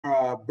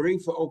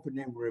brief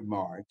opening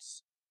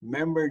remarks.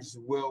 Members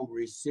will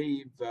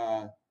receive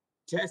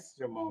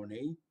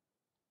testimony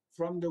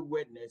from the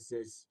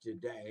witnesses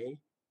today,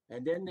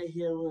 and then the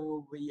hearing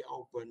will be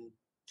open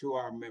to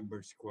our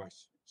members'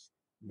 questions.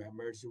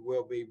 Members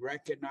will be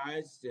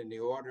recognized in the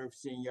order of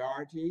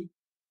seniority,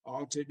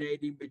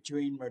 alternating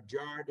between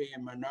majority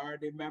and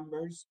minority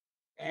members,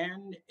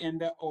 and in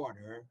the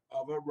order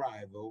of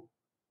arrival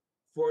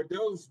for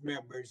those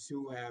members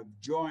who have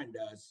joined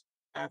us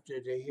after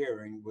the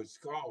hearing was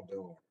called to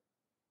order.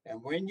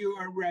 And when you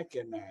are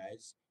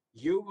recognized,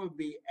 you will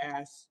be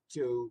asked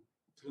to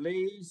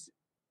please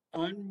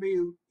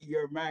unmute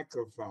your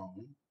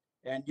microphone,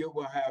 and you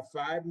will have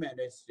 5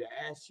 minutes to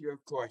ask your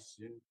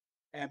question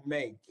and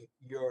make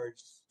your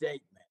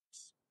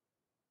statements.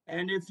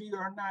 And if you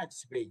are not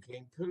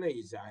speaking,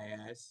 please,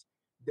 I ask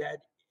that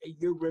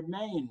you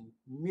remain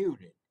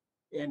muted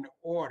in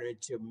order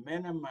to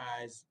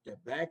minimize the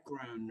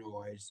background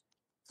noise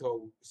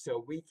so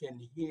we can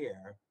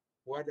hear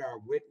what our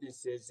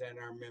witnesses and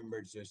our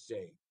members are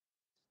saying.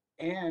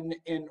 And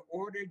in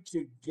order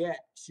to get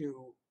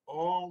to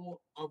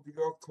all of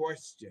your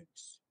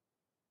questions,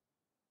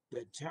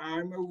 the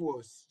timer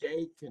will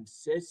stay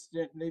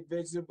consistently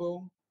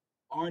visible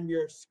on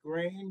your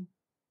screen,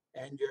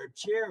 and your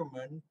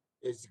chairman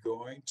is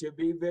going to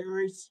be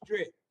very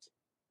strict.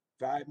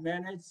 5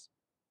 minutes,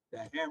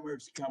 the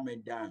hammer's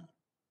coming down.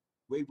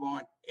 We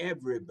want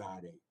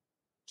everybody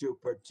to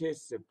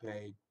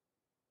participate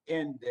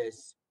in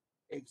this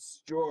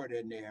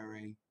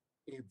extraordinary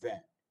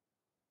event.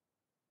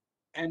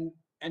 And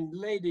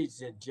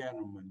ladies and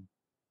gentlemen,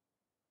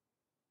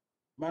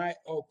 my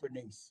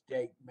opening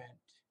statement,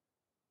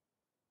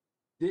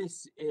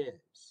 this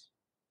is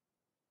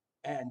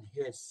an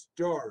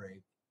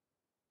historic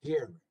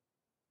hearing.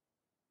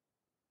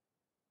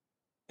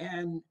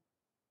 And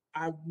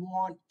I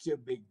want to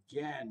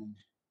begin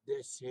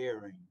this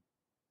hearing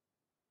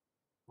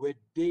with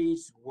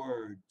these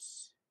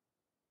words.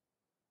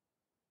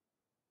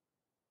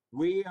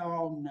 We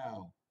all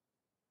know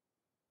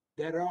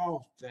that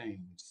all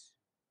things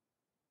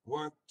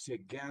work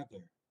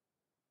together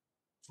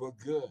for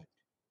good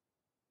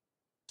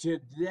to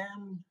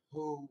them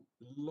who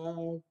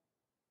love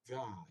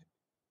God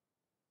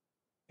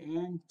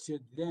and to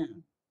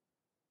them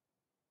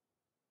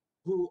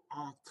who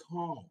are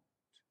called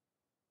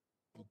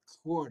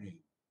according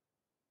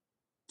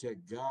to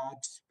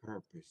God's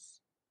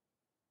purpose.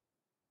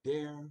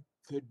 There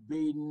could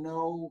be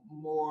no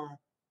more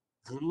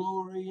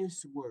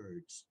glorious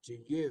words to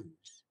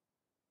use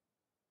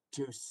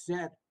to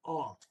set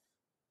off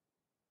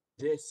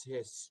this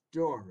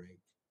historic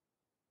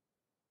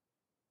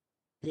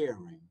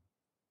hearing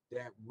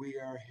that we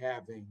are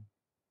having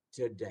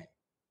today.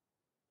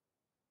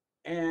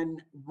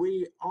 And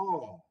we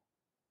all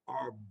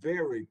are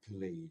very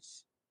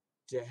pleased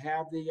to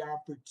have the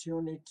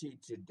opportunity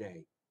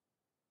today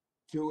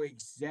to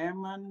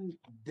examine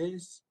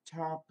this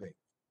topic,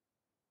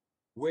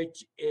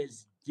 which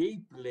is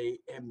deeply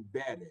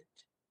embedded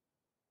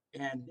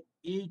in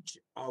each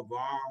of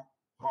our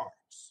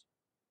hearts,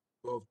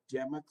 both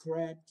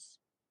Democrats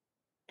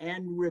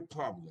and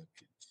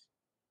Republicans,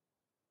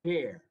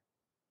 care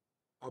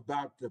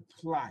about the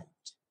plight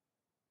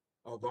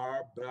of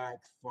our Black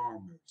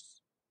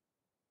farmers.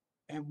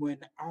 And when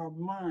our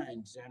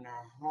minds and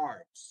our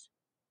hearts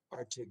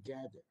are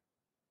together,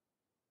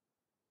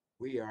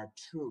 we are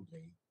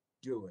truly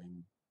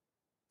doing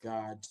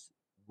God's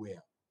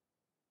will.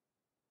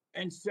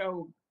 And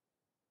so,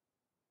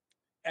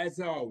 as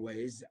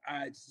always,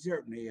 I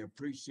certainly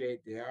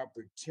appreciate the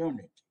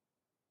opportunity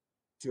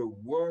to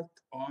work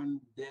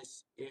on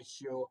this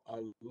issue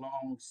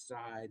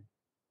alongside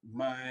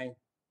my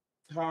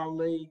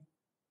colleague,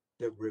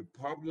 the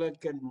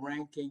Republican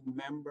ranking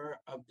member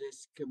of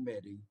this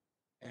committee,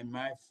 and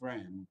my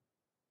friend,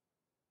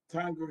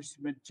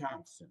 Congressman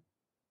Thompson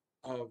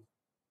of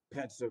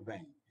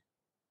Pennsylvania.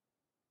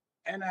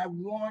 And I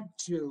want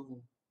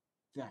to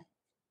thank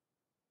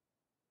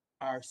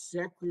our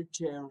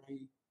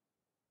Secretary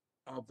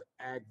of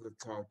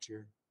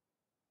Agriculture,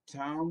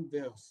 Tom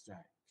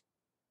Vilsack,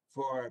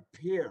 for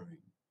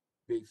appearing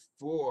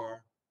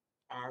before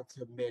our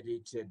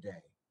committee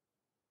today.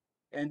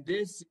 And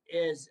this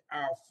is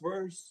our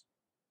first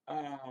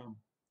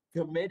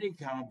committee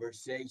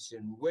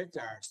conversation with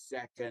our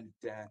second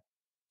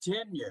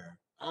tenure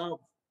of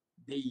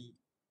the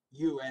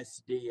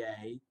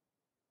USDA,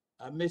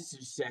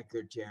 Mr.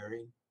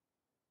 Secretary,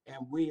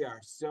 and we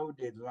are so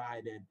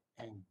delighted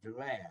and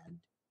glad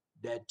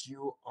that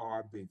you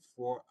are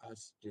before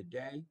us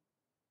today.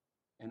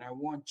 And I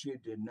want you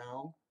to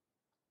know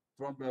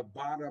from the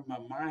bottom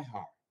of my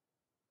heart,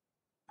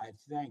 I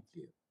thank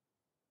you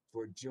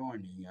for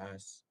joining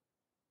us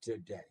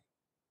today.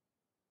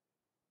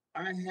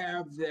 I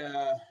have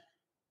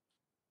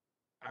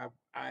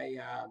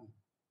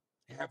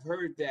have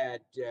heard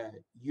that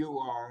you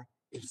are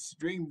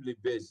extremely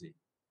busy,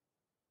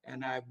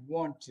 and I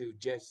want to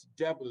just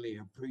doubly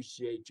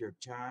appreciate your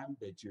time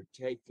that you're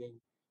taking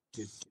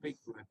to speak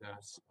with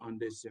us on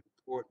this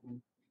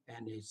important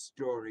and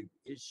historic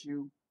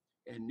issue.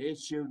 an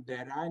issue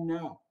that I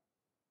know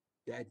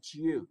that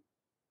you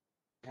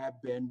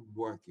have been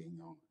working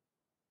on.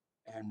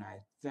 And I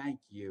thank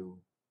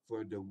you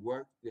for the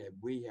work that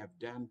we have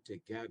done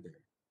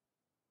together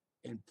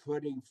in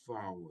putting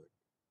forward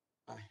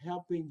a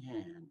helping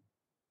hand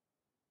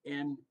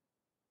in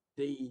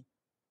the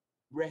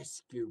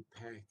rescue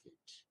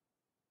package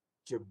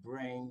to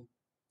bring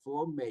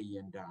 $4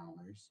 million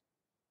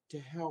to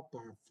help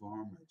our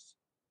farmers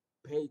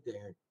pay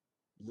their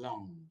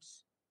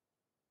loans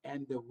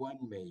and the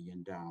 $1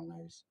 million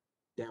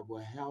that will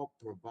help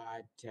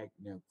provide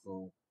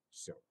technical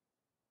support.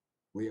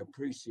 We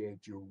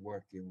appreciate you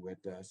working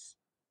with us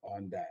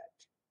on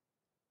that.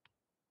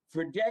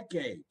 For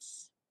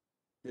decades,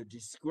 the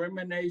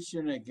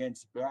discrimination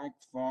against Black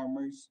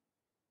farmers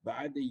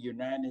by the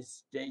United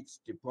States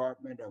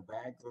Department of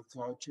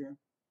Agriculture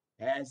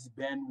has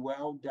been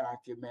well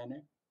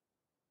documented.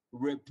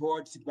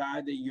 Reports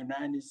by the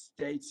United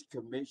States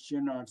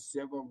Commission on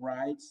Civil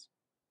Rights,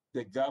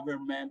 the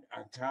Government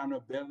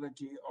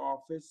Accountability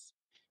Office,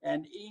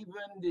 and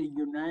even the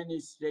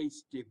United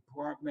States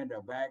Department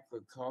of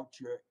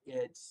Agriculture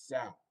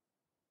itself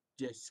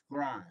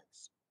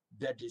describes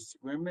the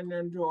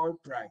discriminatory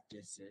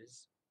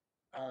practices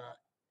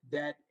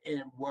that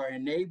were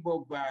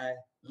enabled by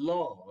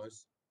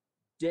laws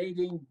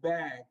dating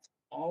back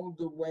all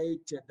the way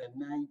to the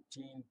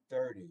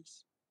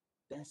 1930s.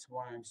 That's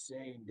why I'm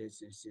saying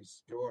this is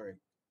historic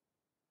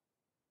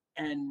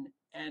and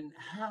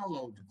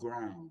hallowed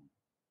ground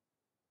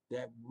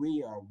that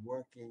we are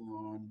working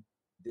on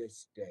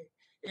this day.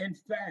 In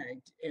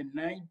fact, in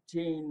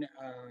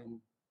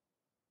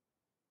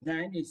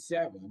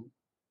 1997,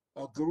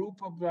 a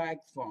group of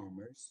Black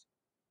farmers,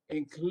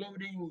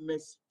 including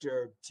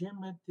Mr.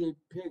 Timothy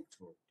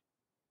Pickford,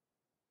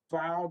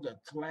 filed a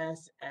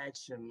class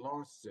action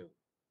lawsuit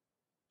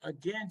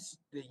against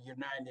the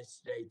United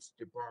States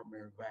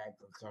Department of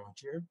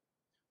Agriculture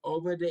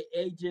over the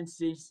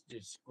agency's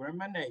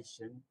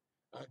discrimination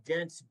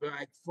against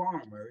Black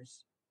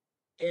farmers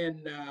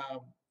in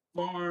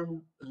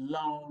farm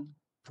loan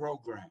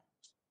programs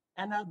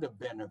and other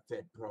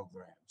benefit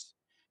programs,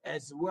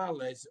 as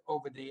well as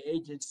over the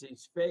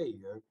agency's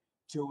failure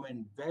to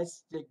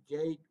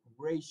investigate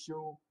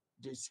racial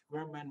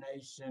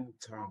discrimination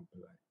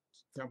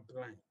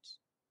complaints.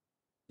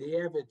 The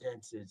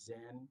evidence is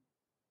in,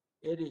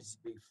 it is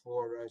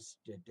before us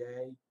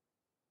today,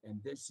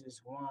 and this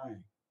is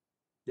why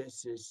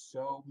this is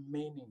so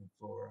meaningful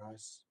for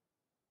us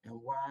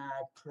and why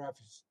I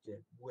prefaced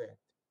it with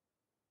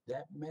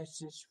that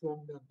message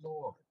from the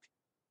Lord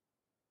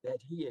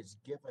that He has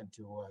given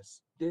to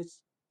us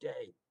this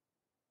day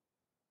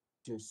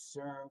to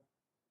serve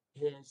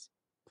His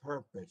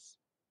purpose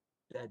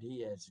that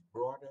He has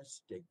brought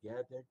us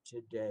together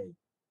today,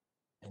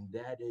 and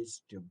that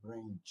is to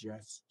bring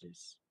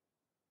justice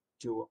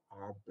to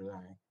our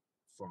Black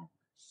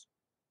farmers.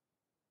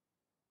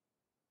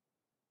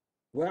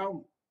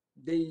 Well,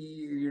 the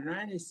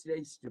United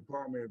States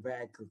Department of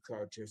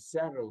Agriculture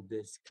settled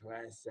this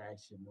class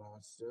action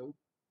lawsuit.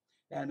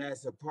 And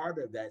as a part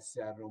of that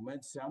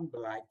settlement, some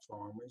Black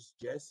farmers,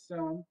 just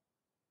some,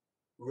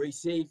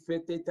 received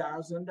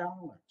 $50,000.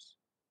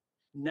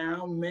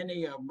 Now,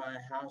 many of my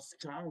House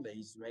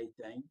colleagues may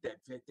think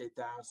that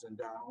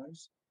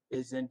 $50,000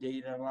 is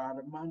indeed a lot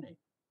of money.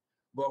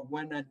 But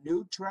when a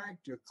new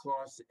tractor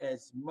costs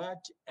as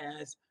much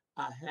as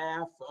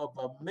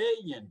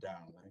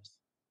 $500,000,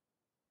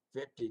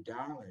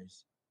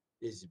 $50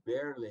 is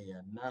barely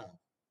enough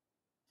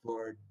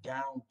for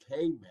down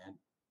payment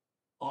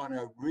on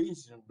a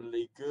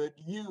reasonably good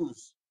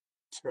used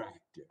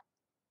tractor.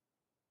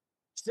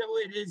 So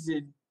it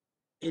isn't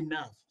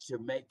enough to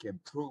make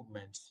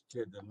improvements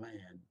to the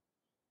land.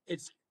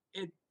 It's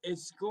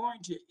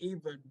going to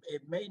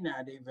it may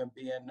not even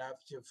be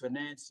enough to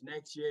finance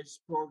next year's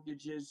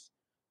mortgages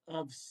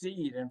of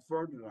seed and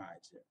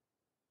fertilizer.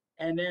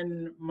 And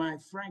in my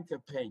frank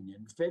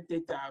opinion,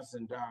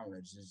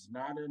 $50,000 is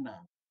not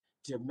enough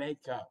to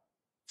make up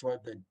for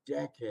the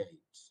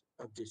decades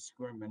of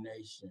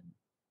discrimination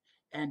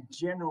and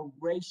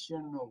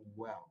generational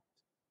wealth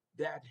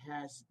that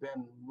has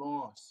been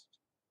lost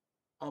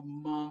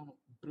among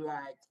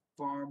Black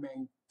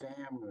farming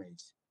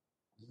families,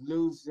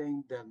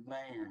 losing the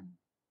land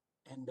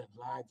and the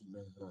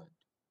livelihood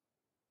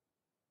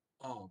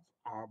of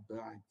our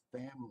Black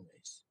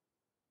families.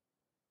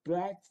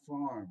 Black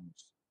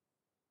farms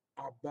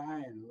are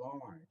by and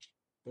large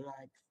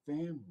Black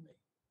family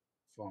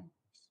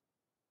farms.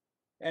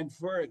 And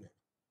further,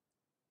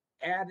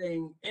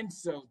 adding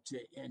insult to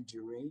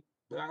injury,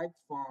 Black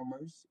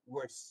farmers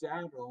were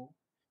saddled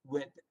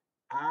with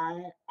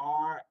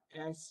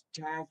IRS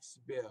tax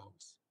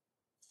bills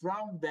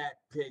from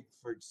that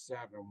Pickford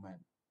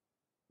settlement,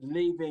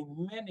 leaving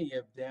many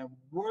of them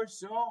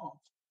worse off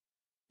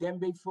than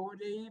before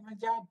they even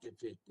got to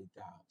 50,000.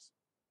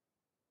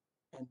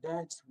 And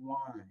that's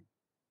why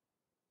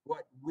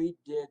what we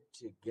did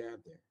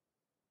together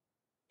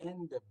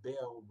in the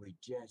bill we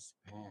just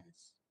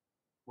passed,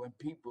 when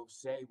people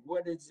say,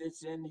 what is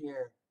this in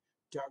here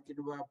talking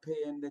about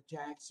paying the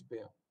tax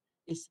bill?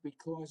 It's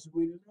because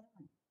we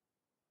learn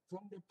from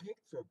the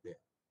Pickford bill.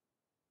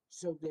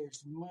 So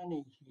there's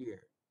money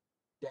here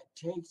that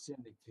takes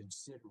into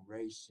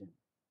consideration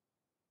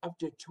up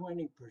to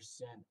 20%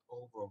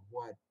 over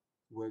what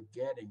we're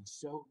getting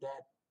so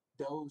that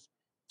those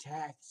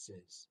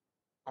taxes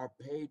are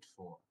paid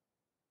for.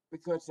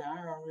 Because the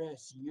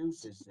IRS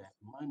uses that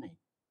money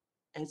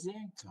as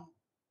income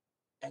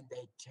and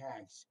they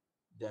tax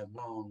the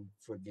loan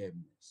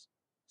forgiveness.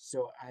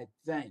 So I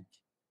thank,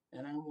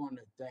 and I want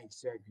to thank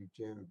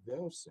Secretary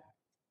Vilsack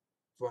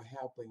for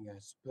helping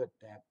us put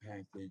that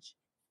package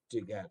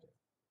together.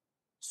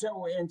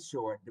 So in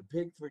short, the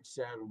Pickford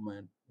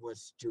settlement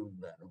was too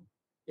little.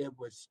 It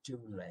was too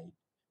late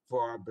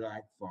for our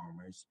Black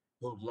farmers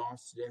who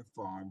lost their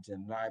farms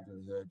and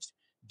livelihoods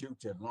due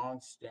to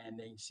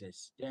longstanding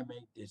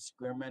systemic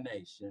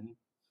discrimination.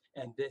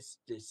 And this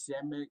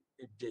systemic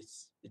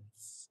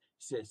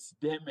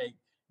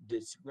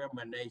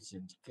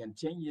discrimination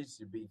continues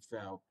to be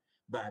felt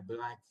by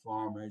Black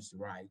farmers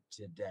right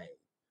today,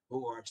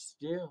 who are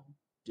still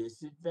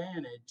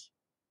disadvantaged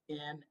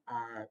in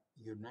our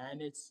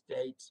United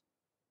States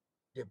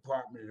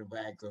Department of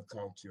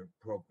Agriculture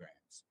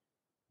programs.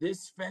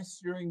 This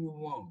festering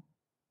wound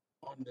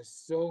on the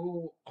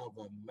soul of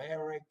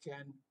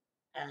American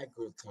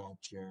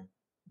agriculture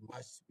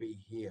must be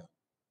healed.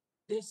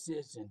 This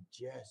isn't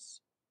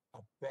just a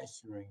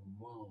festering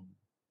wound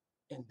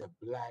in the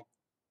Black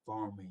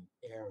farming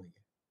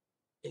area.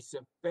 It's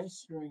a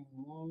festering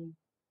wound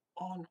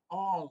on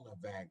all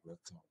of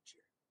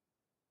agriculture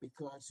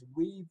because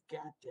we've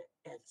got to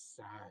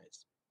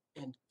excise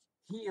and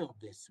heal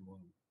this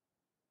wound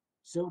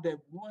so that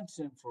once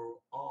and for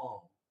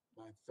all,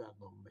 my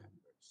fellow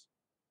members,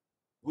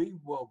 we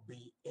will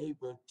be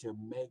able to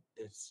make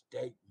the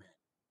statement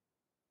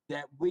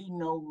that we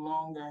no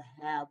longer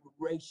have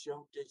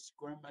racial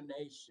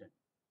discrimination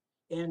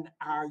in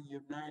our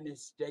United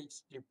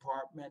States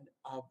Department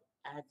of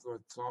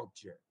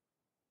Agriculture,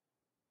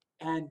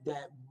 and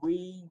that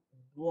we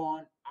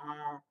want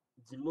our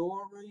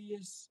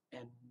glorious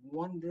and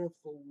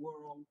wonderful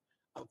world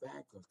of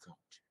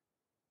agriculture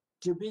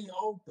to be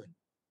open,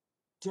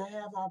 to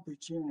have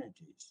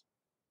opportunities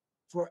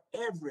for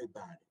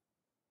everybody,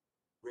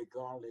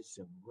 regardless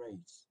of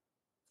race,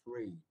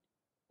 creed,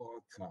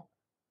 or color.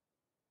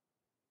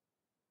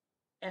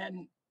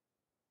 And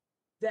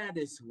that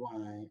is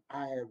why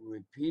I have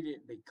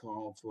repeatedly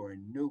called for a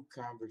new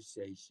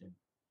conversation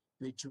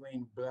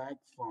between Black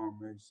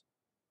farmers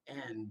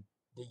and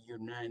the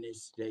United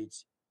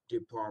States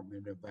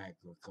Department of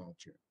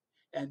Agriculture.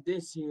 And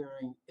this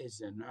hearing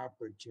is an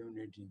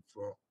opportunity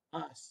for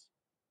us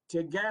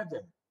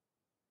together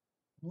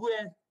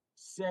with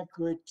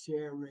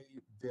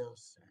Secretary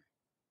Vilsack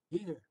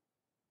here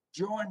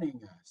joining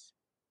us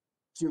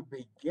to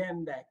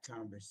begin that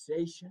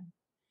conversation,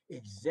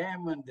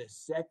 examine the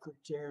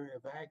Secretary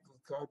of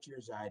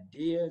Agriculture's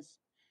ideas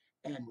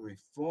and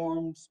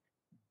reforms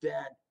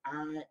that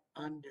I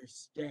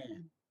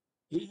understand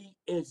he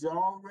is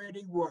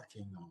already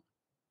working on.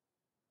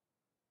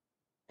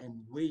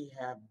 And we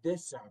have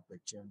this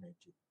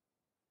opportunity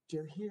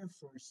to hear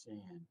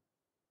firsthand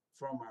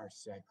from our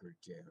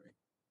Secretary.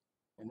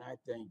 And I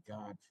thank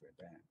God for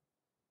that.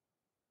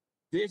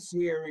 This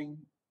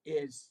hearing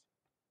is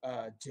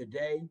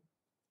today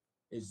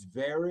is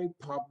very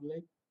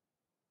public,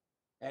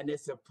 and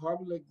it's a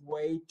public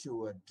way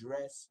to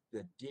address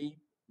the deep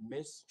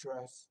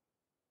mistrust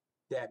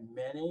that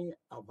many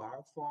of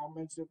our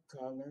farmers of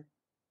color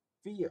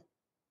feel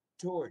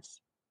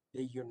towards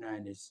the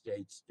United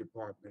States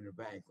Department of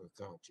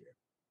Agriculture.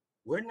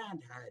 We're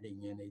not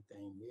hiding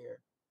anything here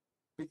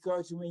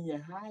because when you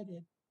hide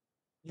it,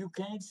 you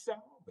can't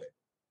solve it.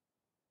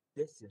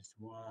 This is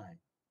why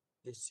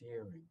this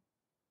hearing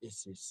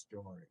is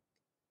historic.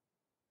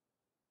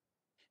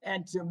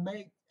 And to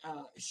make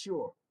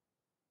sure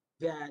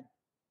that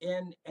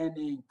in an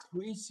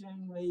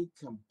increasingly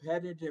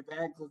competitive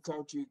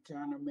agriculture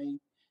economy,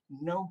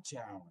 no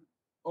talent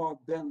or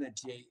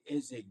ability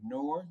is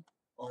ignored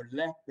or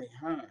left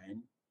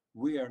behind,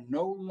 we are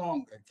no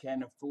longer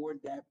can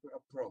afford that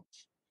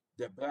approach.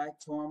 The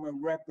Black farmer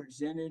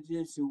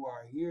representatives who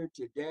are here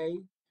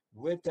today,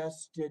 with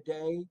us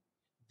today,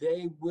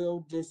 they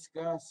will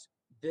discuss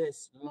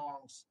this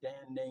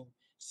long-standing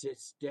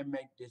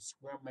systemic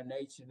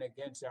discrimination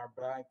against our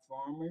Black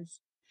farmers.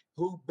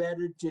 Who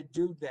better to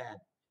do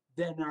that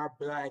than our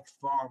Black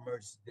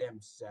farmers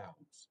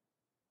themselves?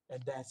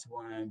 And that's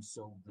why I'm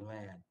so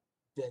glad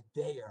that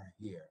they are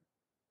here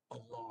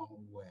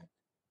along with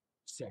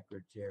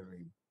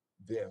Secretary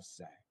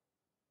Vilsack.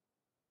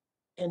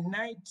 In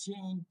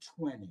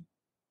 1920,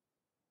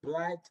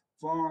 Black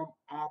farm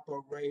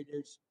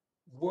operators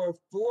were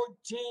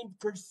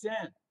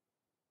 14%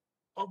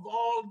 of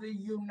all the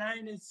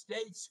United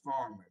States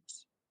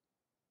farmers.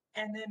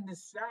 And in the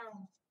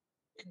South,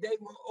 they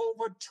were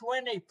over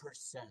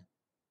 20%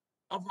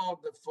 of all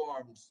the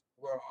farms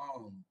were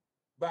owned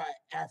by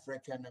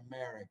African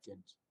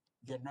Americans.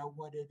 You know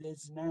what it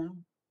is now?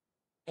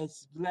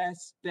 It's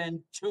less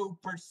than 2%,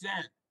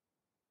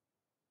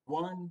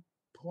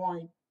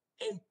 1.8%.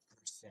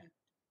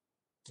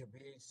 to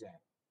Vilsack.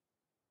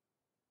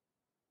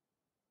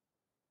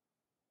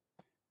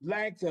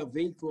 Lack of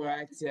equal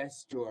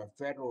access to our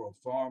federal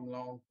farm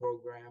loan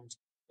programs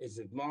is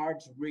a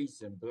large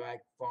reason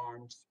Black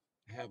farms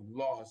have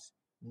lost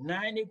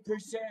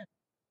 90%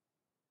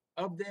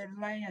 of their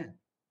land.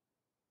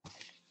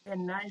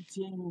 In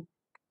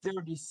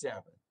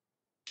 1937,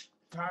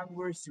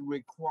 Congress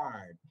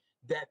required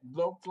that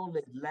local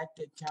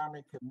elected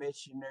county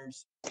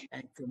commissioners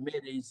and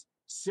committees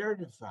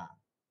certify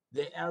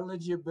the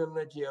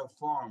eligibility of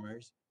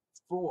farmers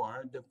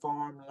for the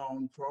farm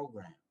loan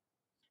program.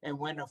 And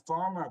when a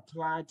farmer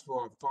applied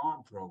for a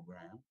farm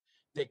program,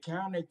 the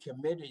county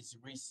committees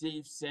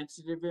received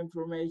sensitive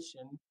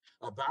information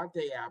about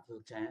the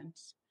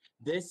applicants.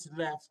 This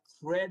left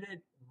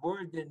credit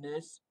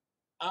worthiness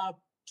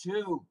up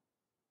to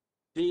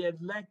the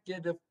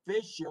elected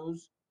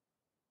officials,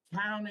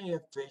 county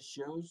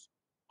officials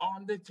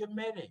on the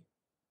committee.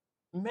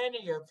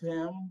 Many of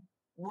them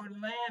were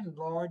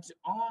landlords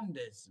on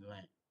this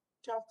land.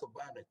 Talk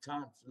about a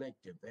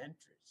conflict of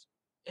interest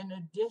in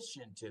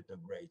addition to the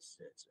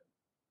racism.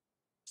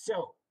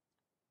 So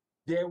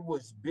there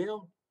was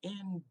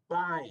built-in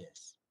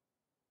bias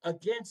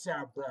against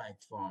our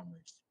Black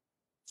farmers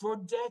for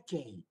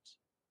decades.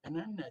 And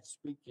I'm not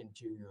speaking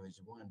to you as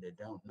one that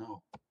don't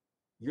know.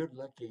 You're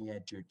looking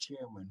at your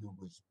chairman who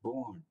was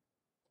born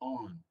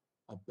on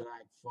a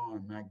Black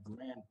farm, my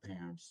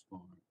grandparents'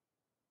 farm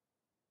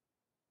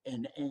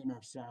in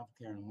Arnetta, South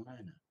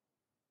Carolina.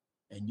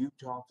 And you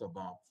talk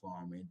about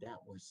farming,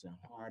 that was the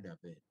heart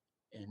of it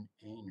in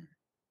Arnetta.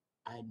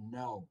 I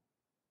know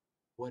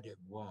what it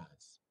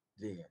was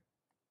there.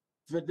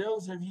 For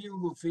those of you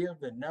who feel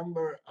the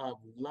number of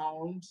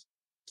loans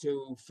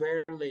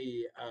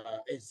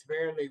is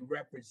fairly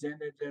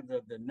representative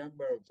of the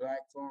number of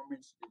Black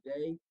farmers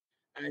today,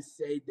 I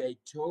say they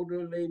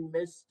totally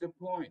missed the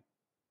point.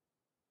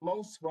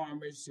 Most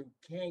farmers who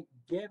can't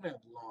get a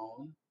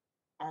loan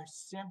are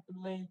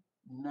simply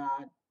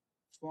not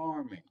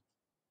farming.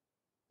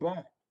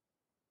 But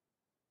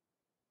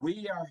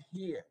we are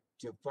here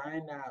to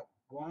find out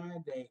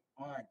why they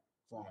aren't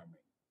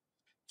farming,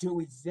 to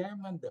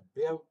examine the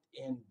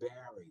built-in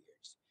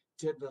barriers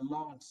to the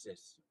loan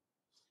system,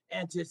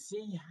 and to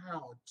see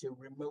how to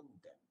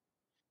remove them.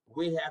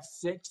 We have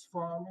 6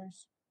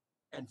 farmers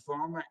and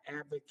farmer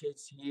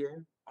advocates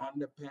here on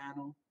the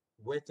panel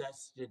with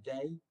us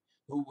today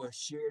who will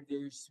share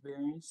their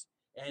experience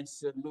and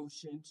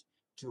solutions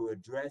to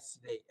address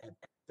the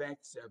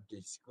effects of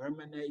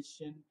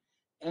discrimination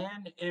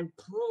and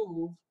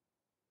improve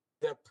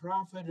the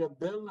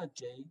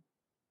profitability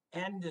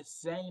and the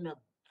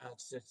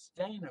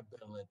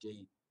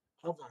sustainability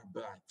of our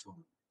Black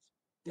farmers.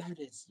 That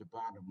is the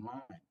bottom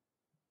line.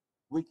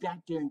 We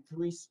got to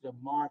increase the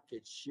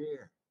market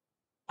share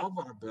of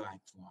our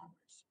Black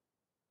farmers.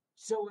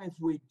 So if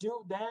we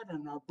do that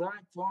and our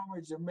Black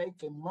farmers are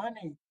making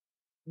money,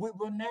 we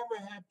will never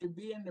have to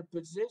be in the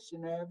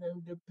position of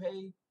having to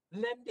pay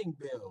lending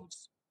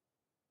bills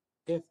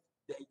if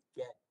they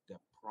get the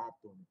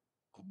proper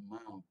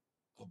amount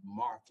of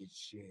market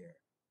share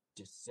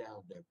to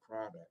sell their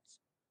products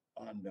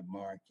on the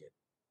market.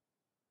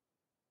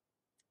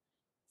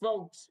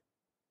 Folks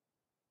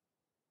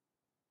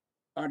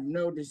are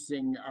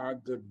noticing our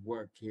good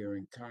work here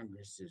in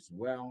Congress as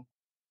well.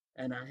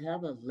 And I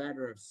have a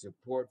letter of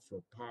support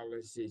for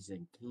policies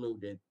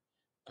included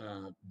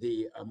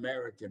the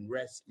American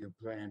Rescue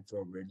Plan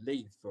for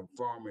relief for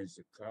farmers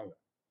of color.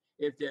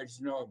 If there's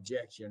no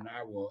objection,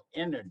 I will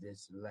enter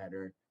this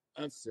letter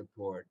of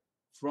support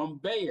from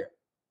Bayer,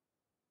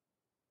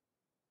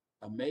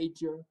 a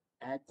major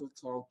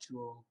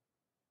agricultural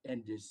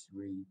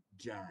industry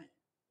giant.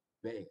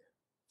 Bayer,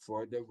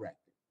 for the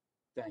record.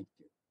 Thank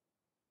you.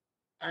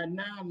 I'd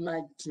now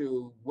like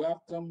to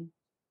welcome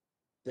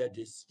the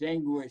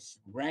distinguished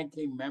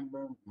ranking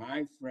member,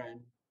 my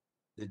friend,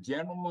 the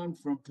gentleman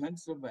from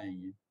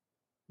Pennsylvania,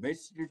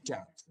 Mr.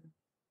 Johnson,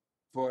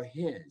 for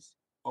his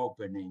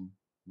opening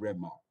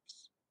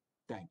remarks.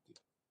 Thank you.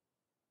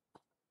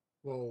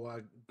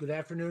 Well, good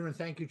afternoon, and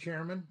thank you,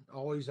 Chairman.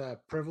 Always a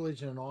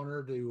privilege and an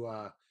honor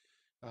to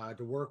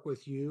work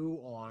with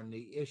you on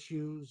the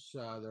issues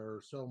that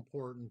are so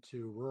important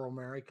to rural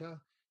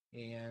America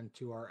and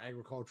to our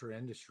agriculture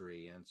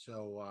industry. And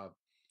so,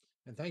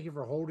 and thank you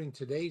for holding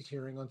today's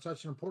hearing on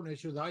such an important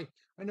issue that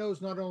I know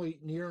is not only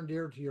near and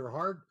dear to your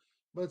heart,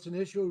 but it's an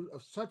issue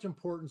of such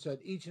importance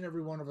that each and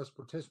every one of us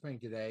participating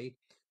today,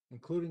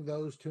 including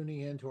those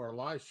tuning into our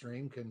live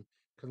stream, can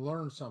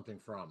learn something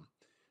from.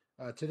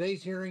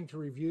 Today's hearing to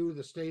review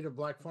the state of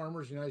Black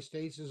farmers in the United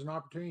States is an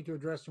opportunity to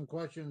address some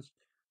questions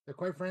that,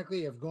 quite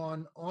frankly, have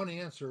gone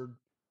unanswered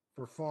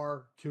for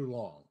far too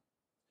long.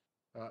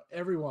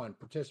 Everyone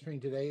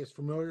participating today is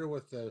familiar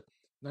with the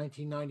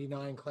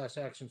 1999 class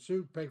action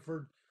suit,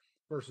 Pigford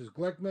versus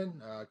Glickman,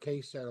 a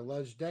case that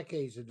alleged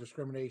decades of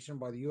discrimination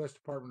by the U.S.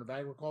 Department of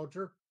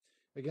Agriculture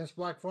against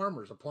Black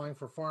farmers applying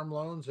for farm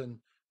loans and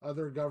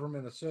other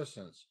government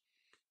assistance.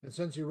 And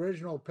since the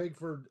original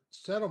Pigford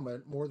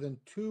settlement, more than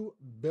 $2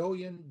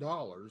 billion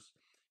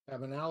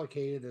have been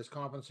allocated as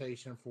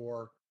compensation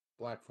for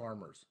black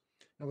farmers.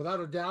 And without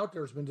a doubt,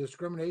 there's been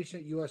discrimination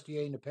at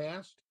USDA in the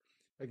past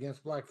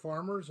against black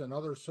farmers and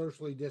other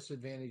socially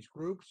disadvantaged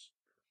groups.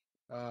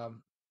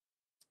 Um,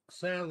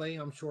 Sadly,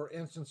 I'm sure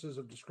instances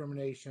of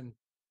discrimination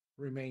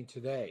remain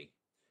today.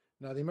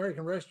 Now, the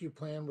American Rescue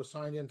Plan was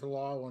signed into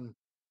law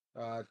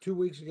 2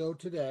 weeks ago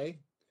today.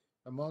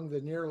 Among the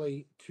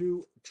nearly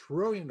 $2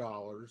 trillion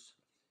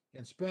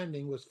in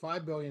spending was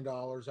 $5 billion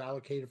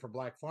allocated for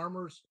black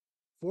farmers,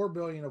 $4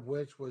 billion of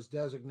which was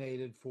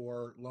designated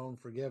for loan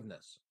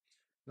forgiveness.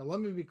 Now,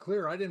 let me be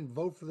clear, I didn't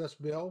vote for this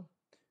bill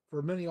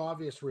for many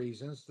obvious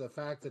reasons. The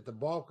fact that the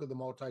bulk of the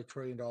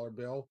multi-trillion-dollar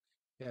bill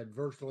had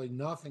virtually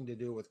nothing to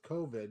do with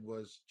COVID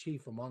was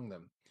chief among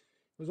them.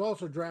 It was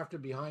also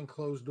drafted behind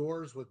closed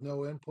doors with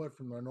no input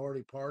from the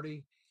minority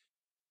party.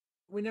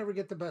 We never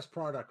get the best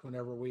product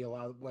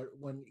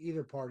when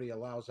either party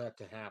allows that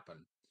to happen.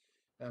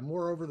 And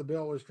moreover, the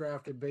bill was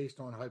drafted based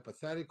on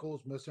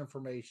hypotheticals,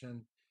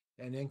 misinformation,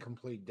 and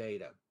incomplete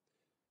data.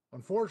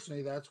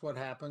 Unfortunately, that's what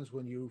happens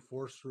when you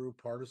force through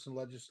partisan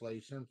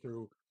legislation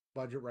through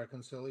budget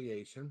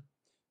reconciliation.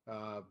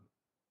 Uh,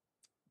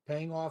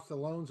 Paying off the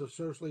loans of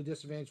socially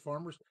disadvantaged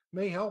farmers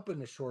may help in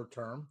the short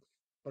term,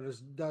 but it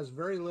does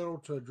very little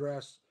to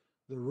address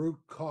the root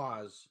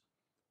cause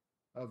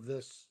of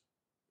this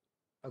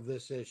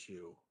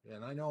issue.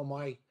 And I know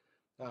my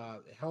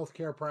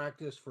healthcare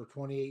practice for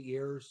 28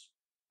 years,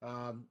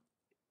 um,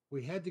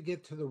 we had to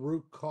get to the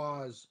root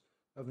cause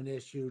of an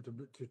issue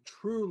to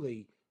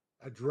truly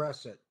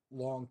address it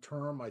long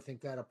term. I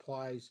think that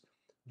applies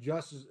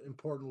just as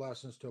important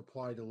lessons to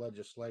apply to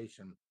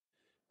legislation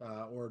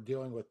or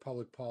dealing with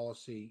public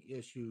policy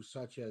issues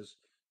such as,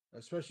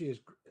 especially as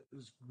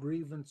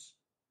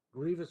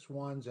grievous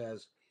ones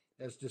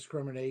as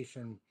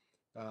discrimination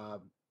uh,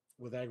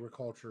 with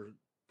agriculture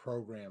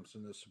programs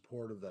and the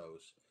support of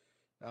those.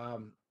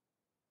 Um,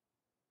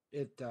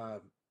 it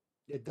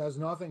it does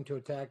nothing to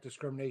attack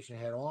discrimination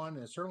head on,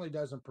 and it certainly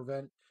doesn't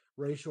prevent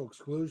racial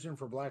exclusion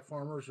for black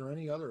farmers or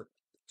any other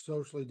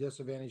socially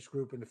disadvantaged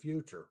group in the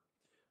future.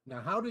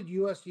 Now, how did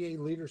USDA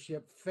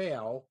leadership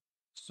fail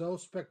so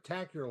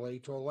spectacularly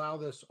to allow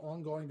this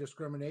ongoing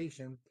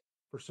discrimination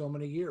for so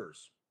many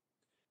years?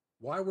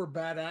 Why were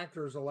bad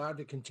actors allowed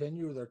to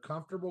continue their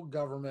comfortable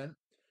government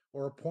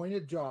or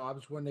appointed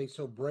jobs when they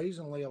so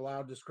brazenly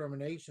allowed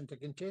discrimination to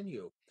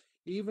continue,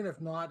 even if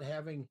not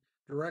having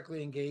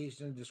directly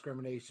engaged in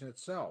discrimination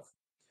itself?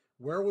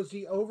 Where was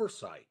the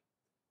oversight?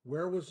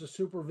 Where was the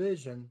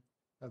supervision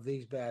of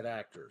these bad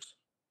actors?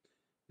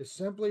 Is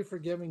simply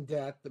forgiving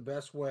debt the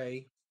best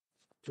way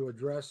to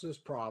address this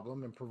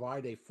problem and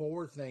provide a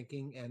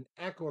forward-thinking and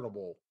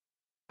equitable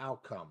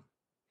outcome?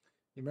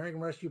 The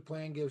American Rescue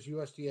Plan gives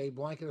USDA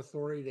blanket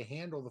authority to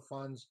handle the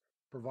funds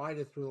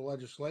provided through the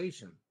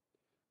legislation.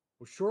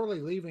 Well, surely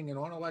leaving an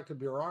unelected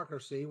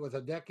bureaucracy with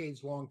a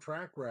decades-long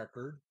track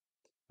record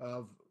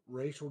of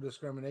racial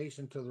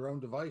discrimination to their own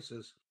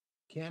devices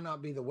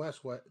cannot be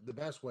the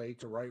best way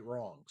to right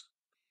wrongs.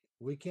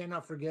 We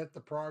cannot forget the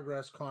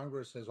progress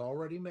Congress has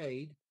already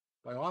made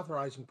by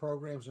authorizing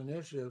programs and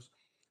initiatives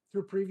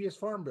through previous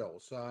farm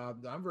bills.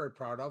 I'm very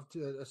proud of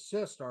to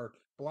assist our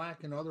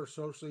black and other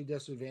socially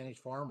disadvantaged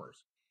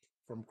farmers.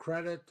 From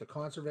credit to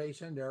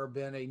conservation, there have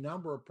been a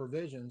number of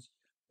provisions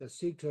that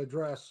seek to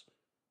address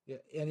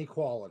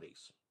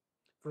inequalities.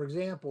 For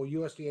example,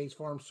 USDA's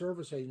Farm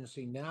Service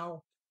Agency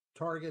now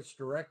targets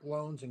direct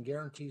loans and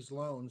guarantees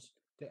loans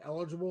to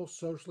eligible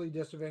socially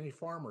disadvantaged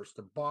farmers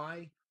to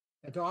buy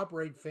and to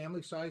operate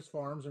family-sized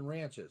farms and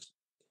ranches.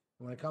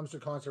 When it comes to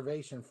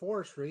conservation and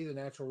forestry, the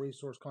Natural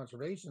Resource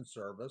Conservation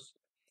Service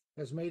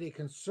has made a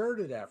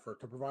concerted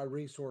effort to provide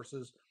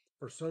resources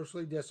for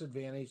socially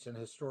disadvantaged and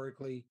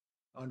historically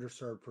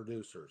underserved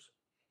producers.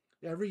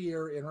 Every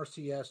year,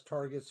 NRCS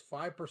targets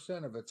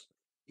 5% of its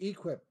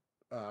EQIP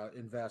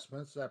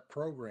investments, that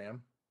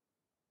program,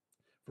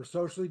 for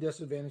socially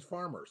disadvantaged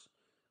farmers.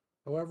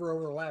 However,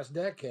 over the last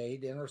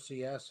decade,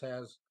 NRCS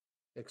has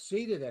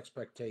exceeded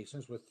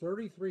expectations with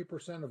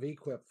 33% of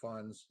EQIP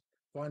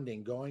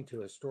funding going to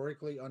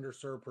historically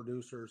underserved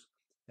producers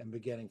and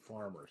beginning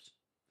farmers.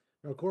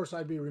 Now, of course,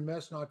 I'd be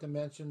remiss not to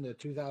mention the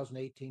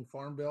 2018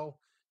 Farm Bill,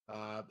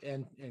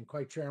 and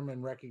quite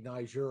Chairman,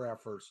 recognize your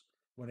efforts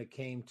when it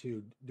came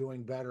to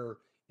doing better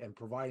and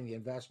providing the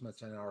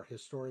investments in our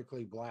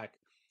historically black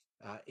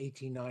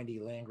 1890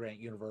 land grant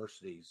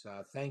universities.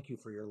 Thank you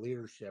for your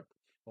leadership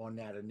on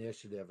that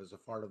initiative as a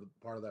part of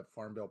that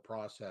Farm Bill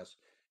process,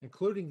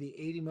 including the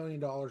 $80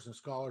 million in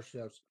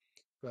scholarships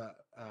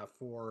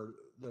for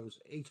those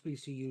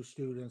HBCU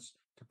students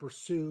to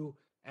pursue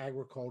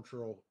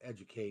agricultural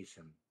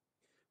education.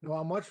 Now,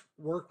 while much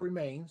work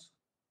remains,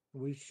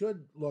 we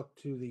should look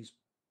to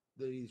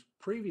this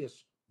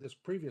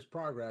previous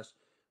progress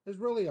as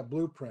really a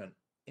blueprint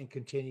in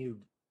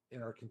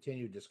our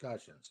continued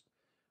discussions.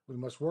 We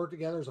must work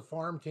together as a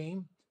farm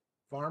team,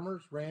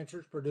 farmers,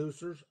 ranchers,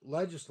 producers,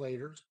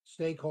 legislators,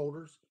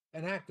 stakeholders,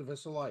 and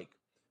activists alike,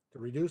 to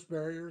reduce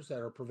barriers that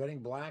are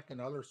preventing black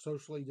and other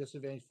socially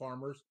disadvantaged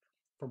farmers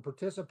from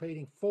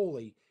participating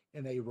fully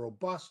in a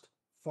robust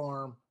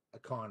farm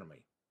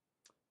economy.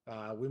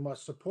 We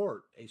must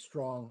support a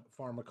strong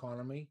farm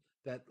economy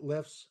that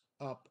lifts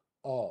up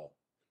all.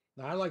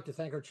 Now, I'd like to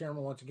thank our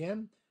chairman once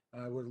again.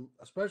 I would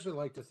especially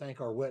like to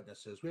thank our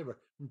witnesses. We have an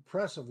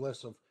impressive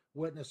list of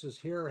witnesses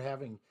here,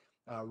 having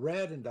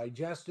read and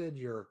digested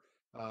your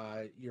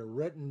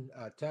written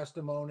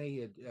testimony.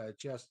 It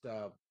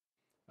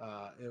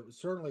was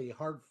certainly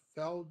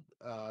heartfelt.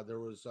 There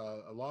was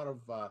a lot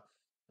of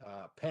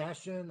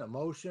passion,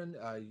 emotion,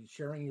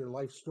 sharing your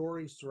life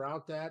stories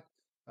throughout that,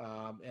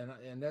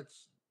 and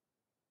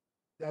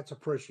that's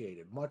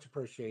appreciated, much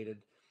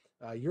appreciated.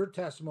 Your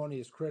testimony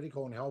is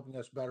critical in helping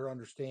us better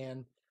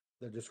understand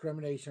the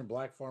discrimination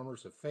Black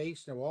farmers have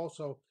faced, and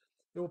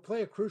it will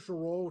play a crucial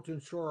role to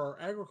ensure our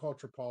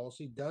agriculture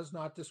policy does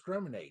not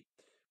discriminate.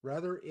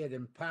 Rather, it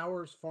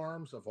empowers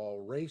farms of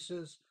all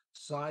races,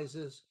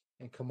 sizes,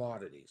 and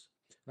commodities.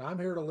 Now, I'm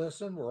here to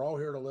listen. We're all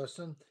here to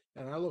listen,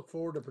 and I look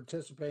forward to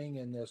participating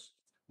in this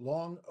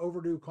long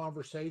overdue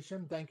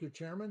conversation. Thank you,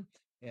 Chairman,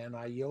 and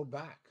I yield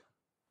back.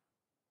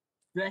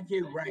 Thank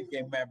you,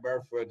 Ranking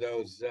Member, for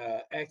those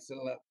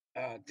excellent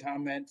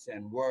comments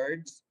and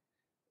words.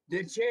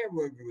 The chair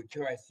would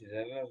request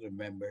that other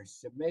members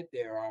submit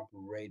their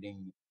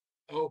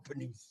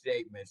opening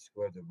statements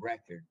for the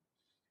record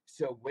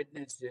so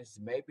witnesses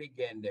may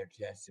begin their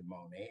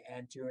testimony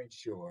and to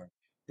ensure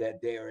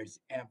that there is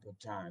ample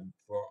time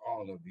for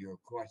all of your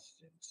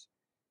questions.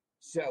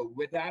 So,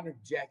 without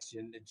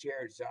objection, the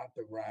chair is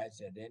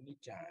authorized at any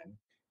time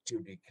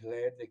to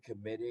declare the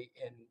committee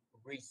in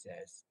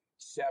recess,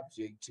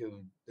 subject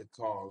to the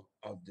call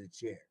of the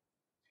chair.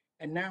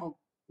 And now,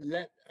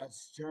 let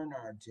us turn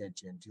our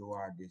attention to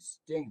our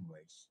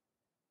distinguished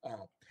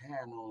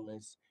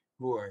panelists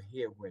who are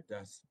here with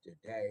us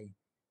today,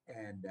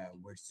 and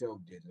we're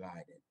so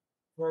delighted.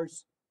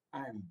 First,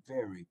 I'm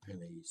very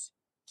pleased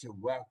to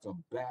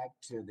welcome back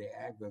to the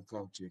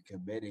Agriculture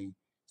Committee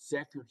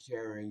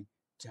Secretary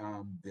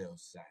Tom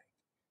Vilsack,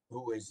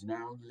 who is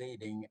now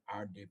leading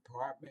our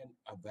Department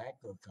of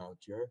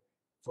Agriculture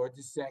for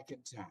the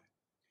second time.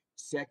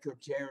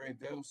 Secretary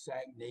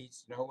Vilsack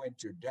needs no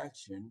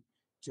introduction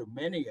to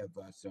many of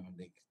us on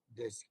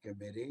this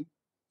committee,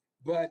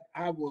 but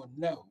I will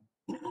note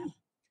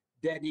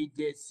that he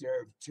did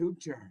serve 2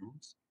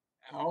 terms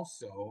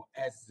also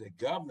as the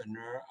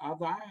governor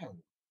of Iowa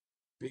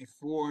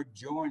before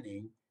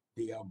joining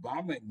the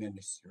Obama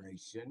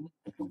administration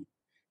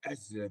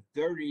as the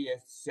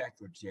 30th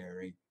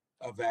Secretary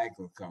of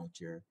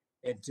Agriculture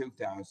in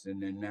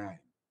 2009.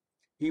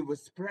 He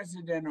was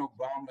President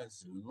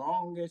Obama's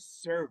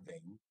longest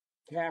serving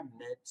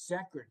cabinet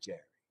secretary.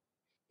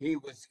 He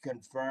was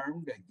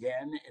confirmed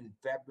again in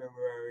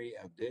February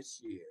of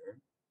this year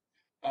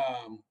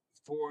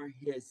for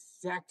his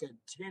second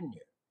tenure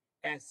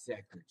as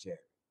secretary.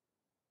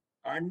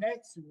 Our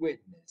next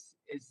witness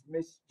is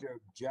Mr.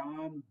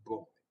 John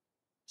Boyd,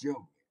 Jr.,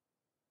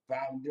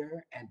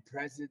 founder and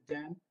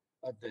president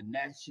of the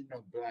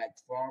National Black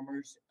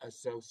Farmers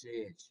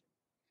Association.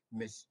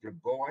 Mr.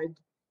 Boyd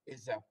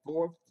is a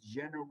 4th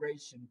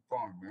generation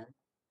farmer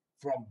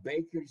from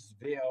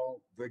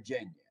Bakersville,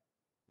 Virginia,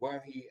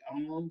 where he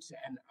owns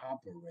and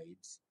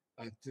operates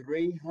a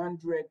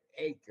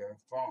 300-acre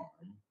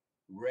farm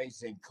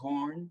raising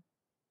corn,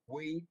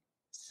 wheat,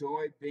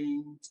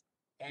 soybeans,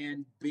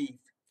 and beef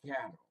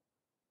cattle.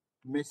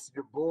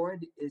 Mr.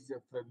 Boyd is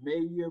a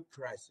familiar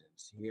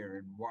presence here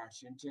in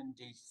Washington,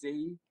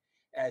 D.C.,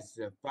 as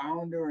the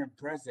founder and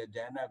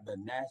president of the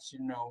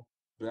National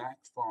Black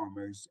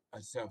Farmers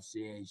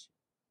Association.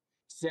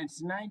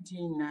 Since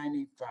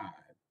 1995,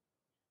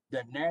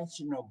 the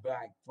National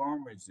Black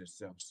Farmers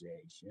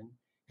Association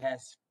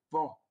has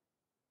fought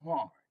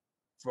hard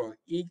for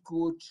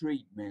equal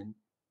treatment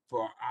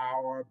for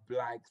our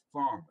Black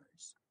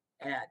farmers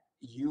at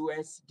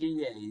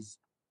USDA's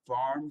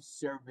Farm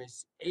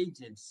Service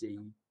Agency,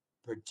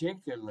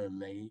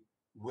 particularly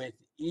with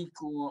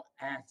equal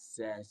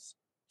access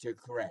to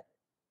credit.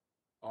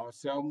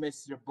 Also,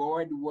 Mr.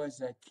 Boyd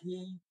was a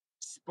key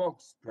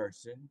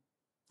spokesperson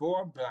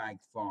for Black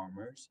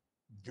farmers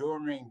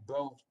during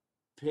both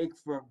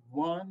Pickford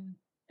 1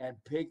 and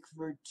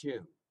Pickford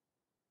 2.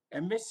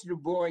 And Mr.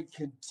 Boyd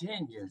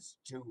continues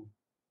to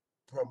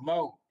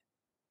promote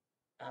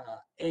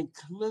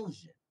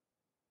inclusion,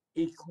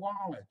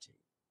 equality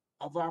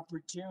of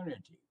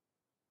opportunity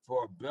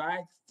for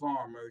Black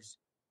farmers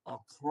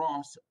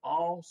across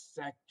all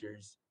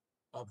sectors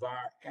of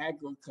our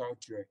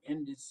agriculture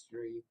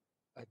industry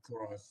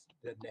across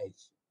the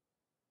nation.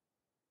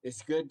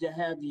 It's good to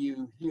have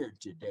you here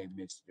today,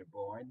 Mr.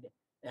 Boyd,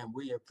 and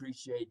we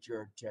appreciate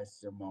your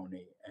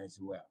testimony as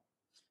well.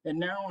 And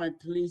now I'm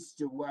pleased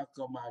to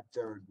welcome our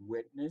third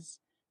witness,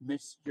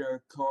 Mr.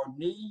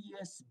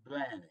 Cornelius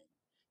Blanning,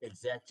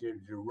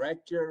 Executive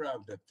Director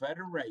of the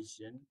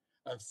Federation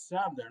of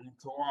Southern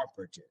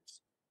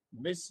Cooperatives.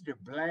 Mr.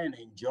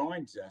 Blanning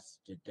joins us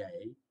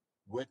today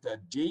with a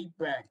deep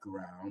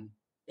background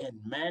in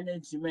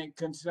management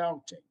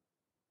consulting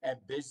and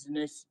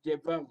business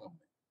development,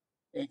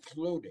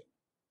 including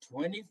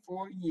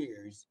 24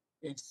 years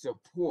in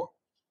support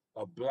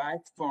of Black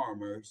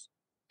farmers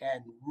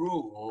and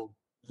rural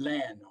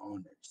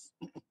landowners.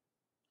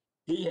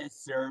 He has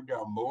served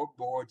on more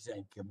boards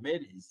and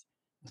committees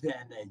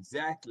than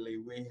exactly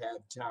we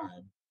have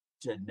time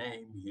to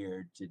name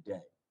here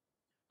today.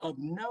 Of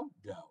note,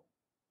 though,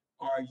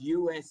 are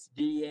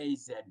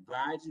USDA's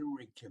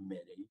Advisory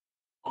Committee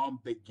on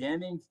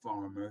Beginning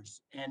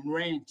Farmers and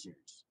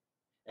Ranchers,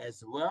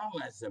 as well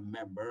as a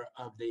member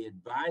of the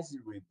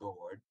Advisory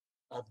Board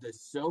of the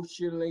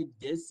Socially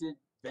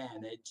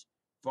Disadvantaged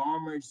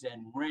Farmers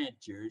and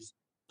Ranchers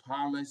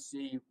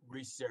Policy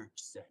Research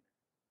Center.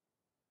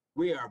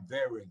 We are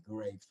very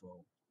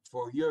grateful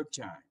for your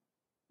time,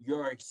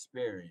 your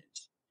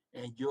experience,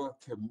 and your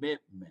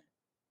commitment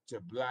to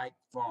Black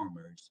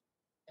farmers.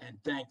 And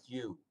thank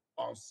you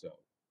also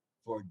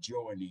for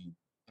joining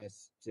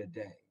us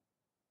today.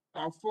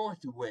 Our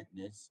fourth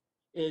witness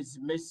is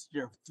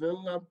Mr.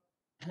 Phillip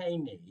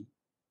Haynie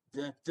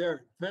the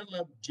third,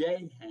 Phillip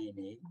J.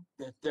 Haynie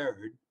the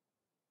third.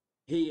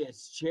 He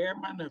is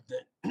chairman of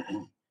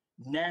the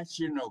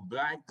National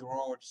Black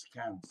Growers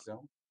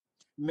Council.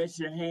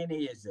 Mr.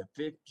 Haynie is a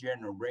fifth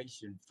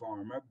generation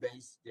farmer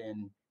based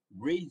in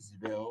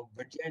Reedsville,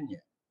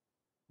 Virginia,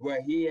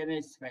 where he and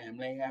his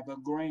family have a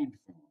grain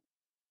farm,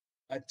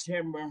 a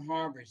timber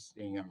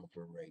harvesting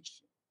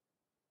operation,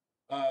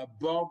 a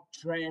bulk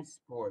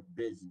transport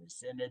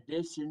business, in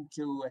addition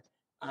to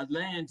a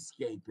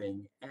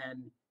landscaping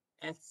and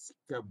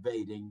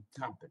excavating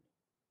company.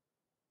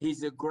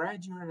 He's a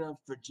graduate of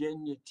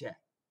Virginia Tech.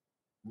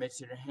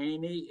 Mr.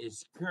 Haynie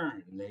is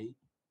currently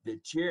the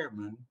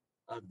chairman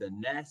of the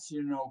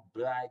National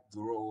Black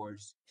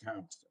Growers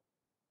Council.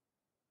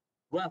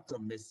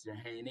 Welcome, Mr.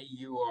 Haynie.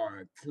 You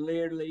are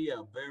clearly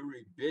a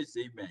very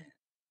busy man.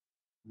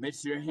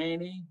 Mr.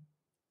 Haynie,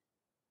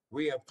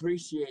 we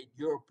appreciate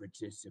your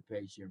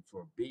participation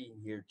for being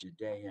here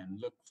today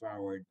and look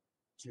forward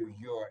to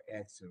your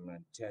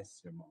excellent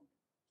testimony.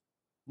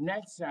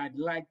 Next, I'd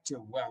like to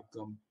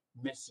welcome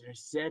Mr.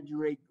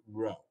 Sedrick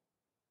Rowe.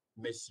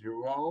 Mr.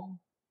 Rowe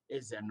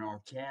is an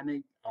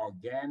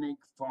organic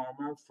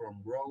farmer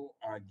from Rowe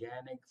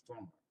Organic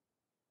Farm.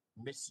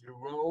 Mr.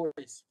 Rowe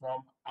is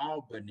from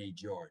Albany,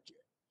 Georgia,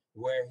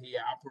 where he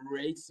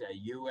operates a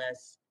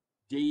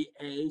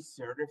USDA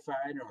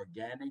certified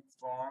organic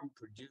farm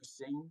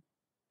producing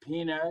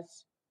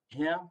peanuts,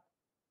 hemp,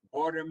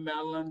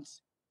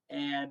 watermelons,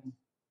 and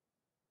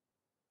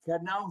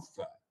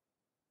canola.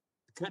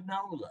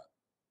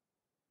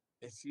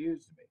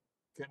 Excuse me,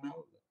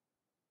 canola.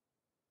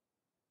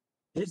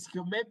 His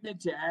commitment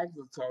to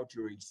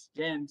agriculture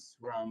extends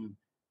from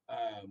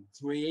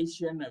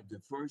creation of the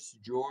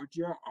first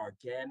Georgia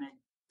Organic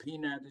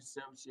Peanut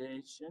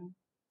Association,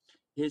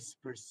 his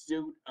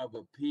pursuit of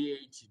a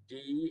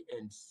PhD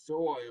in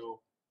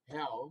soil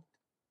health.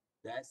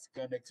 That's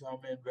going to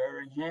come in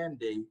very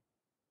handy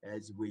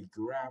as we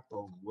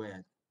grapple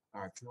with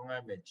our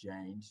climate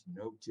change,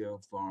 no-till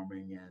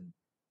farming, and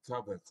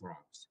cover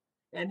crops.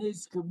 And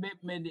his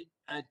commitment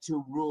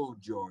to rural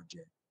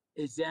Georgia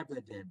is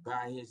evident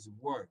by his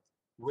work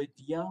with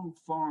young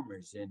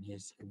farmers in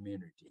his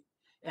community.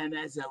 And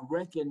as a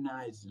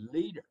recognized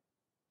leader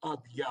of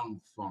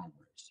young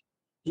farmers,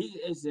 he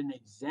is an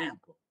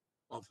example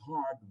of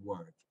hard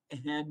work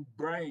and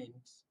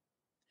brains.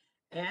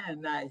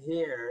 And I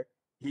hear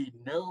he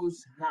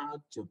knows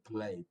how to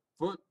play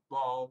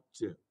football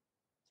too.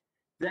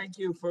 Thank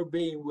you for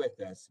being with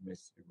us,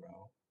 Mr.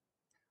 Rowe.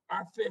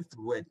 Our fifth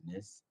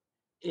witness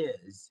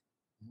is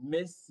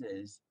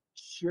Mrs.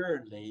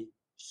 Shirley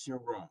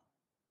Sherrod,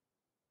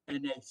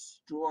 an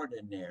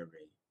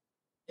extraordinary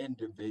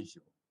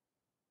individual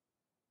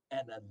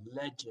and a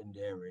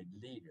legendary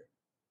leader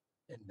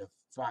in the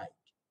fight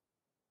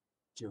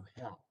to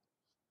help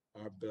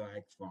our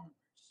Black farmers.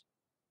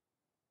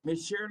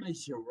 Ms. Shirley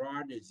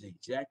Sherrod is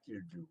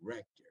Executive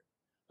Director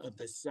of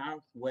the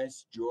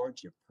Southwest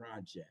Georgia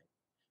Project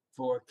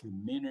for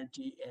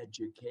Community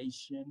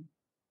Education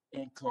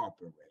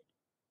Incorporated.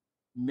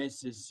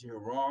 Mrs.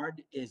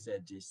 Sherrod is a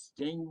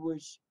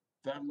distinguished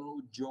fellow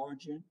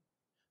Georgian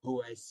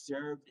who has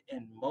served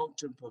in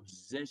multiple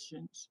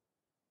positions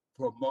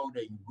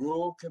promoting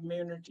rural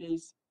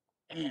communities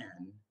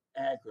and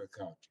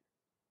agriculture.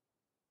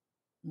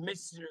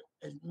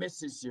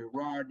 Mrs.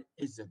 Sherrod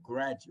is a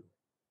graduate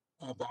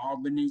of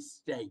Albany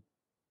State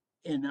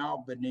in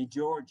Albany,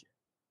 Georgia,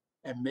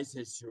 and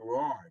Mrs.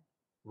 Sherrod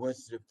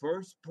was the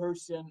first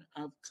person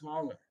of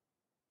color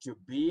to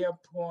be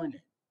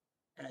appointed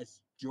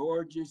as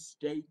Georgia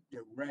State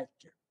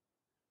Director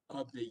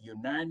of the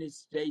United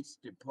States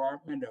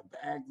Department of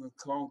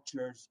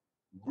Agriculture's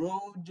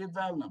Rural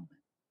Development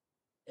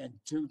in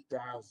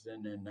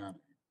 2009.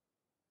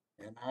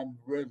 And I'm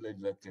really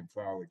looking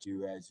forward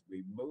to as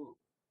we move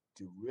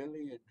to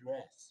really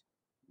address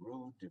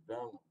rural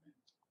development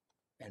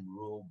and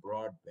rural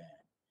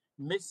broadband.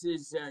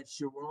 Mrs.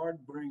 Sherrod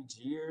brings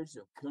years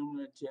of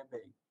cumulative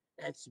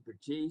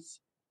expertise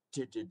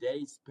to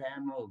today's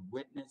panel of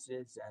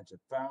witnesses as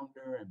a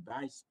founder and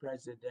vice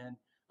president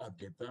of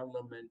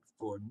development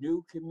for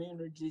New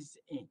Communities,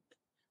 Inc.,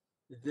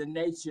 the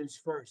nation's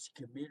first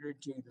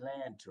community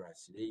land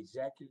trust, the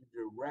executive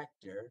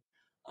director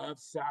of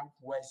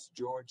Southwest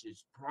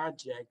Georgia's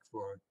Project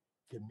for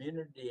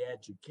Community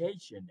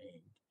Education,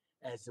 Inc.,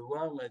 as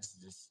well as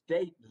the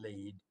state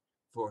lead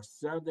for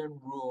Southern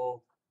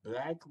Rural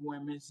Black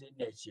Women's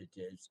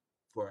Initiatives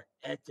for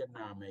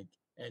Economic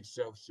and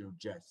Social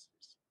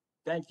Justice.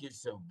 Thank you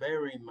so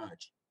very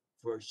much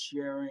for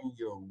sharing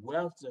your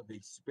wealth of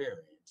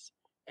experience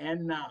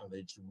and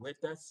knowledge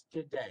with us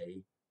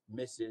today,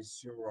 Mrs.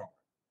 Sherrod.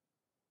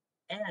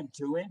 And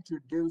to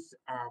introduce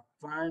our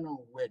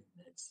final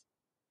witness,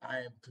 I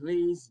am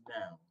pleased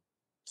now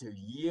to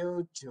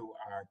yield to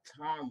our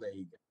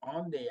colleague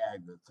on the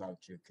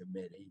Agriculture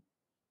Committee,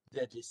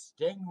 the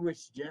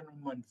distinguished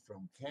gentleman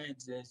from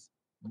Kansas,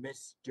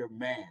 Mr.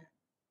 Mann.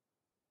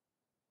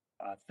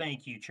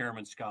 Thank you,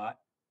 Chairman Scott,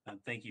 and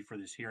thank you for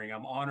this hearing.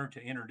 I'm honored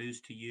to introduce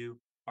to you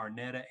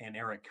Arnetta and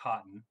Earrak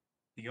Cotton,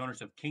 the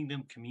owners of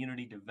Kingdom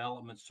Community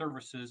Development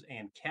Services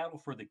and Cattle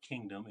for the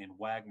Kingdom in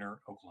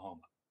Wagner,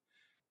 Oklahoma.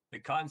 The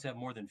Cottons have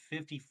more than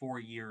 54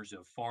 years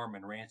of farm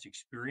and ranch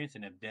experience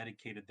and have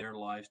dedicated their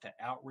lives to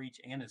outreach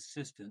and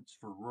assistance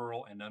for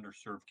rural and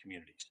underserved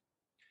communities.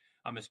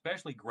 I'm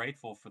especially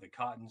grateful for the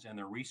Cottons and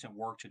their recent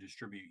work to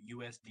distribute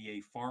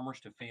USDA Farmers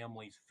to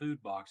Families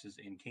food boxes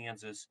in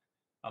Kansas,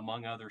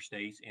 among other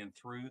states, and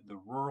through the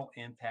Rural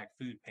Impact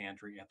Food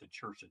Pantry at the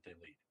church that they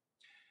lead.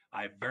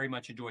 I very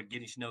much enjoyed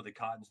getting to know the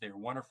Cottons. They're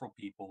wonderful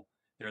people.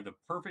 They're the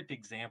perfect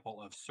example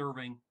of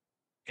serving,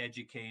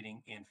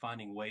 educating, and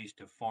finding ways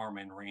to farm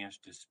and ranch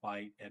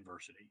despite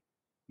adversity.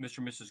 Mr.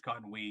 and Mrs.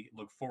 Cotton, we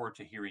look forward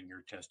to hearing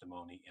your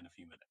testimony in a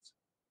few minutes.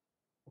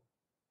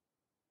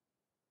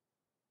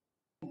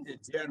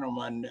 The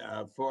gentleman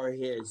for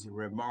his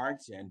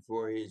remarks and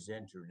for his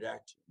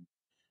introduction.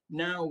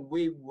 Now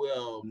we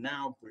will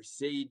now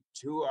proceed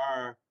to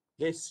our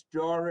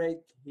historic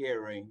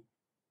hearing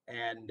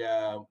and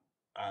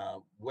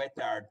with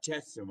our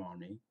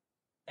testimony.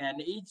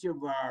 And each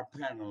of our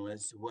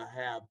panelists will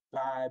have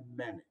 5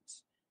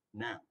 minutes.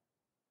 Now,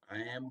 I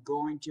am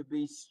going to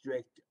be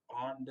strict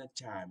on the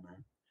timer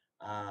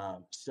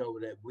so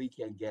that we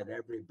can get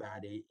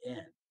everybody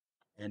in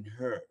and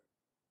heard.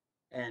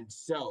 And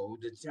so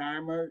the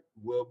timer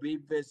will be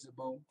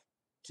visible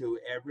to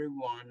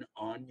everyone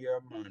on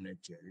your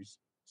monitors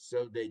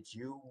so that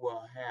you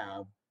will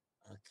have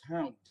a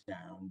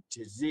countdown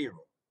to 0,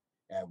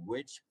 at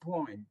which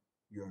point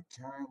your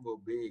time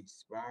will be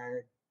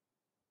expired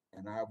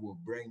and I will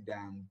bring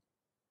down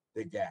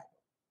the gavel.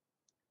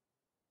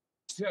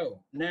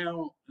 So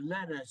now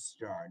let us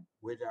start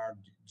with our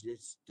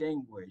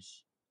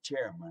distinguished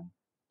chairman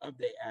of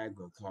the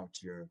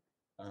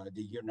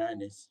the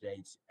United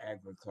States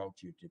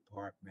Agriculture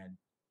Department,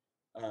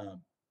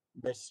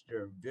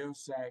 Mr.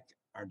 Vilsack,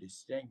 our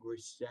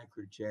distinguished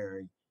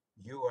secretary.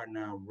 You are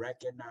now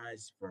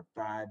recognized for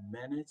 5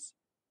 minutes.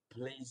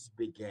 Please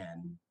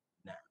begin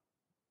now.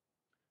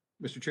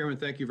 Mr. Chairman,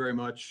 thank you very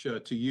much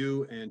to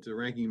you and to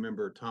Ranking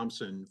Member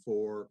Thompson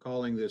for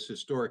calling this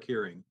historic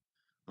hearing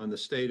on the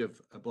state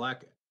of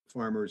Black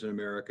farmers in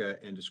America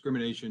and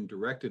discrimination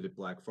directed at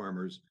Black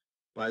farmers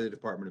by the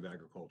Department of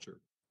Agriculture.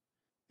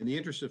 In the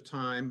interest of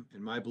time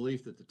and my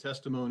belief that the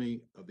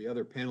testimony of the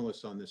other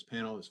panelists on this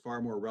panel is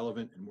far more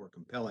relevant and more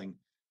compelling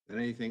than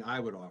anything I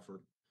would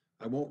offer,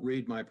 I won't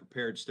read my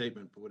prepared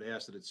statement, but would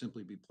ask that it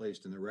simply be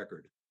placed in the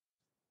record.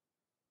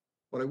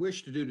 What I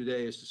wish to do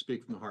today is to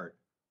speak from the heart.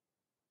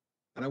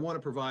 And I want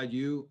to provide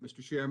you,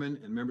 Mr. Chairman,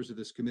 and members of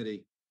this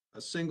committee,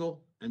 a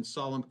single and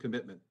solemn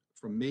commitment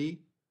from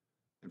me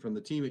and from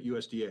the team at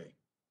USDA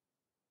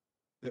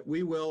that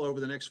we will, over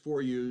the next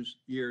 4 years,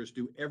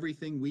 do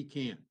everything we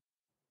can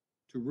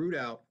to root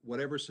out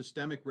whatever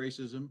systemic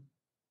racism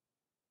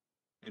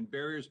and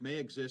barriers may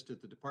exist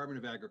at the Department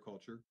of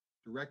Agriculture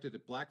directed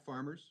at Black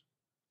farmers,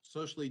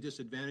 socially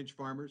disadvantaged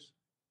farmers,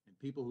 and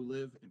people who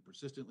live in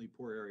persistently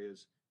poor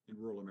areas in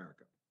rural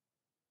America.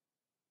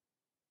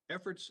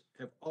 Efforts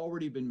have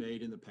already been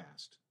made in the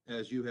past,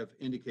 as you have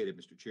indicated,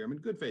 Mr. Chairman,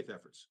 good faith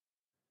efforts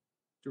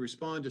to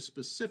respond to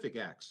specific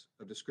acts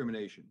of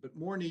discrimination, but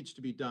more needs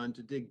to be done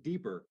to dig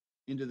deeper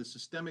into the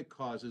systemic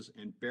causes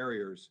and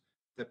barriers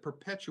that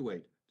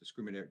perpetuate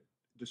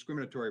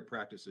discriminatory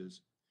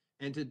practices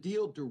and to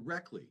deal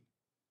directly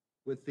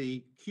with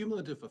the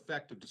cumulative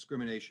effect of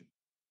discrimination,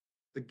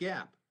 the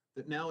gap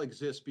that now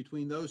exists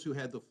between those who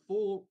had the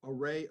full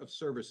array of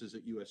services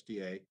at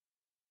USDA,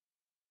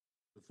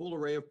 the full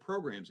array of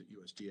programs at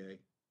USDA,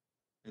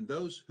 and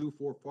those who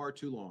for far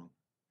too long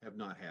have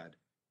not had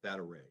that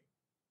array.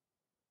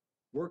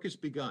 Work has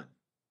begun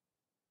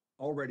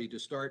already to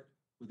start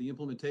with the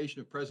implementation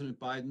of President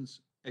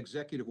Biden's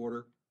executive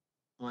order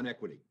on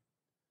equity.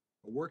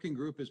 A working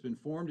group has been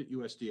formed at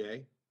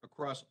USDA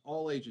across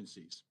all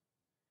agencies,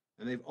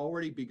 and they've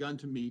already begun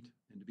to meet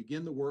and to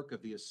begin the work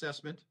of the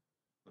assessment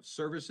of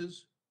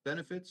services,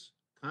 benefits,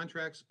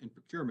 contracts, and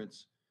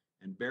procurements,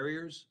 and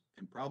barriers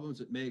and problems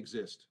that may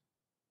exist.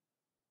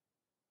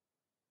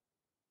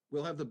 I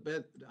will have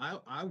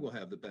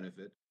the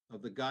benefit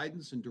of the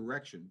guidance and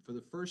direction for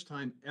the first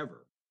time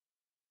ever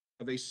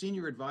of a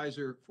senior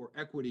advisor for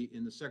equity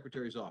in the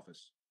Secretary's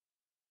office.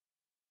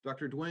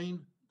 Dr. Dwayne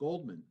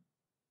Goldman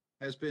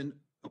has been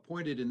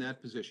appointed in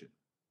that position,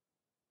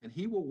 and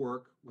he will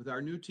work with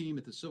our new team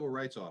at the Civil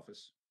Rights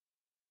Office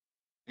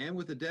and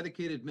with the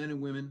dedicated men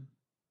and women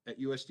at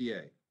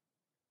USDA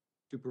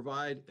to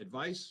provide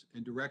advice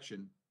and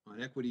direction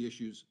on equity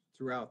issues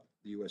throughout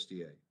the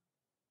USDA.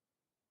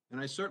 And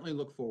I certainly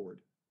look forward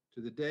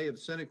to the day of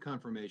Senate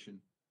confirmation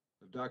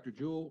of Dr.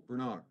 Jewel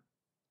Bernard,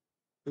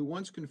 who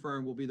once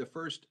confirmed will be the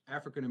first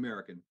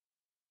African-American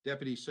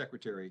Deputy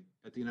Secretary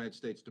at the United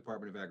States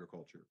Department of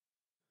Agriculture.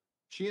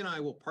 She and I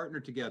will partner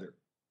together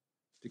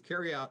to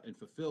carry out and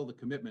fulfill the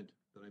commitment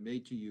that I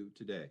made to you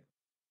today.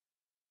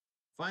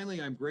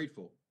 Finally, I'm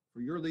grateful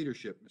for your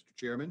leadership, Mr.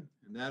 Chairman,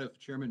 and that of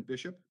Chairman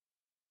Bishop,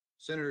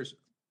 Senators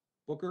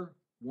Booker,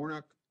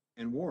 Warnock,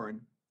 and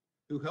Warren,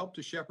 who helped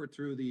to shepherd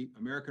through the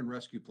American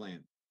Rescue Plan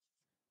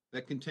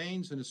that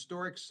contains an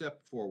historic step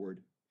forward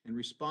in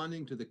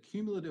responding to the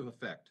cumulative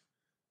effect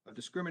of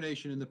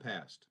discrimination in the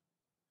past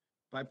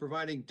by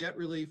providing debt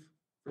relief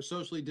for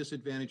socially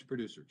disadvantaged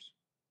producers,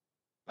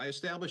 by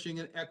establishing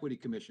an equity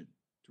commission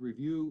to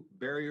review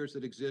barriers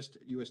that exist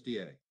at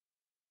USDA,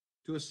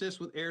 to assist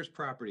with heirs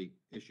property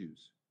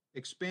issues,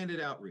 expanded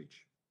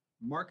outreach,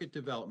 market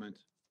development,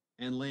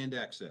 and land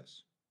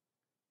access.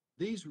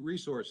 These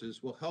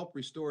resources will help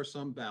restore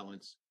some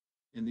balance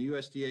in the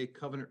USDA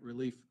covenant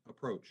relief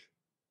approach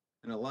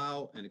and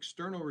allow an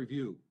external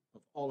review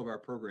of all of our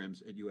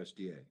programs at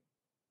USDA.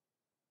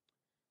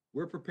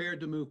 We're prepared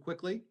to move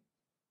quickly,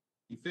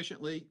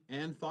 efficiently,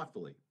 and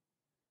thoughtfully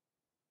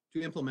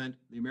to implement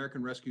the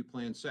American Rescue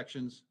Plan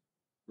sections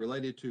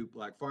related to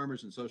Black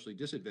farmers and socially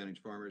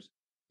disadvantaged farmers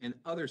and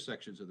other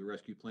sections of the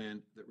Rescue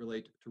Plan that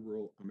relate to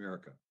rural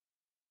America.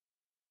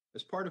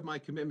 As part of my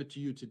commitment to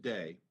you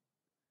today,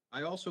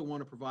 I also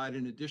want to provide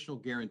an additional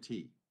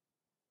guarantee,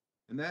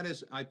 and that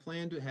is I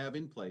plan to have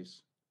in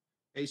place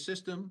a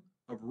system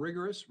of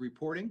rigorous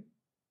reporting,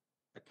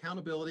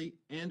 accountability,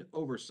 and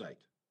oversight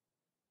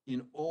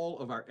in all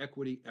of our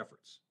equity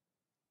efforts.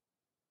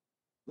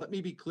 Let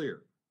me be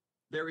clear,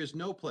 there is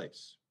no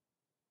place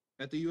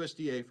at the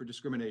USDA for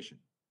discrimination,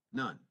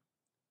 none,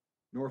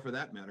 nor for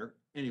that matter,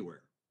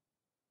 anywhere.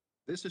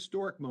 This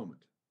historic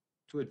moment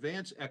to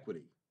advance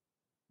equity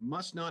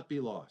must not be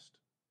lost,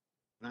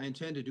 and I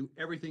intend to do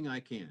everything I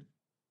can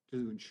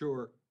to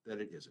ensure that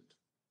it isn't.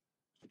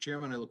 Mr.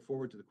 Chairman, I look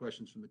forward to the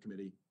questions from the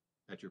committee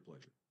at your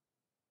pleasure.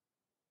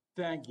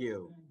 Thank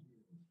you,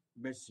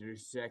 Mr.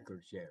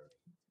 Secretary.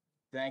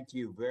 Thank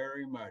you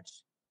very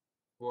much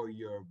for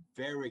your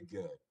very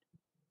good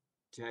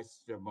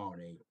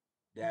testimony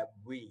that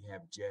we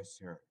have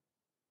just heard.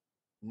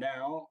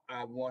 Now,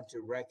 I want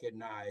to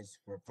recognize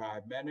for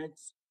 5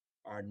 minutes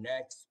our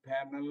next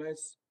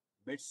panelist,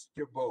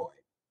 Mr. Boyd.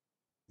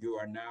 You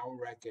are now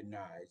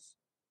recognized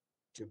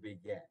to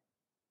begin.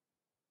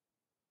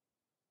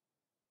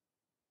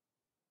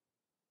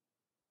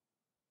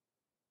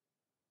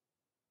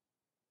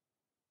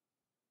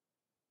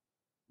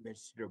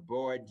 Mr.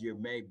 Boyd, you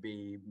may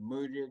be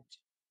muted.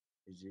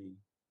 Is he?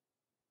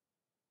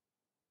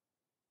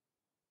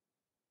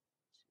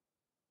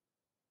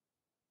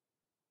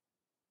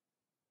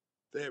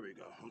 There we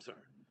go. I'm sorry.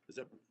 Is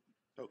that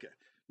okay?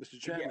 Mr.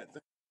 Chairman,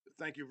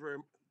 thank you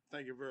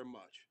very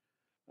much.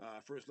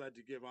 First, I'd like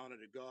to give honor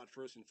to God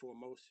first and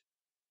foremost,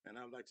 and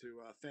I'd like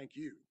to thank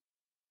you,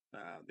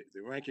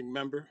 the ranking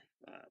member,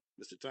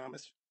 Mr.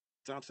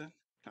 Thompson,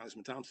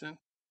 Congressman Thompson,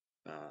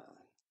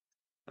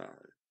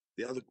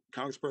 the other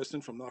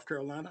congressperson from North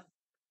Carolina,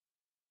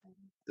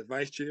 the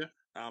vice chair,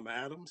 Alma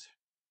Adams,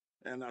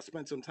 and I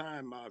spent some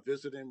time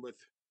visiting with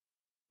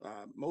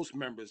most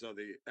members of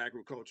the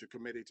Agriculture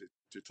Committee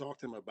to talk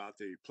to them about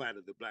the plight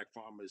of the Black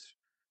farmers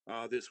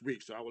this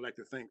week. So I would like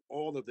to thank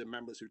all of the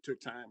members who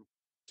took time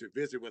to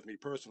visit with me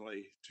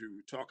personally to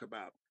talk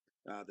about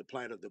the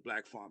plight of the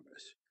Black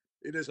farmers.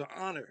 It is an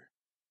honor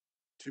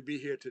to be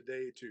here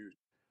today to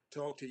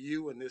talk to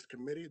you and this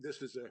committee.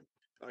 This is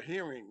a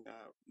hearing,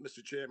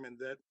 Mr. Chairman,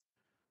 that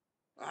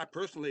I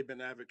personally have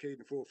been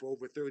advocating for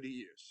over 30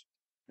 years.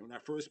 And when I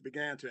first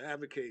began to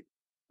advocate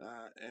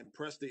and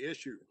press the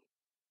issue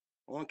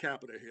on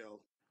Capitol Hill,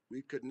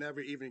 we could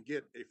never even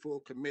get a full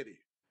committee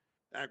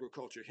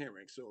agriculture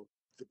hearing. So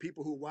the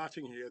people who are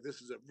watching here,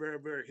 this is a very,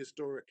 very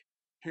historic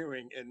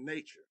hearing in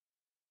nature,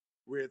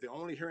 where the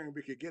only hearing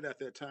we could get at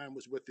that time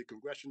was with the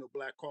Congressional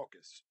Black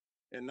Caucus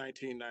in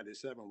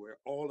 1997, where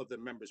all of the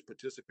members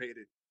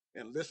participated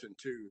and listened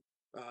to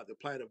the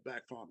plight of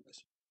Black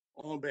farmers.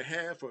 On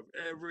behalf of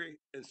every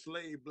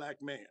enslaved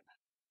Black man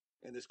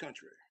in this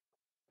country,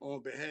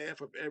 on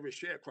behalf of every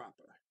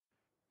sharecropper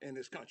in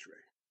this country,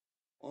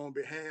 on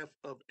behalf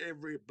of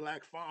every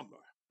Black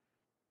farmer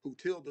who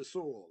tilled the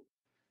soil,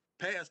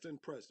 past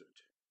and present,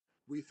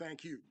 we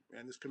thank you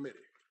and this committee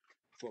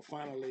for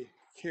finally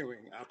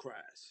hearing our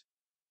cries.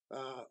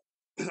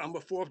 I'm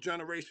a fourth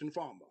generation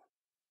farmer,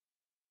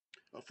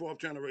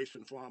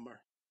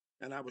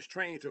 and I was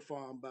trained to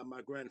farm by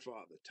my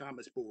grandfather,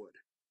 Thomas Boyd,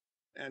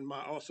 and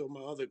also my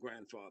other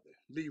grandfather,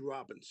 Lee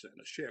Robinson,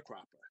 a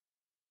sharecropper,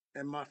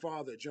 and my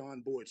father,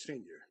 John Boyd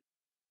Sr.,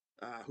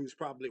 who's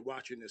probably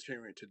watching this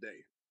hearing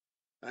today.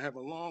 I have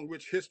a long,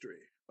 rich history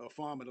of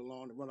farming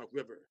along the Roanoke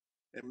River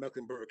in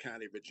Mecklenburg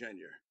County,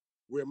 Virginia,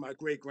 where my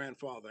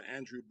great-grandfather,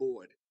 Andrew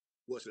Boyd,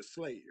 was a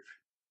slave.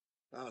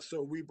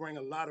 So we bring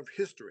a lot of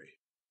history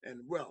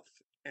and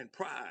wealth and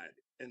pride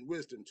and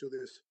wisdom to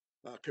this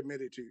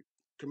committee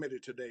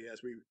today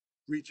as we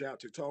reach out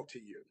to talk to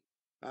you.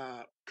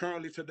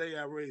 Currently today,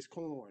 I raise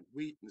corn,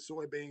 wheat, and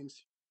soybeans,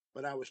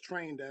 but I was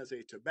trained as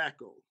a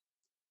tobacco,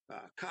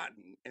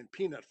 cotton, and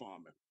peanut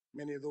farmer.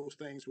 Many of those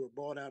things were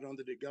bought out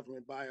under the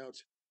government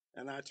buyouts,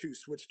 and I too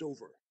switched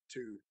over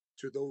to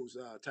those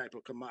type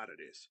of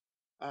commodities.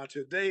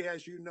 Today,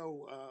 as you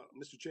know,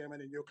 Mr.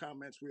 Chairman, in your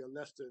comments, we are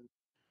less than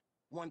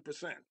 1%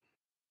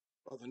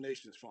 of the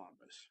nation's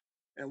farmers,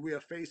 and we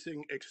are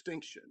facing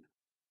extinction.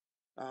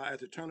 At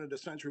the turn of the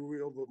century, we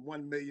were over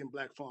 1 million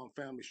Black farm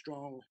families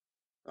strong,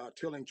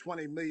 tilling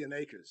 20 million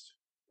acres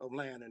of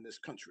land in this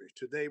country.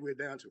 Today, we're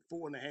down to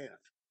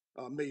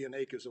 4.5 million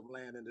acres of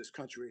land in this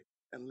country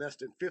and less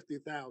than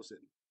 50,000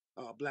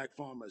 Black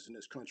farmers in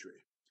this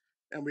country.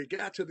 And we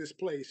got to this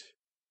place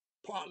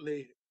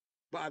partly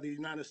by the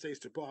United States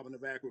Department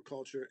of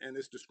Agriculture and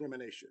its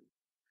discrimination.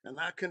 And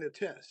I can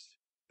attest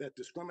that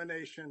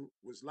discrimination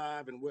was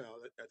live and well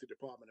at the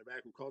Department of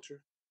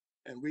Agriculture,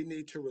 and we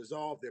need to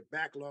resolve the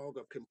backlog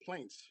of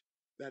complaints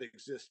that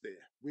exist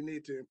there. We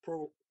need to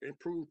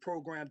improve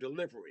program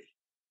delivery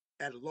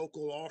at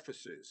local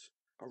offices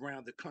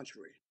around the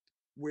country,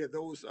 where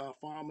those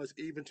farmers,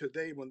 even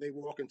today, when they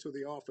walk into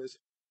the office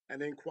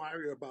and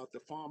inquire about the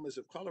Farmers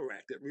of Color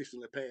Act that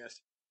recently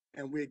passed,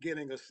 and we're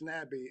getting a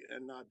snabby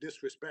and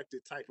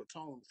disrespected type of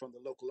tone from the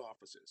local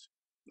offices,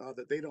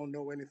 that they don't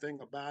know anything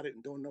about it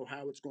and don't know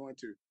how it's going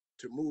to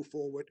move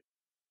forward.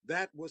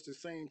 That was the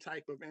same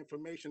type of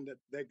information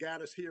that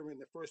got us here in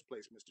the first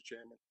place, Mr.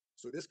 Chairman.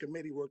 So this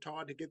committee worked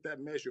hard to get that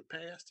measure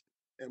passed,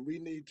 and we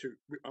need to,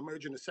 I'm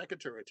urging the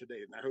secretary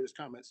today, and I heard his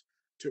comments,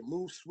 to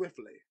move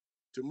swiftly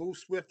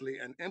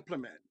and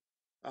implement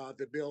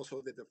the bill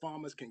so that the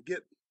farmers can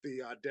get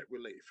the debt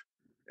relief.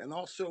 And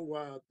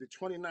also the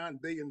 $29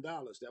 billion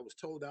that was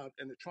told out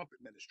in the Trump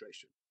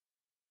administration,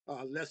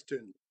 less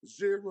than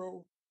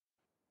 0.01%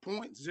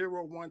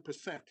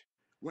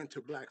 went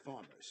to Black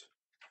farmers.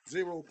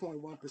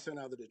 0.1%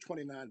 out of the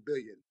 29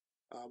 billion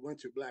went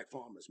to Black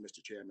farmers,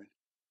 Mr. Chairman.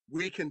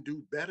 We can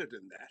do better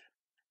than that.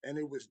 And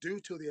it was due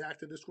to the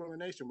act of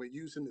discrimination. We're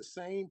using the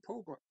same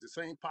program, the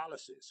same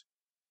policies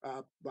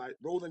by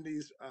rolling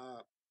these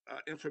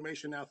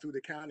information out through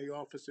the county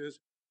offices,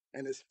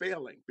 and it's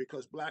failing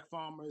because Black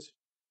farmers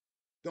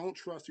don't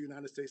trust the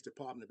United States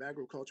Department of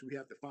Agriculture. We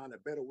have to find a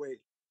better way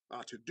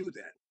to do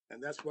that.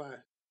 And that's why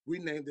we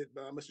named it,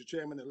 Mr.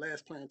 Chairman, the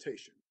last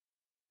plantation,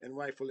 and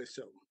rightfully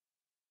so.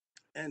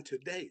 And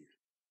today,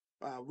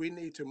 we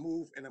need to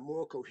move in a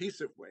more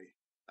cohesive way.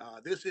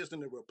 This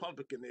isn't a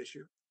Republican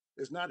issue.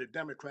 It's not a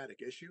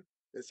Democratic issue.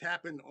 It's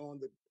happened on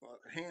the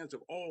hands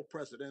of all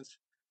presidents.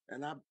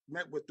 And I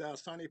met with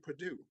Sonny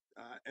Perdue,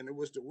 and it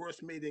was the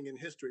worst meeting in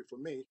history for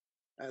me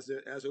as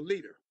a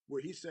leader,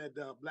 where he said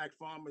Black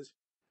farmers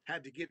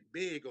had to get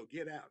big or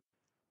get out.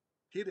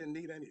 He didn't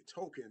need any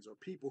tokens or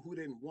people who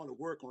didn't want to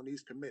work on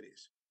these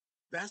committees.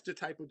 That's the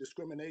type of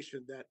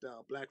discrimination that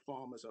Black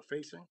farmers are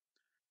facing.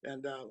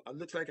 And it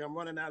looks like I'm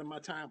running out of my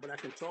time, but I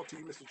can talk to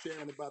you, Mr.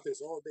 Chairman, about this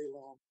all day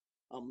long.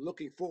 I'm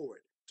looking forward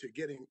to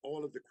getting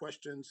all of the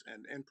questions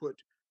and input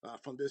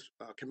from this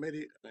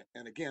committee.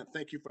 And again,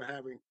 thank you for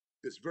having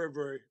this very,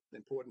 very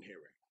important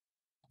hearing.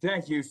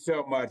 Thank you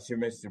so much,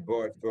 Mr.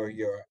 Boyd, for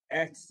your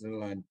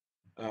excellent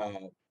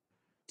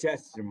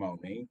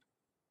testimony.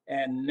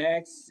 And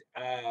next,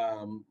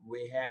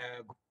 we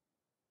have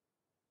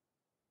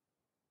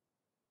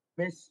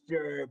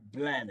Mr.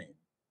 Blannon.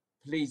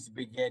 Please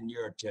begin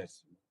your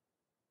testimony.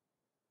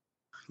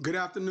 Good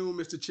afternoon,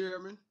 Mr.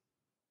 Chairman,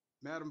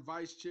 Madam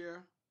Vice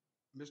Chair,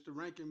 Mr.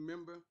 Ranking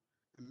Member,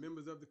 and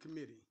members of the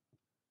committee.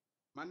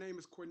 My name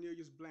is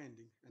Cornelius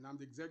Blanding, and I'm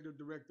the Executive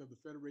Director of the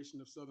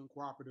Federation of Southern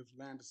Cooperatives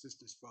Land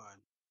Assistance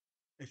Fund,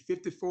 a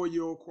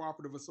 54-year-old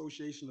cooperative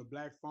association of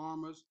Black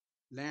farmers,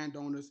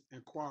 landowners,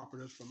 and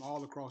cooperatives from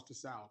all across the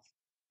South.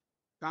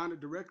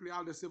 Founded directly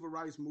out of the Civil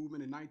Rights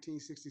Movement in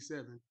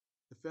 1967,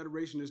 the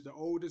Federation is the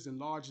oldest and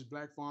largest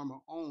Black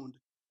farmer-owned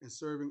and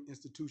serving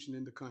institution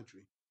in the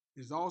country.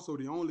 It is also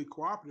the only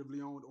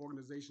cooperatively owned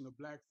organization of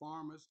Black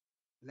farmers,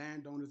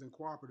 landowners, and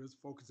cooperatives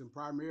focusing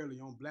primarily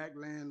on Black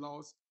land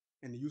loss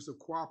and the use of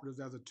cooperatives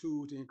as a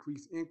tool to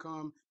increase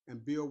income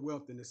and build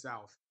wealth in the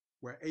South,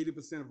 where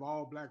 80% of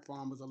all Black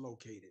farmers are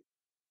located.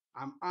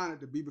 I'm honored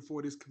to be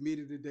before this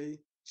committee today,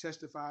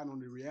 testifying on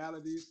the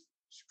realities,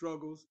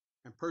 struggles,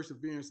 and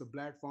perseverance of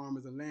Black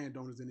farmers and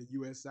landowners in the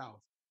U.S.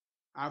 South.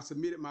 I've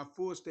submitted my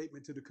full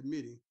statement to the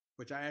committee,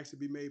 which I asked to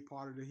be made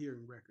part of the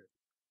hearing record.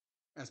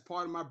 As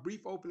part of my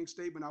brief opening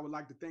statement, I would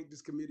like to thank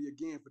this committee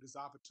again for this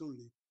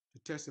opportunity to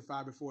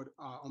testify before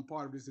on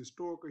part of this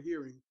historical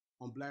hearing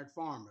on Black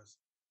farmers.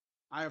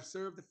 I have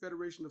served the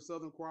Federation of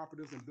Southern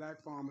Cooperatives and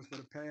Black farmers for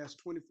the past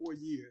 24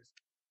 years,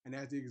 and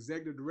as the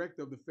Executive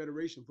Director of the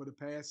Federation for the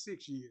past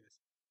 6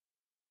 years.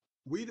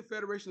 We, the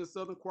Federation of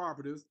Southern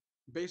Cooperatives,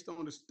 based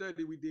on the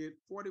study we did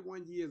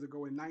 41 years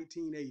ago in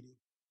 1980,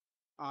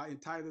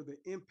 entitled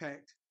The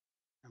Impact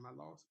Am I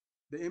lost?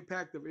 The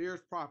impact of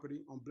heirs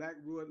property on Black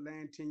rural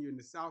land tenure in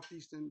the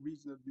southeastern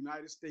region of the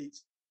United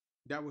States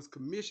that was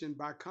commissioned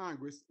by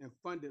Congress and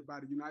funded by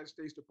the United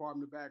States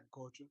Department of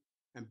Agriculture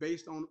and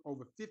based on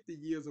over 50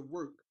 years of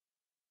work.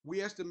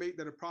 We estimate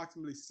that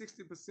approximately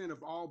 60%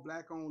 of all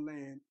Black-owned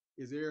land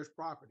is heirs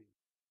property,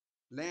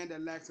 land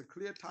that lacks a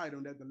clear title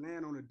and that the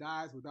landowner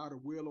dies without a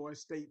will or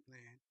estate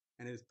plan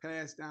and is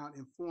passed down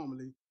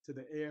informally to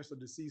the heirs of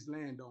deceased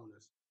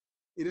landowners.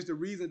 It is the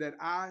reason that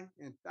I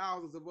and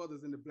thousands of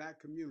others in the Black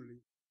community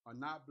are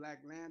not Black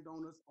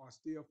landowners or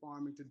still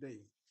farming today.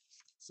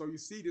 So you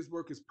see, this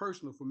work is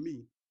personal for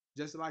me,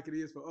 just like it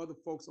is for other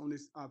folks on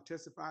this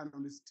testifying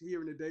on this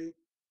hearing today,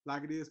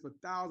 like it is for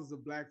thousands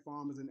of Black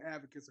farmers and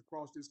advocates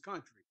across this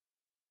country.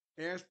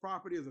 Heirs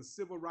property is a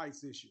civil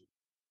rights issue.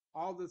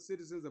 All the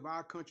citizens of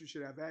our country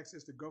should have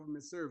access to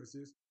government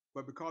services,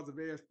 but because of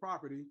heirs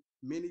property,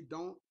 many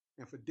don't,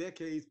 and for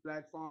decades,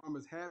 Black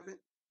farmers haven't,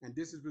 and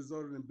this has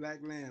resulted in Black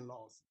land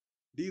loss.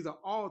 These are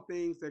all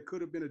things that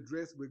could have been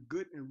addressed with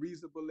good and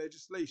reasonable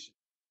legislation,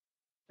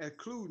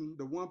 including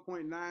the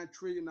 $1.9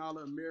 trillion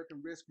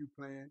American Rescue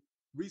Plan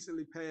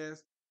recently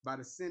passed by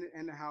the Senate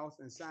and the House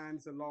and signed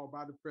into law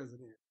by the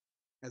President.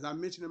 As I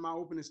mentioned in my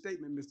opening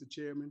statement, Mr.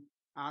 Chairman,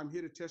 I'm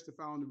here to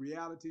testify on the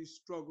realities,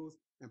 struggles,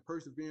 and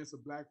perseverance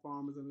of Black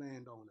farmers and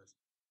landowners.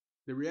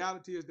 The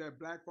reality is that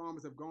Black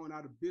farmers have gone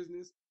out of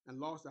business and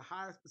lost the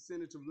highest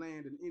percentage of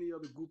land than any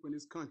other group in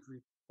this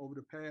country over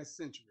the past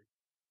century.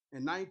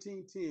 In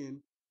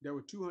 1910, there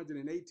were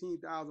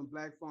 218,000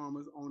 Black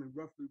farmers owning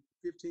roughly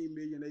 15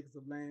 million acres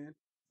of land.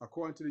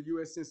 According to the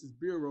U.S. Census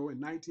Bureau, in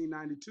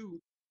 1992,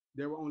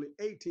 there were only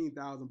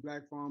 18,000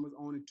 Black farmers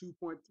owning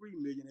 2.3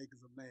 million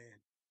acres of land.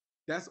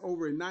 That's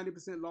over a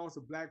 90% loss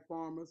of Black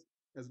farmers,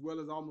 as well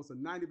as almost a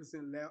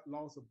 90%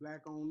 loss of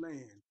Black-owned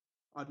land.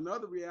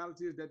 Another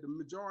reality is that the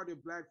majority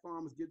of Black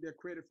farmers get their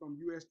credit from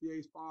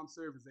USDA's Farm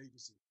Service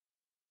Agency,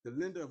 the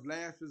lender of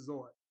last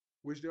resort,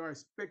 which they are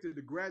expected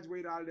to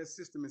graduate out of their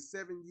system in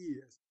 7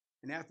 years.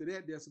 And after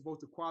that, they're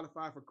supposed to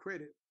qualify for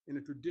credit in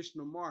the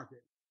traditional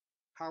market.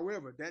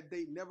 However, that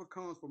date never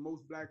comes for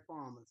most Black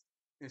farmers.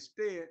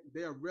 Instead,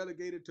 they are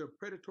relegated to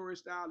predatory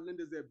style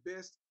lenders at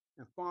best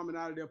and farming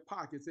out of their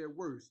pockets at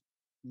worst.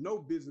 No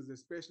business,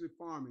 especially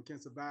farming, can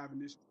survive in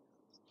this.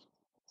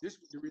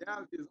 The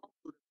reality is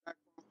also that Black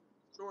farmers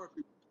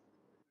historically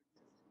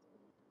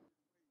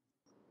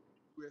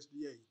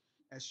USDA,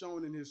 as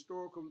shown in the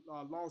historical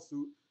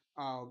lawsuit,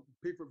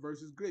 Pickford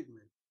versus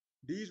Glickman.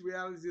 These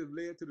realities have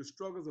led to the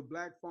struggles of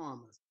Black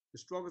farmers, the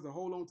struggles to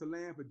hold on to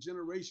land for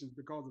generations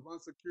because of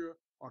unsecure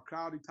or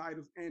cloudy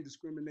titles and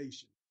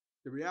discrimination.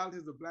 The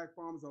realities of Black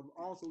farmers have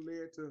also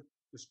led to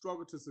the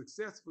struggle to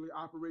successfully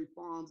operate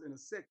farms in a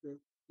sector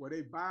where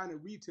they buy in a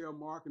retail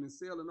market and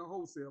sell in a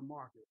wholesale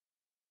market,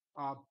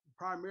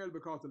 primarily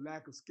because of the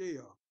lack of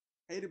scale.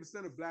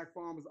 80% of Black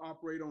farmers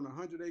operate on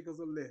 100 acres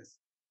or less.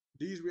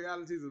 These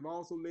realities have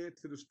also led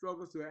to the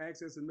struggles to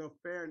access enough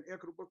fair and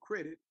equitable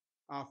credit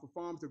for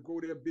farms to grow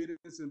their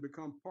business and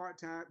become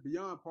part-time,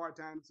 beyond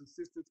part-time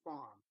subsistence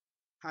farms.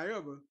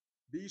 However,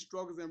 these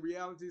struggles and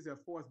realities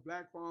have forced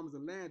Black farmers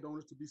and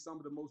landowners to be some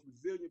of the most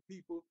resilient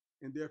people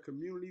in their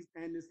communities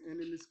and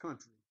in this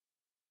country.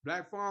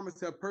 Black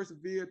farmers have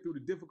persevered through the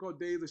difficult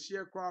days of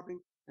sharecropping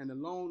and the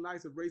long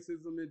nights of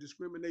racism and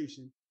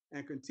discrimination,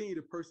 and continue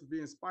to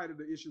persevere in spite of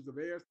the issues of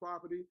heirs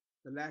property,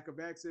 the lack of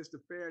access to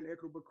fair and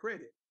equitable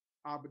credit.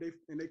 But they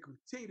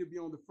continue to be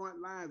on the front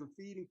lines of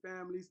feeding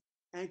families,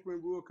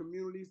 anchoring rural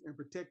communities, and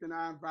protecting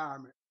our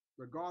environment,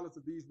 regardless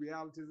of these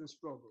realities and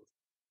struggles.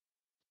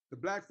 The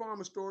Black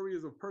farmer story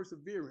is of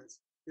perseverance.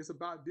 It's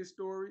about this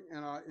story,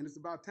 and it's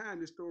about time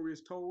this story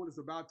is told. It's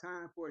about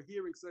time for a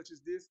hearing such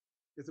as this.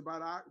 It's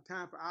about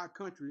time for our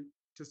country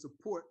to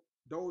support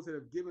those that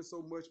have given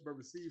so much but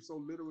received so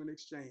little in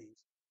exchange.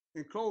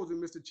 In closing,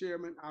 Mr.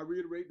 Chairman, I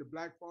reiterate the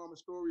Black farmer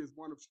story is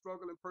one of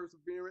struggle and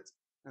perseverance.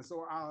 And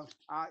so I'll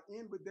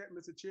end with that,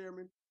 Mr.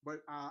 Chairman, but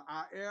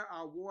our air,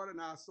 our water,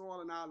 and our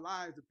soil, and our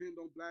lives depend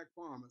on Black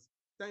farmers.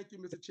 Thank you,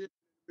 Mr. Chairman,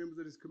 members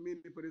of this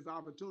committee, for this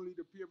opportunity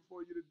to appear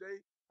before you today.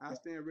 I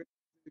stand ready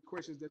for the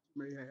questions that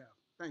you may have.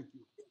 Thank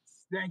you.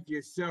 Thank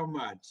you so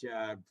much.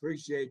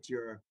 Appreciate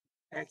your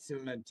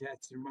excellent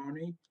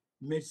testimony.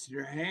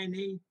 Mr.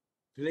 Haynie,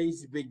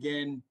 please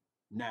begin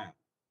now.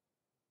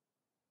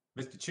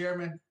 Mr.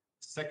 Chairman,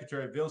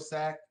 Secretary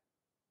Vilsack,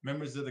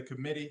 members of the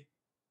committee,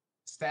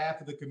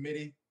 staff of the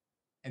committee,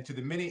 and to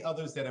the many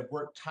others that have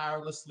worked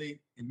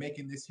tirelessly in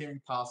making this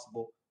hearing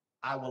possible,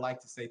 I would like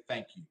to say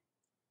thank you.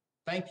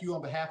 Thank you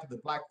on behalf of the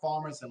Black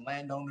farmers and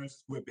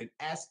landowners who have been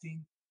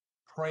asking,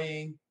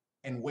 praying,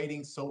 and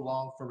waiting so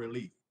long for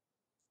relief.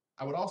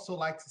 I would also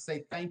like to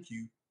say thank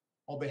you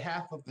on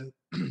behalf of the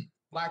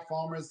Black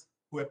farmers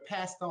who have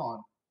passed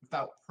on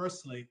without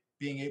personally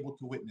being able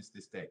to witness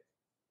this day.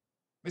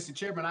 Mr.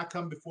 Chairman, I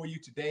come before you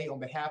today on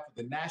behalf of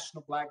the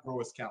National Black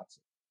Growers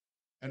Council,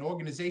 an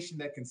organization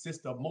that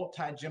consists of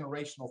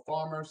multi-generational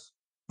farmers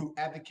who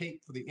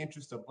advocate for the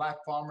interests of Black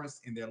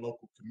farmers in their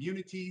local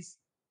communities,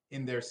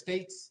 in their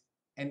states,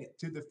 and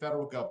to the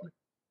federal government.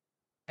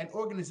 an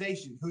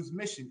organization whose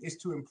mission is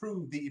to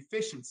improve the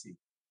efficiency,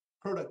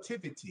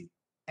 productivity,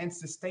 and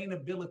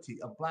sustainability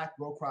of Black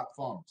row crop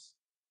farmers.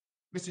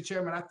 Mr.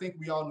 Chairman, I think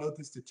we all know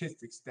the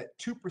statistics that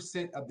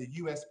 2% of the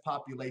US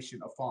population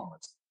are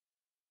farmers,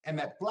 and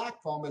that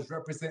Black farmers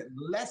represent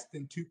less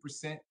than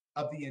 2%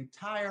 of the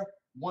entire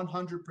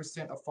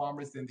 100% of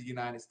farmers in the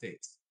United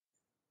States.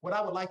 What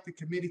I would like the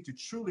committee to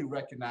truly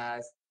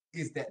recognize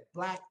is that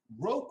Black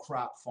row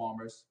crop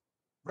farmers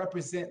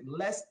represent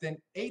less than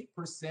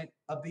 8%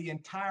 of the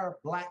entire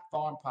Black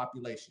farm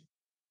population.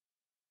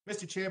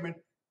 Mr. Chairman,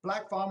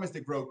 Black farmers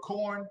that grow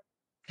corn,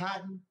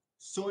 cotton,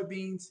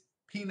 soybeans,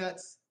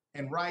 peanuts,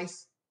 and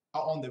rice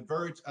are on the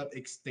verge of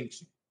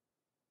extinction.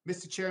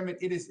 Mr. Chairman,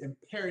 it is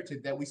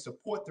imperative that we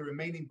support the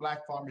remaining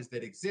Black farmers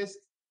that exist.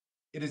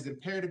 It is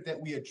imperative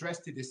that we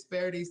address the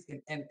disparities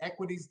and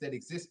inequities that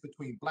exist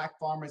between Black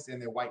farmers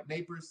and their white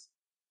neighbors.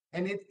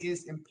 And it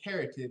is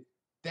imperative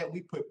that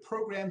we put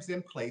programs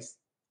in place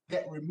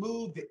that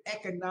remove the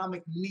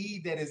economic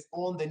need that is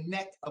on the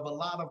neck of a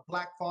lot of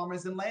Black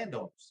farmers and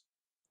landowners.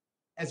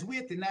 As we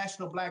at the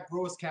National Black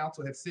Growers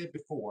Council have said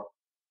before,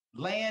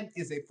 land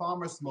is a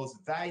farmer's most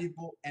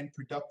valuable and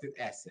productive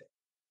asset.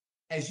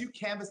 As you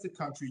canvass the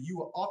country, you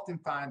will often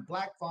find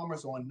Black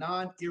farmers on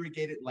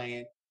non-irrigated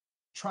land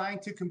trying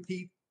to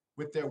compete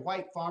with their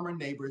white farmer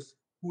neighbors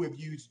who have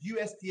used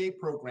USDA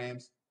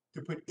programs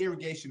to put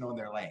irrigation on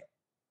their land.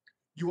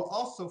 You will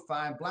also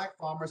find Black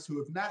farmers who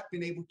have not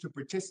been able to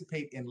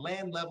participate in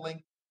land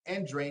leveling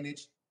and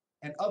drainage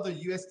and other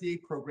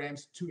USDA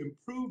programs to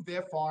improve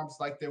their farms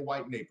like their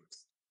white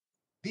neighbors.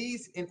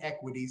 These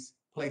inequities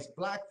place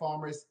Black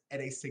farmers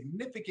at a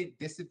significant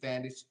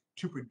disadvantage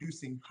to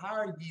producing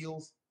higher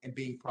yields and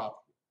being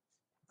profitable.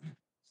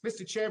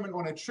 Mr. Chairman,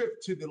 on a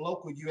trip to the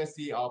local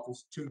USDA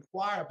office to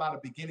inquire about a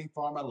beginning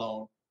farmer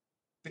loan,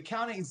 the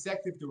county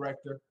executive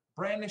director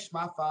brandished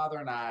my father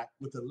and I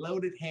with a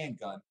loaded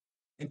handgun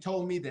and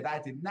told me that I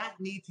did not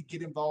need to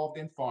get involved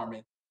in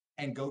farming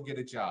and go get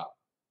a job.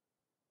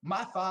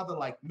 My father,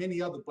 like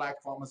many other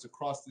Black farmers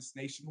across this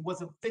nation,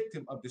 was a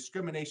victim of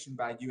discrimination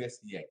by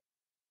USDA.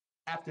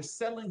 After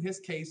settling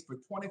his case for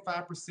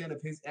 25%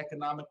 of his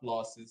economic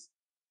losses,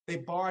 they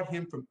barred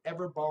him from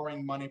ever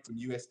borrowing money from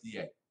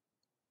USDA.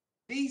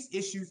 These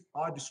issues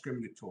are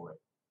discriminatory,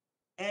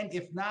 and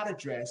if not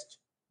addressed,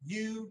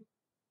 you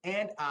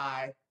and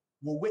I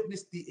will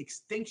witness the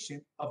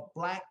extinction of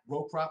Black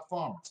row crop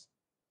farmers.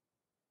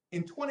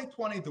 In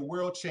 2020, the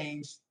world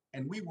changed,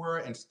 and we were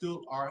and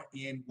still are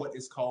in what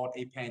is called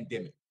a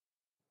pandemic.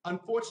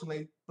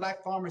 Unfortunately,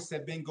 Black farmers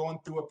have been going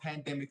through a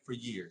pandemic for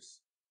years.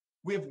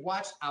 We have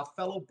watched our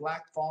fellow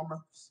Black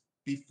farmers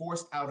be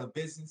forced out of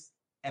business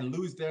and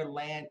lose their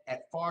land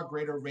at far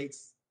greater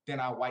rates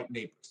than our white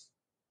neighbors.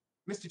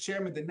 Mr.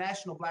 Chairman, the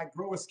National Black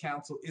Growers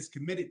Council is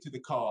committed to the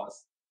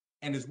cause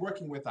and is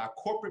working with our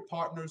corporate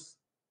partners,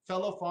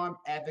 fellow farm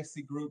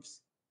advocacy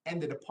groups,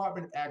 and the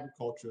Department of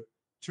Agriculture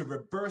to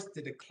reverse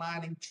the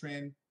declining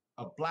trend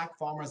of Black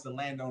farmers and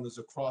landowners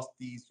across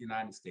these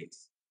United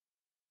States.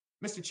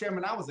 Mr.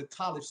 Chairman, I was a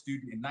college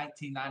student in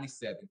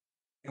 1997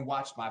 and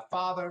watched my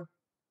father,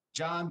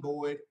 John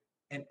Boyd,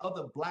 and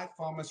other Black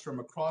farmers from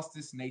across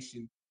this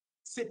nation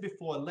sit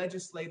before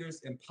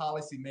legislators and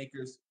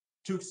policymakers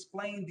to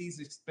explain these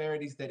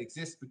disparities that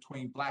exist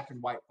between Black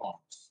and white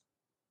farmers.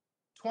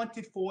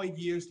 24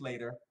 years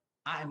later,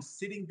 I am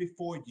sitting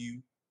before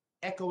you,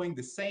 echoing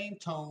the same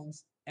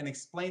tones and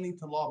explaining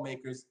to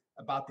lawmakers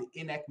about the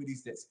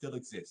inequities that still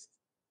exist.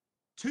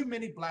 Too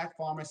many Black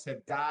farmers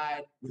have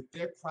died with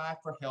their cry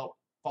for help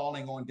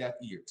falling on deaf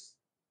ears.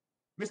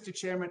 Mr.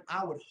 Chairman,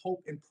 I would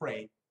hope and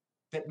pray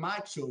that my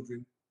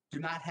children do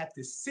not have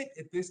to sit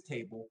at this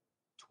table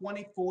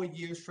 24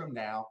 years from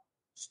now,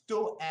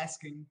 still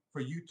asking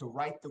for you to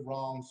right the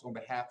wrongs on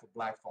behalf of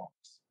Black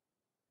farmers.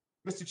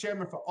 Mr.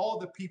 Chairman, for all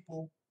the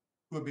people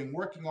who have been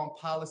working on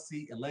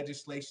policy and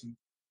legislation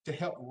to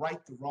help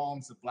right the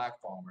wrongs of Black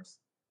farmers,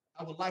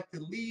 I would like to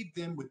leave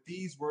them with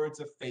these words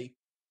of faith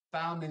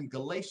found in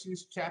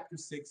Galatians chapter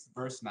 6,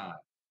 verse 9.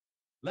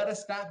 Let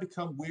us not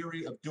become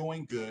weary of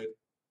doing good,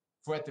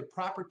 for at the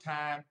proper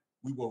time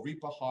we will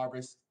reap a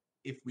harvest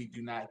if we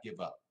do not give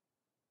up.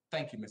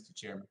 Thank you, Mr.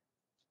 Chairman.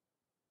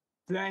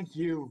 Thank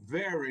you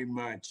very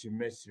much,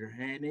 Mr.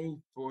 Haynie,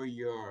 for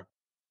your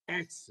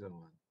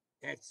excellent,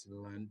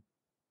 excellent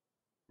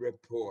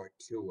report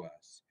to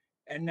us.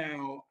 And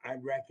now I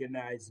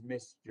recognize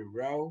Mr.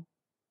 Rowe.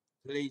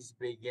 Please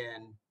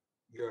begin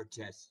your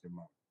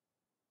testimony.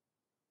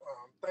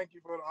 Thank you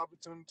for the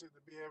opportunity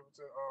to be able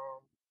to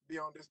be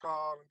on this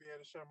call and be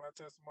able to share my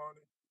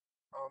testimony.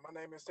 My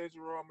name is Sedrick.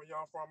 I'm a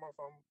young farmer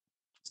from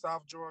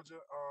South Georgia.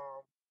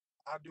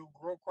 I do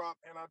grow crop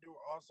and I do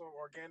also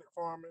organic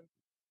farming.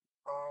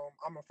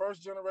 I'm a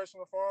first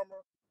generational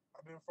farmer.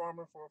 I've been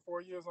farming for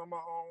 4 years on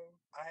my own.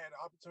 I had the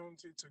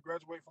opportunity to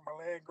graduate from a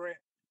land grant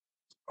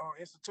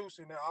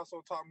institution that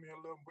also taught me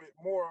a little bit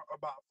more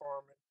about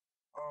farming.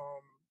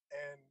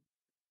 And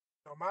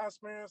my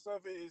experience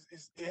of it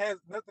is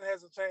nothing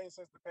hasn't changed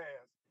since the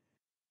past.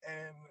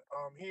 And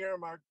hearing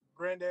my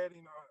granddad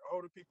and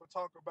older people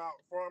talk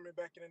about farming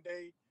back in the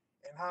day,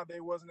 and how they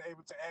wasn't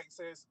able to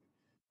access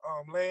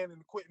land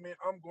and equipment.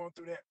 I'm going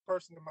through that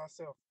personally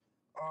myself.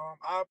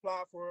 I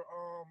applied for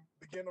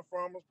beginner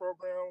farmers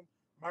program,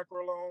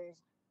 microloans.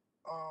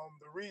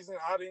 The reason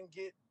I didn't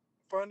get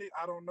funded,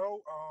 I don't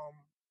know.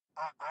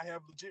 I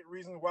have legit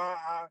reasons why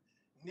I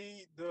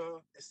need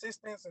the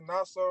assistance, and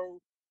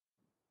also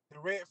the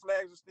red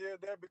flags are still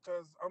there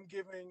because I'm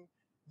giving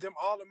them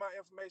all of my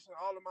information,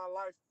 all of my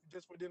life,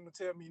 just for them to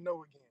tell me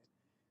no again.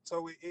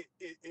 So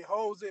it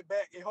holds it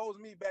back. It holds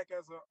me back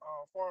as a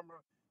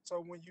farmer.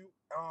 So when you,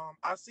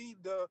 I see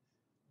the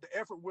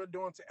effort we're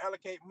doing to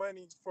allocate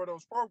money for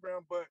those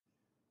programs, but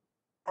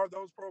are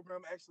those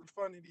programs actually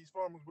funding these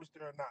farmers, which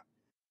they're not?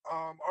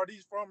 Are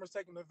these farmers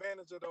taking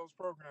advantage of those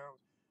programs?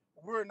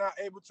 We're not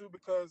able to,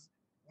 because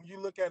when you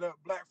look at a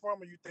black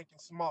farmer, you're thinking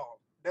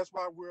small. That's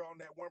why we're on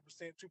that 1%,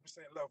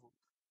 2% level.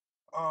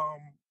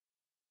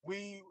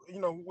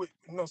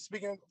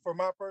 Speaking for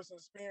my personal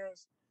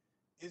experience,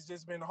 it's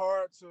just been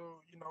hard to,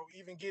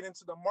 even get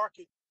into the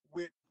market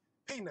with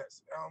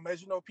peanuts.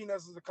 As you know,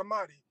 peanuts is a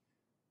commodity.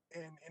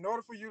 And in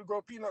order for you to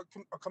grow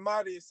a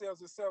commodity, it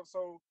sells itself.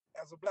 So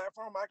as a black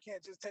farmer, I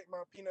can't just take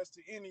my peanuts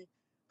to any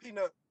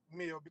peanut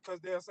mill because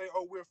they'll say,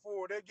 oh, we're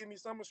full. They'll give me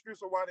some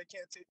excuse of why they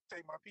can't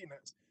take my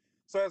peanuts.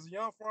 So as a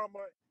young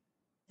farmer,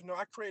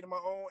 I created my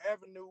own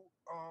avenue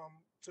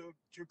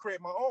to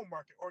create my own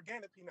market,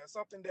 organic peanuts,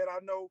 something that I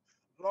know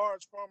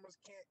large farmers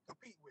can't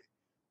compete with.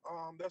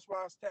 That's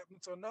why I stepped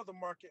into another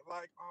market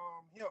like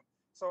hemp.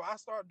 So I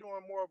started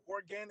doing more of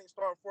organic,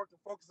 started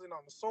focusing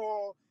on the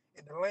soil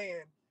and the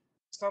land,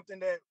 something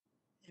that,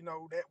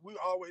 that we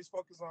always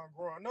focus on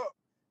growing up.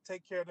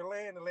 Take care of the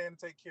land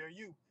to take care of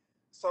you.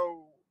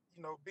 So,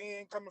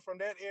 coming from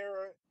that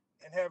era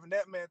and having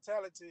that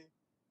mentality,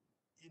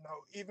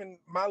 even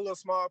my little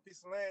small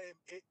piece of land,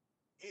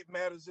 it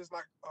matters just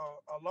like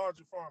a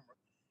larger farmer.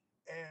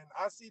 And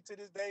I see to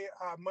this day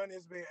how money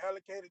is being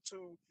allocated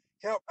to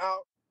help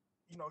out,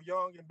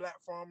 young and black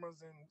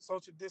farmers and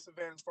social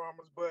disadvantaged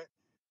farmers. But,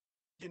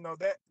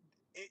 that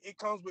it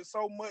comes with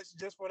so much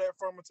just for that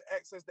farmer to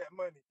access that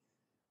money.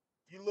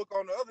 You look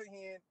on the other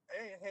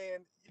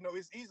hand,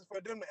 it's easy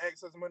for them to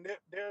access money.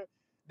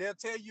 They'll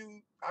tell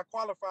you I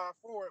qualify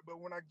for it, but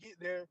when I get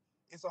there,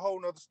 it's a whole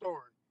nother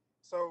story.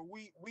 So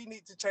we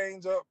need to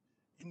change up,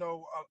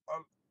 who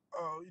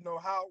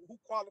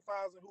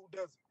qualifies and who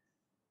doesn't.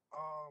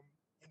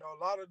 A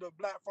lot of the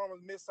black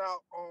farmers miss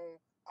out on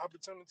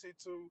opportunity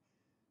to,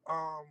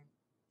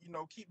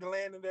 keep the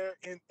land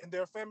in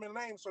their family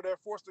name, so they're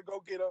forced to go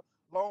get a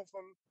loan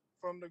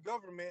from the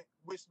government,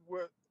 which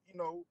would,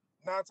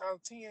 9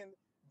 times 10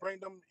 bring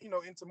them,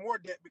 into more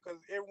debt because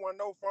everyone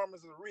knows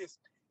farmers is a risk.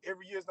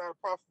 Every year is not a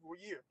profitable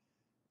year.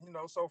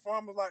 So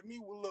farmers like me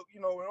will look,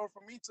 in order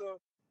for me to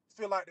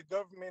feel like the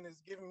government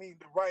is giving me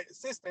the right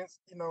assistance,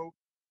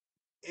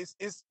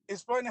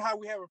 it's funny how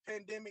we have a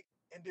pandemic,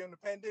 and during the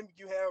pandemic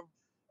you have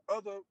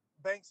other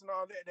banks and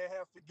all that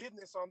have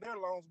forgiveness on their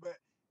loans, but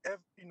if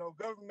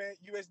government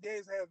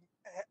USDA's have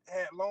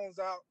had loans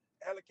out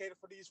allocated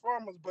for these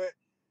farmers, but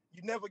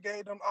you never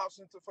gave them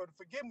option for the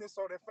forgiveness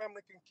so their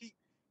family can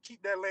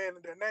keep that land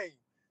in their name.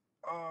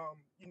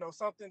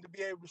 Something to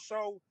be able to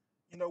show,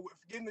 with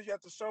forgiveness you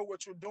have to show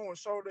what you're doing,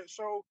 show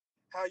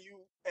how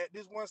you at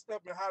this one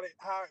step and how it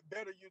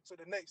better you to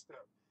the next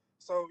step.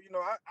 So,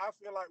 I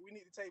feel like we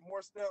need to take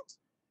more steps,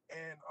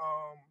 and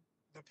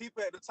the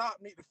people at the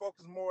top need to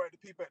focus more at the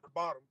people at the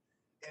bottom.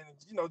 And,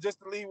 just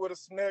to leave with a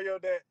scenario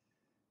that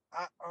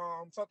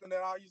something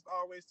that I used to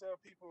always tell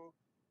people,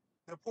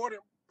 the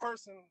important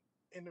person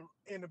in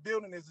the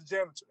building is the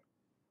janitor.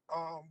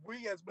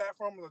 We as black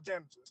farmers are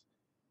janitors.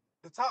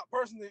 The top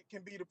person that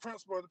can be the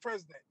principal or the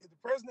president. If the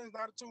president is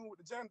not attuned with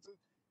the janitor,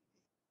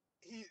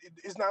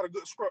 it's not a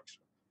good structure.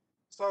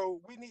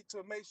 So we need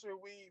to make sure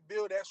we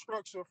build that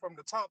structure from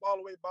the top all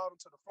the way bottom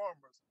to the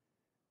farmers.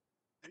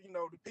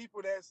 The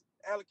people that's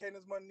allocating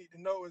this money need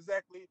to know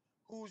exactly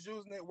who's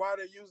using it, why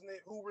they're using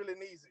it, who really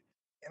needs it.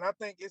 And I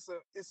think it's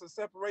a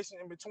separation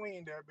in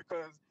between there,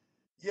 because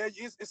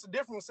it's a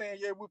difference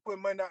saying, we're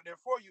putting money out there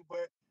for you,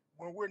 but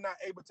when we're not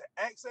able to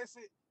access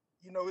it,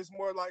 it's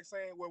more like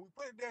saying, well, we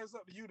put it there, it's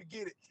up to you to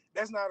get it.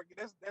 That's not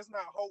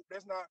hope.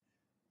 That's not,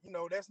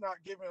 that's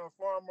not giving a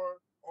farmer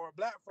or a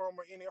black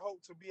farmer any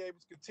hope to be able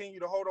to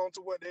continue to hold on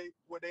to what they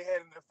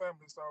had in their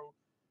family. So,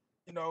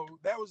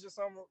 that was just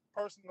some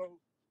personal,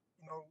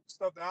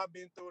 stuff that I've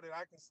been through that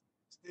I can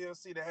still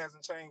see that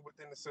hasn't changed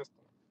within the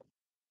system.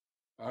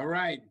 All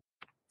right.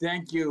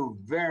 Thank you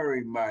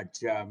very much,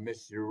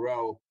 Mr.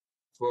 Rowe,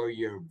 for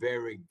your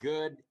very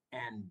good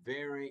and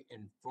very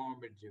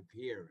informative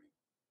hearing.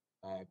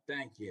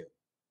 Thank you.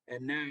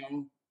 And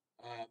now,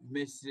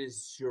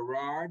 Mrs.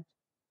 Sherrod,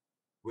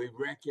 we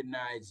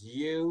recognize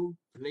you.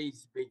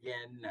 Please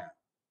begin now.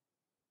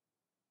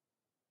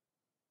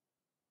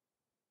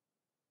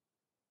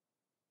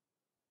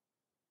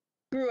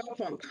 Grew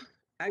up on,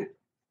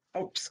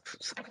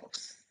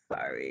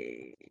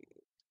 sorry.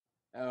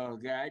 Oh,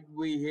 God,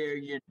 we hear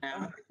you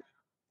now.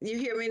 You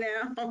hear me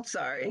now? I'm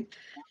sorry.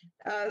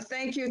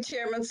 Thank you,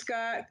 Chairman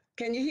Scott.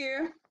 Can you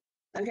hear?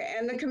 Okay,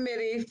 and the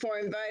committee for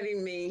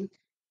inviting me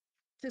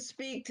to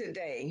speak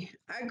today.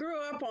 I grew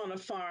up on a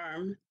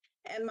farm,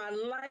 and my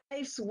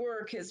life's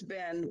work has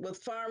been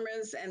with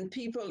farmers and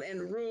people in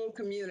rural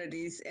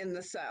communities in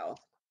the South.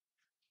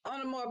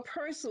 On a more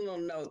personal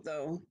note,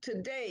 though,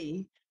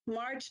 today,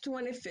 March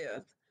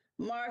 25th,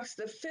 marks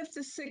the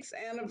 56th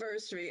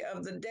anniversary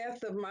of the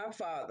death of my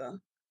father,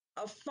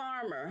 a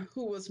farmer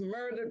who was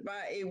murdered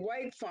by a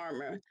white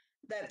farmer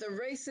that the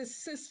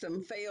racist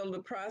system failed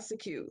to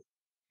prosecute.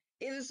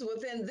 It is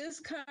within this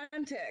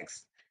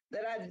context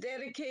that I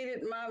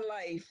dedicated my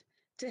life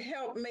to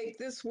help make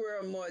this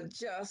world more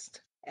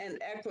just and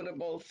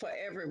equitable for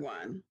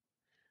everyone.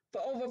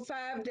 For over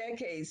 5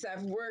 decades,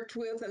 I've worked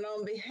with and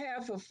on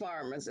behalf of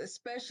farmers,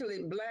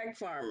 especially Black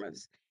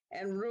farmers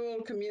and the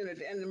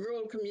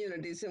rural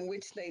communities in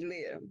which they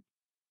live.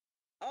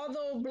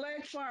 Although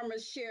Black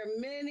farmers share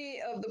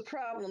many of the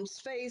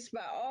problems faced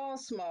by all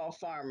small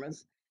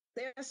farmers,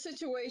 their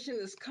situation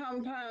is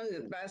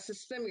compounded by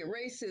systemic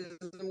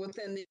racism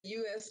within the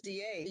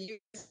USDA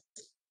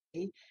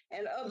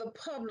and other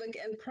public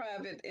and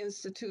private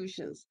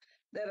institutions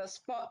that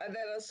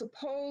are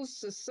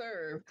supposed to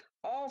serve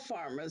all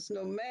farmers,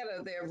 no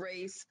matter their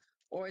race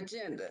or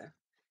gender.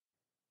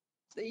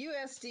 The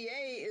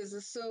USDA is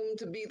assumed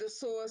to be the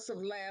source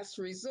of last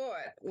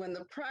resort when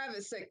the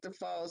private sector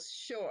falls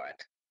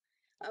short.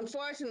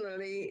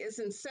 Unfortunately,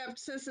 since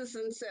its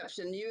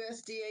inception,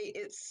 USDA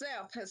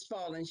itself has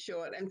fallen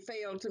short and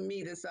failed to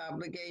meet its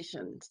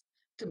obligations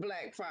to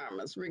Black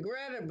farmers.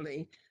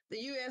 Regrettably, the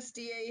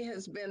USDA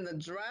has been the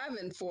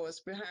driving force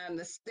behind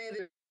the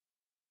steady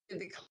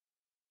decline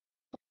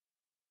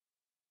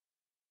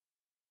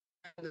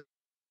of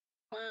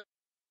Black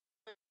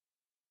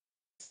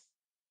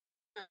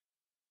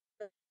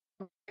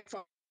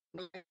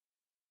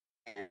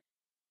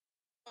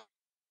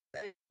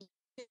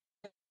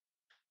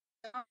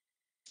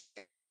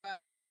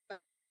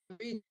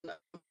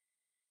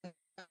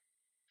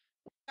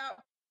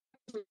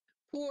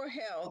poor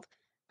health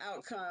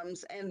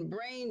outcomes and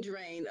brain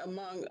drain,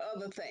 among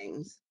other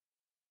things.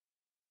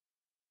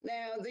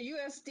 Now, the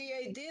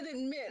USDA did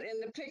admit in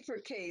the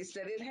Pickford case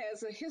that it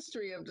has a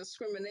history of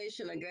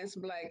discrimination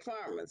against Black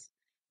farmers.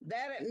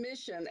 That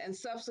admission and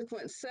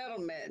subsequent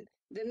settlement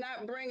did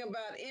not bring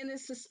about any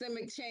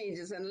systemic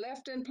changes and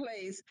left in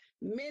place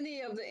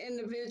many of the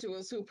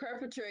individuals who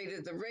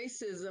perpetrated the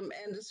racism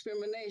and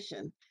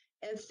discrimination.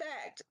 In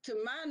fact,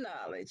 to my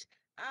knowledge,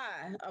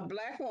 I, a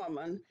Black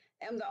woman,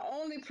 am the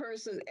only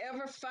person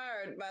ever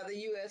fired by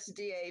the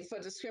USDA for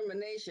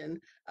discrimination,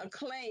 a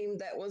claim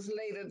that was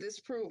later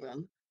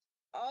disproven.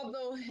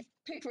 Although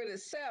Pickford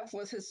itself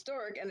was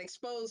historic and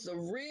exposed the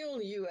real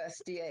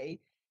USDA,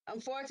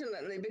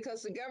 unfortunately,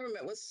 because the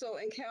government was so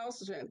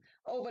incalcitrant,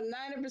 over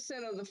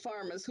 90% of the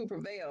farmers who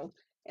prevailed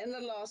in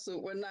the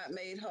lawsuit were not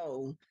made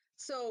whole.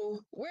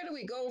 So, where do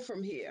we go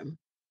from here?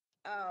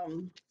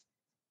 Um,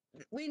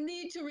 we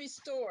need to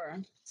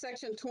restore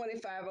Section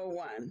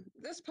 2501.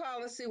 This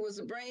policy was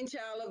a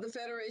brainchild of the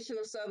Federation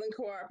of Southern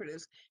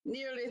Cooperatives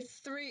nearly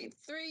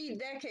three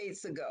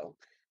decades ago.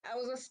 I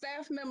was a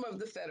staff member of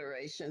the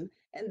Federation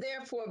and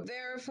therefore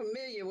very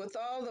familiar with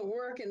all the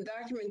work and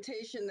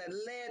documentation that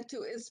led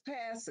to its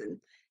passing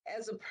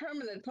as a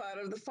permanent part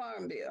of the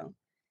Farm Bill.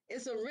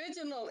 Its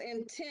original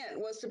intent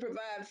was to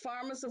provide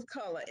farmers of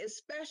color,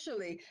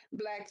 especially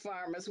Black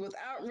farmers, with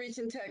outreach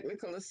and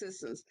technical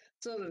assistance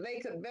so that they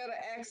could better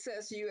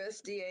access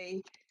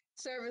USDA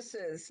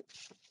services.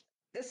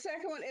 The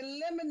second one,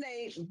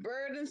 eliminate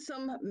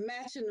burdensome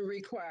matching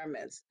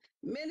requirements.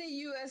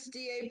 Many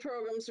USDA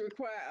programs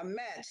require a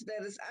match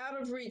that is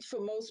out of reach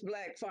for most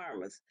Black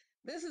farmers.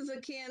 This is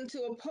akin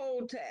to a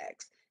poll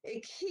tax.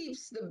 It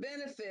keeps the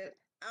benefit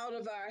out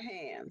of our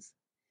hands.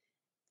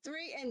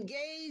 3,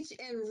 engage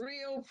in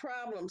real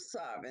problem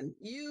solving.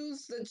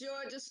 Use the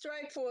Georgia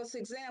Strike Force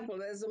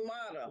example as a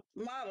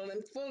model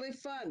and fully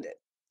fund it.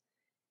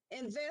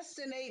 Invest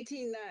in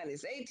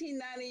 1890s.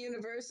 1890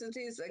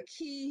 universities are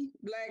key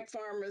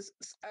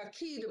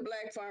to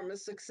Black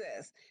farmers'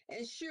 success.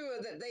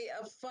 Ensure that they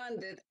are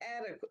funded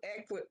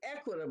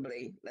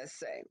equitably, let's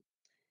say.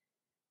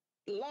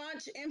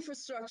 Launch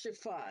infrastructure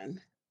fund.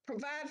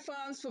 Provide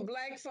funds for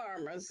Black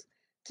farmers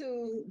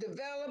to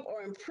develop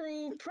or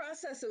improve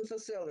processing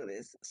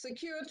facilities,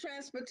 secure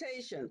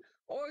transportation,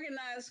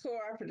 organize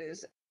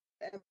cooperatives,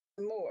 and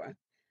more.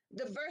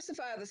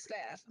 Diversify the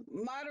staff.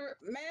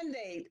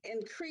 Mandate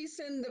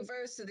increasing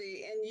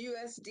diversity in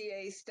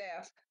USDA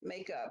staff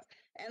makeup.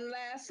 And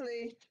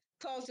lastly,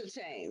 culture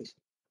change.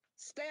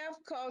 Staff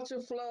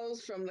culture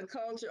flows from the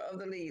culture of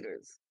the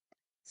leaders.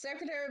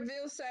 Secretary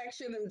Vilsack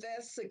should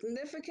invest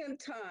significant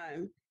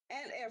time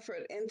and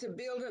effort into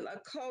building a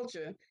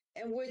culture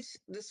in which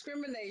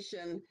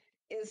discrimination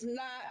is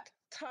not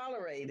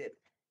tolerated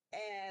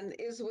and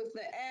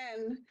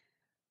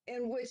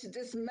in which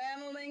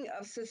dismantling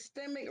of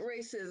systemic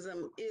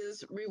racism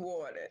is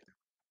rewarded.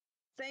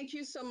 Thank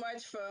you so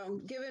much for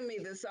giving me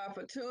this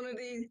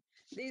opportunity.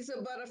 These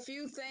are but a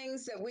few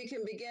things that we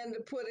can begin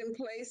to put in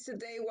place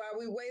today while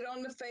we wait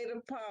on the fate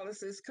of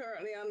policies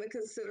currently under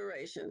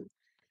consideration.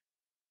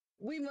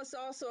 We must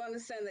also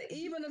understand that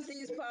even if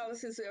these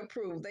policies are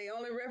approved, they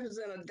only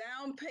represent a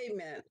down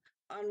payment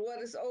on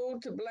what is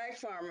owed to Black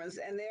farmers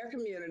and their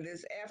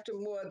communities after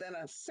more than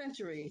a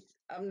century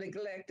of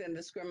neglect and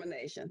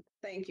discrimination.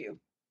 Thank you.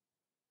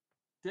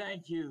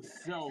 Thank you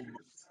so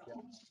much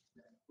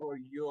for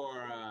your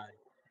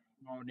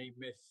testimony,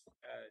 Ms.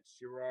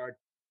 Sherrod.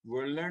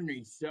 We're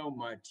learning so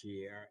much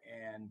here,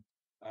 and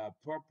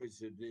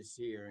purpose of this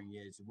hearing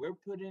is we're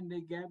putting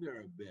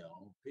together a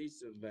bill,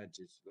 piece of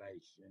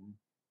legislation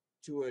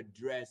to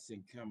address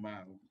and come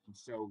out. And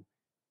so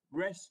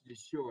rest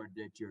assured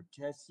that your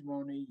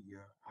testimony,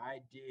 your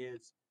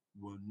ideas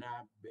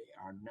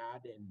are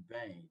not in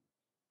vain,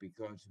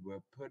 because we're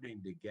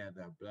putting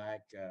together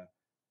Black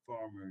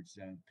farmers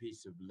and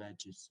piece of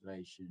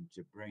legislation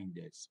to bring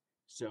this.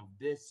 So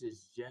this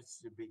is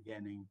just the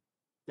beginning.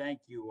 Thank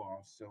you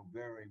all so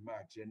very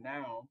much. And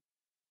now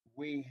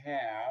we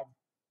have,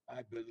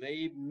 I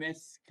believe,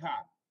 Miss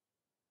Cotton.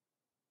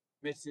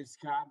 Mrs.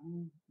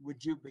 Cotton,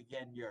 would you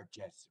begin your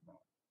testimony?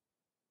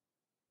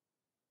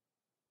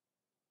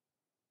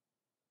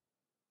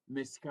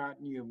 Ms.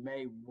 Cotton, you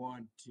may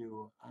want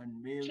to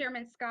unmute.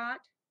 Chairman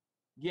Scott,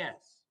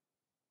 Yes.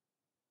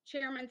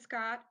 Chairman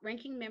Scott,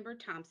 Ranking Member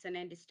Thompson,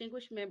 and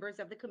distinguished members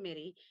of the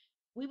committee,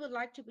 we would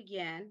like to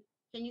begin.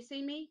 Can you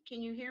see me?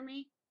 Can you hear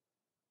me?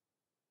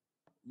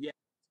 Yes.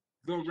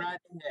 Go right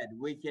ahead.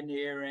 We can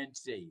hear and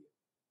see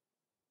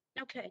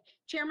you. Okay.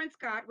 Chairman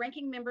Scott,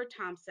 Ranking Member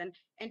Thompson,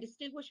 and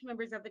distinguished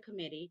members of the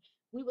committee,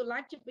 we would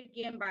like to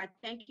begin by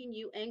thanking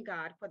you and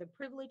God for the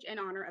privilege and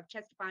honor of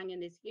testifying in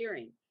this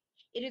hearing.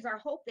 It is our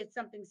hope that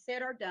something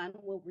said or done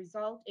will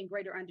result in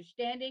greater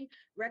understanding,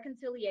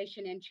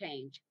 reconciliation, and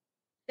change.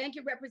 Thank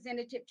you,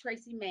 Representative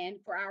Tracy Mann,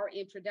 for our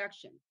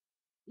introduction.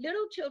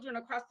 Little children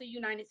across the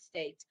United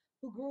States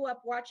who grew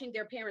up watching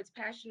their parents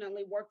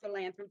passionately work the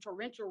land through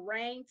torrential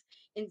rains,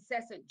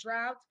 incessant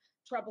droughts,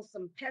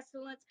 troublesome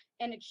pestilence,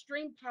 and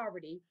extreme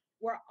poverty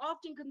were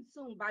often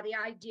consumed by the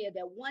idea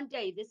that one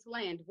day this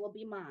land will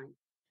be mine.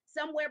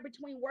 Somewhere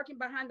between working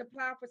behind the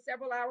plow for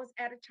several hours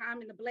at a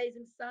time in the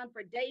blazing sun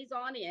for days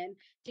on end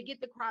to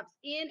get the crops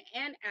in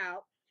and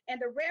out, and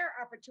the rare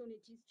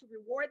opportunities to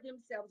reward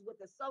themselves with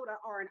a soda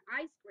or an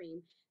ice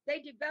cream, they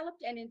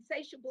developed an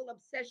insatiable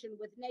obsession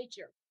with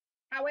nature.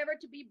 However,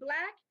 to be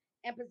Black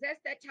and possess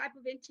that type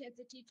of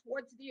intensity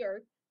towards the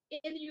earth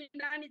in the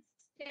United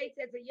States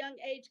as a young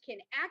age can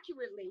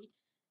accurately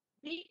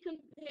be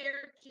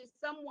compared to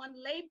someone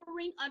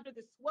laboring under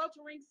the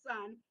sweltering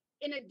sun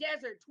in a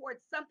desert towards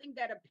something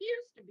that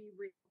appears to be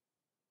real.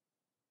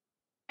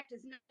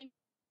 Is nothing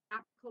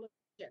but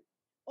collision.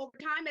 Over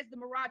time, as the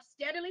mirage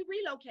steadily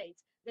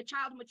relocates, the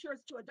child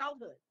matures to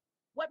adulthood.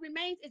 What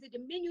remains is a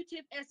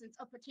diminutive essence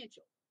of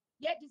potential.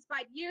 Yet,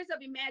 despite years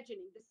of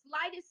imagining, the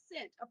slightest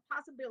scent of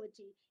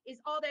possibility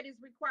is all that is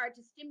required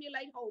to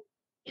stimulate hope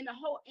in the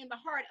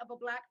heart of a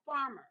Black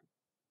farmer.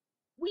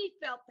 We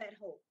felt that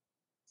hope.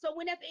 So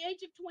when at the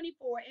age of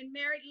 24 and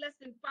married less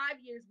than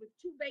 5 years with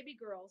 2 baby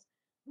girls,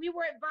 we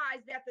were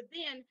advised that the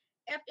then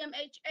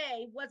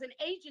FMHA was an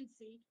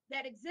agency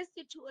that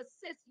existed to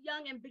assist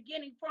young and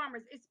beginning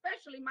farmers,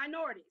 especially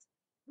minorities.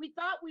 We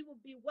thought we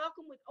would be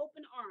welcomed with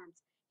open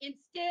arms.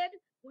 Instead,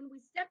 when we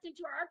stepped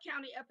into our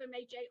county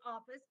FMHA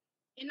office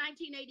in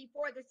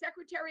 1984, the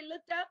secretary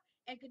looked up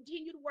and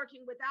continued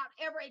working without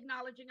ever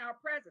acknowledging our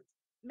presence.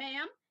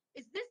 Ma'am,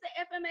 is this the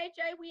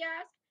FMHA, we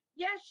asked?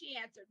 Yes, she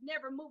answered,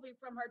 never moving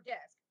from her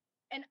desk.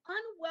 An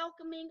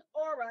unwelcoming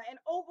aura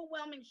and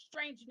overwhelming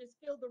strangeness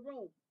filled the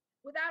room.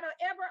 Without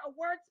ever a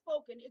word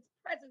spoken, its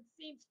presence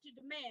seems to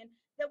demand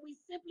that we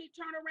simply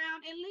turn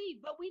around and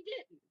leave, but we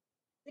didn't.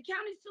 The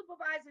county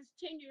supervisor's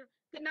tenure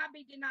could not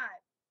be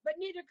denied,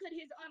 but neither could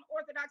his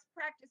unorthodox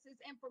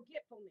practices and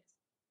forgetfulness.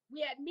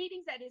 We had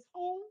meetings at his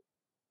home.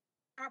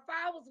 Our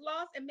file was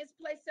lost and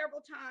misplaced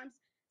several times.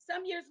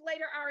 Some years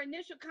later, our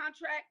initial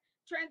contact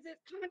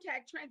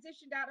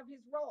transitioned out of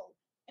his role,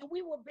 and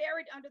we were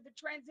buried under the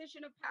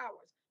transition of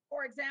powers.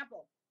 For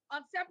example,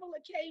 on several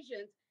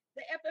occasions,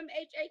 the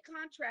FMHA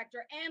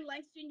contractor and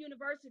Langston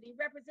University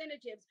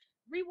representatives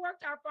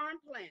reworked our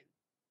farm plan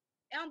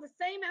on the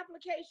same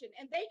application,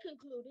 and they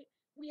concluded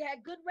we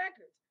had good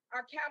records,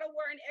 our cattle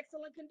were in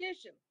excellent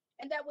condition,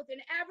 and that with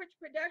an average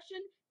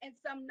production and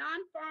some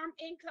non-farm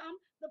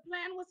income, the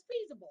plan was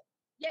feasible.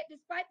 Yet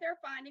despite their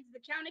findings,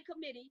 the county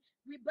committee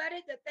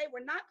rebutted that they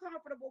were not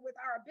comfortable with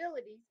our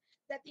abilities,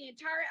 that the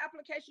entire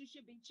application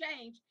should be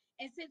changed,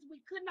 and since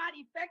we could not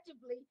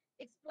effectively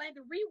explain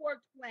the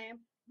reworked plan,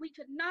 we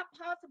could not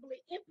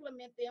possibly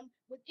implement them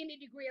with any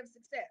degree of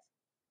success.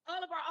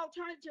 All of our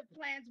alternative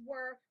plans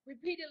were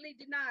repeatedly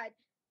denied,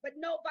 but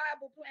no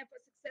viable plan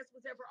for success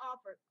was ever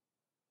offered.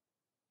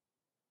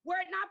 Were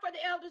it not for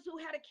the elders who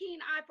had a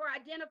keen eye for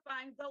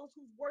identifying those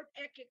whose work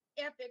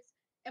ethics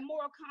and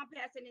moral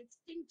compass and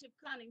instinctive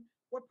cunning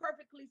were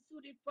perfectly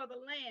suited for the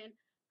land,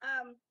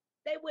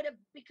 they would have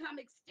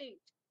become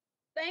extinct.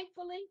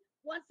 Thankfully,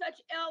 one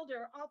such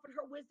elder offered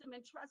her wisdom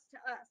and trust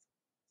to us.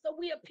 So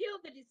we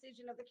appealed the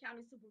decision of the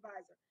county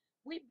supervisor.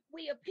 We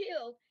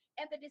appealed,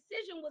 and the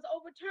decision was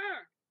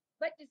overturned.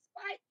 But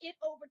despite it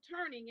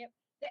overturning it,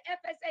 the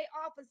FSA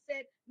office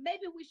said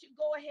maybe we should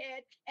go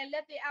ahead and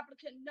let the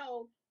applicant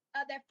know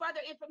that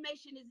further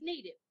information is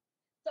needed.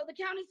 So the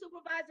county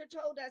supervisor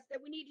told us that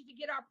we needed to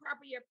get our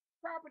property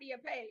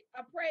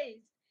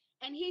appraised,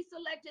 and he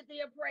selected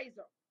the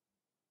appraiser.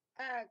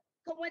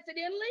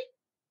 Coincidentally,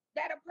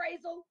 that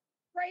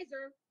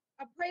appraiser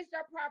appraised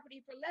our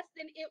property for less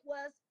than it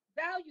was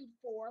valued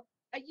for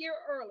a year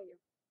earlier.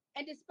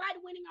 And despite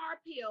winning our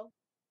appeal,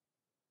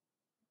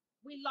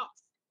 we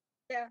lost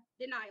the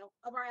denial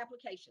of our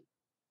application.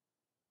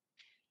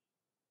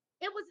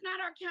 It was not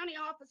our county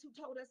office who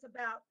told us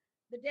about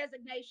the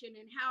designation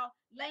and how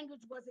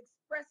language was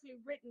expressly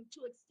written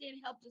to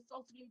extend help to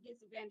socially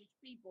disadvantaged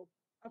people.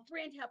 A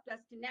friend helped us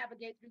to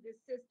navigate through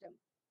this system.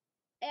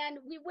 And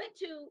we went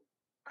to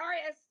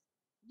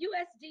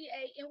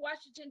USDA in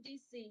Washington,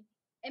 D.C.,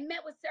 and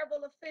met with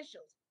several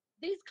officials.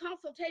 These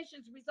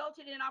consultations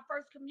resulted in our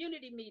first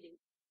community meeting.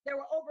 There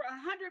were over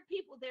 100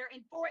 people there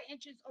in 4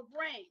 inches of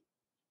rain.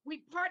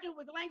 We partnered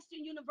with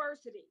Langston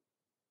University.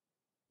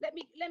 Let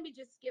me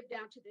just skip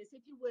down to this,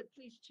 if you would,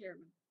 please,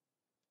 Chairman.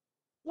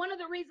 One of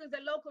the reasons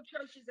that local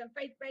churches and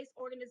faith-based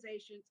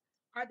organizations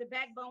are the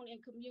backbone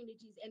in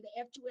communities and the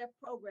F2F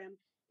program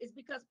is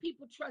because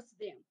people trust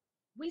them.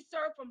 We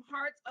serve from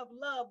hearts of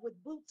love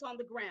with boots on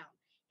the ground.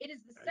 It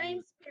is the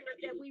same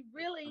spirit that we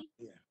really,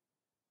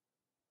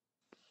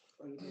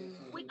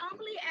 we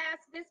humbly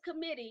ask this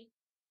committee.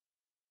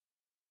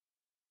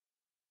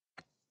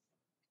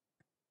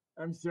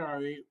 I'm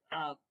sorry.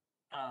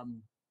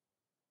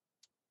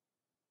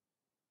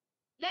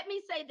 Let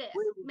me say this.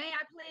 May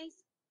I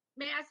please?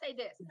 May I say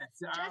this? Yes,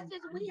 Just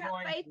as we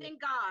have faith in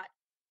God,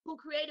 who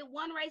created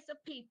one race of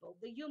people,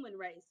 the human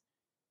race,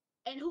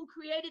 and who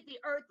created the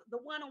earth, the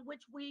one on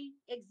which we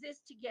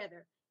exist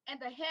together, and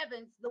the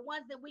heavens, the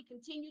ones that we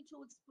continue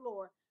to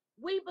explore,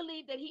 we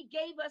believe that he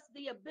gave us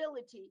the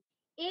ability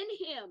in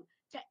him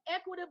to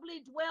equitably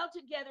dwell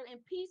together in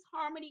peace,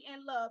 harmony,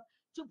 and love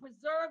to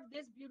preserve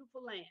this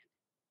beautiful land.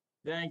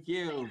 Thank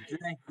you.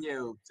 Thank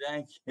you.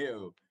 Thank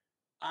you.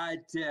 I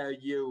tell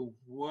you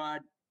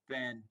what,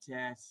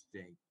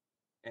 fantastic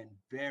and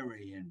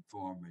very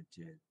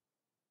informative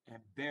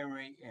and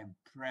very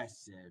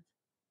impressive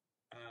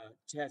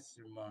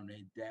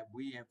testimony that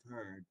we have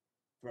heard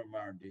from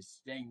our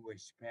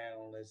distinguished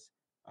panelists,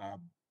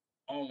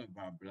 all of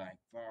our Black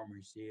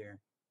farmers here.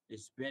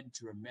 It's been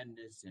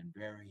tremendous and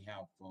very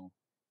helpful,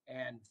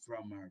 and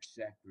from our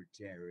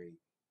secretary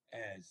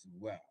as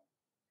well.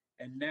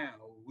 And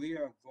now we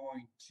are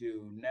going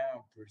to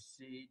now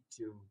proceed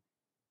to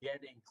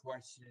getting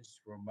questions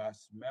from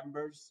us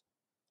members.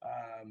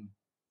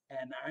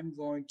 And I'm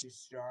going to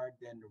start,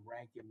 then the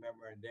ranking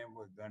member, and then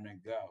we're going to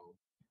go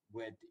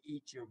with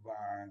each of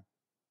our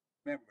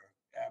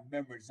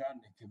members on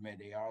the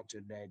committee,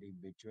 alternating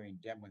between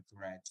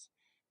Democrats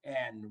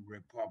and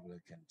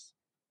Republicans.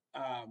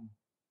 And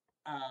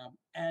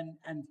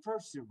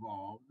first of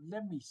all,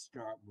 let me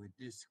start with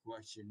this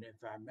question,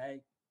 if I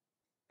may.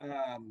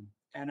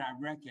 And I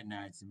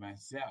recognize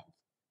myself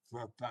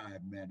for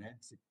 5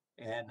 minutes,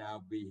 and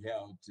I'll be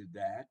held to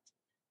that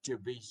to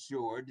be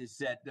sure to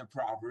set the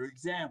proper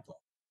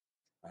example.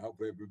 I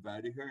hope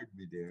everybody heard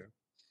me there.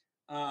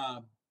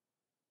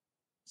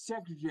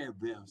 Secretary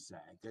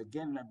Vilsack,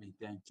 again, let me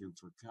thank you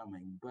for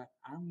coming, but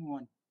I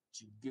want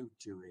you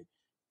to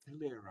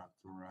clear up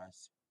for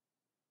us.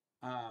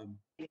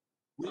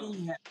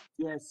 We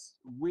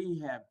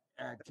have,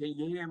 can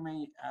you hear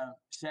me,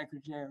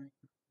 Secretary?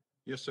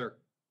 Yes, sir.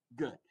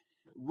 Good.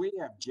 We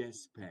have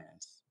just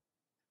passed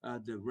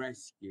the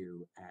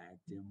Rescue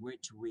Act, in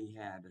which we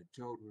had a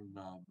total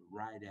of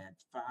right at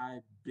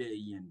 $5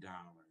 billion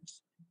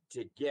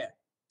to get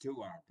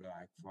to our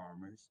Black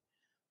farmers.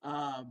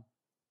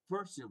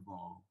 First of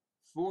all,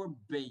 $4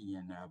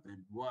 billion of it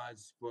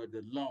was for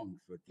the loan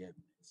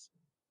forgiveness.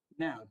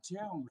 Now,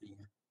 tell me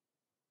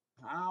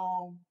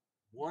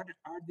what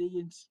are the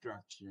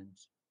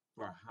instructions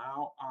for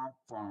how our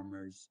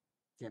farmers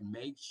can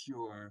make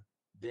sure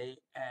they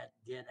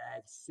get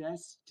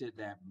access to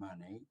that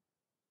money?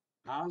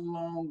 How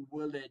long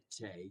will it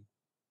take?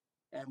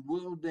 And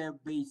will there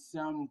be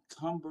some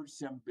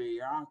cumbersome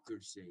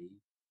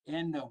bureaucracy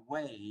in the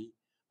way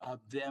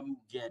of them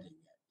getting it?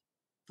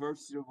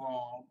 First of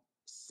all.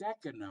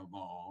 Second of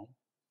all,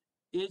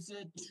 is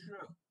it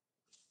true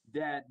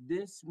that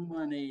this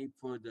money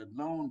for the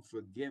loan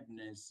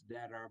forgiveness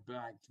that our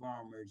Black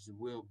farmers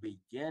will be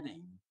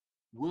getting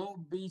will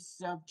be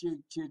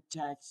subject to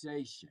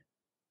taxation,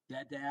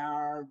 that the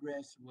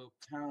IRS will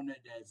count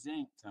it as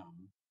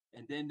income,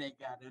 and then they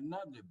got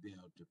another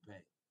bill to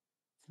pay?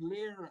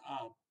 Clear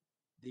up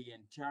the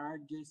entire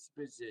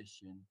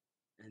disposition,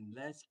 and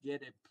let's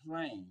get it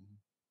plain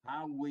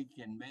how we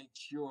can make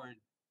sure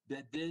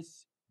that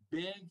this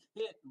big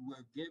hit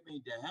we're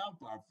giving to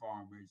help our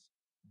farmers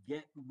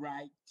get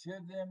right to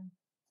them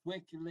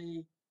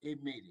quickly,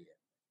 immediately.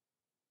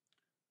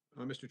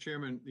 Mr.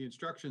 Chairman, the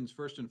instructions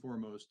first and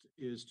foremost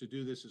is to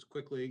do this as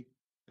quickly,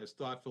 as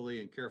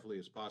thoughtfully, and carefully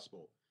as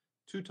possible.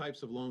 2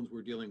 types of loans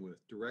we're dealing with: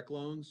 direct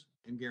loans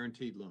and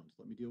guaranteed loans.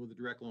 Let me deal with the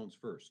direct loans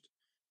first.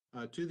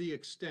 To the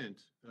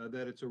extent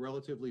that it's a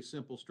relatively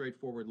simple,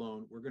 straightforward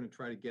loan, we're going to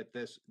try to get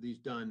these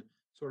done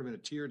sort of in a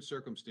tiered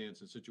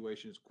circumstance and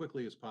situation as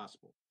quickly as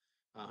possible.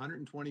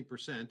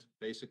 120%,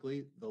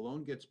 basically, the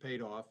loan gets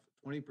paid off,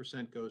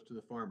 20% goes to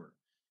the farmer.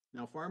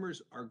 Now,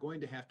 farmers are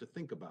going to have to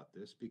think about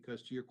this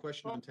because to your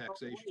question on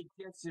taxation. Wait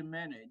just a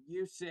minute.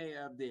 You say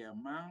of the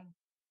amount,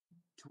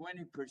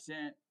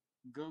 20%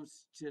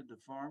 goes to the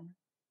farmer?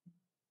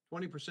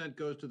 20%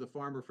 goes to the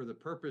farmer for the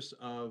purpose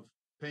of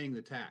paying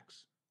the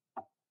tax.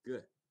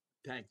 Good.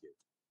 Thank you.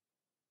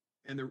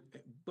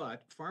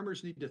 But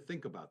farmers need to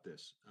think about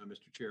this,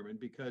 Mr. Chairman,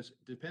 because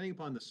depending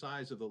upon the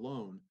size of the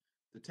loan,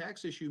 the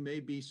tax issue may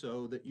be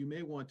so that you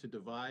may want to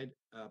divide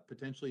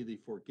potentially the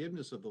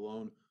forgiveness of the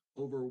loan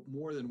over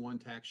more than one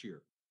tax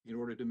year in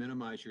order to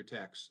minimize your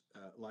tax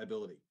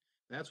liability.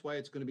 That's why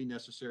it's going to be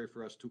necessary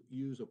for us to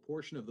use a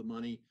portion of the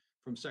money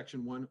from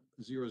Section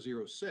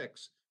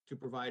 1006 to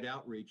provide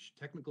outreach,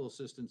 technical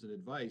assistance, and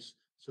advice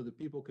so that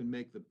people can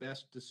make the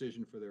best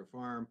decision for their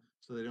farm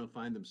so they don't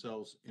find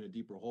themselves in a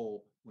deeper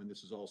hole when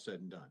this is all said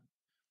and done.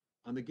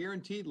 On the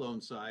guaranteed loan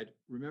side,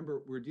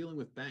 remember, we're dealing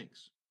with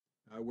banks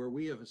where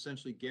we have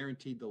essentially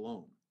guaranteed the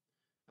loan.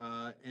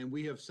 And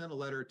we have sent a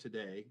letter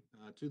today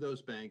to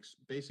those banks,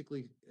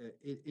 basically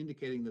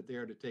indicating that they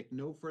are to take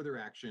no further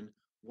action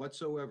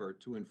whatsoever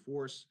to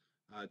enforce,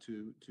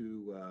 to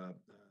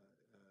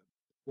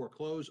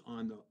foreclose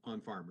on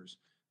farmers,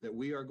 that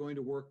we are going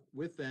to work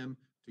with them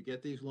to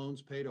get these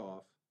loans paid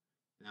off.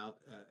 Now,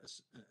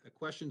 a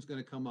question is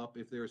going to come up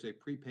if there is a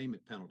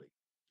prepayment penalty.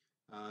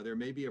 There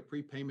may be a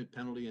prepayment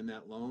penalty in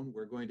that loan.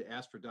 We're going to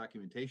ask for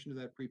documentation of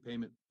that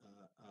prepayment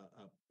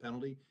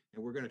penalty,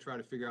 and we're going to try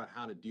to figure out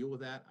how to deal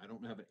with that. I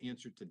don't have an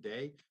answer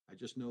today. I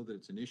just know that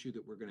it's an issue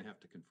that we're going to have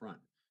to confront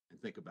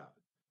and think about.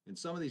 And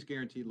some of these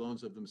guaranteed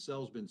loans have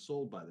themselves been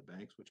sold by the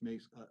banks, which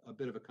makes a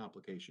bit of a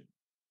complication.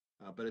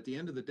 But at the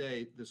end of the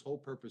day, this whole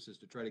purpose is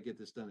to try to get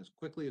this done as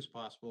quickly as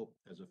possible,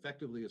 as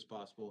effectively as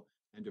possible,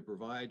 and to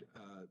provide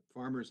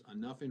farmers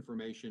enough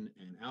information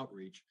and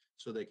outreach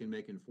so they can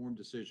make informed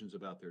decisions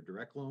about their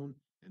direct loan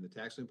and the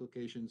tax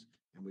implications,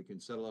 and we can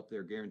settle up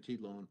their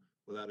guaranteed loan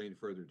without any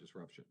further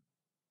disruption.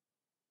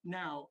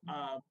 Now,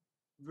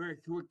 very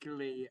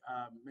quickly,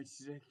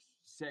 Mr.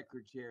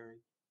 Secretary,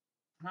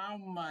 how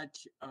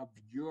much of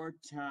your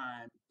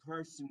time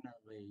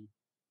personally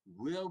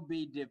will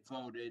be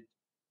devoted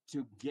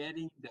to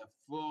getting the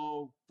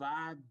full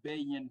 $5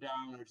 billion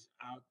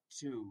out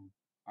to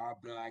our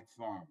Black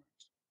farmers?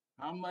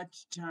 How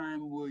much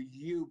time will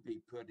you be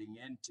putting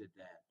into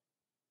that?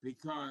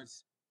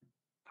 Because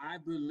I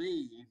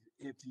believe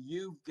if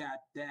you've got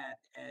that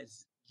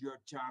as your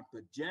top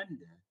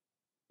agenda,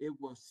 it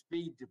will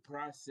speed the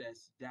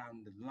process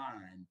down the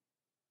line.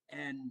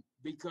 And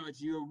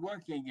because you're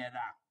working it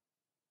out,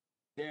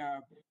 there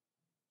are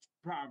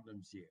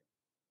problems here.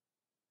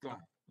 Go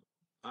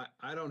ahead.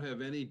 I don't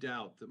have any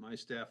doubt that my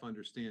staff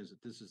understands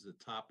that this is the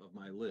top of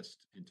my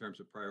list in terms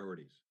of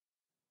priorities.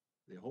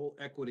 The whole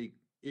equity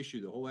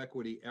issue, the whole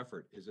equity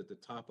effort is at the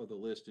top of the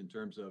list in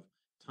terms of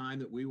time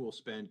that we will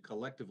spend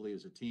collectively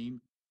as a team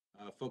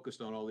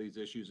focused on all these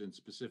issues and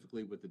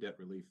specifically with the debt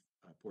relief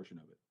portion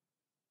of it.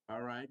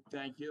 All right,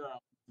 thank you.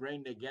 I'll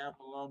bring the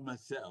gavel on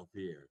myself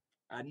here.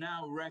 I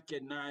now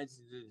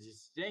recognize the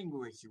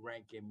distinguished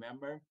ranking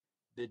member,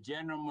 the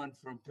gentleman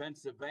from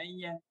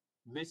Pennsylvania,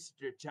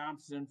 Mr.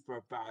 Thompson,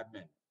 for 5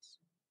 minutes.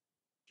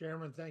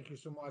 Chairman, thank you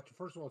so much.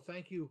 First of all,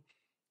 thank you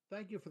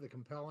for the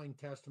compelling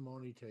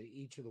testimony to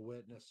each of the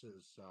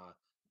witnesses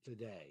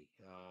today,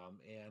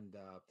 and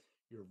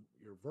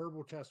your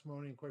verbal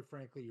testimony, and quite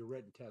frankly, your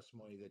written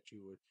testimony that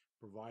you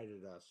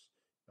provided us.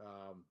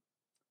 I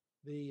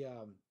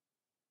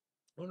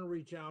want to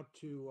reach out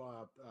to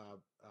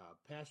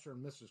Pastor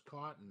and Mrs.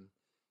 Cotton,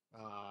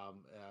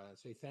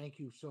 say thank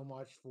you so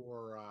much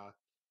for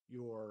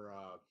your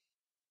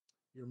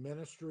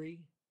ministry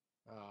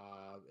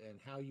and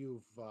how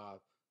you've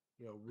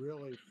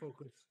really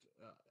focused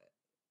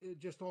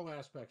just all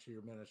aspects of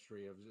your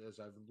ministry as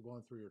I've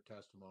gone through your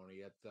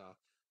testimony.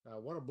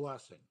 What a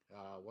blessing!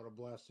 What a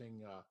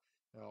blessing!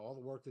 All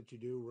the work that you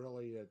do,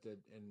 really,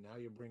 and how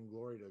you bring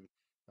glory to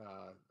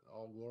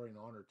all glory and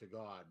honor to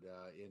God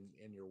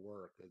in your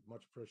work.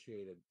 Much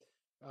appreciated.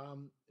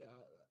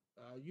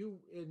 You,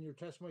 in your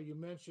testimony, you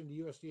mentioned the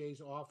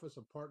USDA's Office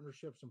of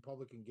Partnerships and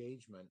Public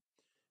Engagement.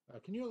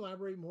 Can you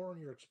elaborate more on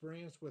your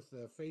experience with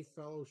the Faith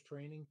Fellows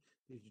training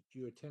that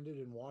you attended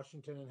in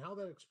Washington and how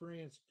that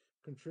experience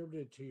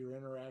contributed to your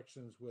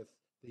interactions with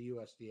the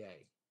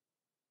USDA?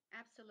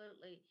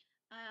 Absolutely.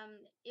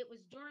 It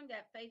was during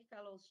that Faith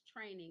Fellows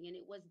training, and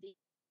it was the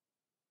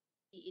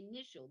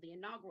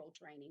inaugural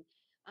training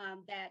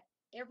that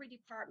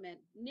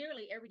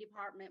nearly every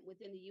department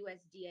within the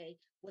USDA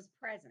was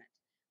present.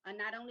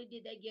 Not only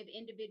did they give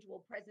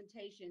individual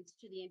presentations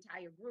to the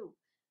entire group,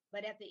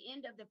 but at the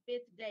end of the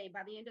fifth day,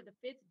 by the end of the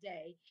fifth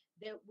day,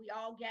 we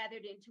all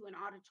gathered into an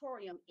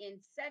auditorium in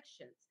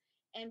sections,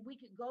 and we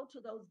could go to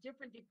those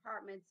different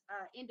departments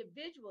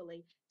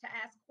individually to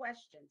ask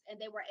questions, and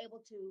they were able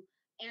to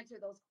answer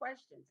those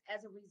questions.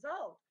 As a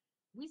result,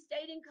 we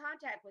stayed in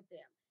contact with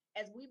them.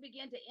 as we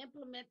began to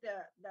implement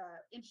the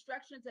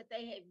instructions that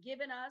they had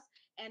given us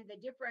and the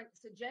different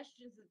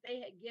suggestions that they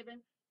had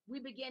given, we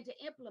began to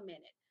implement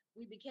it.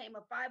 We became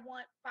a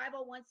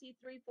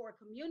 501c3 for a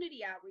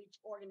community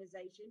outreach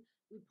organization.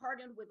 We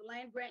partnered with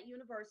land grant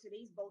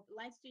universities, both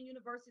Langston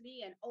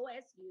University and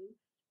OSU.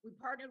 We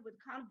partnered with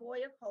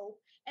Convoy of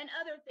Hope and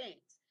other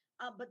things.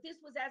 But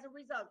this was as a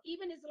result.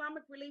 Even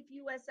Islamic Relief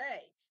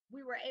USA,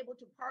 we were able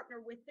to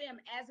partner with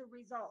them as a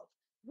result.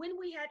 When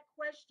we had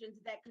questions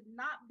that could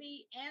not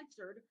be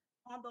answered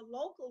on the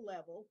local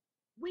level,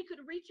 we could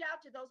reach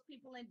out to those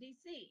people in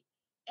DC.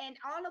 And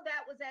all of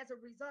that was as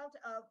a result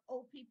of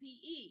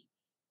OPPE.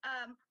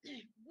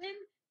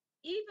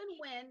 Even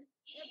when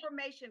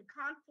information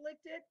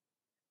conflicted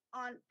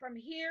on from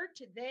here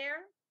to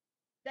there,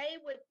 they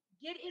would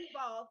get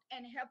involved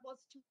and help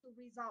us to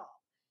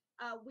resolve.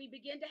 We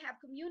begin to have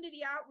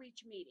community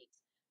outreach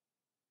meetings.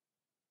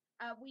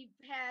 We've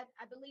had,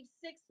 I believe,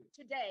 6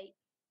 today.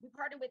 We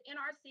partnered with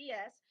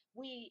NRCS.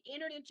 We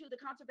entered into the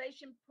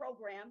conservation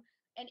program,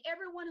 and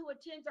everyone who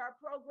attends our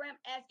program,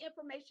 as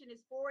information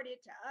is forwarded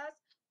to us,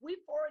 we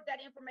forward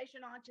that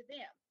information on to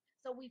them.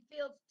 So we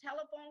field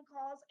telephone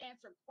calls,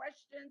 answer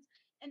questions,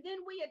 and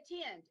then we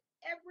attend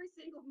every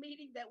single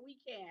meeting that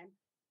we can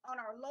on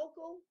our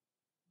local,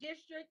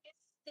 district,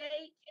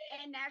 state,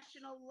 and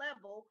national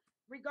level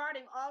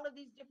regarding all of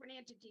these different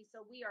entities.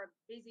 So we are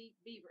busy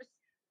beavers.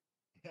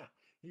 Yeah,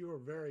 you were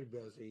very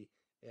busy,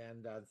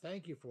 and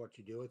thank you for what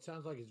you do. It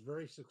sounds like it's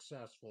very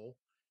successful,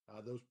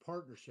 those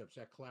partnerships,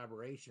 that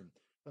collaboration.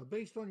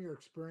 Based on your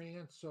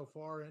experience so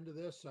far into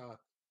this,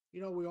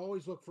 we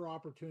always look for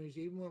opportunities,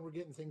 even when we're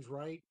getting things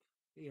right.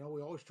 We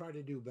always try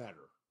to do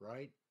better,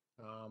 right?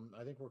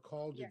 I think we're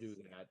called to do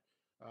that.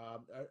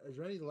 Is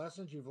there any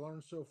lessons you've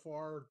learned so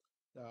far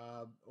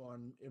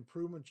on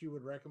improvements you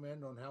would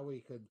recommend on how we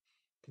could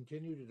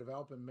continue to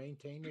develop and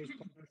maintain those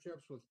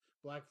partnerships with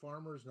Black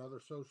farmers and other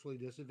socially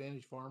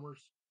disadvantaged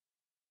farmers?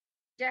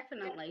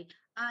 Definitely.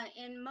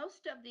 In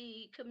most of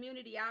the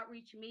community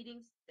outreach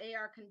meetings, they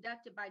are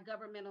conducted by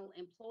governmental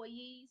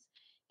employees,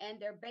 and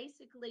they're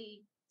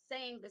basically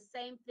saying the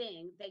same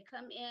thing. They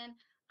come in,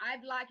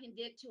 I've likened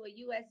it to a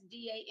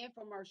USDA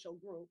infomercial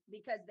group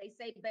because they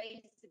say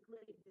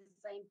basically the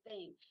same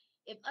thing.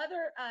 If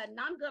other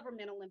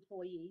non-governmental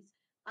employees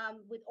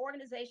with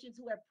organizations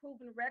who have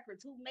proven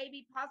records, who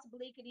maybe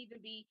possibly could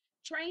even be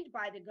trained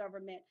by the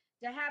government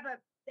to have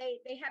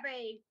they have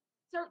a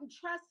certain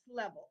trust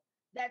level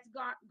that's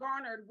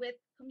garnered with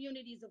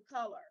communities of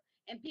color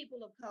and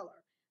people of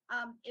color.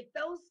 If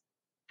those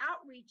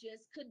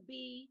outreaches could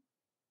be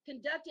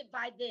conducted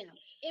by them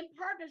in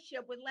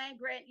partnership with land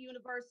grant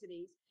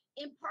universities,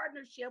 in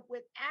partnership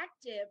with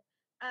active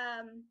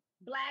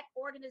Black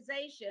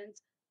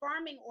organizations,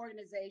 farming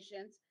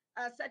organizations,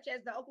 such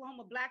as the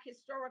Oklahoma Black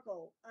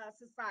Historical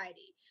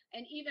Society,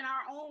 and even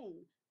our own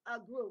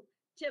group,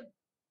 to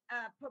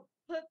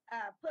put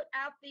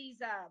out these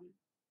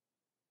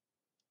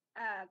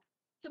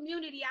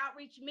community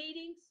outreach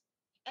meetings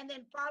and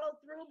then follow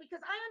through, because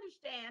I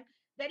understand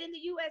that in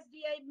the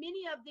USDA,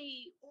 many of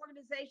the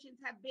organizations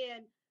have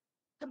been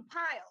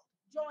compiled,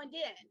 joined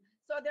in.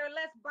 So there are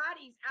less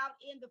bodies out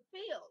in the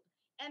field.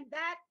 And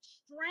that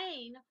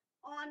strain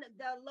on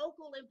the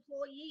local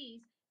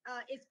employees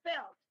is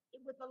felt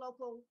with the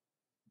local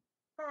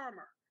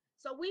farmer.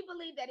 So we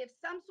believe that if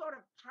some sort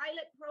of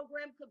pilot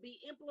program could be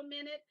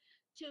implemented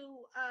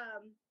to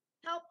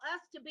help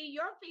us to be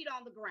your feet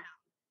on the ground,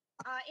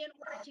 in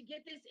order to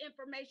get this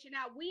information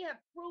out. We have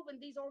proven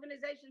these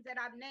organizations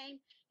that I've named,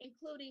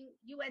 including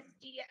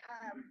USD,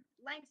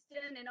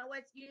 Langston, and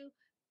OSU,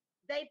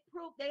 they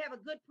have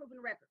a good proven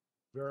record.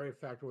 Very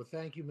effective. Well,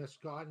 thank you, Ms.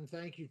 Scott, and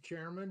thank you,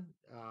 Chairman.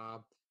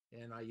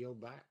 And I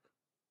yield back.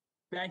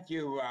 Thank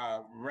you,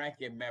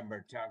 Ranking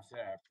Member Thompson.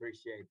 I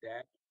appreciate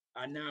that.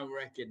 I now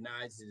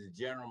recognize the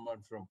gentleman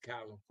from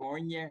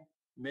California,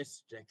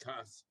 Mr.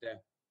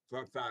 Costa,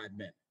 for 5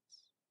 minutes.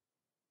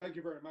 Thank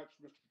you very much,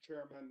 Mr.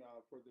 Chairman,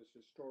 for this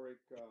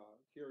historic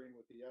hearing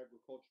with the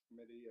Agriculture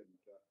Committee,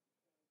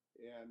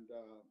 and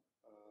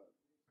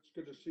it's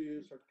good to see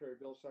you, Secretary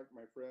Vilsack,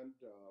 my friend,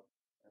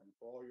 and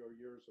for all your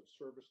years of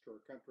service to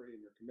our country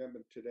and your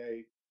commitment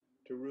today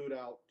to root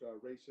out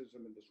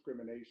racism and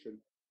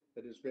discrimination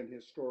that has been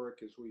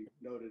historic, as we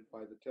noted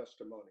by the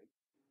testimony.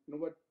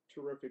 What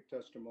terrific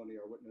testimony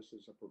our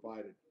witnesses have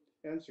provided,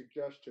 and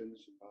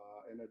suggestions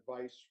and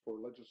advice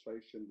for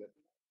legislation that,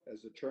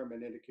 as the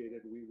chairman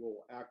indicated, we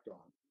will act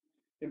on.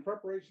 In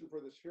preparation for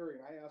this hearing,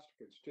 I asked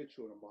a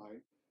constituent of mine,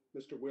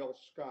 Mr. Will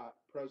Scott,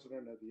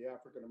 president of the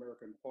African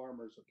American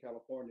Farmers of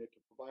California,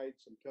 to provide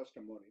some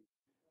testimony,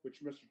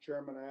 which, Mr.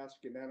 Chairman, I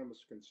ask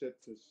unanimous consent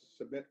to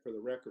submit for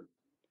the record.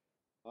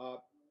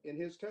 In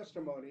his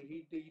testimony,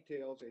 he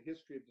details a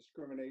history of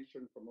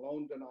discrimination from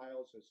loan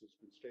denials, as has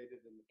been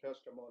stated in the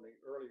testimony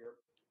earlier,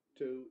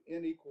 to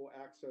unequal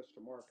access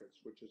to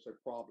markets, which is a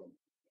problem.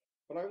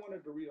 But I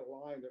wanted to read a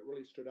line that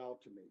really stood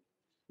out to me.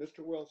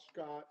 Mr. Will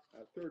Scott,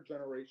 a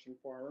third-generation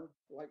farmer,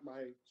 like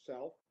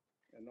myself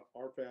and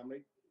our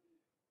family,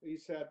 he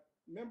said,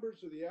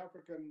 members of the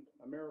African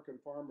American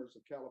Farmers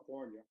of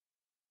California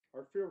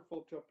are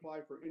fearful to apply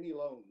for any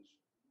loans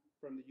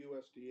from the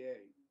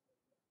USDA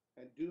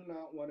and do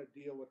not want to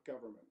deal with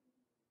government,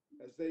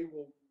 as they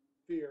will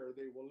fear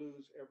they will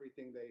lose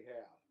everything they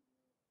have.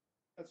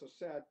 That's a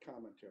sad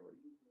commentary.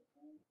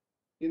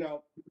 You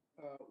know,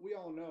 we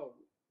all know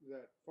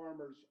that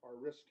farmers are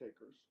risk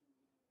takers.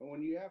 And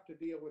when you have to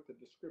deal with the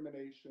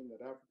discrimination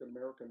that African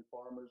American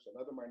farmers and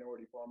other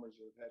minority farmers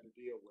have had to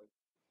deal with,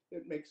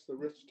 it makes the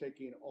risk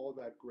taking all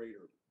that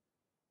greater.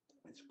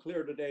 It's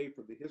clear today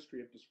from the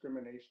history of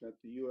discrimination at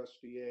the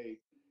USDA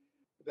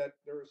that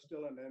there is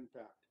still an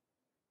impact.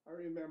 I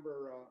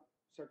remember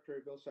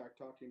Secretary Vilsack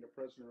talking to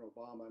President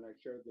Obama, and I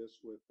shared this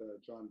with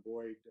John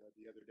Boyd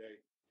the other day,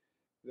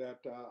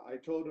 that I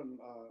told him,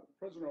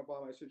 President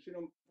Obama, I said, you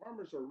know,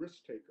 farmers are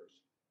risk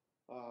takers,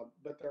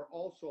 but they're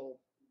also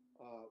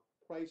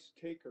price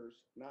takers,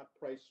 not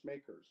price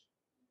makers.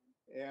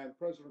 And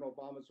President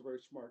Obama is a very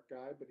smart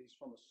guy, but he's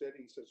from a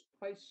city. He says,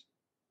 price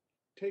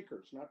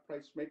takers, not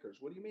price makers.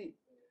 What do you mean?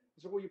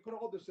 I said, well, you put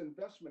all this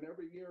investment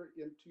every year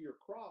into your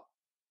crop,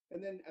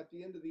 and then at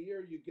the end of the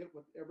year, you get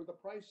whatever the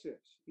price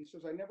is. He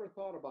says, I never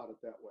thought about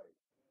it that way.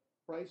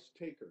 Price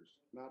takers,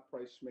 not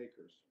price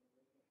makers.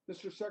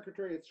 Mr.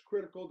 Secretary, it's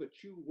critical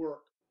that you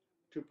work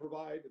to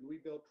provide and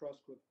rebuild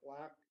trust with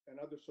Black and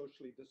other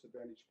socially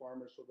disadvantaged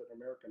farmers so that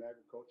American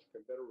agriculture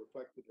can better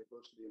reflect the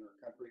diversity in our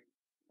country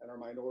and our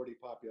minority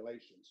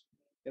populations.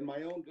 In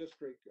my own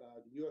district,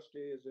 the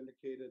USDA has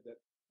indicated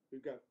that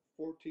we've got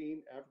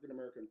 14 African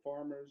American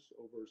farmers,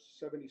 over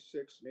 76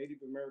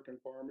 Native American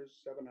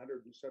farmers,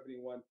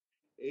 771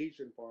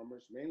 Asian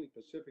farmers, mainly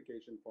Pacific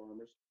Asian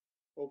farmers,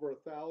 over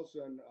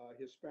 1,000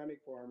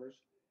 Hispanic farmers,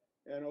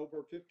 and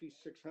over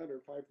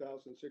 5,600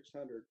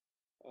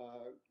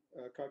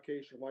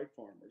 Caucasian white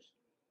farmers.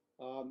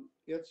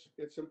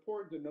 It's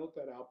important to note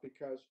that out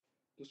because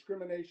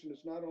discrimination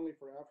is not only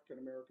for African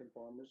American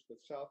farmers,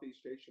 but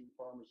Southeast Asian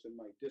farmers in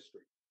my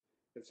district.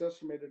 It's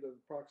estimated that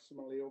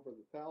approximately over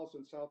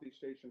 1,000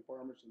 Southeast Asian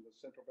farmers in the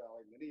Central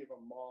Valley, many of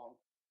them Hmong,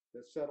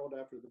 that settled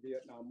after the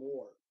Vietnam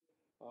War.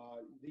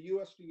 The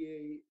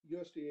USDA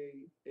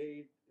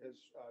aid has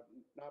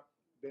not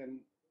been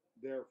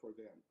there for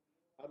them.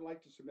 I'd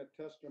like to submit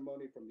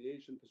testimony from the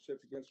Asian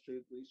Pacific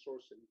Institute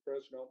Resource in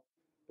Fresno.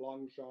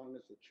 Blong Zhang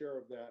is the chair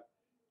of that,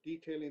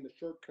 detailing the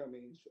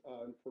shortcomings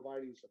in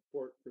providing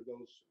support for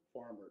those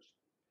farmers.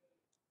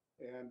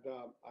 And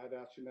I'd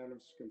ask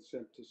unanimous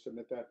consent to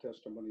submit that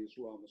testimony as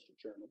well, Mr.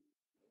 Chairman.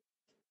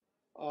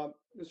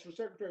 Mr.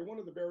 Secretary, one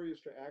of the barriers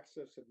to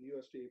access of the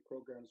USDA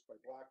programs by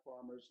Black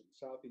farmers and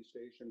Southeast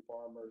Asian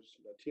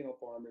farmers, Latino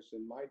farmers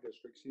in my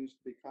district seems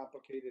to be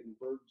complicated and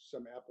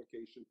burdensome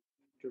application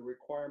to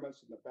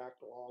requirements in the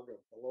backlog of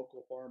the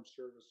local Farm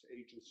Service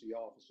Agency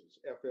offices,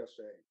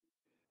 FSA.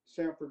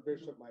 Sanford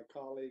Bishop, my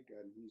colleague,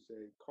 and he's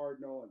a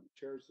cardinal and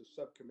chairs the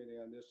subcommittee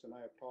on this, and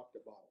I have talked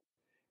about it.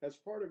 As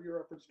part of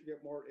your efforts to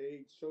get more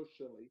aid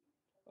socially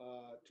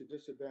to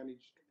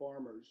disadvantaged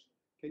farmers,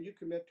 can you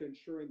commit to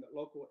ensuring that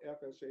local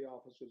FSA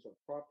offices are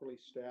properly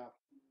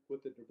staffed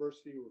with the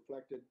diversity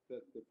reflected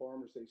that the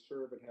farmers they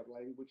serve and have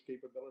language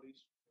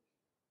capabilities?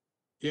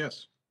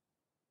 Yes.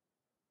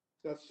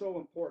 That's so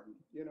important.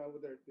 You know,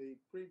 with the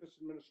previous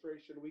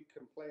administration, we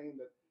complained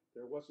that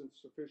there wasn't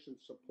sufficient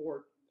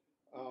support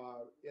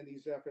in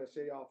these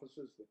FSA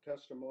offices. The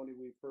testimony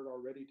we've heard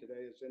already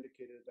today has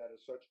indicated that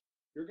as such.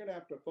 You're going to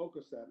have to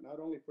focus that not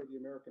only for the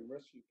American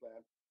Rescue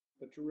Plan,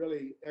 but to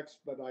really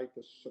expedite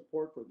the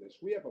support for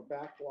this. We have a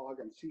backlog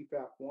in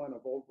CFAP 1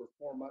 of over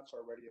 4 months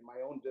already in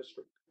my own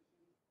district.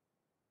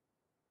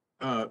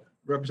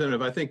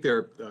 Representative, I think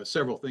there are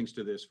several things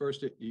to this.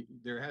 First, we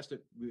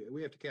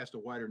have to cast a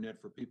wider net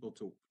for people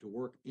to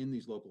work in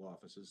these local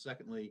offices.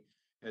 Secondly,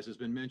 as has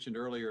been mentioned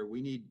earlier,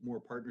 we need more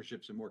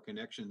partnerships and more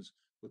connections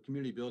with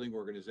community building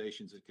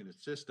organizations that can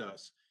assist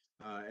us.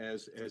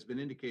 As has been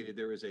indicated,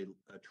 there is a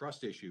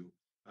trust issue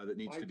that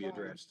needs to be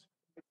addressed.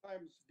 My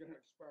time is going to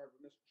expire,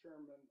 but Mr.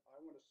 Chairman,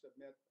 I want to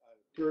submit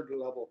a third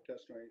level of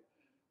testimony.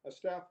 A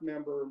staff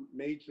member,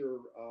 Major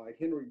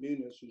Henry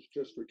Muniz, who's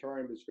just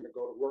retiring, is going to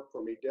go to work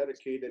for me,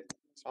 dedicated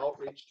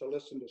outreach to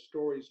listen to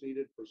stories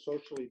needed for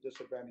socially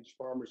disadvantaged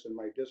farmers in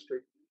my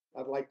district.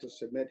 I'd like to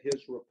submit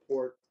his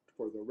report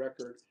for the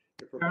record.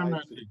 The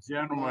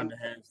gentleman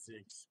has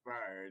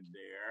expired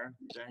there.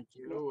 Thank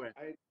you. No,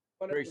 I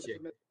wanted to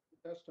submit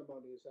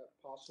testimony. Is that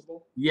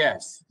possible?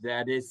 Yes,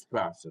 that is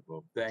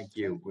possible. Thank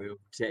you. We'll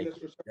take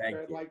Mr. it. Secretary, Thank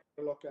I'd you. like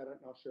to look at it and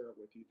I'll share it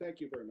with you.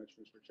 Thank you very much,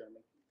 Mr.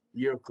 Chairman.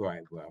 You're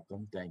quite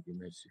welcome. Thank you,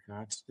 Mr.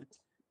 Constant.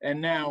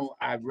 And now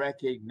I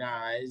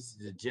recognize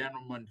the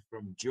gentleman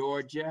from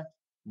Georgia,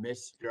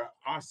 Mr.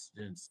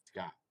 Austin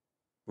Scott,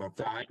 for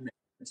 5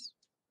 minutes.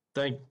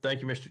 Thank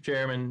you, Mr.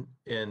 Chairman,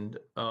 and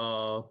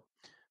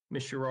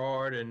Ms.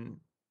 Sherrod and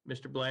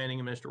Mr.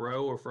 Blanding and Mr.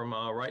 Rowe are from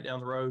right down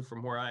the road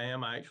from where I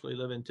am. I actually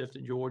live in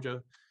Tifton,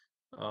 Georgia.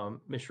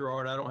 Ms.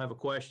 Sherrod, I don't have a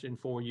question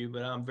for you,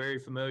 but I'm very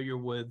familiar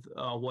with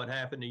what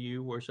happened to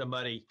you where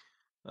somebody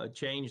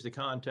changed the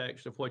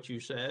context of what you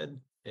said,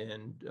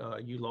 and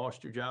you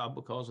lost your job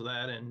because of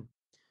that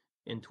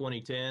in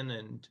 2010,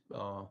 and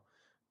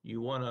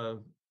you want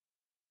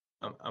to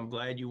I'm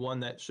glad you won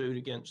that suit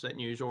against that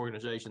news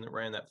organization that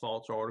ran that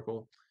false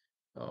article.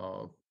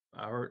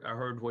 I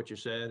heard what you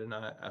said, and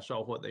I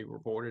saw what they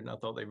reported, and I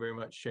thought they very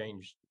much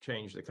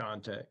changed the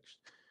context.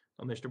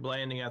 Mr.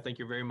 Blanding, I think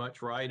you're very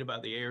much right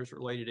about the heirs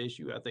related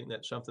issue. I think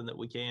that's something that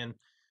we can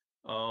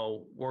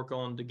work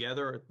on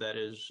together. That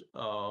has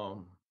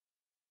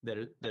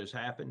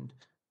happened,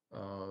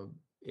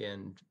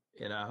 and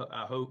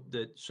I hope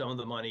that some of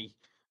the money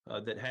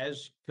that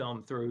has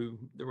come through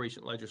the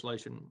recent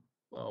legislation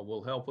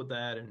will help with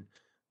that. And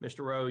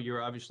Mr. Rowe,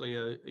 you're obviously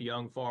a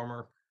young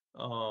farmer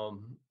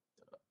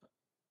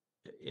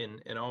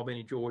in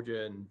Albany,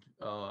 Georgia, and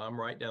I'm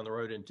right down the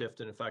road in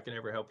Tifton. If I can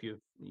ever help you,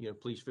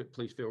 please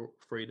feel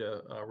free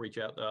to reach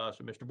out to us.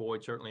 And Mr.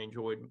 Boyd, certainly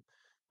enjoyed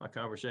my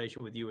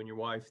conversation with you and your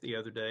wife the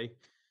other day.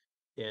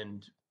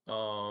 And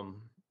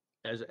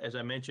as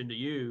I mentioned to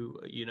you,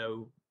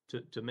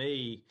 to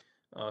me,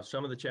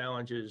 some of the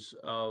challenges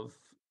of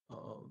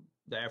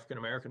the African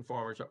American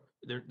farmers,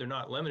 they're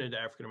not limited to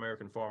African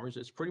American farmers.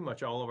 It's pretty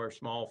much all of our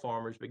small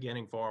farmers,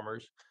 beginning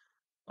farmers,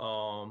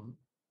 I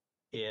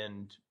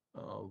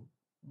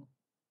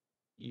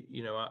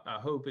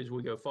hope as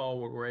we go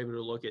forward, we're able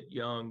to look at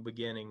young,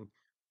 beginning,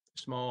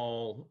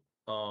 small,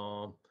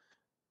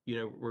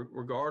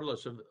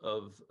 regardless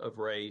of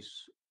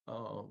race,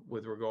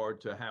 with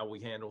regard to how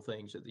we handle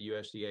things at the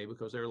USDA,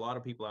 because there are a lot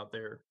of people out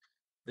there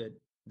that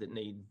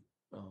need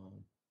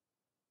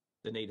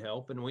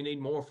help, and we need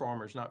more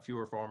farmers, not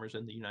fewer farmers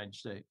in the United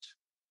States.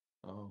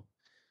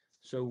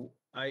 So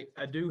I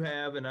do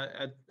have, and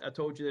I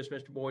told you this,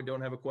 Mr. Boyd, don't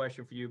have a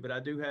question for you, but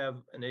I do have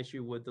an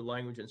issue with the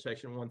language in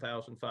Section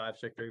 1005,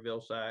 Secretary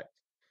Vilsack.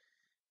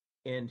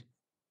 And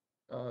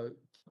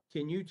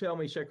can you tell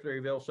me,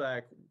 Secretary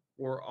Vilsack,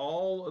 were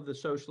all of the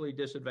socially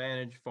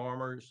disadvantaged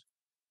farmers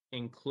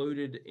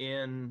included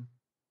in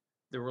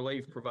the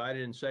relief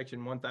provided in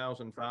Section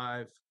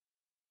 1005?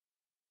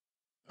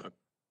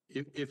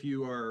 If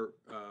you are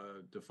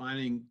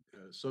defining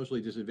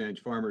socially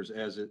disadvantaged farmers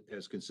as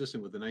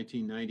consistent with the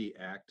 1990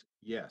 Act,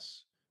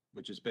 yes,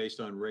 which is based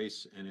on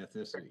race and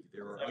ethnicity.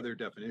 There are other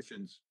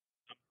definitions.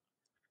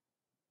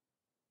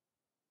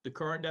 The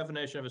current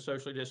definition of a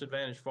socially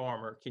disadvantaged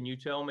farmer, can you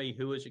tell me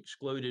who is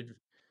excluded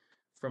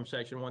from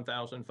Section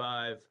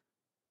 1005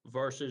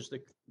 versus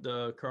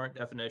the current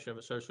definition of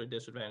a socially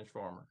disadvantaged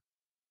farmer?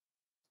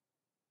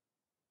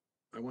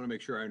 I want to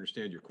make sure I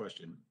understand your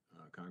question,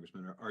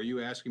 Congressman. Are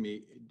you asking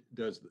me,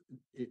 does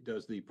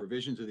the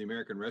provisions of the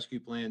American Rescue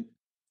Plan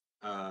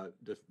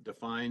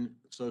define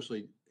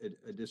socially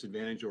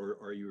disadvantaged, or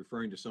are you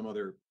referring to some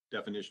other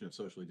definition of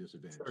socially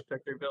disadvantaged? Sure,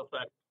 Secretary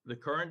Vilsack, the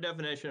current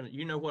definition,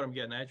 you know what I'm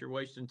getting at, you're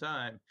wasting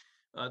time.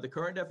 The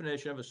current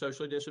definition of a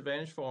socially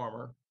disadvantaged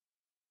farmer,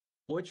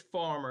 which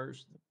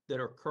farmers that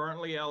are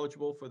currently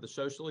eligible for the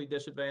socially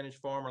disadvantaged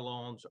farmer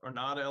loans are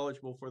not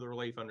eligible for the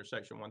relief under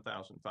Section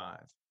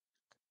 1005?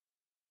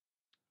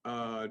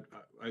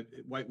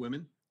 White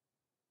women?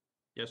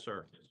 Yes,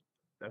 sir.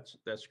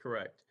 That's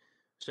correct.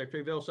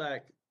 Secretary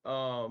Vilsack,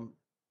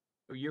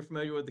 you're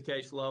familiar with the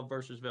case Love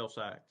versus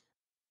Vilsack?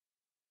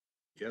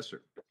 Yes,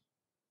 sir.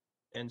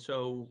 And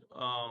so,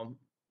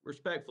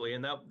 respectfully,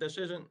 and now this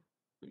isn't,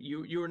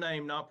 you were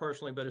named not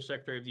personally, but as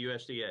Secretary of the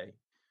USDA.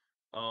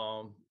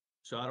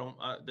 So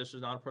this is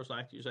not a personal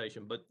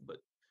accusation, but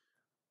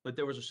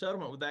there was a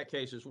settlement with that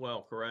case as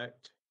well,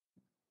 correct?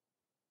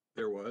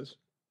 There was.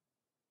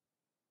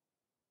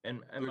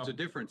 And there's a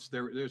difference.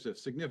 There's a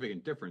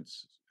significant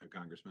difference,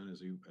 Congressman,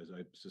 as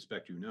I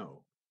suspect you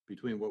know,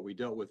 between what we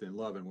dealt with in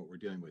Love and what we're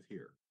dealing with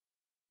here.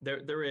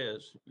 There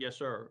is, yes,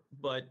 sir.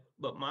 But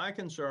my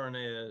concern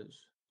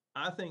is,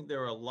 I think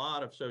there are a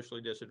lot of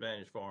socially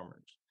disadvantaged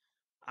farmers.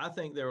 I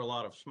think there are a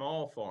lot of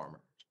small farmers.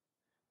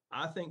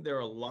 I think there are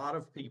a lot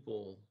of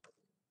people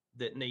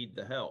that need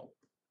the help.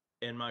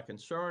 And my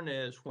concern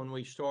is when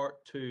we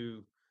start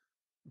to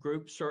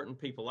group certain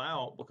people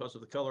out because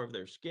of the color of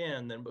their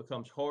skin, then it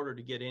becomes harder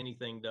to get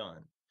anything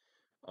done.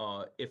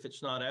 If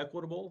it's not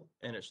equitable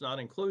and it's not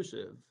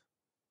inclusive,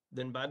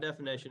 then by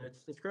definition,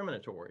 it's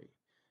discriminatory.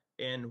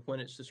 And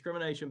when it's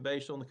discrimination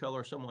based on the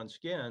color of someone's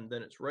skin,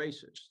 then it's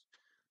racist.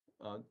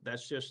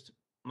 That's just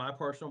my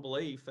personal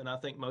belief, and I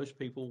think most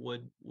people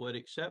would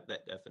accept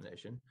that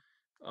definition.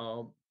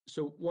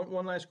 So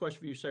one last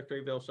question for you,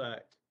 Secretary Vilsack.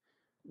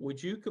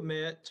 Would you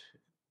commit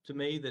to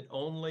me that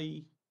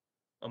only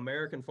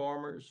American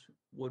farmers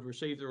would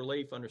receive the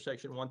relief under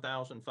Section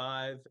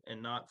 1005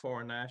 and not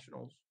foreign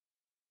nationals?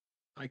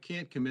 I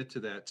can't commit to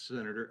that,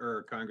 Senator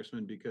or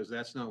Congressman, because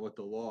that's not what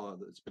the law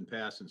that's been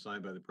passed and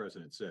signed by the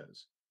president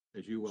says,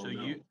 as you well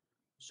know.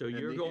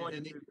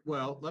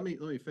 Well, let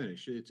me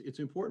finish. It's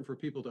important for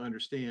people to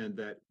understand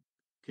that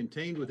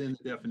contained within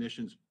the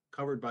definitions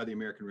covered by the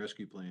American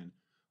Rescue Plan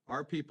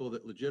are people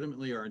that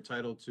legitimately are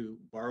entitled to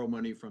borrow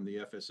money from the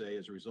FSA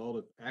as a result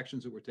of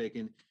actions that were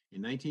taken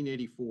in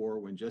 1984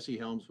 when Jesse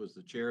Helms was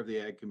the chair of the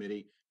Ag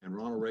Committee and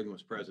Ronald Reagan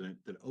was president,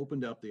 that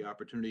opened up the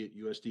opportunity at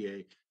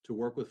USDA to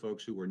work with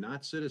folks who were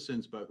not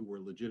citizens but who were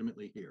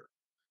legitimately here.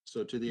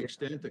 So to the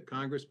extent that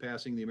Congress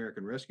passing the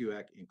American Rescue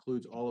Act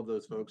includes all of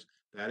those folks,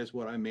 that is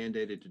what I'm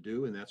mandated to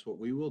do, and that's what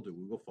we will do.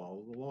 We will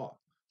follow the law.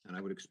 And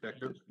I would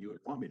expect that you would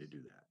want me to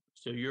do that.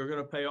 So you're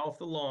going to pay off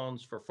the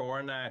loans for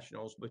foreign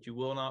nationals, but you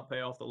will not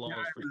pay off the loans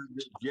for.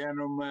 The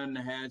gentleman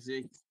has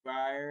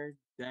expired.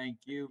 Thank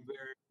you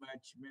very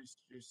much,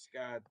 Mr.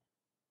 Scott,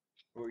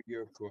 for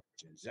your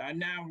questions. I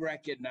now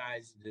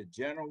recognize the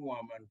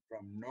gentlewoman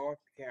from North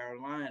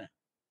Carolina,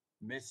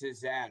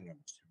 Mrs.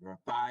 Adams, for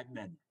 5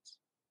 minutes.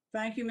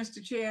 Thank you,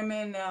 Mr.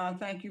 Chairman.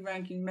 Thank you,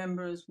 Ranking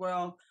Member, as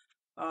well,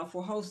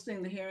 for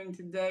hosting the hearing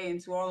today,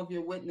 and to all of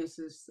your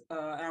witnesses.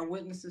 Our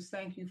witnesses,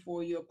 thank you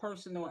for your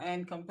personal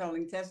and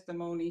compelling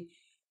testimony.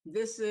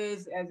 This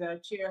is, as our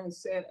chair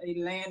has said,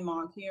 a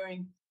landmark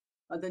hearing.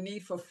 The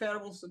need for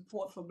federal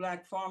support for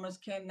Black farmers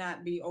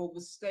cannot be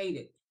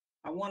overstated.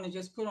 I want to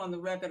just put on the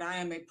record, I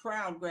am a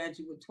proud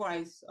graduate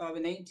twice of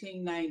an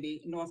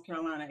 1890 North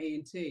Carolina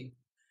A&T.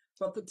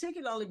 But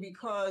particularly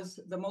because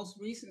the most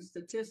recent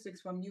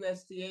statistics from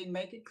USDA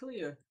make it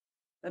clear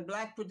that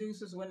Black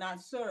producers were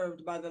not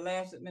served by the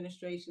last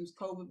administration's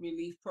COVID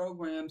relief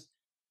programs.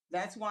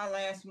 That's why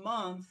last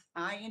month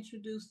I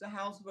introduced the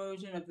House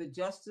version of the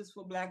Justice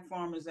for Black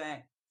Farmers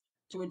Act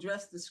to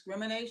address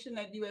discrimination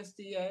at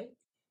USDA,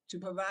 to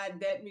provide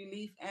debt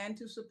relief, and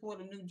to support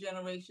a new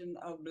generation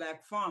of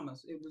Black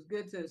farmers. It was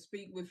good to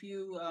speak with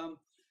you,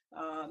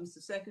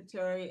 Mr.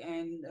 Secretary,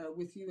 and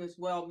with you as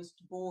well,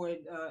 Mr. Board,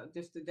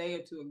 just a day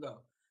or two ago.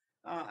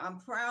 I'm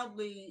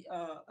proudly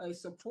a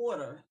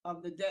supporter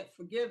of the debt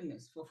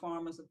forgiveness for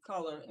farmers of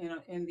color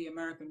in the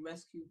American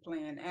Rescue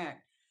Plan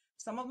Act.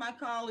 Some of my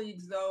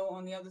colleagues, though,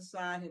 on the other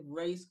side have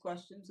raised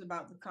questions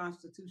about the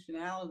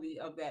constitutionality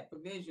of that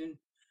provision,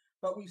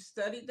 but we've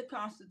studied the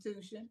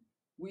Constitution.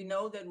 We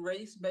know that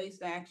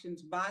race-based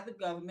actions by the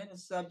government are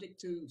subject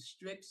to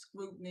strict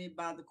scrutiny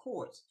by the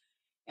courts.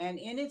 And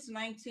in its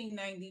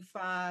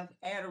 1995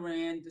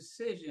 Adirondack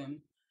decision,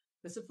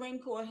 the Supreme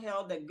Court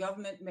held that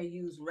government may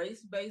use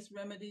race-based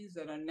remedies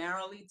that are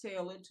narrowly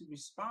tailored to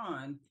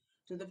respond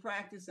to the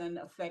practice and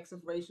effects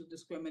of racial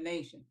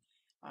discrimination.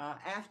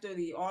 After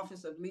the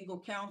Office of Legal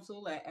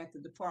Counsel at the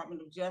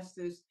Department of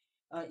Justice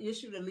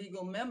issued a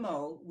legal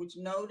memo which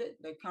noted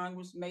that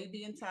Congress may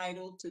be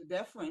entitled to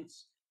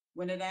deference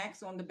when it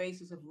acts on the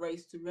basis of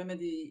race to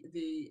remedy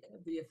the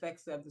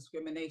effects of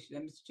discrimination.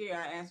 And Mr.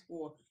 Chair, I ask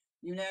for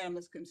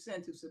unanimous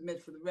consent to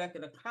submit for the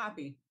record a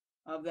copy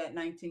of that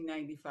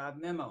 1995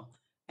 memo.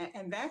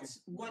 And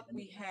that's what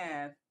we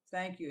have,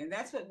 thank you, and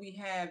that's what we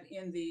have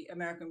in the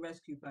American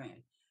Rescue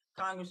Plan.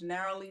 Congress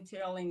narrowly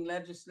tailoring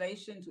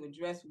legislation to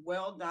address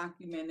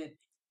well-documented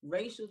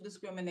racial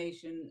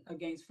discrimination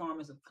against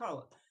farmers of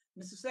color.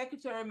 Mr.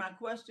 Secretary, my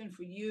question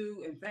for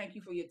you, and thank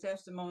you for your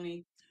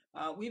testimony.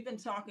 We've been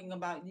talking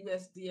about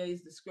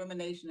USDA's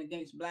discrimination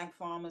against Black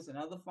farmers and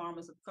other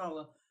farmers of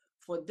color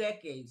for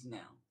decades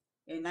now.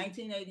 In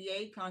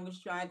 1988, Congress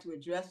tried to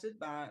address it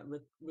by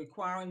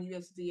requiring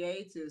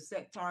USDA to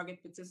set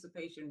target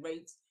participation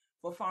rates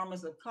for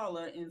farmers of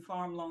color in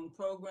farm loan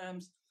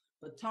programs.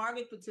 But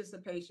target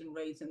participation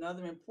rates and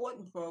other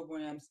important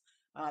programs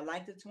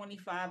like the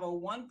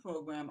 2501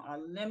 program are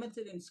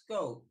limited in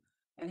scope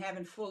and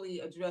haven't fully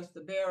addressed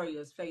the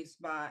barriers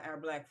faced by our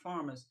Black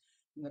farmers.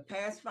 In the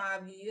past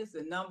 5 years,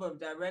 the number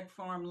of direct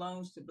farm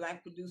loans to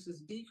Black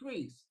producers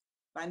decreased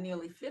by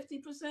nearly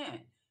 50%,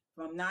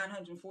 from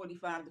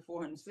 945 to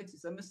 460.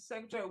 So, Mr.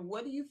 Secretary,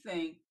 what do you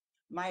think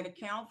might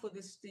account for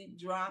this steep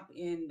drop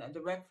in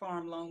direct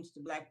farm loans to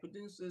Black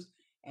producers?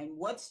 And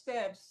what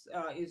steps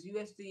is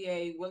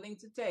USDA willing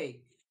to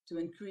take to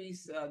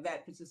increase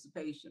that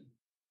participation?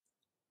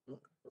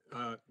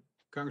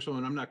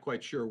 Congresswoman, I'm not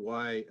quite sure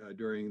why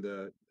during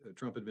the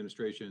Trump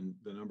administration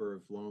the number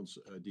of loans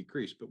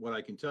decreased, but what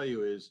I can tell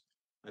you is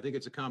I think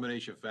it's a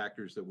combination of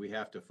factors that we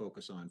have to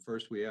focus on.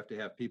 First, we have to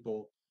have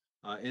people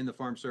in the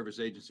Farm Service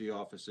Agency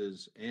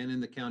offices and in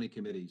the county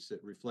committees that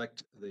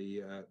reflect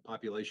the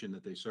population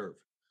that they serve.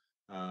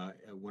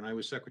 When I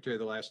was secretary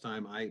the last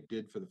time, I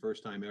did for the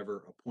first time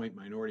ever appoint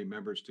minority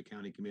members to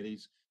county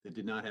committees that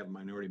did not have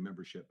minority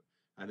membership.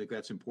 I think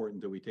that's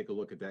important that we take a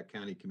look at that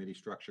county committee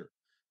structure.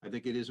 I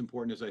think it is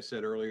important, as I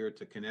said earlier,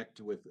 to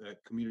connect with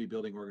community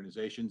building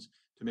organizations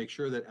to make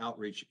sure that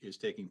outreach is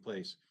taking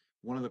place.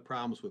 One of the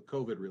problems with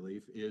COVID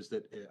relief is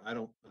that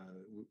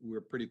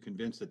we're pretty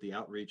convinced that the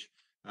outreach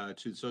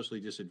to the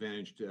socially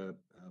disadvantaged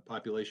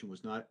population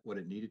was not what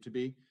it needed to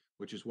be,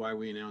 which is why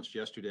we announced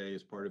yesterday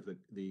as part of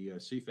the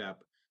CFAP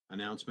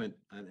announcement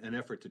an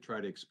effort to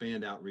try to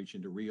expand outreach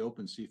and to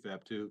reopen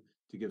CFAP 2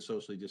 to give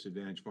socially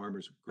disadvantaged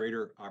farmers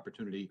greater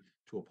opportunity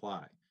to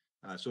apply.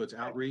 So it's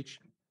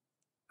outreach.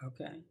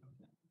 Okay,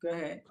 go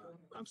ahead.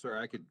 I'm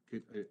sorry,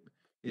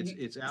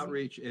 it's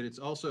outreach, and it's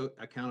also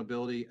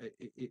accountability.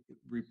 It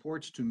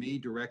reports to me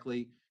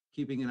directly,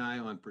 keeping an eye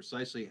on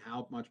precisely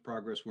how much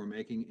progress we're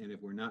making, and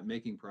if we're not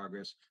making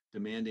progress,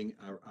 demanding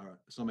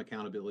some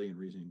accountability and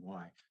reasoning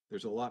why.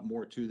 There's a lot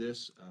more to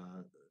this,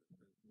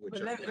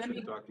 which I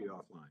can talk to you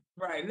offline.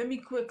 Right. Let me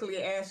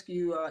quickly ask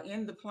you,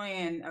 in the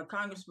plan,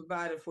 Congress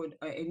provided for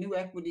a new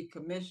equity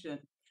commission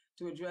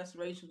to address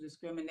racial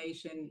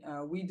discrimination.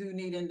 We do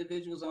need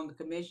individuals on the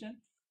commission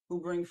who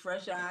bring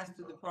fresh eyes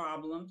to the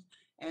problems.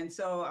 And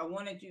so I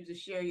wanted you to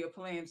share your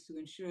plans to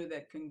ensure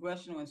that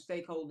congressional and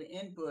stakeholder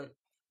input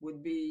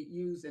would be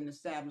used in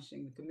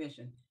establishing the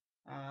commission.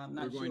 I'm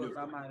not sure if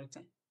I'm out of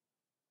time.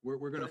 We're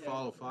going Go to ahead.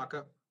 follow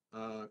FACA,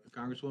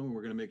 Congresswoman.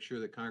 We're going to make sure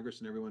that Congress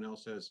and everyone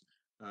else has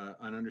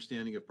an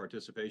understanding of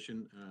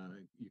participation.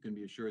 You can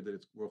be assured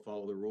that we'll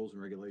follow the rules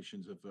and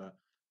regulations of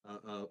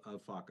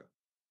FACA.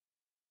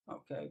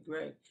 Okay,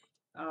 great.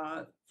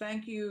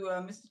 Thank you,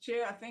 Mr.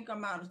 Chair. I think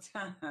I'm out of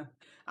time.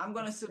 I'm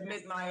going to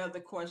submit my other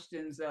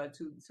questions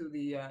to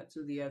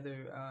the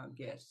other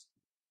guests.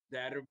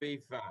 That'll be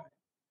fine.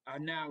 I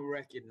now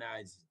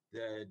recognize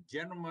the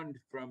gentleman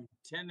from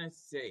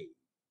Tennessee,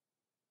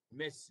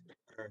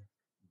 Mr.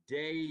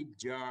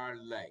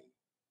 Desjardins,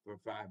 for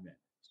 5 minutes.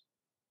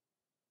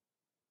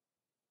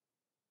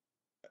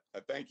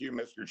 Thank you,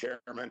 Mr.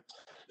 Chairman.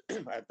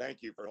 I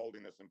thank you for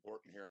holding this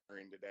important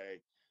hearing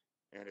today.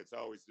 And it's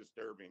always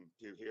disturbing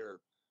to hear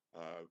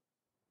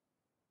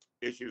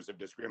issues of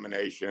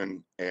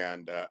discrimination.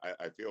 And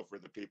I feel for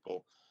the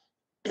people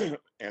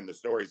and the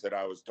stories that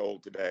I was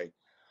told today.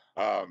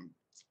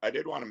 I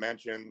did want to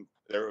mention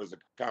there was a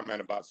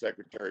comment about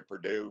Secretary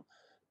Perdue.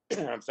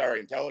 I'm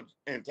sorry,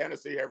 in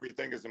Tennessee,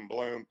 everything is in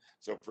bloom.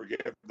 So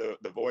forgive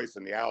the voice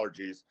and the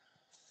allergies.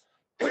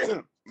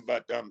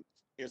 But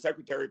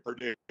Secretary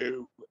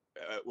Perdue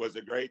was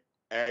a great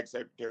ag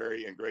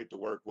secretary and great to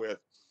work with.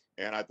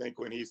 And I think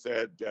when he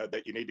said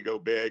that you need to go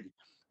big,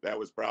 that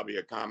was probably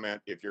a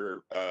comment. If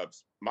you're a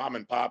mom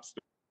and pop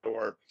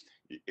store,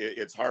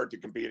 it's hard to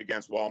compete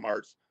against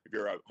Walmart's. If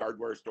you're a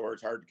hardware store,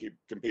 it's hard to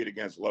compete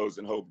against Lowe's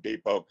and Home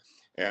Depot.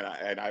 And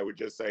I would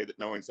just say that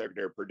knowing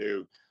Secretary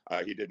Perdue,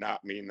 he did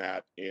not mean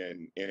that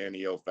in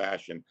any ill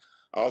fashion.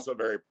 Also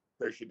very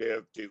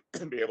appreciative to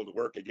be able to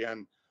work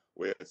again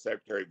with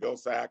Secretary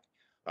Vilsack.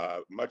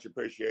 Much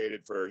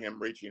appreciated for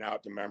him reaching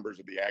out to members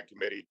of the Ag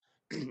Committee.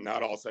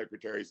 Not all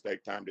secretaries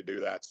take time to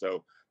do that.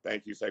 So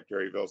thank you,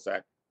 Secretary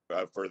Vilsack,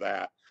 for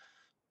that.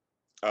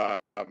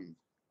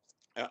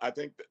 I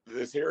think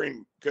this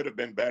hearing could have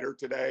been better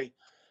today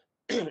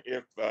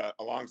if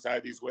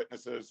alongside these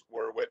witnesses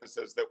were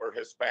witnesses that were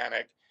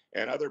Hispanic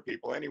and other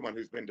people, anyone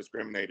who's been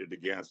discriminated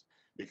against,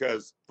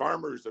 because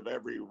farmers of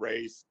every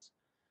race,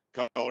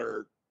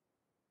 color,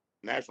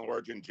 national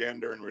origin,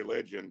 gender, and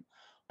religion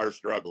are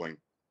struggling.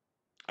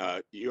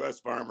 U.S.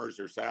 farmers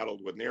are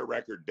saddled with near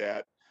record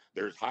debt.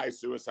 There's high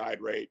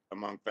suicide rate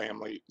among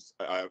families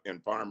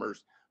and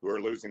farmers who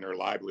are losing their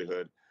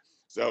livelihood.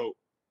 So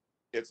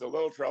it's a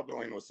little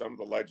troubling with some of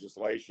the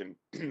legislation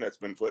that's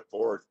been put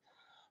forth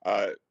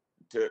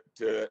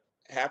to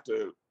have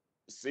to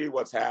see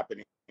what's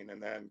happening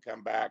and then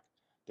come back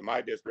to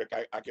my district.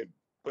 I could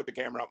put the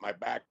camera out my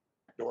back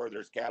door.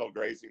 There's cattle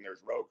grazing,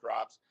 there's row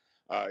crops.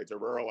 It's a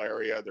rural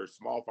area. There's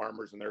small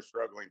farmers and they're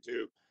struggling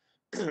too.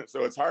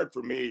 So it's hard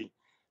for me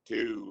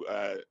to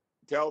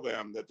tell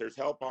them that there's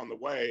help on the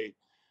way,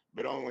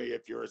 but only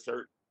if you're a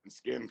certain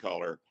skin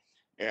color.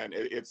 And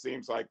it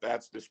seems like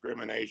that's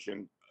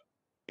discrimination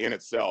in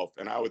itself.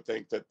 And I would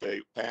think that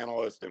the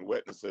panelists and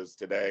witnesses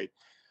today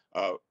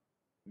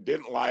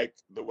didn't like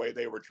the way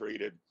they were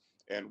treated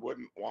and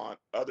wouldn't want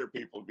other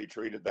people to be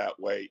treated that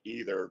way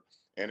either.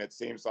 And it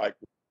seems like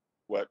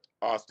what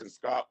Austin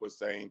Scott was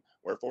saying,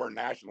 where foreign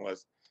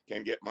nationalists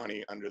can get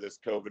money under this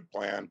COVID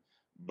plan,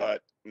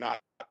 but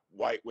not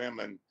white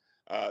women,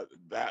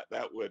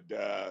 that would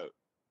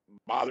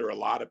bother a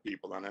lot of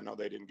people. And I know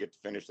they didn't get to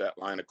finish that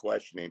line of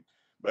questioning,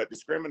 but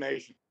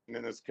discrimination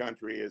in this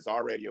country is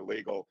already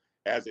illegal,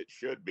 as it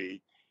should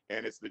be.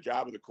 And it's the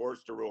job of the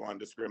courts to rule on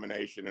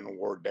discrimination and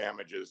award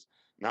damages,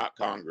 not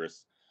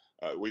Congress.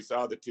 We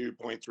saw the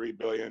 $2.3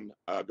 billion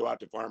go out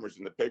to farmers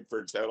in the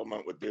Pigford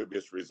settlement with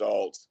dubious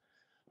results.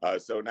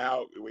 So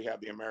now we have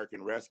the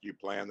American Rescue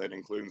Plan that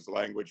includes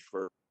language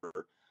for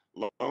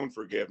loan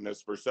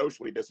forgiveness for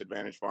socially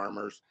disadvantaged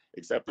farmers,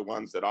 except the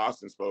ones that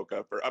Austin spoke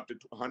of, for up to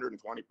 120%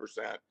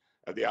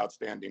 of the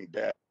outstanding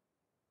debt.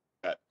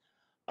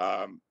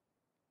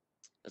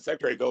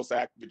 Secretary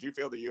Vilsack, did you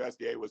feel the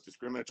USDA was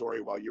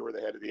discriminatory while you were the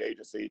head of the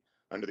agency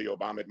under the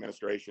Obama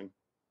administration?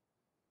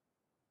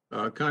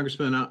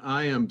 Congressman,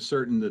 I am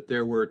certain that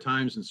there were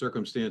times and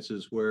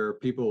circumstances where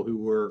people who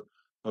were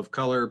of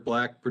color,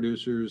 Black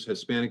producers,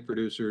 Hispanic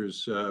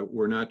producers,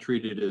 were not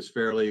treated as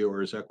fairly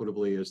or as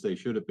equitably as they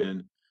should have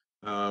been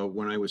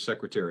when I was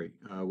secretary.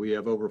 We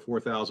have over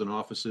 4,000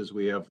 offices.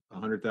 We have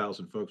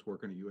 100,000 folks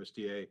working at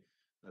USDA.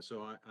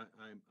 So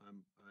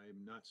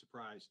I'm not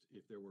surprised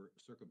if there were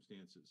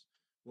circumstances.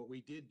 What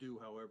we did do,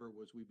 however,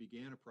 was we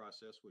began a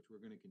process which we're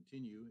going to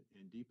continue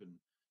and deepen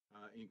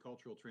in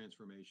cultural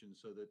transformation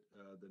so that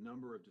the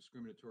number of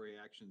discriminatory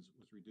actions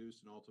was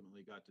reduced and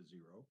ultimately got to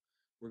zero.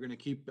 We're going to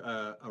keep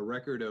a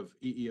record of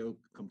EEO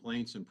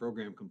complaints and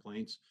program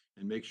complaints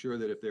and make sure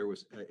that if there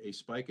was a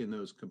spike in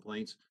those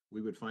complaints,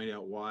 we would find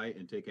out why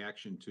and take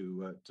action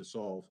to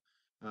solve.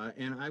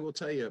 And I will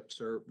tell you,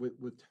 sir,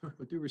 with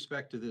due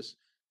respect to this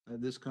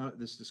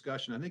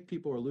discussion, I think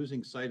people are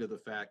losing sight of the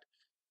fact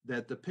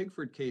that the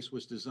Pigford case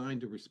was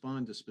designed to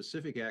respond to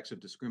specific acts of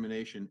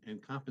discrimination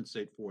and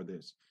compensate for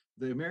this.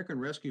 The American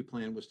Rescue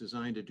Plan was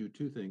designed to do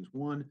two things.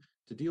 One,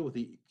 to deal with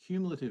the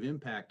cumulative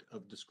impact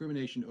of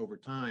discrimination over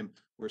time,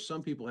 where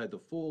some people had the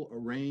full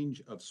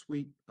range of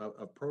suite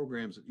of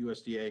programs at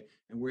USDA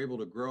and were able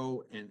to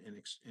grow and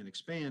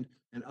expand,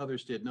 and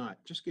others did not.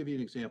 Just give you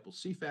an example,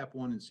 CFAP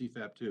 1 and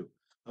CFAP 2.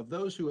 Of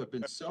those who have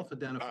been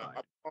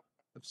self-identified,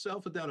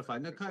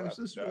 no, Congress,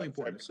 this is really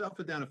important,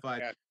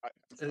 self-identified,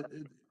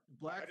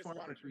 Black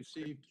farmers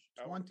received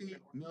 $20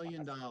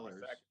 million.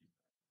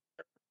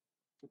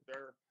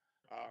 Sir,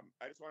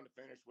 I just wanted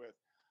to finish with,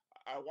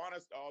 I want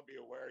us to all be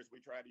aware as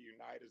we try to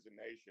unite as a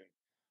nation,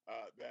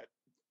 that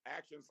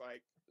actions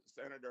like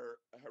Senator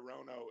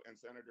Hirono and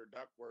Senator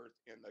Duckworth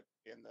in the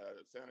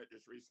Senate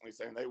just recently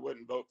saying they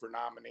wouldn't vote for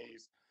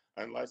nominees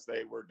unless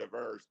they were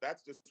diverse,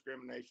 that's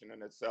discrimination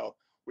in itself.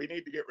 We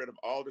need to get rid of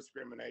all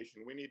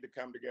discrimination. We need to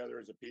come together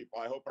as a people.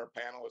 I hope our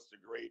panelists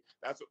agree.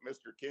 That's what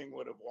Mr. King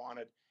would have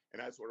wanted,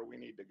 and that's where we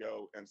need to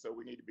go. And so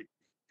we need to be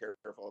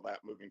careful of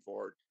that moving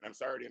forward. And I'm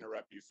sorry to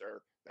interrupt you,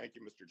 sir. Thank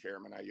you, Mr.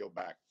 Chairman. I yield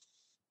back.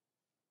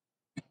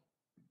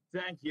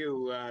 Thank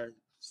you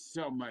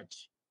so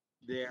much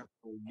there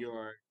for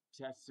your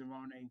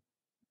testimony.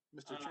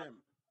 Mr.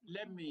 Chairman.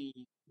 Let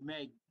me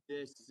make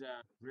this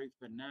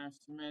brief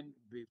announcement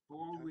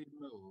before we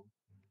move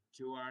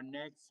to our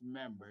next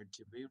member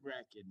to be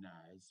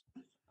recognized.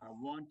 I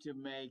want to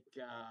make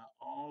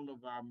all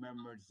of our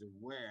members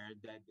aware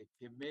that the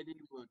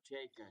committee will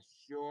take a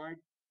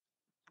short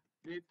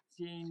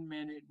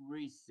 15-minute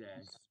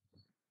recess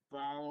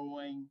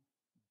following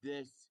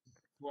this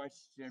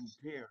question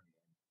period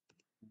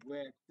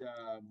with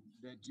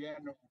the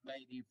general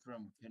lady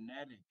from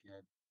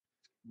Connecticut,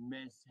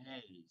 Miss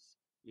Hayes.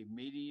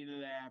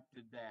 Immediately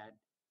after that,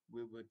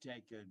 we will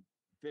take a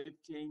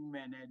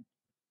 15-minute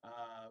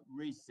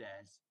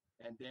recess,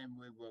 and then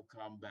we will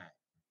come back.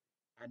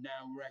 I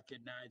now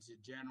recognize the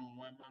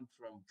gentlewoman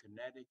from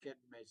Connecticut,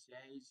 Miss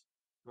Hayes,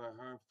 for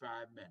her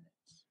 5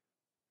 minutes.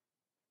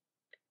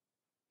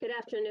 Good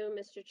afternoon,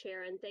 Mr.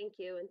 Chair, and thank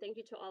you. And thank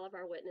you to all of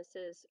our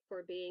witnesses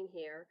for being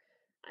here.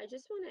 I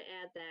just want to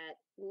add that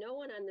no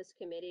one on this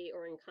committee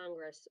or in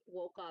Congress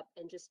woke up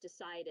and just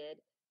decided,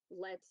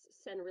 let's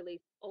send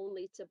relief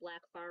only to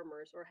Black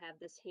farmers or have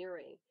this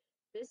hearing.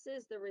 This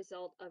is the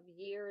result of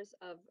years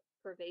of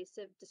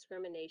pervasive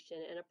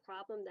discrimination and a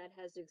problem that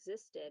has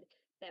existed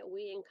that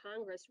we in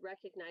Congress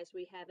recognize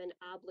we have an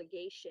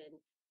obligation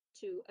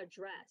to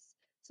address.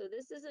 So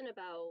this isn't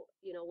about,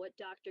 what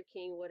Dr.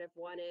 King would have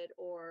wanted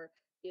or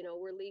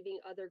we're leaving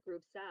other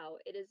groups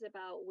out. It is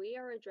about we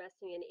are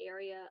addressing an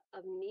area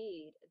of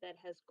need that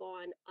has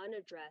gone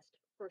unaddressed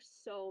for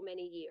so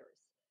many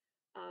years.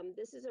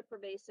 This is a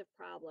pervasive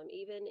problem,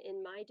 even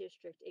in my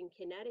district in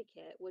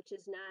Connecticut, which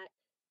is not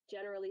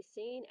generally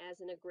seen as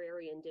an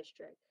agrarian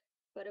district.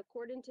 But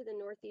according to the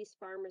Northeast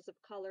Farmers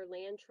of Color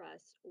Land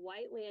Trust,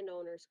 white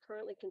landowners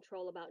currently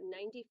control about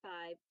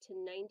 95 to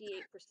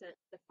 98% of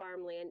the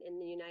farmland in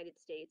the United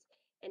States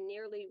and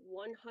nearly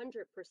 100%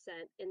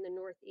 in the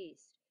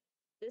Northeast.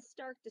 This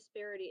stark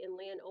disparity in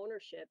land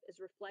ownership is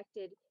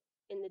reflected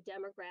in the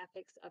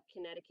demographics of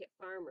Connecticut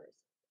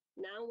farmers.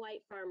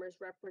 Non-white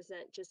farmers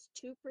represent just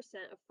 2%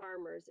 of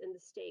farmers in the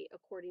state,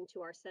 according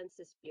to our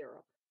Census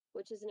Bureau,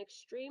 which is an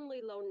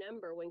extremely low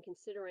number when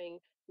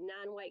considering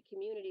non-white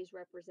communities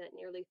represent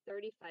nearly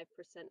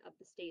 35% of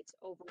the state's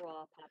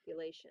overall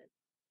population.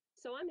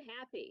 So I'm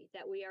happy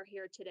that we are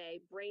here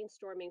today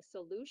brainstorming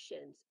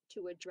solutions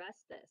to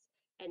address this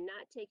and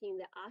not taking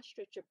the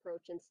ostrich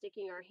approach and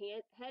sticking our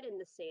head in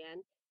the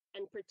sand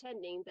and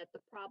pretending that the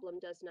problem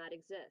does not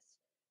exist.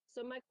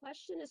 So my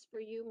question is for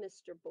you,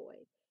 Mr.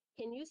 Boyd.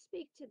 Can you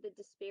speak to the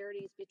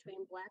disparities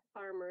between Black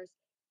farmers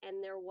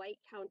and their white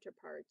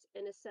counterparts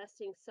in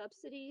assessing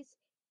subsidies,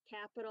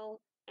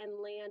 capital, and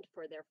land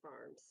for their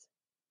farms?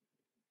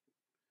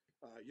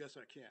 Yes,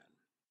 I can.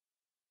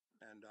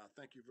 And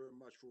thank you very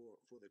much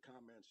for the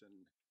comments.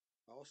 And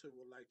I also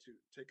would like to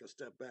take a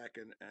step back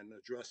and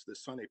address the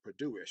Sonny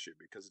Perdue issue,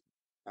 because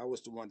I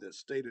was the one that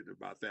stated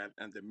about that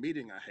and the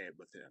meeting I had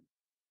with him.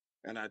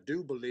 And I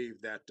do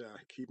believe that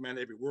he meant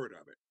every word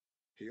of it.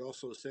 He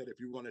also said if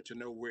you wanted to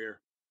know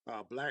where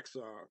Blacks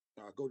are,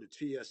 go to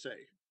TSA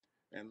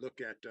and look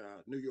at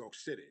New York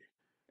City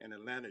and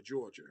Atlanta,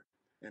 Georgia.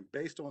 And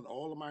based on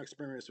all of my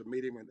experience of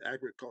meeting with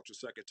agriculture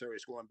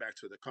secretaries going back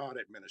to the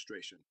Carter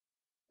administration,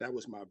 that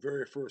was my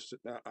very first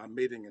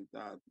meeting and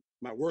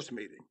my worst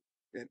meeting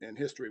in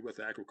history with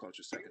the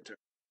agriculture secretary.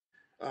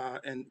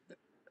 And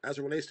as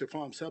it relates to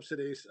farm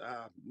subsidies,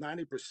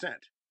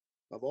 90%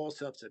 of all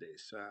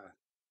subsidies,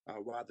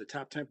 while the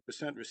top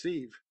 10%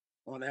 receive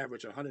on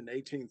average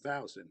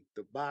 $118,000,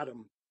 the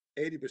bottom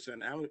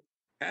 80%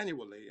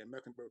 annually in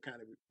Mecklenburg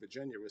County,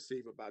 Virginia,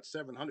 receive about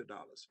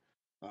 $700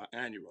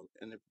 annual.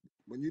 And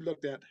when you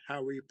looked at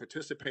how we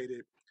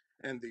participated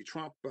in the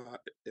Trump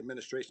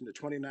administration, the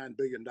 $29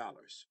 billion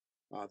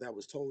that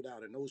was told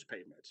out in those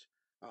payments,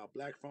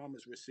 Black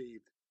farmers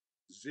received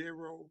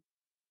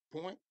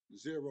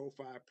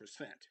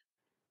 0.05%.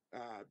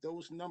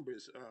 Those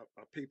numbers,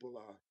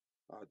 people,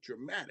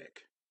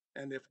 dramatic.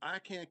 And if I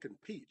can't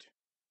compete,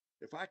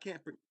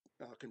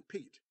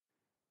 compete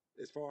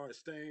as far as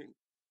staying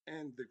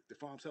in the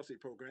farm subsidy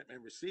program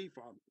and receive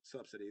farm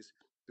subsidies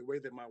the way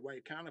that my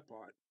white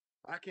counterpart,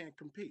 I can't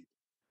compete.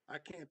 I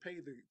can't pay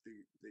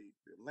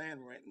the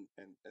land rent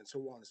and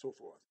so on and so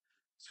forth.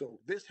 So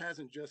this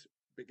hasn't just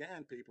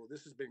began, people.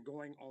 This has been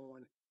going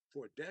on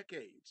for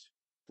decades,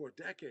 for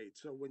decades.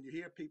 So when you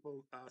hear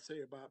people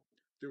say about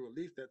the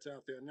relief that's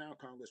out there now,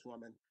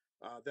 Congresswoman,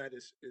 that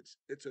is,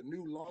 it's a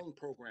new loan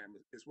program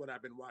is what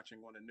I've been watching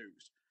on the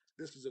news.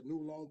 This is a new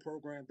loan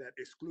program that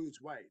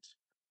excludes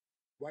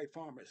white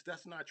farmers.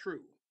 That's not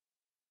true.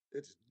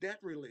 It's debt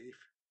relief,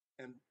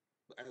 and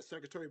as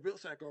Secretary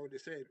Vilsack already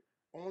said,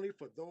 only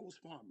for those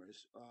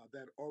farmers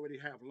that already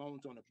have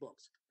loans on the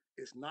books.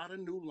 It's not a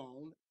new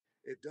loan.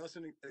 It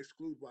doesn't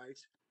exclude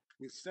whites.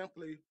 We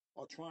simply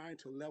are trying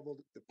to level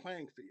the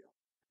playing field.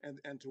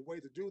 And the way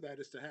to do that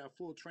is to have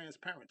full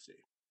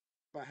transparency.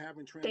 By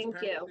having Thank you.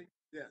 transparency,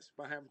 yes,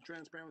 by having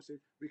transparency,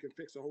 we can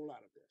fix a whole lot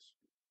of this.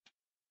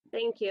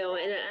 Thank you.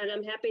 And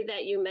I'm happy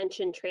that you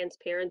mentioned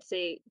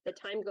transparency. The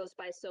time goes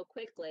by so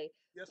quickly,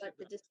 Yes, but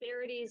the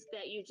disparities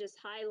that you just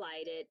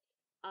highlighted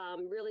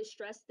really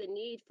stress the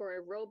need for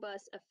a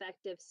robust,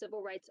 effective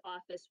civil rights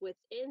office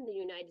within the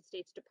United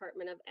States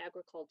Department of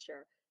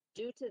Agriculture.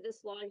 Due to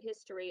this long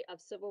history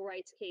of civil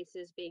rights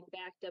cases being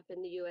backed up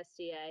in the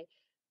USDA,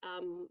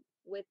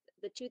 with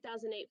the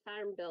 2008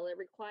 Farm Bill, it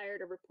required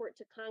a report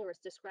to Congress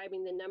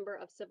describing the number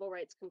of civil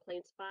rights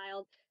complaints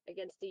filed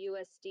against the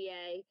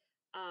USDA,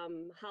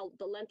 how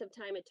the length of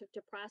time it took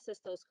to process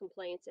those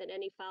complaints, and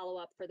any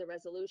follow-up for the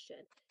resolution.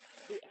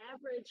 The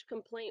average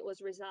complaint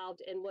was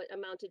resolved in what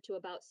amounted to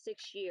about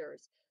 6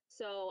 years.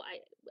 So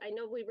I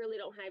know we really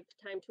don't have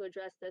time to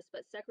address this,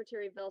 but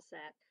Secretary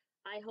Vilsack,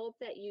 I hope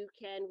that you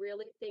can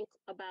really think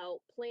about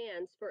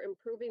plans for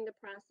improving the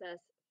process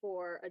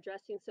for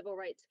addressing civil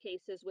rights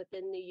cases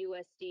within the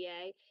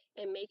USDA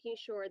and making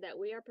sure that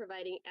we are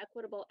providing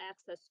equitable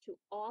access to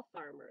all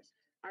farmers.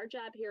 Our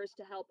job here is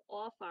to help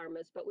all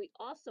farmers, but we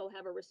also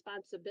have a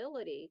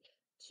responsibility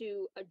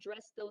to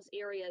address those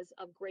areas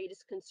of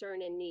greatest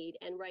concern and need.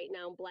 And right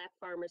now, Black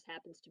farmers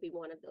happens to be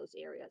one of those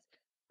areas.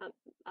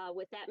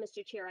 With that,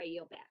 Mr. Chair, I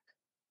yield back.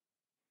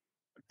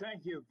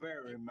 Thank you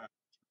very much.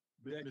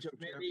 The Mr.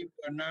 committee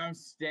will now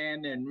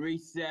stand in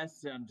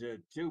recess until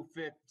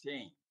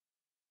 2:15.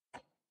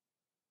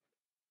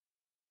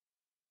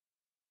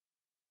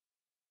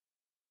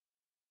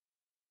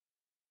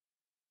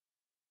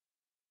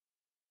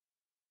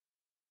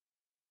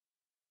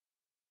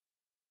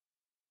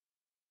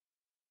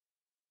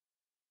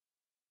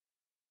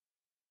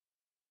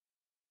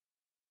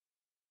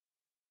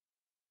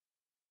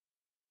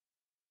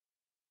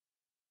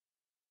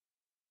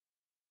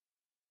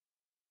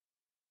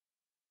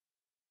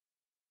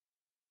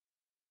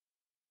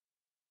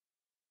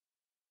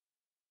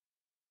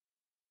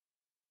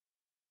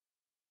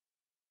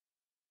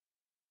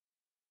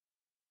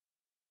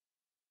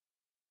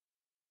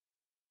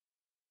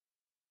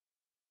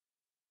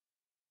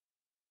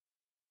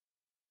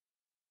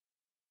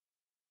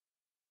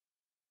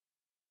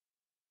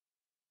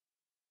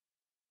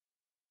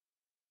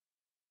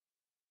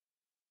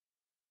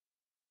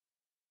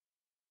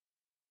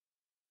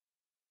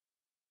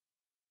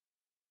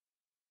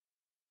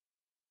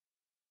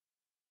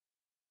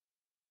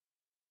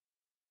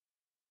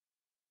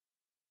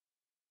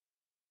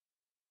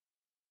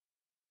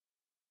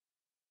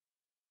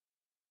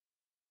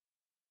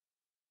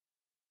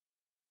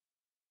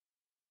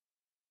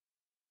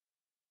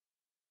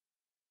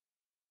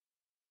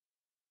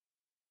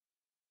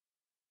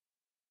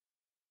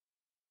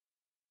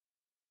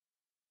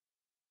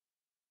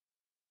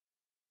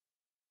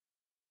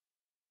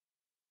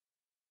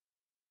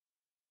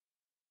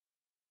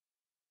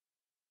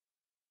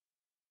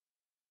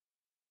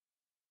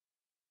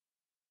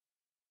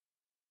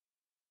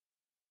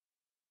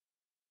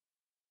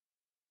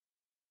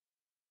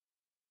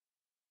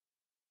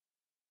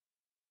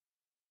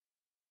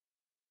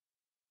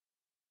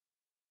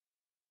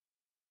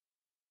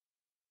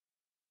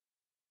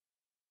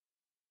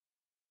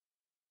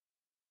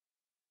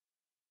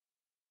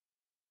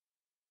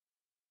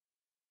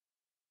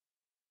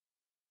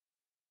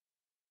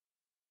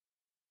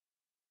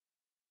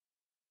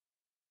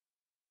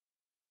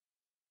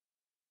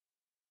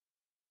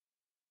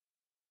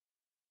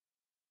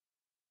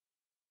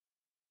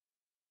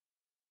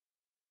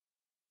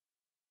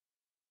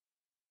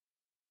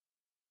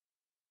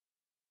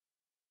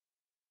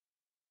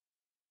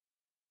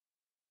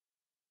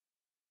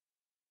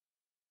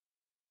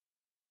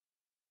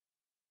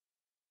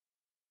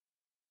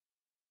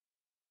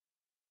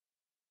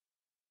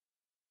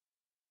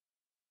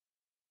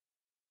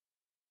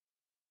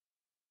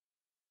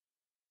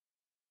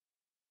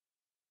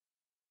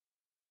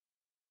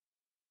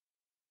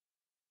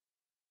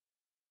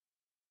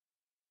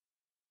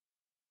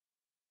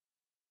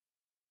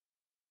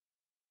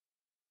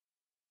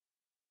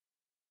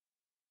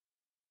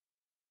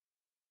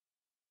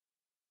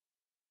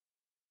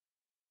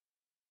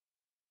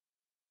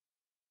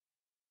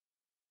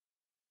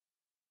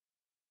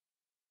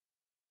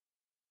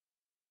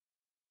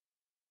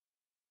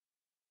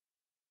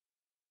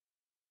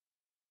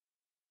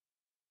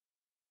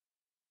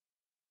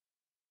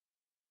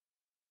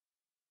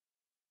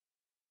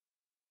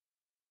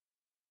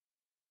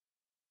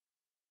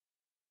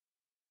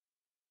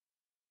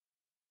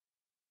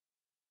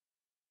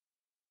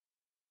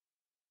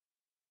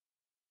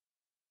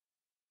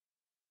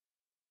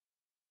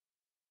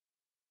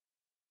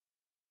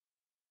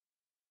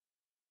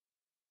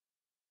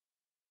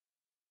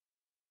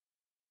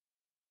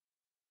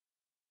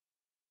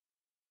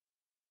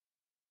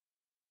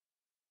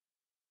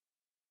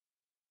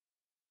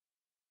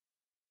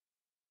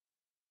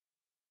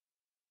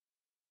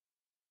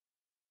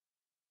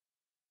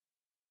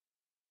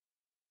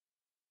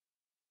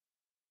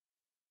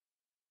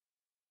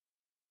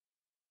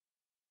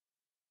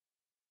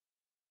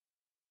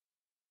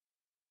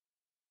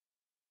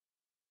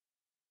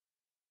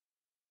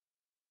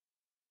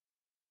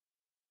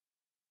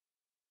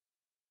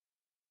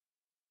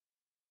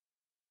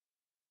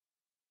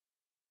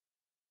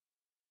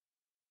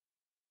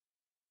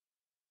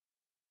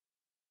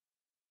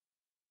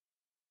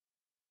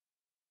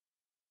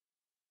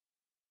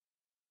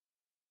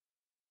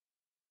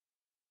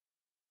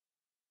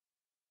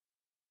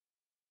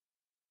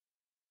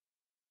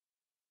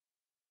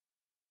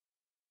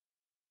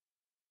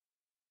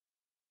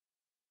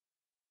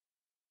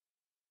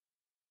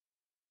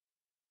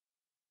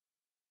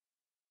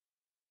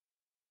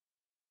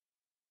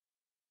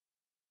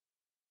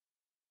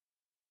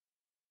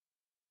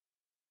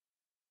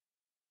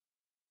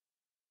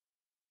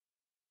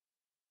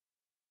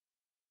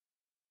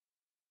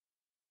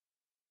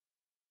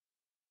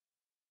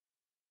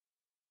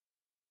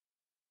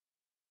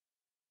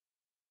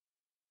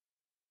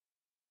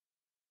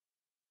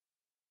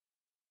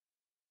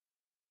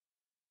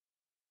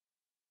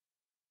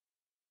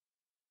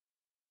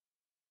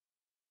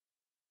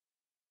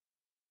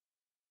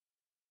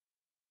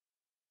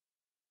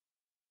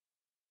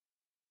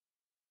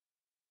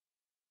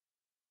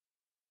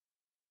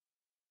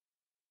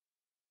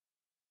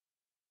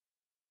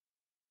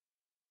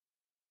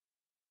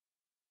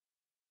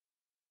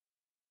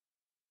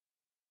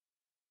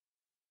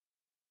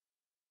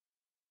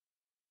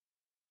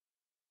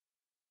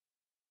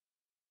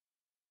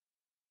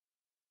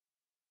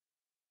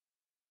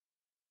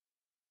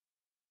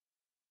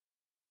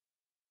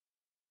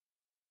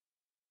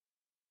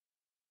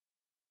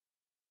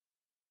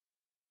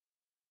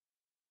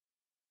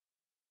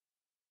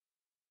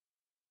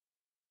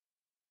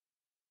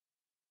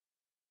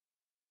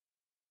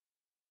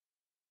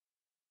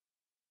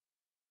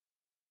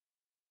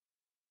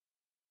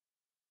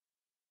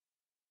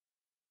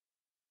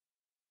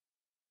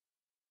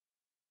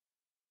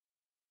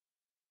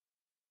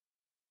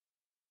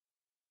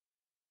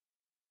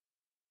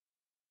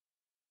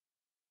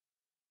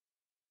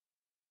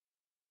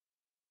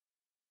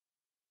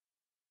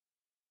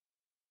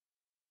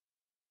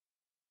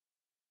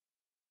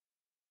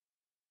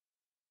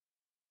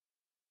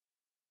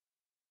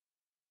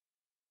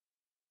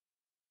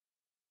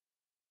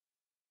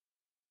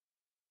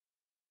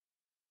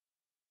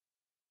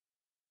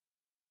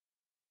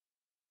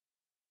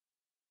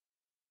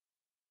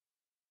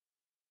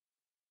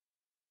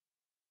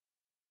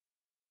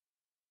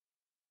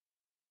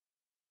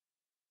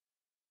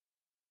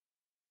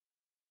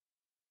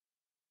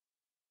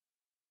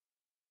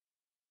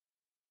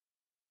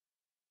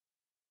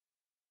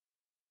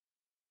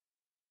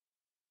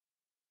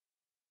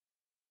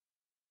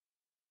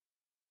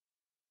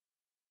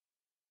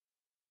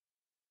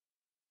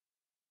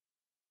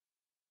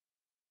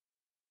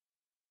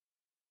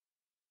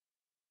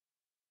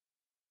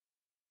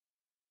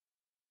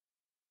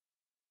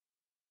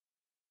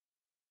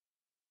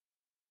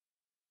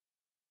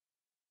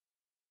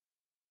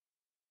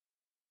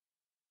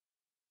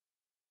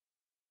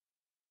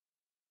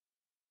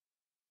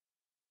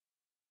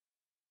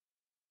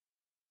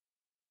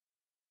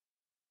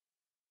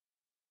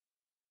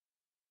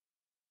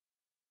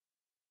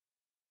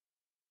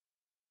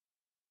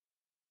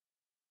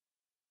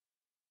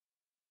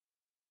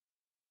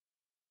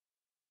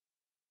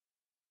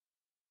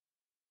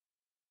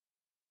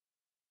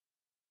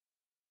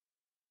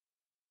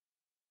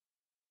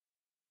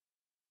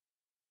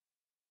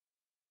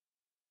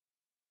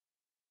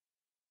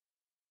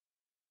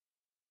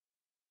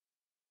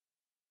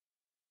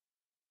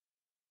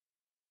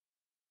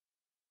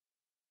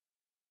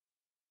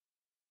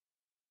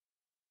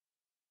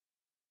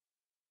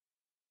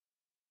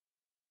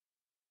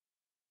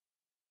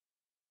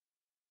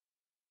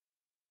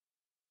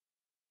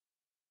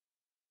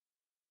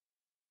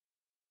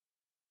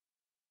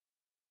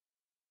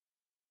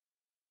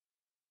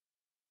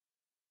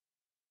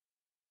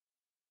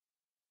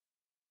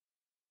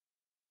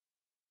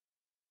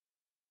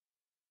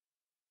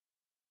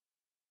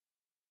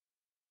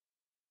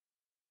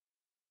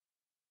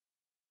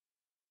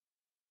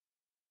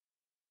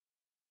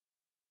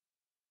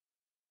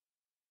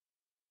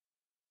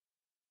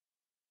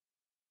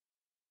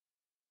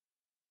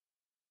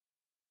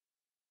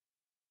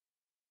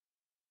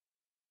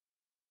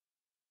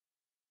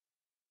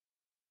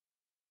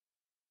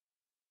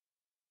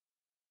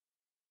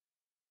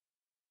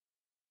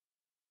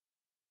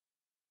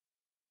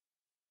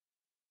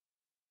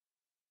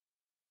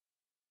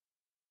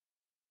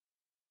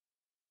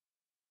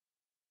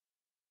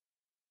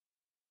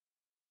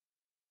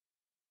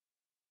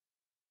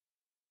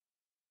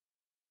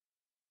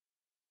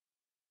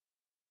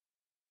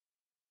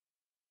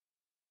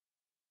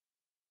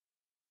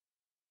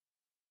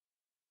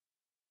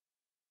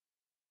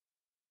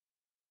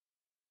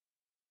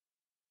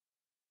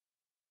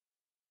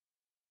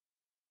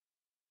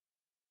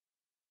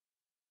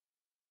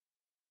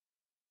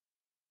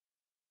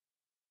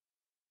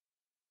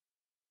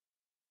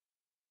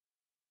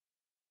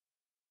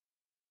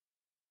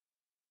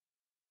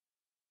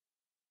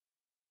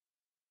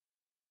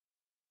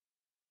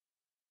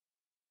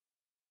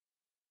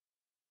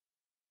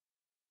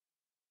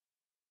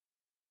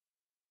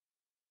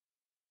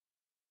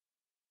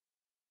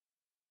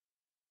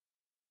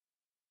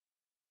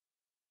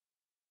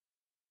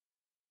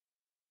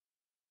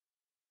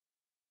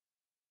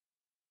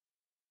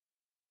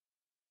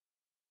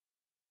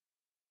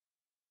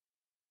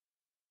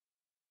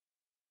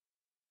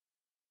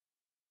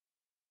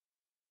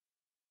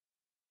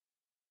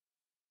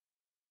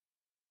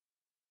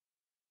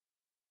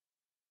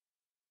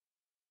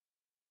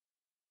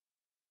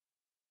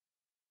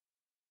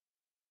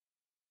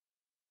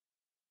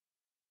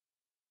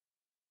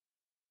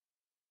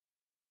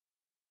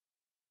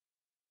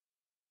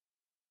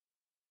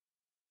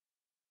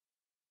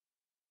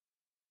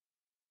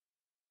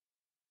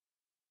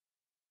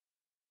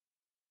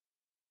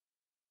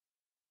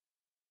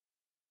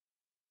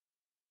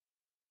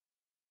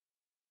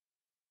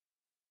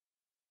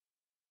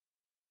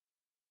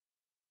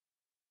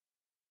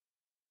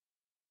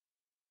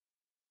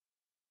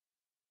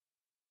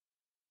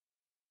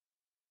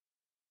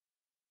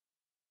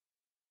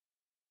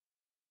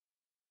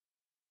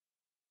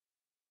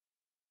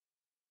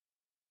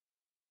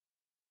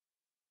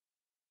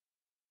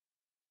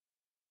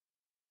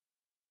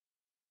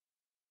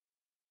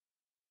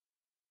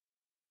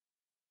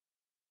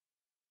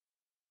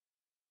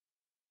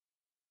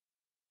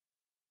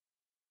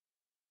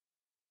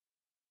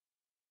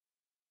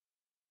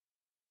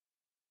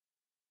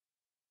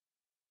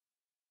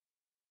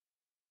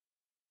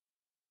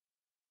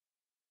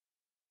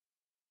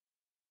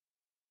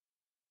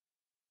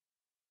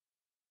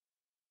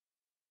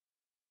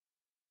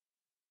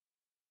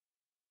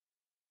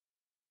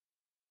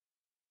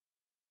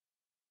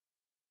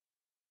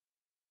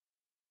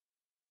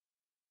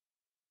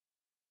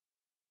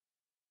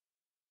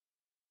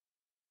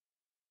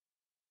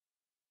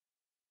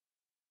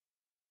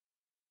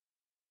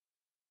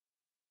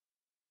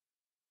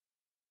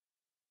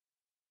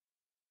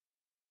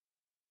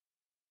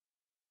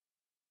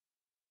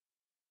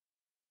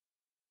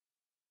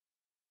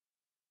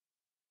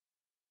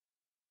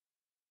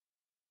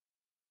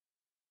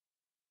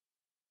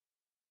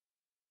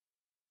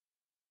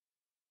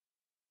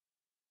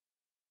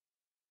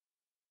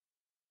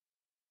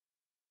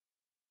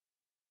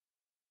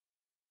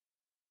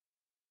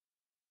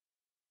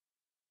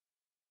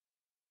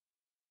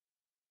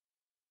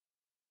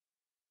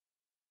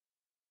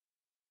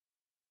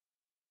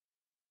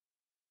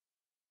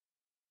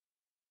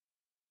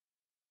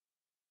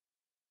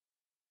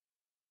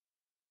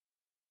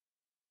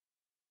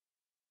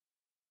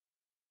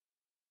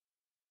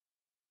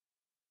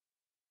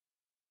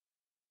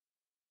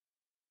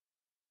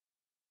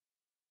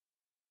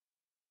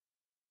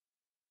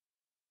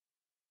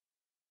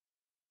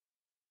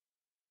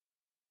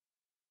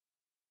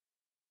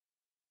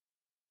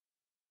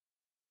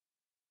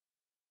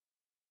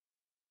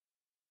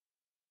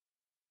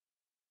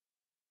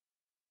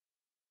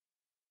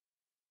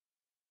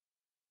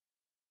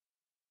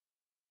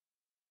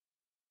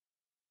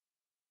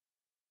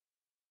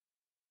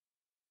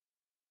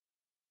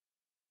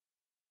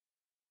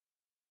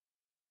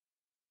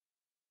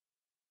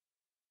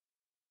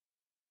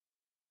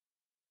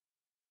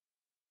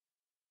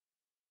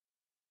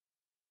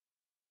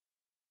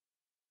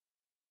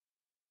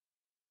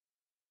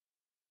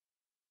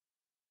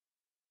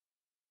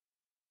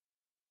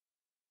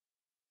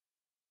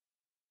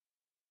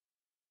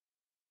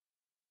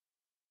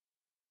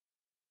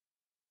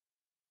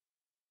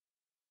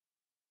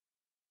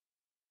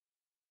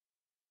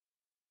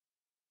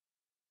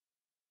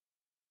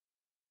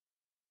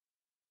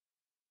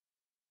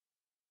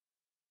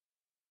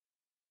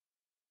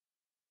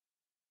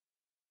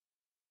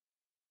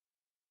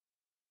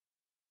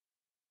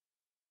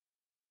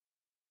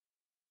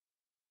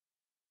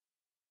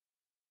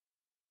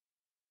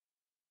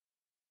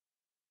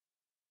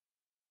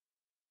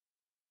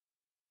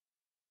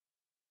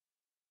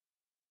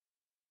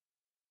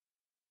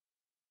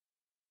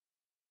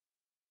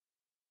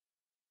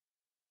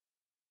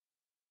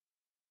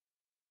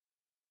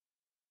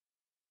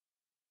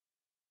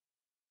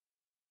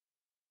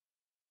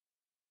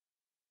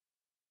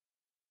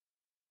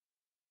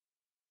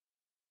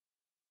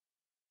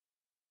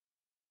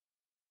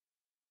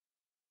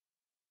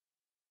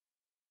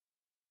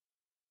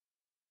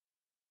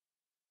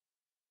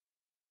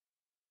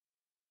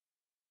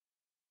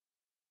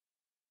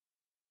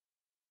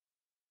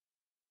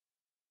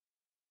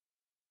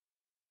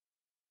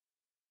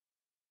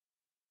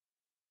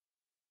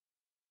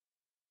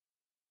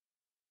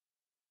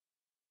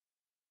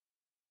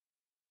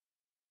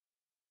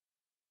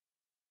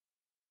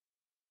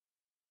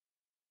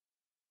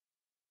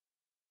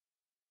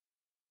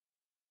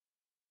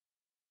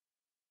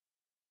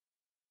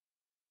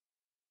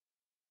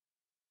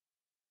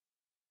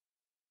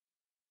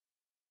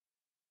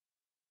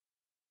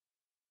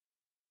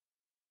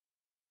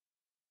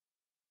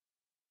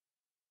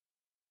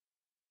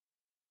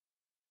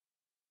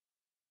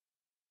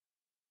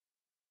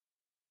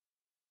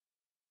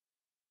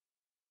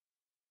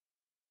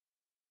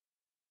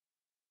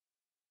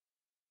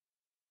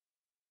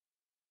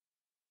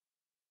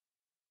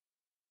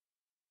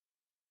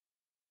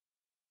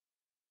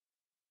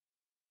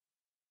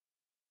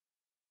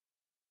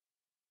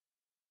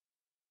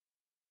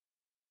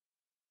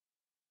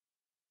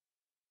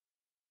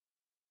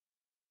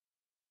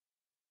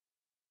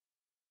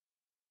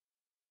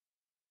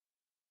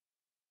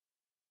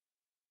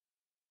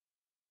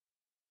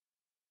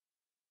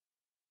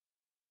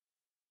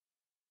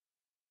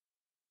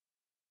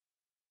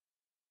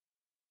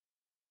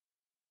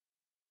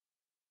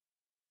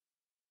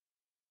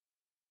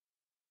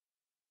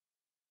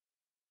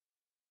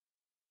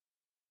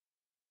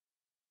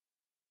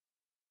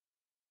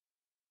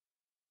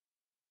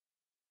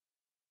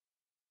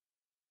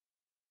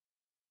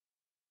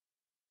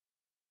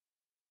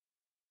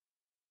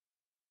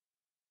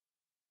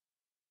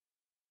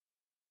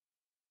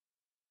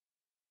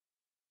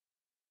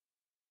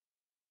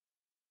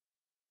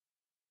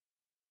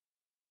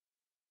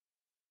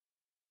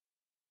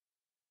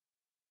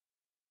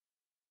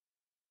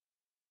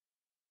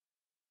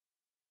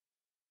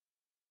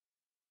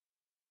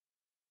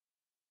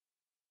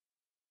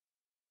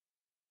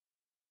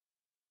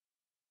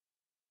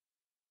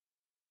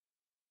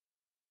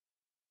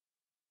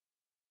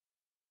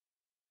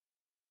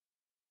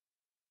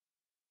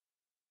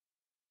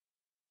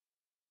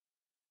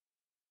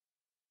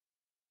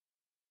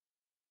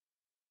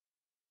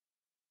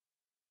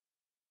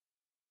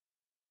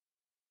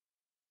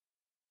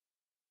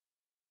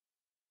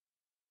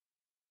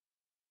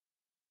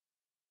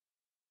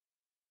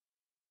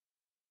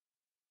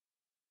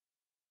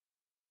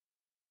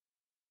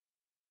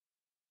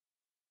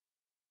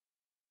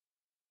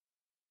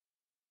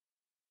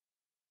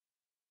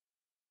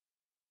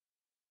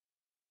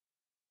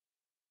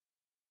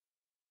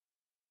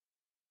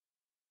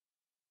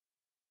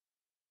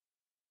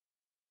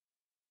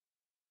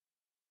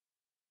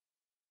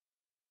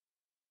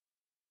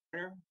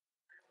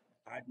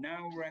 I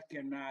now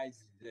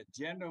recognize the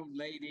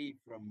gentlelady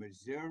from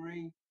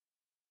Missouri,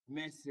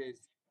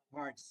 Mrs.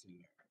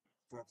 Hartzler,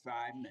 for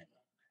 5 minutes.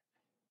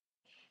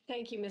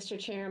 Thank you, Mr.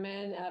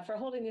 Chairman, for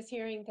holding this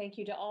hearing. Thank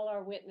you to all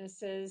our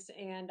witnesses.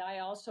 And I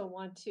also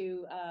want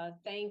to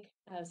thank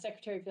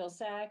Secretary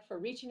Vilsack for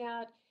reaching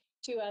out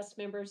to us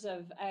members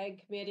of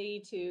Ag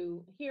Committee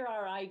to hear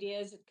our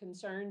ideas and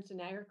concerns in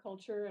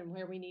agriculture and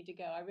where we need to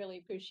go. I really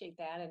appreciate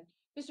that. And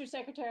Mr.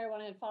 Secretary, I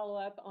want to follow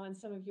up on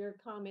some of your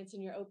comments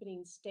in your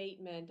opening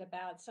statement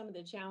about some of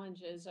the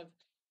challenges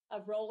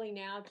of rolling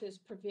out this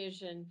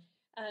provision.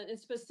 And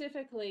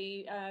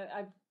specifically,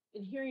 I've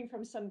been hearing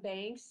from some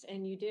banks,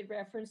 and you did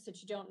reference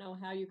that you don't know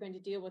how you're going to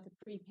deal with the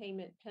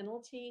prepayment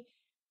penalty.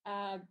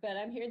 But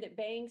I'm hearing that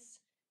banks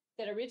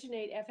that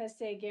originate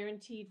FSA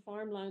guaranteed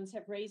farm loans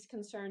have raised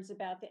concerns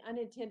about the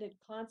unintended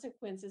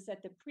consequences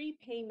that the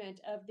prepayment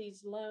of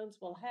these loans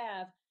will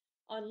have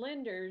on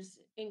lenders,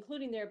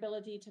 including their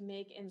ability to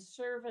make and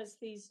service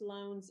these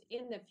loans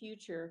in the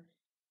future.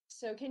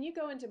 So can you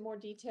go into more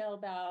detail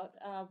about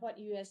what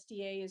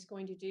USDA is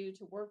going to do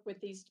to work with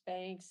these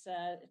banks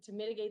to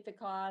mitigate the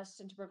costs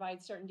and to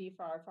provide certainty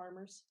for our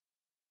farmers?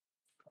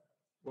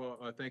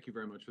 Well, thank you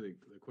very much for the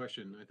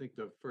question. I think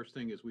the first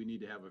thing is we need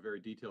to have a very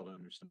detailed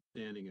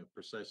understanding of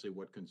precisely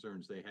what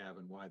concerns they have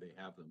and why they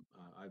have them.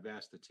 I've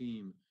asked the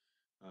team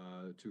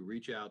to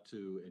reach out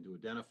to and to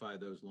identify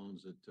those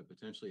loans that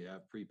potentially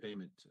have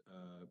prepayment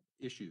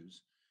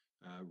issues.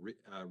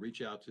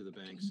 Reach out to the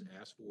banks,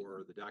 ask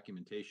for the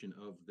documentation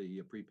of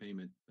the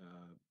prepayment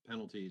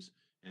penalties,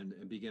 and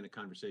begin a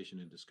conversation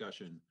and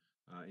discussion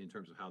in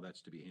terms of how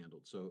that's to be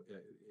handled. So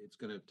it's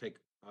going to take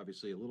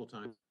obviously a little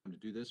time to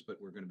do this, but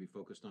we're going to be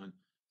focused on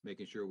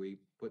making sure we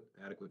put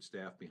adequate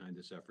staff behind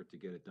this effort to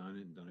get it done,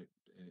 and done it,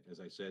 as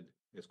I said,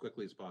 as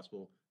quickly as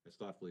possible, as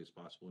thoughtfully as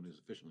possible, and as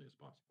efficiently as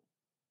possible.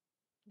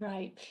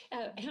 Right.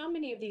 How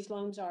many of these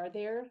loans are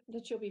there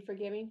that you'll be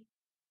forgiving?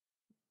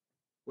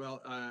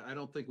 Well, I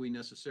don't think we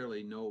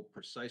necessarily know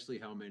precisely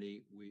how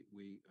many.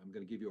 I'm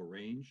going to give you a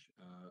range.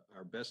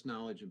 Our best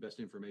knowledge and best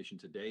information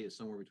today is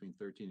somewhere between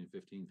 13 and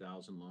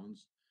 15,000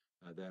 loans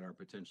that are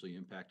potentially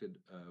impacted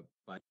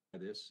by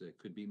this. It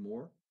could be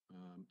more.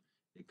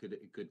 It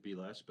could be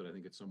less, but I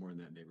think it's somewhere in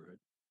that neighborhood.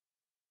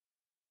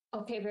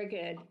 Okay, very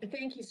good.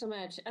 Thank you so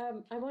much.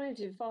 I wanted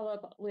to follow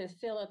up with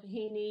Phillip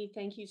Haynie.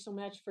 Thank you so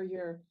much for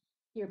your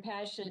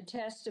passionate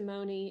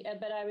testimony,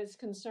 but I was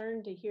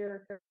concerned to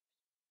hear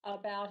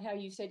about how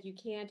you said you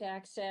can't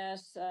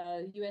access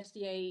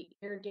USDA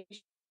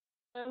irrigation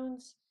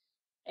loans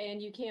and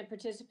you can't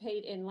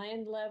participate in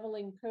land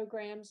leveling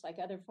programs like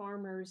other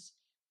farmers.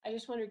 I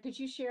just wondered, could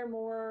you share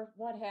more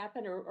what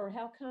happened or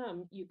how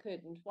come you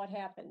couldn't? What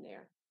happened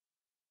there?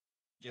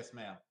 Yes,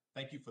 ma'am.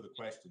 Thank you for the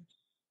question.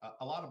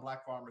 A lot of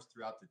Black farmers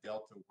throughout the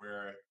Delta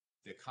where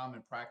the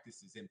common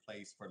practice is in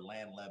place for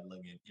land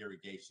leveling and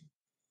irrigation.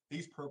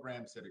 These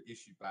programs that are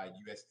issued by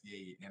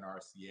USDA and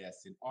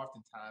NRCS, and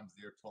oftentimes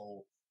they're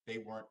told they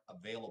weren't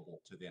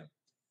available to them.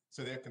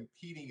 So they're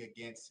competing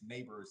against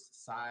neighbors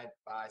side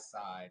by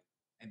side,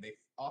 and they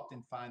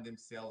often find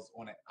themselves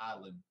on an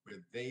island where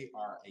they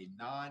are a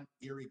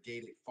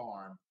non-irrigated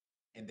farm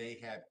and they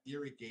have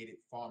irrigated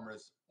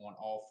farmers on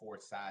all four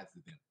sides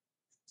of them.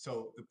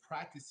 So the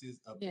practices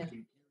of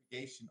putting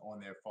irrigation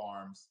on their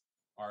farms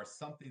are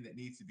something that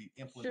needs to be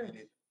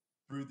implemented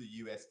through the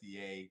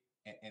USDA,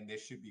 and there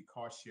should be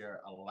cost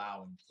share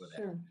allowing for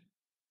that. Sure.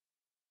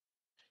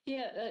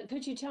 Yeah,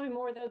 could you tell me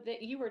more though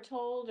that you were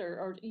told,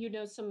 or you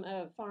know some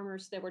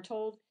farmers that were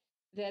told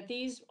that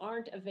these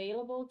aren't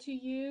available to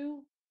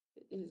you?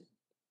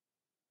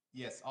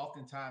 Yes,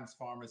 oftentimes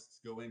farmers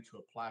go in to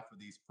apply for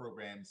these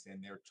programs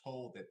and they're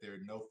told that there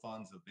are no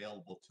funds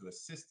available to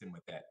assist them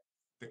with that.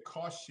 The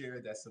cost share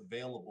that's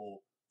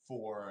available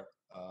for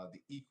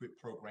the EQIP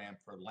program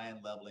for land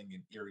leveling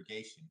and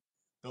irrigation,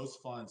 those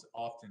funds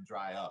often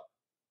dry up.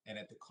 And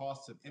at the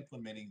cost of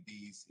implementing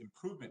these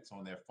improvements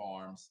on their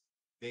farms,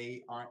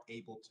 they aren't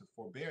able to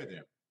forbear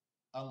them,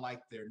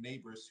 unlike their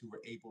neighbors who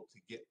were able to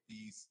get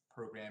these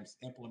programs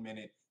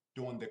implemented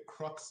during the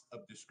crux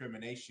of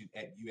discrimination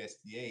at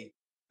USDA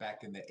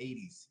back in the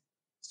 80s.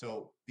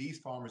 So these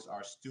farmers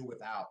are still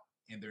without,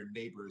 and their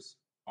neighbors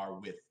are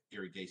with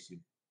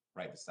irrigation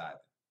right beside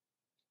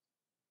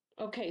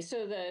them. Okay,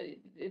 so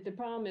the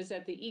problem is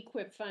that the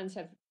EQIP funds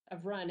have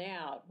run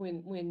out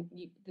when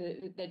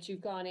that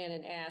you've gone in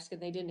and asked,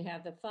 and they didn't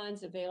have the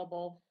funds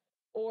available,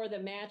 or the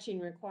matching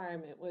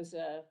requirement was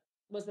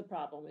the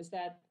problem. Is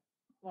that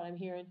what I'm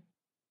hearing?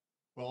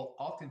 Well,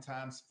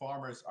 oftentimes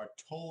farmers are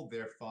told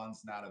their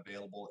funds not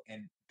available,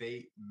 and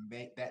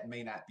that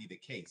may not be the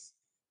case.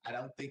 I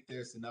don't think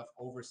there's enough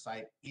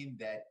oversight in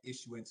that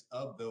issuance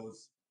of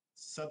those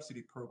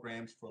subsidy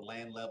programs for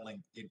land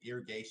leveling and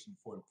irrigation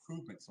for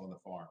improvements on the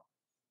farm.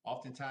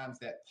 Oftentimes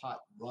that pot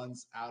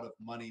runs out of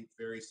money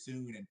very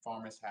soon and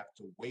farmers have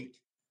to wait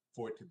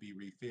for it to be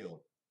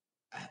refilled.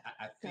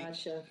 I think.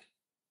 Gotcha.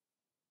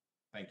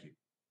 Thank you.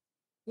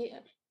 Yeah.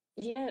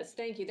 Yes,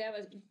 thank you. That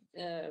was,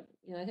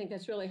 I think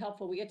that's really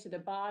helpful. We get to the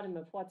bottom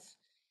of what's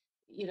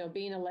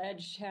being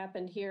alleged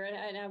happened here.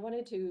 And I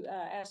wanted to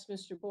ask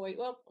Mr. Boyd,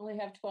 well, only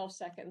have 12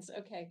 seconds.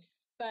 Okay.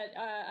 But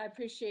I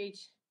appreciate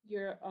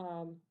your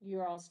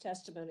all's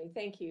testimony.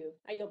 Thank you.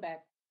 I go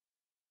back.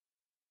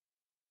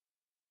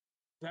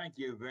 Thank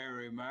you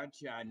very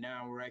much. I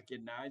now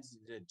recognize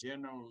the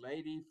gentle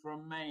lady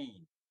from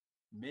Maine,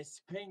 Miss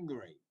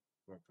Pingree,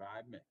 for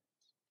 5 minutes.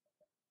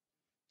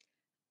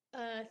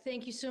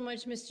 Thank you so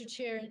much, Mr.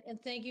 Chair, and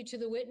thank you to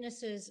the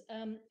witnesses.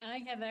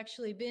 I have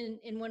actually been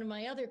in one of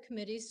my other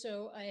committees,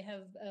 so I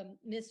have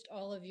missed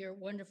all of your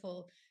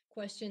wonderful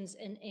questions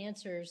and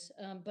answers,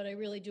 but I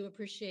really do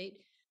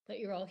appreciate that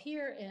you're all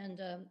here, and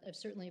I've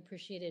certainly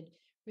appreciated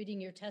reading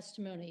your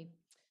testimony.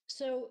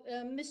 So,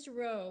 Mr.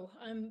 Rowe,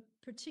 I'm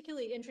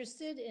particularly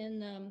interested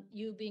in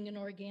you being an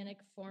organic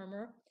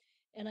farmer,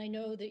 and I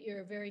know that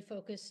you're very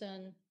focused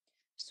on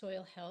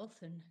soil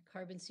health and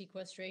carbon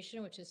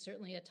sequestration, which is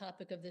certainly a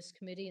topic of this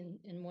committee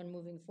and one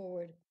moving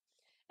forward.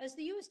 As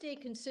the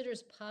USDA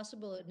considers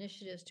possible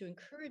initiatives to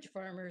encourage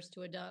farmers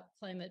to adopt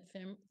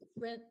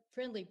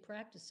climate-friendly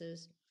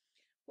practices,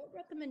 what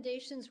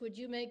recommendations would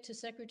you make to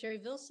Secretary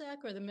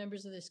Vilsack or the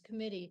members of this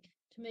committee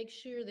to make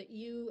sure that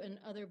you and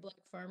other Black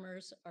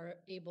farmers are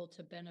able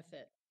to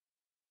benefit?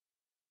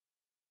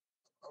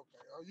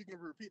 Okay, you can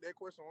repeat that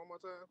question one more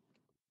time.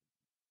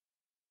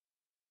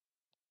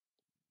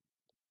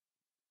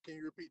 Can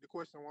you repeat the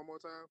question one more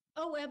time?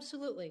 Oh,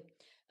 absolutely.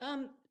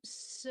 As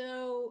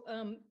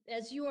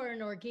you are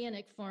an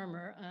organic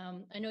farmer,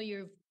 I know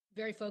you're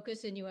very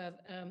focused and you have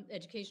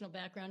educational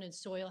background in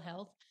soil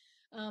health.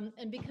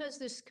 And because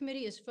this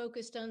committee is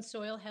focused on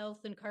soil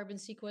health and carbon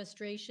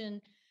sequestration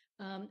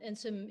and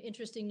some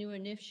interesting new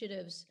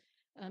initiatives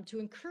to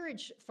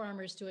encourage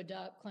farmers to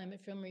adopt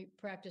climate-friendly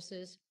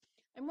practices,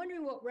 I'm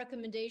wondering what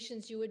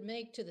recommendations you would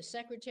make to the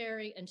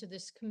secretary and to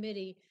this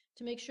committee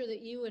to make sure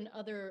that you and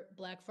other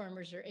Black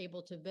farmers are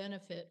able to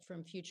benefit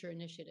from future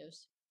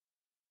initiatives.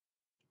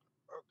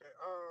 Okay.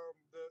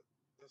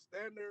 The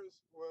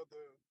standards. Well,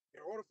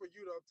 in order for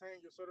you to obtain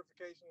your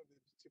certification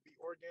to be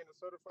organic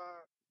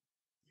certified,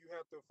 you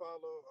have to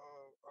follow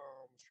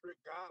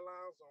strict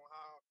guidelines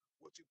on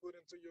what you put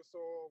into your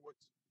soil, what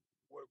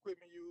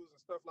equipment you use, and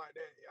stuff like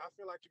that. I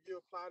feel like if you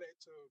apply that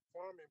to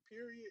farming,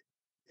 period,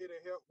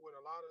 it'll help with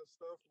a lot of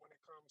stuff when it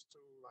comes to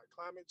like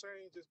climate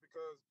change, just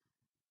because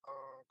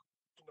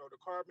the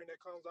carbon that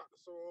comes out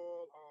the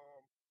soil,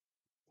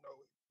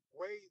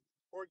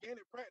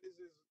 organic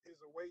practice is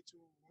a way to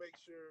make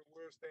sure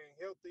we're staying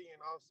healthy and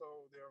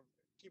also they're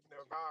keeping the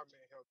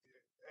environment healthy.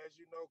 As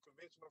you know,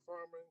 conventional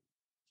farming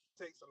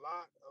takes a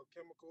lot of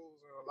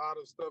chemicals and a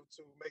lot of stuff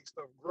to make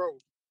stuff grow,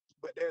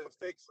 but that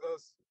affects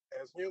us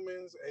as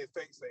humans. It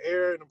affects the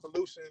air and the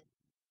pollution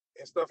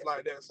and stuff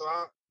like that. So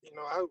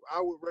I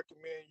would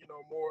recommend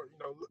more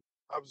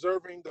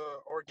observing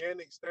the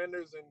organic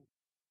standards and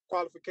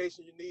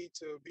qualification you need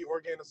to be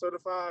organic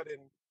certified,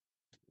 and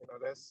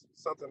that's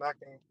something I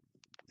can,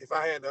 if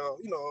I had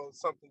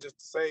something just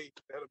to say,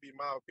 that'll be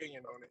my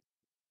opinion on it.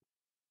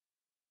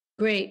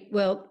 Great.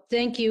 Well,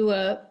 thank you.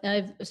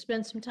 I've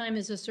spent some time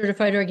as a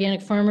certified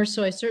organic farmer,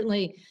 so I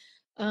certainly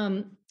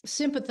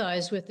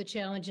sympathize with the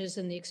challenges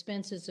and the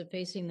expenses of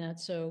facing that.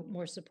 So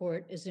more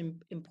support is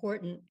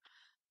important.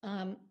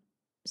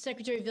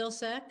 Secretary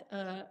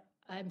Vilsack,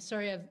 I'm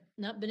sorry I've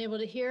not been able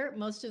to hear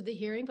most of the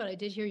hearing, but I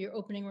did hear your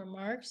opening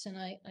remarks, and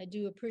I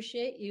do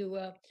appreciate you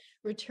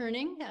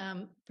returning,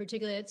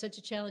 particularly at such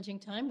a challenging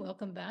time.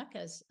 Welcome back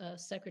as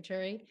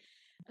Secretary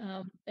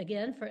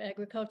again for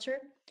Agriculture.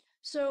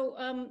 So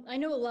I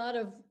know a lot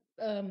of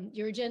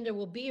your agenda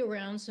will be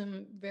around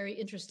some very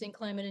interesting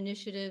climate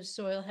initiatives,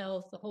 soil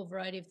health, the whole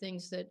variety of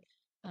things that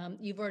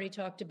you've already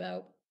talked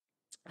about.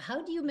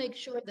 How do you make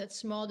sure that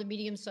small to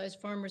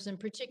medium-sized farmers, and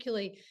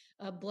particularly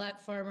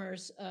Black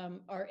farmers,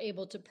 are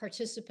able to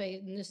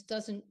participate, and this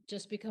doesn't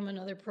just become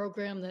another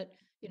program that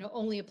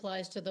only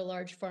applies to the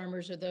large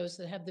farmers or those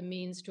that have the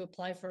means to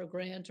apply for a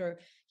grant, or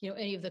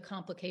any of the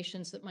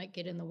complications that might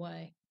get in the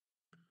way?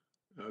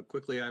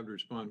 Quickly, I would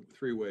respond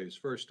 3 ways.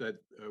 First,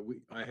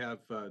 I have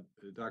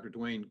Dr.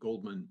 Dwayne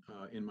Goldman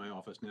in my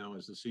office now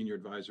as the Senior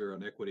Advisor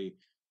on Equity.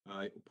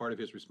 Part of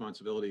his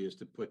responsibility is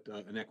to put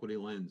an equity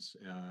lens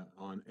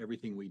on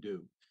everything we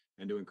do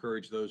and to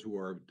encourage those who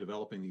are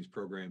developing these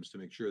programs to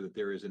make sure that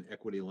there is an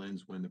equity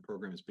lens when the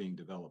program is being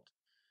developed.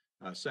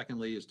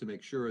 Secondly, is to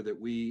make sure that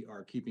we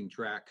are keeping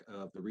track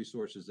of the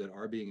resources that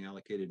are being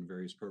allocated in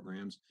various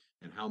programs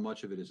and how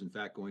much of it is in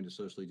fact going to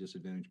socially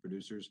disadvantaged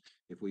producers.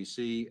 If we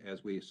see,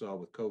 as we saw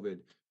with COVID,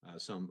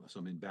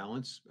 some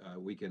imbalance,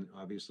 we can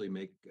obviously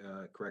make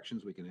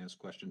corrections. We can ask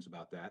questions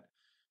about that.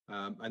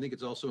 I think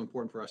it's also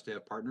important for us to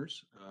have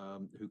partners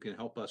who can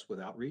help us with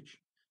outreach.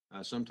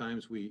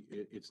 Sometimes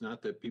it's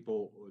not that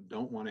people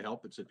don't want to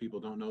help, it's that people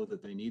don't know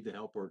that they need the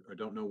help or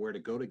don't know where to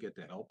go to get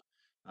the help.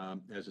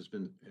 As has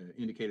been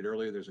indicated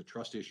earlier, there's a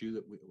trust issue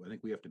that I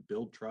think we have to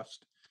build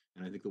trust.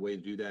 And I think the way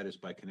to do that is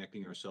by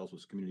connecting ourselves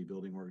with community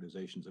building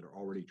organizations that are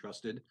already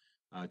trusted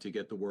to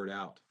get the word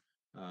out.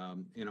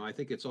 I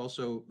think it's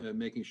also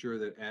making sure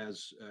that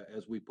as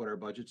we put our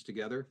budgets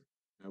together,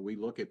 We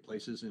look at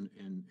places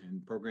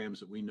and programs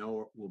that we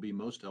know will be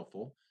most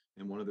helpful.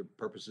 And one of the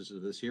purposes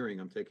of this hearing,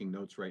 I'm taking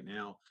notes right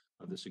now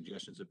of the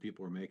suggestions that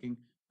people are making.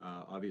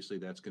 Obviously,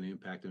 that's going to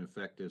impact and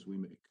affect as we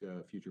make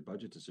future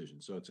budget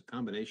decisions. So it's a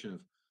combination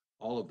of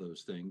all of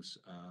those things,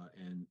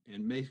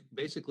 and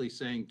basically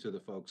saying to the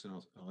folks, and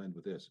I'll end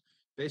with this,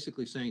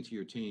 basically saying to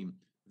your team,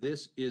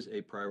 this is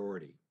a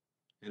priority,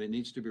 and it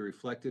needs to be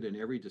reflected in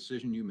every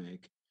decision you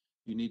make.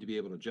 You need to be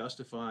able to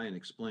justify and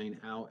explain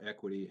how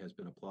equity has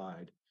been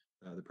applied.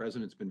 The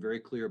president's been very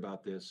clear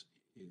about this.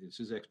 It's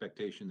his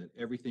expectation that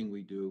everything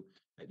we do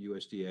at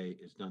USDA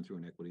is done through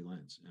an equity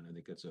lens, and I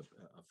think that's a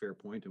fair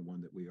point and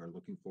one that we are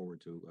looking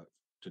forward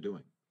to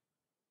doing.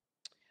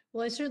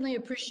 Well, I certainly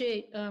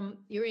appreciate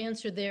your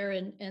answer there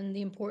and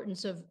the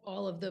importance of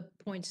all of the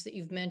points that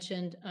you've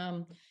mentioned,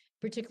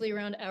 particularly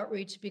around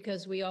outreach,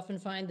 because we often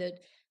find that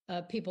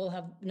people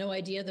have no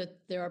idea that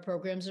there are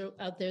programs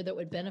out there that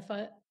would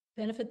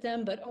benefit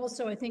them. But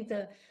also, I think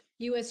the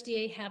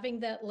USDA having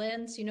that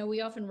lens,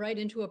 we often write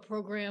into a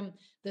program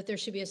that there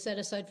should be a set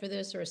aside for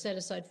this or a set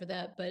aside for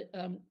that. But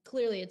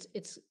clearly,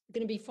 it's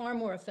going to be far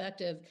more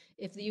effective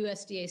if the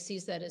USDA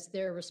sees that as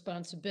their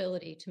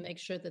responsibility to make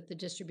sure that the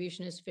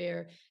distribution is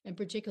fair, and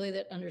particularly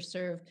that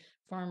underserved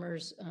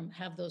farmers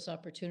have those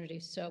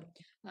opportunities. So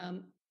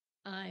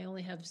I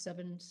only have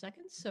 7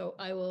 seconds, so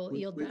I will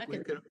yield back.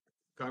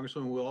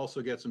 Congresswoman, we'll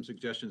also get some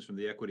suggestions from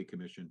the Equity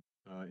Commission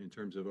in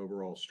terms of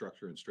overall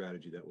structure and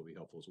strategy that will be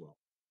helpful as well.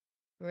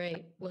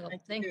 Great. Well,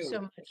 thank you so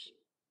much.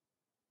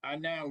 I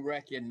now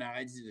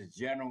recognize the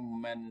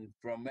gentleman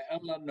from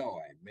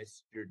Illinois,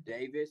 Mr.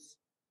 Davis,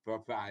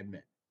 for 5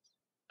 minutes.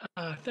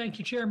 Thank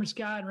you, Chairman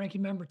Scott and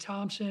Ranking Member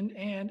Thompson,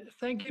 and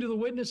thank you to the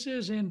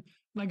witnesses and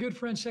my good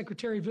friend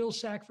Secretary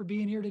Vilsack for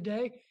being here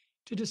today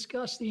to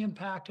discuss the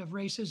impact of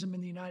racism in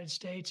the United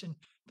States and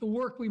the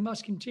work we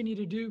must continue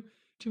to do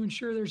to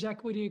ensure there's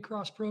equity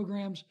across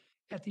programs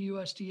at the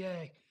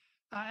USDA.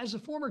 As a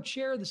former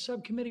chair of the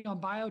Subcommittee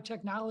on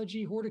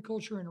Biotechnology,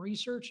 Horticulture, and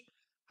Research,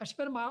 I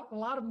spent a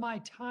lot of my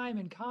time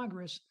in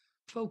Congress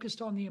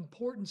focused on the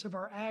importance of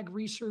our ag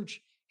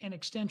research and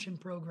extension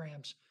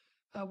programs,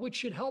 which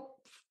should help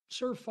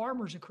serve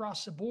farmers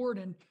across the board,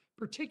 and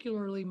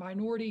particularly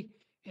minority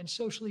and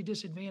socially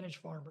disadvantaged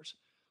farmers.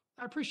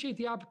 I appreciate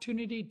the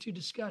opportunity to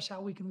discuss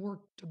how we can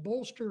work to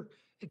bolster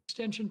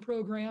extension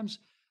programs,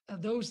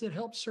 those that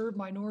help serve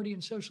minority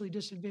and socially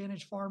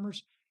disadvantaged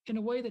farmers in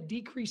a way that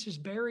decreases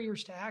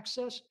barriers to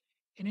access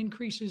and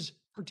increases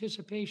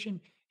participation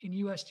in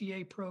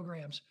USDA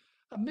programs.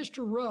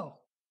 Mr. Rowe,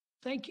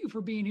 thank you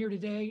for being here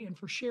today and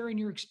for sharing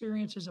your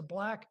experience as a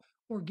Black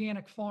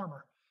organic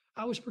farmer.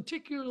 I was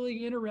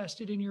particularly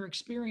interested in your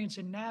experience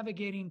in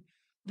navigating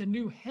the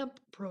new hemp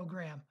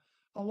program,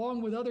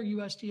 along with other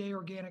USDA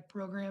organic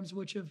programs,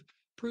 which have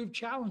proved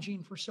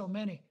challenging for so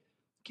many.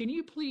 Can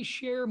you please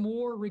share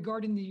more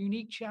regarding the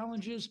unique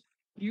challenges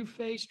you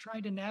faced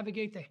trying to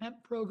navigate the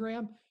hemp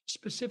program,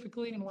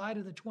 specifically in light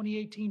of the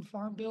 2018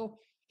 Farm Bill,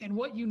 and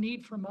what you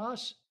need from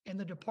us and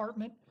the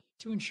department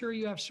to ensure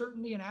you have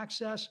certainty and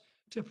access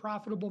to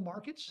profitable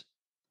markets?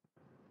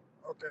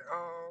 Okay.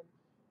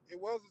 It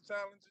was a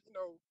challenge,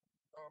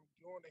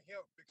 doing the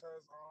hemp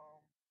because,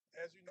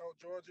 as you know,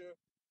 Georgia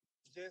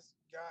just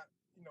got,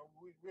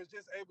 we're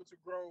just able to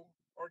grow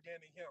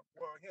organic hemp,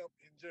 well, hemp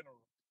in general.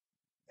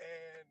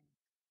 And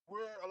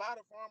a lot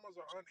of farmers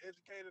are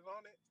uneducated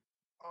on it.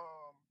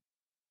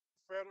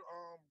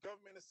 Federal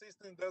government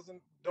assistance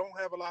don't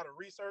have a lot of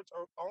research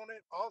on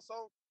it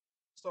also.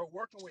 So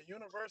working with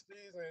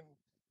universities and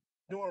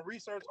doing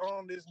research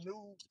on this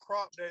new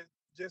crop that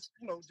just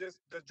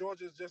that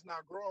Georgia is just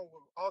not growing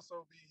will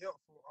also be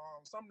helpful.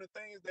 Some of the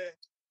things that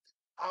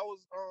I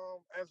was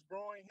as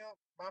growing hemp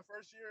my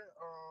first year,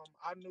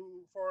 I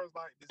knew as far as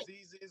like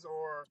diseases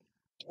or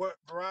what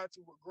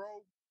variety would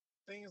grow,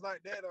 things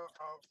like that a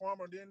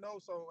farmer didn't know.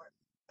 So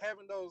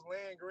having those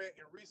land grant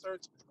and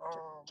research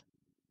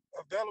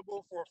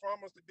available for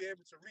farmers to be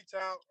able to reach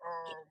out.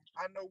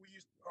 I know we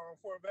used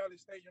Fort Valley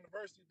State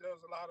University does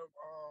a lot of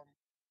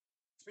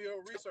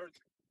field research.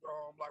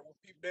 Like when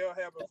people, they'll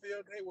have a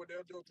field day where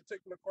they'll do a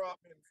particular crop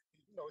and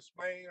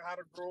explain how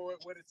to grow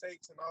it, what it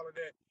takes, and all of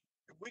that.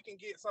 If we can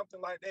get something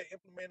like that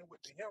implemented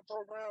with the hemp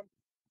program,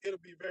 it'll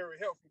be very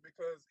helpful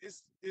because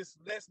it's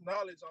less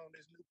knowledge on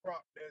this new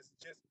crop that's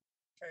just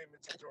came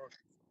into Georgia.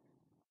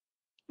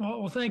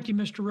 Well, thank you,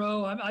 Mr.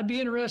 Rowe. I'd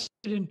be interested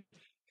in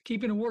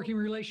keeping a working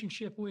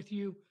relationship with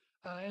you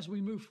as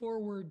we move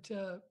forward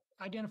to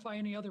identify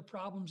any other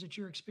problems that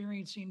you're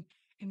experiencing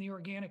in the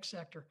organic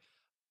sector.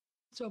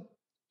 So,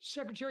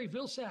 Secretary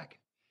Vilsack,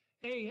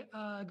 hey,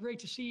 great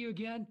to see you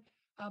again.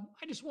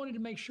 I just wanted to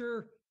make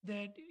sure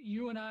that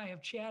you and I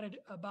have chatted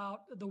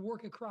about the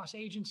work across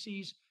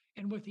agencies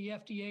and with the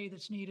FDA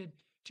that's needed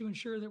to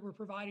ensure that we're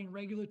providing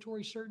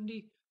regulatory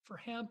certainty for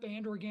hemp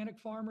and organic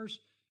farmers,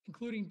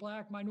 including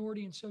Black,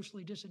 minority, and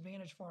socially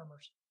disadvantaged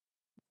farmers.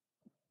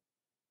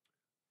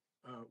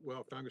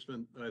 Well,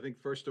 Congressman, I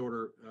think first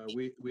order,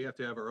 we have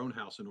to have our own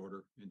house in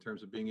order in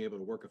terms of being able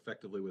to work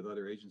effectively with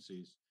other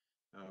agencies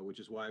which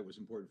is why it was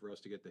important for us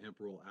to get the hemp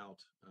rule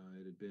out.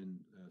 It had been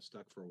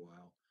stuck for a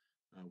while.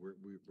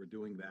 We're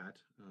doing that.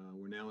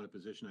 We're now in a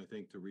position, I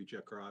think, to reach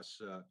across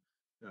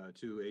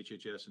to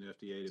HHS and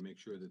FDA to make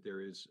sure that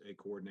there is a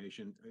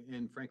coordination.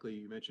 And frankly,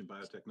 you mentioned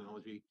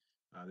biotechnology.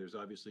 There's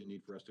obviously a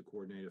need for us to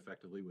coordinate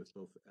effectively with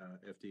both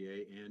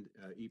FDA and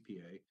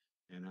EPA,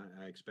 and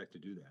I expect to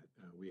do that.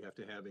 We have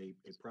to have a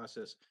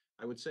process.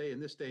 I would say in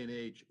this day and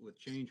age, with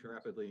change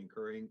rapidly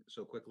occurring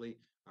so quickly,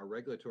 our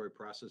regulatory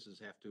processes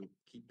have to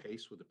keep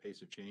pace with the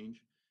pace of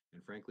change.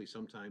 And frankly,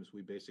 sometimes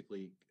we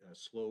basically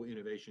slow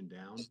innovation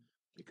down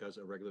because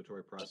a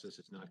regulatory process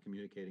is not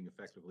communicating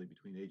effectively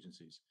between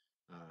agencies.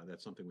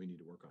 That's something we need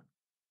to work on.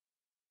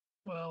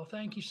 Well,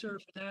 thank you, sir,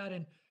 for that.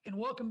 And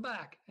welcome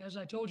back. As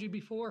I told you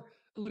before,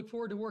 I look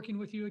forward to working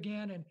with you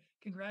again, and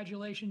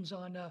congratulations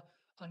on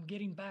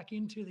getting back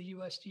into the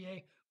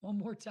USDA one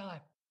more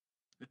time.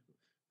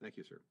 Thank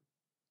you, sir.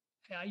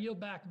 I yield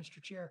back,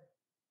 Mr. Chair.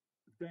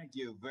 Thank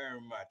you very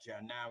much.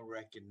 I now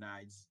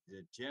recognize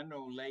the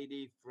gentle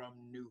lady from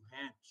New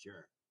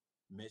Hampshire,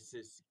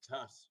 Mrs.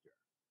 Custer,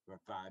 for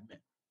 5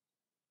 minutes.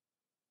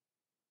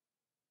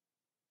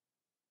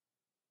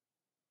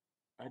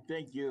 I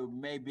think you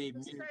may be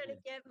Just trying to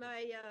muted. get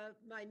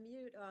my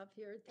mute off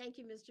here. Thank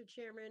you, Mr.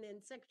 Chairman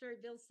and Secretary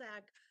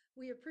Vilsack.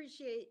 We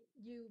appreciate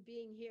you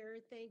being here.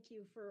 Thank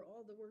you for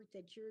all the work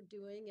that you're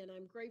doing, and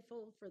I'm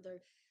grateful for the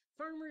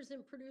farmers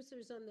and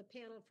producers on the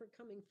panel for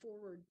coming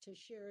forward to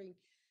sharing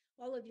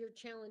all of your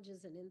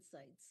challenges and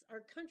insights. Our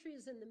country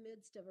is in the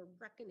midst of a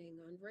reckoning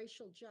on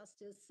racial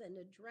justice and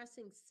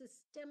addressing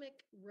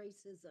systemic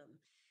racism.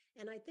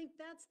 And I think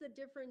that's the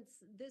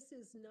difference. This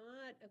is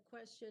not a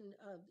question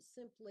of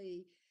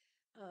simply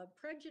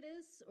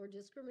prejudice or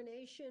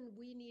discrimination.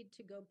 We need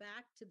to go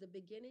back to the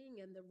beginning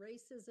and the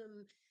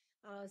racism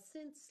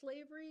since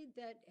slavery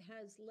that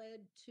has led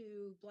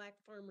to Black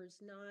farmers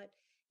not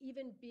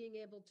even being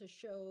able to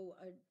show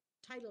a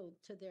title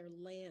to their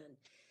land.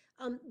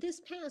 This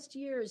past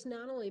year has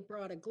not only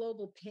brought a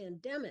global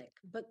pandemic,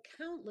 but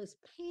countless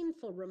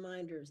painful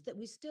reminders that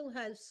we still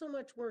have so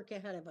much work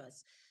ahead of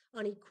us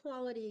on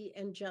equality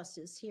and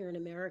justice here in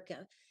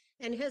America.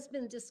 And has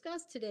been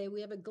discussed today, we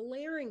have a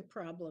glaring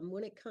problem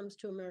when it comes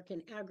to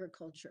American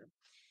agriculture.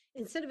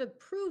 Instead of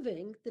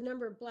improving, the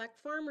number of Black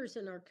farmers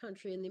in our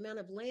country and the amount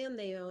of land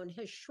they own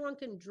has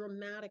shrunken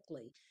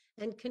dramatically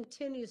and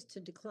continues to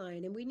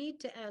decline. And we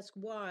need to ask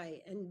why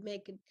and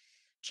make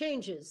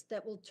changes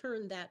that will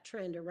turn that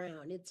trend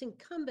around. It's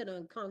incumbent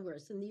on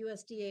Congress and the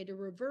USDA to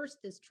reverse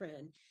this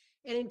trend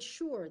and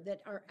ensure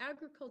that our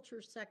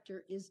agriculture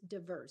sector is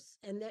diverse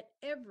and that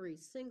every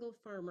single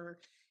farmer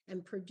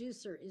and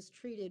producer is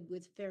treated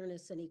with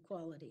fairness and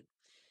equality.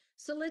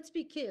 So let's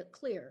be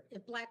clear.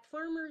 If Black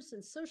farmers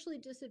and socially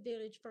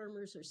disadvantaged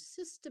farmers are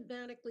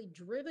systematically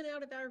driven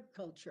out of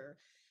agriculture,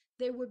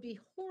 there would be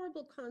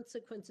horrible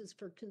consequences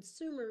for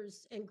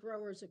consumers and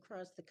growers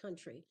across the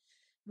country.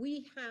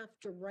 We have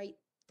to right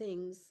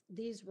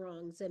these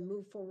wrongs and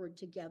move forward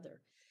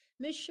together.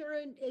 Ms.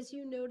 Sherrod, as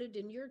you noted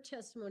in your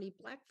testimony,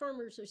 Black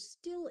farmers are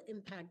still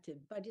impacted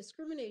by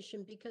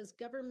discrimination because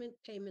government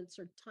payments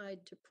are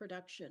tied to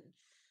production.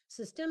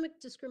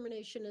 Systemic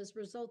discrimination has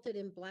resulted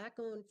in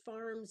Black-owned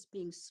farms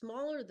being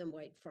smaller than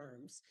white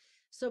farms.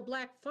 So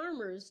Black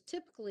farmers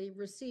typically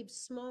receive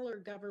smaller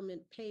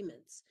government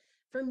payments.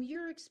 From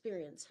your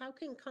experience, how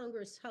can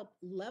Congress help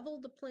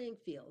level the playing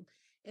field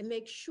and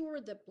make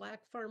sure that Black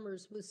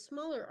farmers with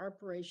smaller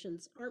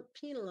operations aren't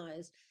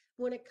penalized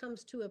when it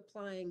comes to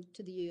applying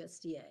to the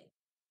USDA?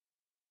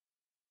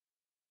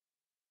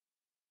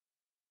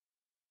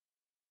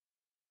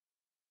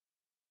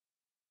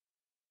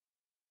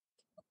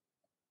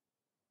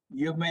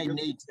 You may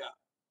need to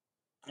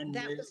unmute.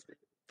 That was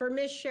for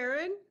Ms.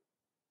 Sherrod.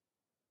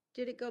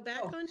 Did it go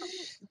back on?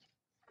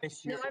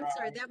 No, I'm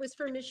sorry. That was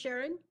for Ms.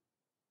 Sherrod.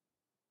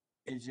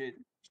 Is it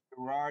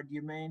Sherrod,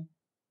 you mean?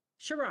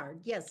 Sherrod,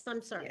 yes,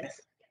 I'm sorry.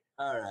 Yes.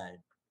 All right.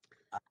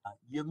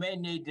 You may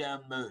need to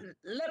unmute.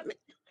 Let me.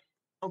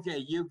 Okay,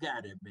 you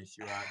got it, Miss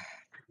Sherrod.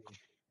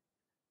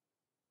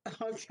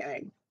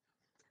 Okay.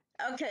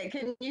 Okay,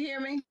 can you hear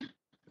me?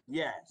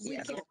 Yes.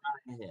 Yes. Go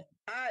right ahead.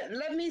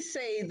 Let me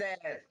say that,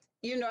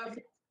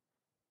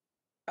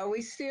 are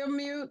we still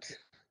mute?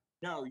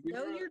 No,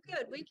 you're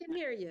good. We can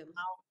hear you.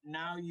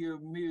 Now you're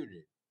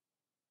muted.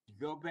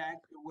 Go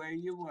back to where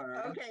you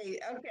were. Okay,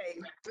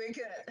 we're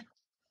good.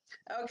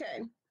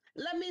 Okay.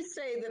 Let me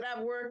say that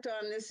I've worked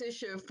on this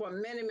issue for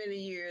many, many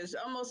years,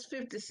 almost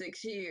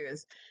 56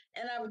 years.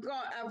 And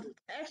I've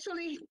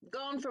actually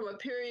gone from a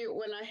period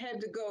when I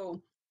had to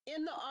go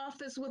in the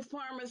office with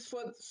farmers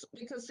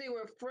because they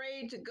were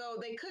afraid to go.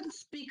 They couldn't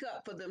speak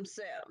up for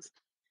themselves.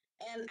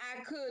 And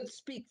I could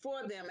speak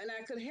for them and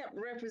I could help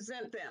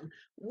represent them.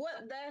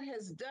 What that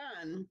has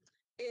done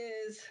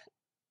is,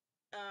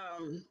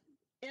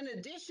 in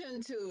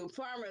addition to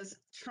farmers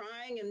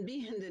trying and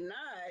being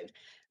denied,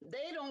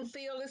 they don't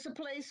feel it's a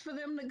place for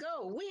them to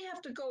go. We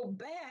have to go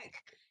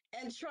back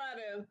and try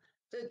to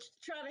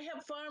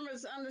help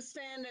farmers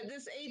understand that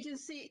this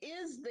agency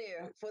is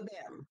there for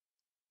them.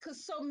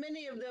 because so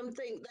many of them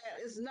think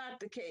that is not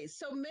the case.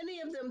 So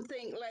many of them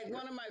think, like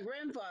one of my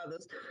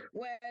grandfathers,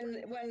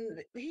 when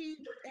he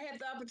had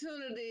the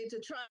opportunity to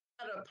try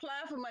to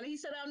apply for money, he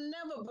said, "I'll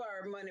never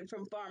borrow money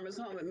from Farmers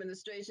Home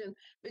Administration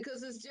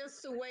because it's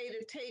just a way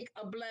to take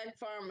a Black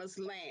farmer's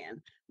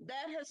land."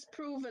 That has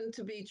proven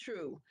to be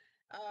true.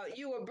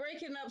 You were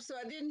breaking up, so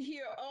I didn't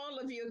hear all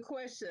of your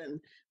question.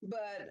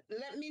 But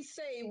let me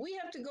say, we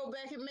have to go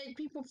back and make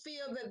people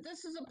feel that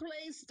this is a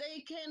place they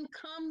can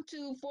come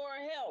to for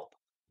help.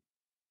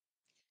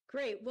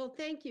 Great. Well,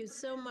 thank you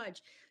so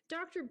much.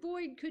 Dr.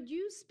 Boyd, could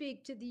you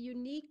speak to the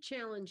unique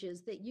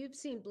challenges that you've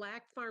seen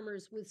Black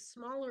farmers with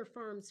smaller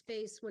farms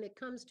face when it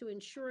comes to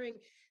ensuring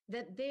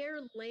that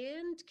their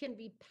land can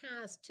be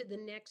passed to the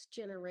next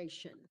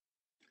generation?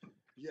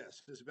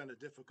 Yes, it's been a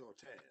difficult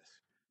task.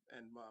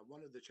 And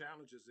one of the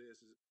challenges is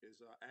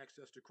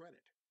access to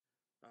credit.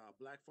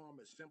 Black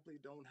farmers simply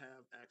don't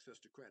have access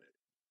to credit.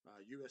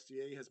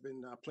 USDA has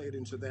been played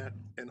into that,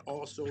 and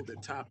also the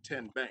top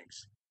 10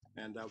 banks.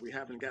 And we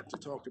haven't got to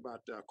talk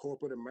about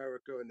corporate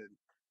America and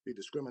the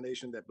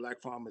discrimination that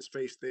Black farmers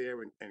face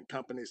there, and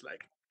companies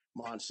like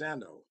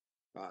Monsanto,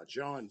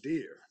 John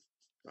Deere,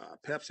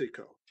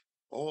 PepsiCo,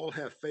 all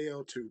have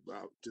failed to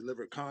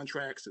deliver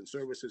contracts and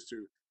services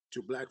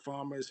to Black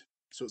farmers.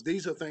 So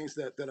these are things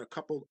that are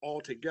coupled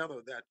all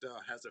together that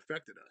has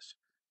affected us.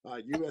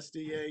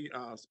 USDA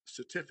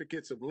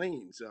certificates of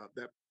liens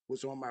that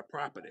was on my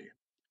property.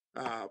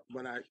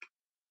 When I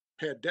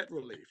had debt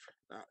relief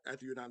at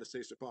the United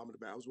States Department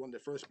of Bank, I was one of the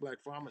first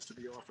Black farmers to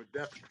be offered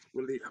debt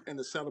relief in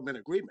the settlement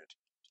agreement.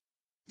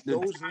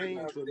 Those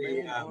liens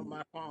remained on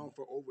my farm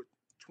for over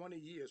 20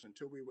 years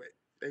until we were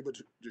able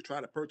to try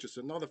to purchase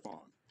another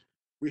farm.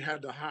 We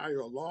had to hire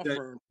a law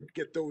firm to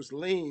get those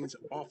liens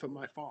off of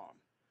my farm.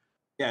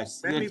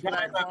 Yes, Many the Black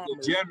time of the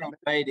farmers. general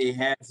lady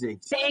has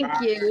expired.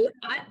 Thank you.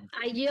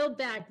 I yield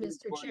back,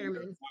 Mr. For your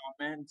Chairman.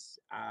 comments,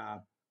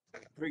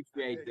 appreciate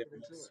can't them, get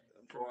into Ms. it.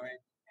 I'm trying. Boyd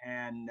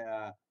and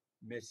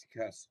Ms.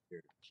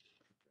 Custer.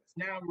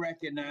 Now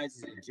recognize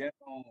the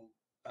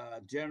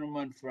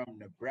gentleman from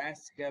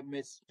Nebraska,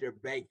 Mr.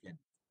 Bacon,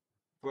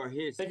 for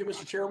his. Thank you,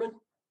 Mr. Chairman.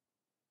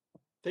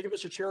 Thank you,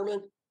 Mr.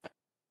 Chairman. I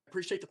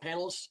appreciate the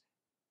panelists.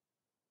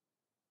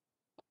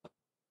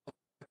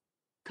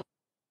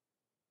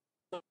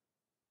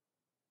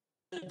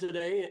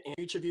 Today, and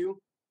each of you,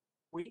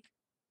 I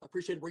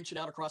appreciate reaching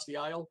out across the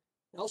aisle.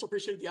 I also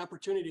appreciate the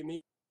opportunity to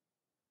meet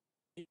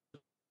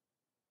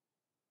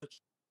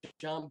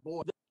John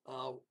Boyd.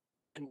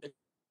 And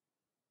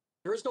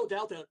there is no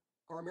doubt that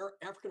our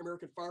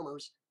African-American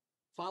farmers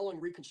following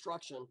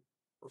Reconstruction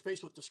were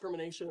faced with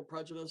discrimination and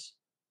prejudice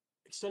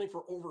extending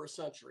for over a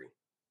century.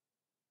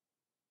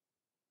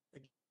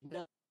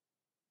 Again,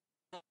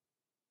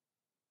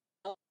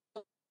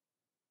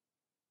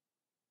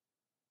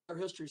 our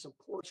history is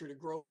important to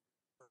grow.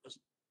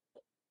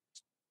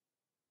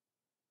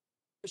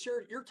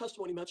 Sherrod, your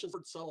testimony mentions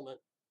settlement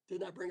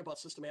did not bring about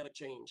systematic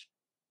change.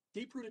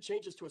 Deep-rooted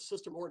changes to a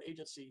system or an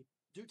agency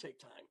do take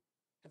time.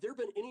 Have there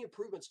been any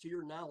improvements to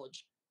your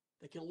knowledge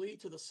that can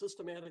lead to the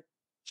systematic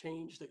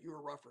change that you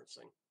are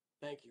referencing?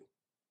 Thank you.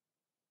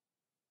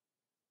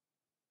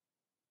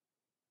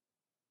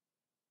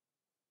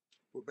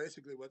 Well,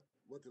 basically, what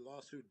the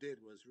lawsuit did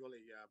was really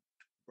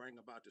bring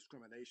about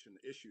discrimination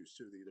issues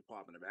to the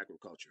Department of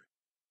Agriculture.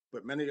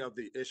 But many of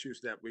the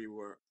issues that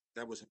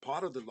was a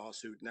part of the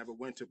lawsuit never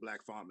went to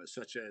Black farmers,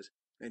 such as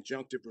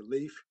injunctive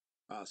relief,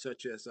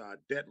 such as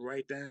debt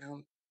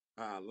write-down,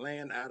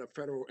 land out of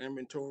federal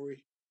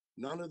inventory.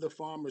 None of the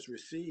farmers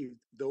received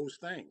those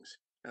things.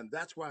 And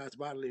that's why it's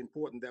vitally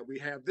important that we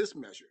have this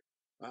measure.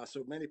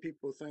 So many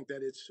people think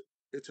that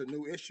it's a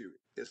new issue.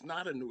 It's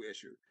not a new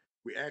issue.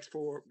 We asked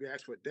for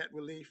debt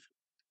relief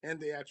and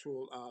the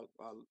actual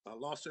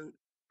lawsuit.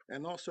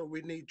 And also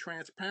we need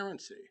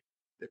transparency.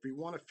 If we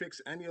want to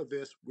fix any of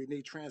this, we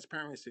need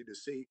transparency to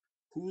see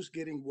who's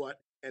getting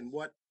what and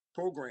what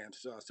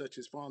programs, such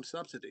as farm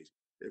subsidies.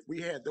 If we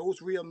had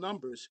those real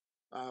numbers,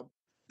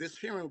 this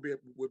hearing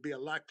would be a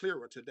lot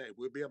clearer today.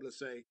 We'll be able to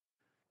say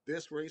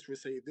this race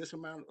received this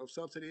amount of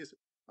subsidies,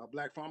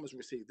 Black farmers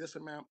received this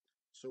amount.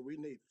 So we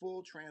need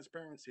full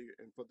transparency.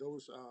 And for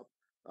those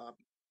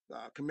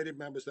committee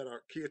members that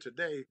are here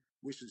today,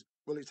 we should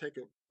really take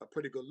a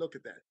pretty good look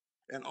at that.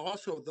 And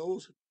also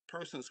those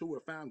persons who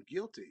were found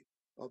guilty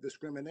of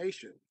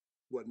discrimination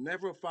were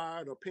never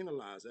fired or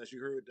penalized. As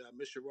you heard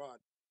Ms. Sherrod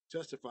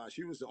testify,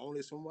 she was the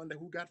only someone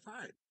who got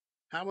fired.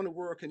 How in the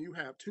world can you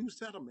have two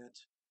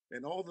settlements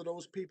and all of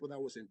those people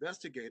that was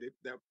investigated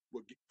that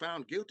were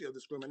found guilty of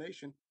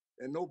discrimination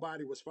and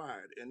nobody was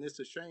fired? And it's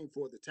a shame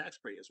for the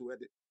taxpayers who had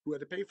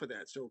to pay for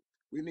that. So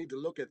we need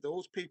to look at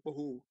those people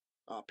who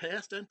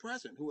past and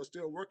present, who are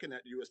still working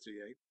at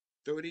USDA,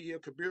 30-year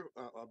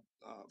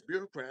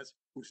bureaucrats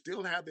who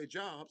still have their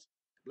jobs.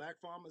 Black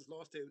farmers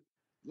lost their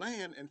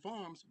land and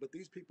farms, but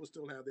these people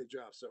still have their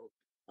jobs. So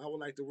I would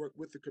like to work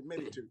with the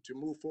committee to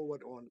move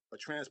forward on a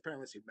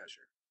transparency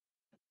measure.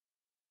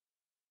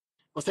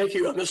 Well, thank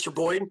you, Mr.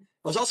 Boyd.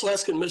 I was also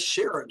asking Ms.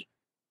 Sherrod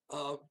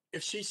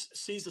if she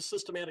sees a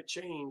systematic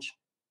change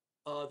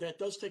That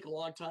does take a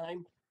long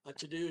time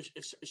to do.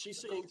 Is she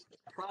seeing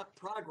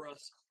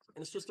progress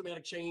and a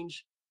systematic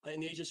change in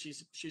the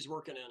agencies she's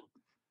working in?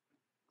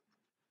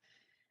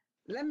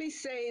 Let me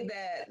say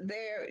that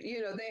there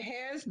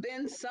has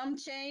been some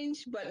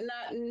change, but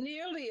not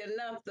nearly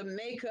enough to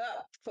make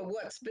up for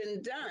what's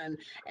been done.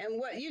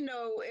 And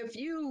if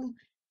you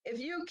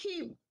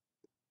keep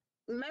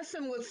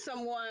messing with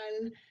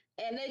someone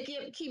and they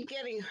keep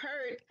getting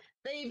hurt,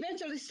 they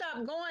eventually stop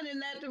going in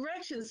that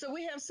direction. So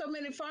we have so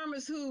many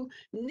farmers who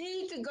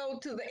need to go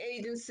to the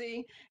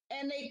agency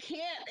and they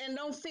can't and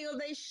don't feel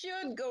they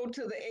should go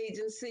to the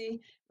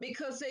agency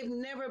because they've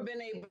never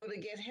been able to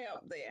get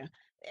help there.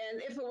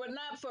 And if it were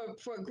not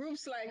for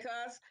groups like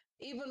us,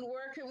 even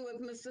working with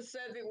Mr.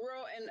 Sedrick,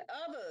 Rowe, and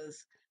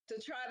others to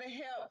try to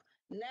help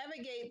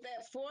navigate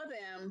that for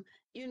them,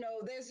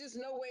 there's just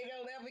no way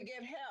they'll ever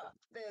get help.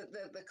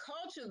 The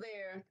culture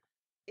there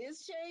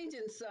is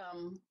changing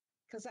some,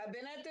 because I've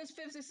been at this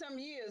 50 some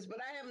years, but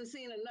I haven't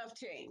seen enough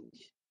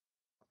change.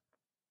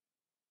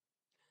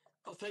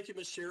 Oh, thank you,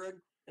 Ms.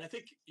 Sherrod. And I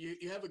think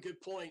you have a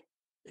good point.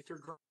 If your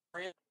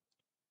grandfather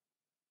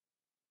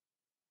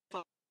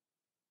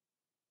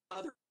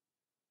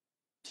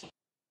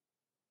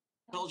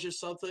tells you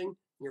something, and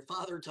your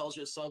father tells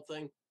you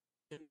something,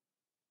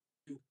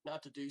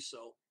 not to do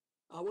so.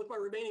 With my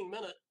remaining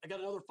minute, I got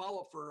another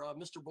follow-up for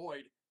Mr.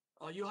 Boyd.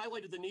 You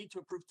highlighted the need to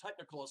improve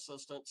technical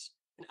assistance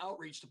and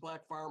outreach to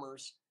Black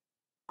farmers.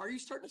 Are you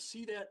starting to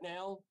see that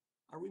now?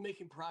 Are we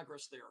making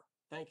progress there?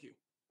 Thank you.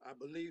 I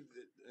believe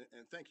that,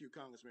 and thank you,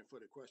 Congressman, for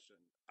the question.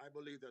 I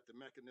believe that the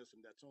mechanism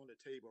that's on the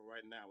table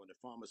right now in the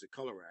Farmers of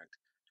Color Act,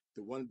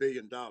 the $1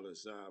 billion,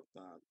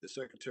 the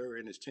Secretary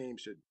and his team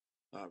should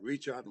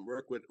reach out and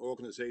work with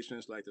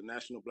organizations like the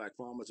National Black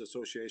Farmers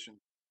Association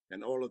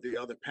and all of the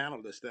other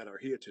panelists that are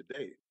here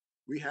today.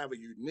 We have a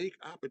unique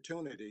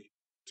opportunity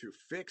to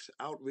fix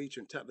outreach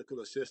and technical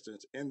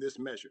assistance in this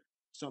measure,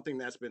 something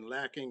that's been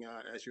lacking,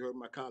 as you heard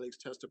my colleagues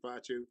testify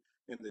to,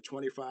 in the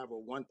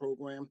 2501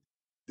 program.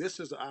 This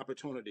is an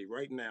opportunity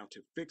right now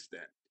to fix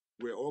that,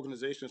 where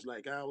organizations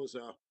like ours,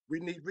 we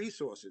need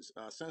resources.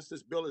 Since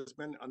this bill has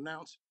been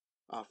announced,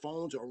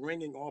 phones are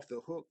ringing off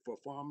the hook for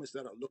farmers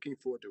that are looking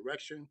for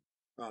direction.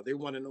 They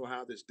want to know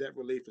how this debt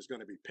relief is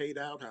going to be paid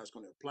out, how it's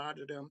going to apply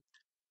to them.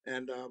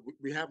 And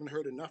we haven't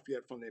heard enough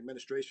yet from the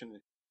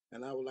administration.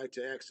 And I would like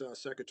to ask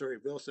Secretary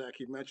Vilsack,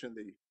 he mentioned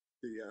the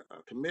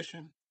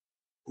commission.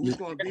 Who's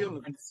going to be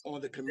on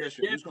the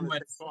commission? Who's going to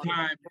take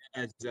part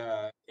in time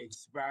has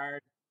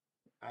expired.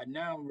 I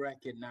now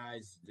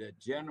recognize the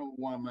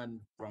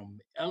gentlewoman from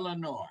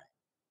Illinois,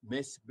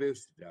 Miss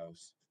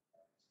Bustos,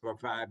 for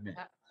 5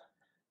 minutes.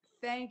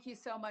 Thank you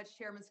so much,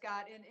 Chairman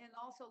Scott. And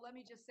also, let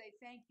me just say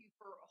thank you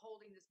for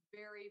holding this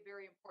very,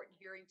 very important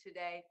hearing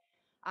today.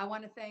 I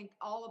want to thank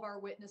all of our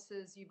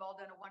witnesses. You've all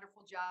done a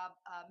wonderful job.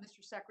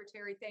 Mr.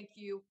 Secretary, thank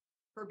you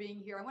for being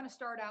here. I want to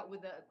start out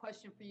with a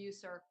question for you,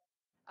 sir.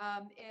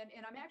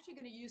 And I'm actually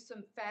going to use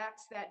some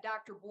facts that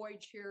Dr.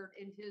 Boyd shared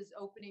in his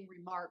opening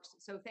remarks.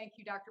 So thank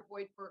you, Dr.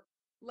 Boyd, for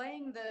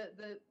laying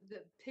the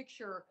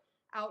picture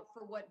out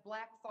for what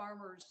Black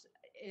farmers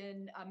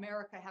in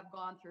America have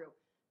gone through.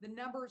 The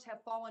numbers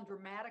have fallen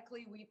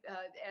dramatically.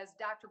 As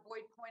Dr.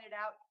 Boyd pointed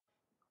out,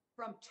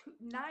 from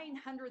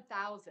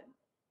 900,000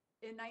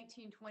 in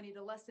 1920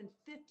 to less than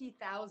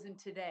 50,000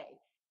 today.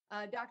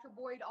 Dr.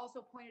 Boyd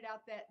also pointed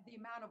out that the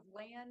amount of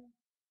land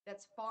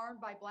that's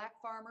farmed by Black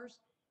farmers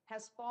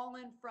has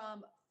fallen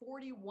from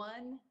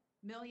 41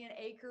 million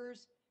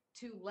acres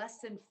to less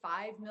than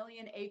 5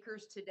 million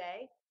acres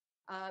today.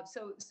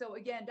 So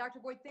again,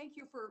 Dr. Boyd, thank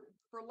you for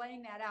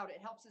laying that out.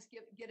 It helps us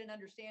get an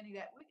understanding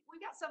that we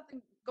got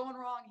something going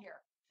wrong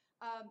here.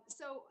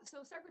 So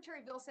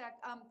Secretary Vilsack,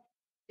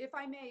 if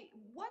I may,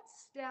 what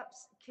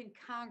steps can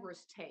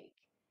Congress take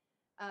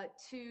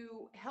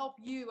to help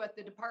you at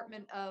the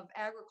Department of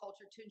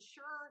Agriculture to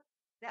ensure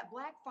that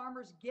Black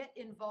farmers get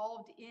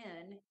involved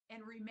in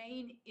and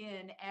remain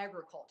in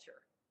agriculture?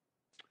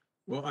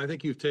 Well, I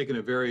think you've taken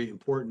a very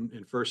important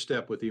and first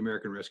step with the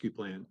American Rescue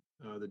Plan.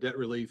 The debt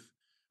relief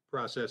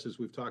process, as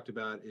we've talked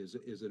about, is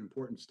an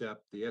important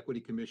step. The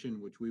Equity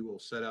Commission, which we will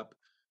set up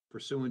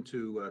pursuant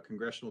to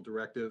congressional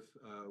directive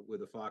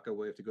with a FACA,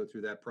 we have to go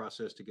through that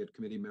process to get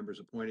committee members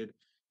appointed,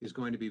 is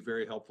going to be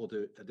very helpful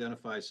to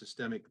identify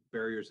systemic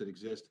barriers that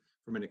exist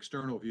from an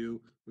external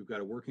view. We've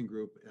got a working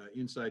group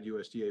inside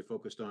USDA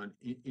focused on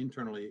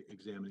internally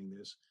examining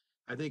this.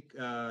 I think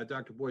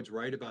Dr. Boyd's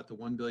right about the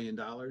 $1 billion.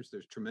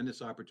 There's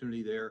tremendous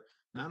opportunity there,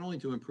 not only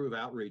to improve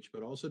outreach,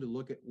 but also to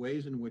look at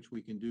ways in which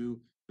we can do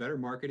better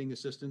marketing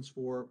assistance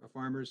for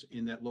farmers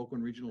in that local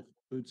and regional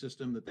food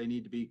system that they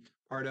need to be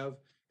part of,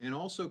 and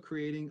also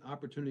creating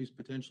opportunities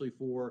potentially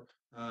for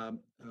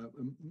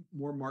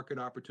more market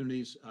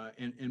opportunities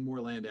and more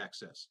land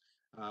access.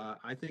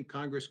 I think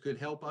Congress could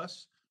help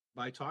us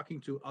by talking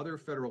to other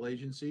federal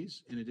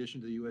agencies, in addition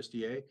to the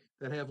USDA,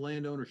 that have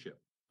land ownership.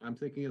 I'm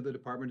thinking of the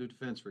Department of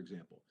Defense, for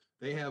example.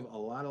 They have a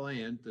lot of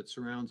land that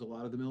surrounds a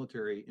lot of the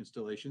military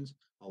installations.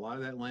 A lot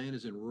of that land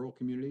is in rural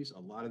communities. A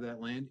lot of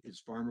that land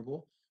is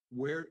farmable.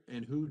 where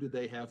and who do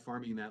they have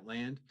farming that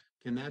land?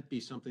 Can that be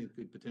something that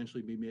could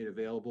potentially be made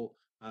available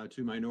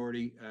to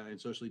minority and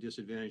socially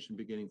disadvantaged and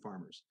beginning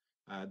farmers?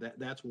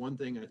 That's one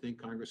thing I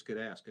think Congress could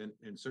ask,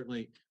 and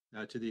certainly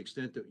to the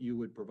extent that you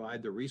would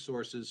provide the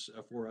resources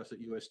for us at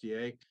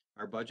USDA.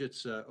 Our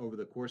budgets over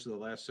the course of the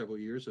last several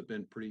years have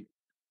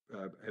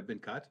been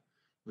cut,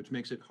 which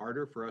makes it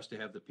harder for us to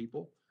have the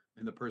people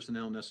and the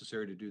personnel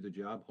necessary to do the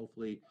job.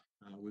 Hopefully,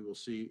 we will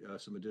see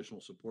some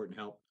additional support and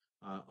help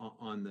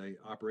on the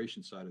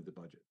operations side of the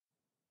budget.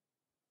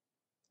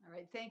 All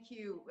right, thank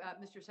you,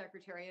 Mr.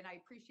 Secretary, and I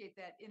appreciate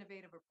that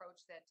innovative approach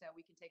that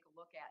we can take a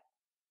look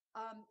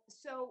at.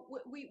 So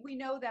we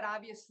know that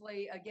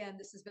obviously, again,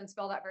 this has been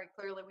spelled out very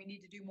clearly. We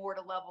need to do more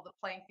to level the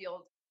playing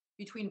field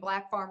between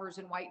Black farmers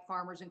and white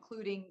farmers,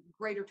 including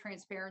greater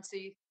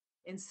transparency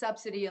in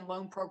subsidy and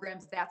loan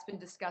programs. That's been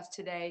discussed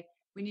today.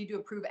 We need to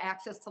improve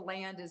access to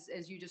land,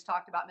 as you just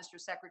talked about, Mr.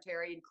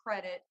 Secretary, and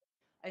credit,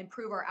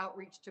 improve our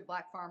outreach to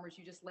Black farmers.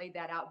 You just laid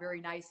that out very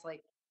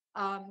nicely.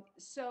 I'm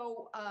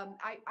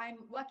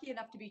lucky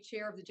enough to be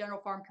chair of the General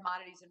Farm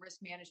Commodities and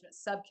Risk Management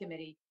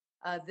Subcommittee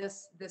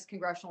this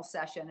congressional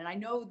session. And I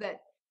know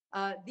that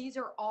these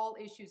are all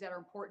issues that are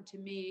important to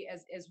me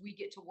as we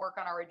get to work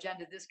on our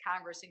agenda this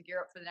Congress and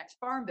gear up for the next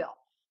Farm Bill.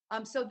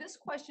 So this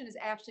question is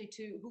actually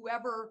to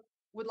whoever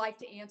would like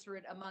to answer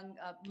it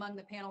among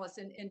the panelists.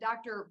 And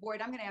Dr.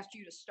 Boyd, I'm going to ask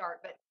you to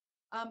start, but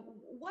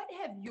what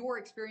have your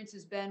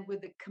experiences been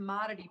with the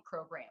commodity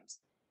programs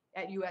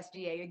at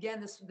USDA?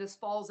 Again, this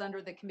falls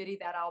under the committee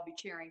that I'll be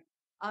chairing.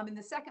 And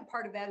the second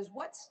part of that is,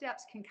 what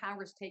steps can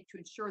Congress take to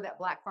ensure that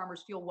Black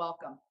farmers feel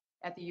welcome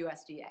at the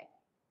USDA?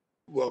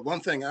 Well, one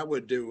thing I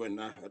would do, and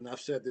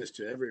I've said this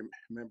to every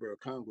member of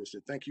Congress,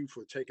 and thank you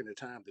for taking the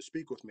time to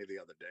speak with me the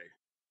other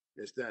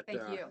day, is that,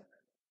 Thank you.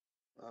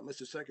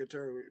 Mr.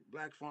 Secretary,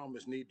 Black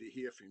farmers need to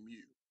hear from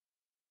you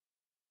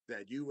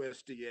that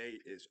USDA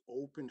is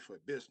open for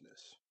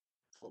business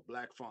for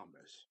Black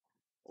farmers,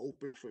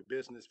 open for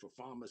business for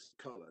farmers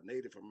of color,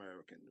 Native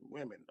American,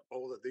 women,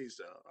 all of these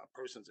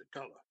persons of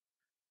color.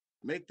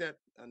 Make that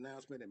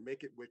announcement and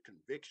make it with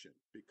conviction,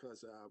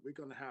 because we're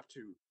going to have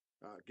to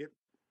get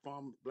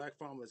Black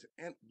farmers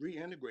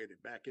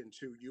reintegrated back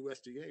into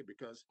USDA,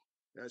 because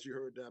as you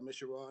heard Ms.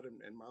 Sherrod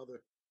and my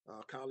other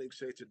colleagues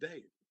say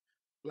today,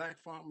 Black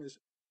farmers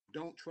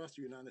don't trust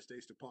the United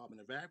States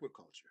Department of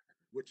Agriculture,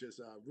 which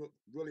has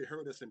really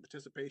hurt us in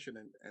participation,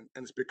 and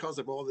it's because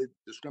of all the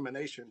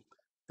discrimination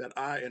that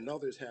I and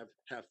others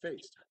have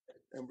faced.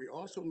 And we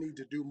also need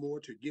to do more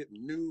to get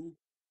new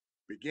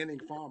beginning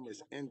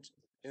farmers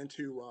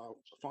into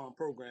farm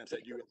programs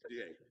at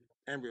USDA,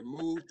 and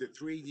remove the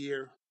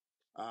 3-year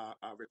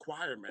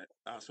requirement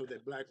so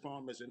that Black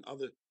farmers and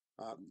other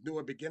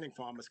newer beginning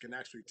farmers can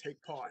actually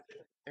take part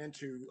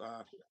into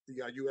the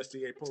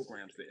USDA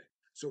programs there.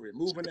 So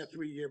removing that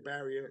 3-year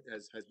barrier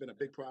has been a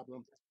big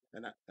problem,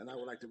 and I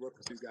would like to work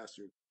with you guys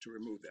to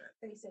remove that.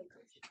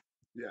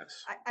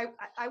 Yes.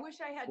 I wish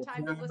I had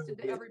time to listen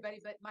to everybody,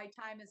 but my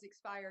time has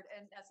expired.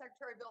 And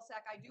Secretary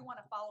Vilsack, I do want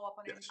to follow up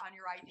on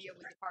your idea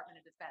with Department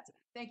of Defense.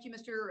 Thank you,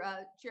 Mr.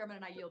 Chairman,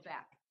 and I yield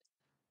back.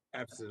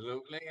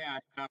 Absolutely. I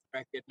now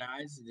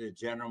recognize the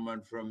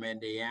gentleman from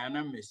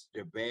Indiana,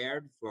 Mr.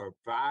 Baird, for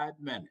 5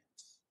 minutes.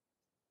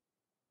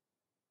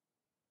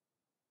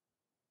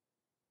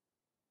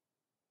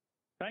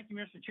 Thank you,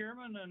 Mr.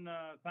 Chairman, and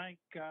thank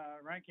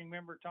Ranking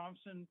Member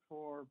Thompson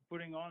for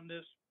putting on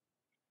this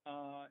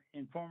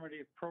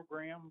informative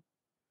program.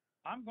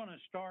 I'm going to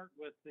start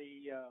with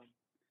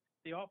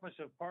the Office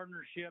of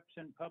Partnerships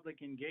and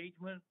Public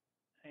Engagement,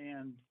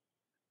 and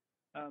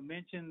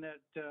mention that,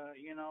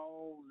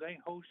 they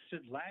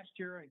hosted last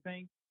year, I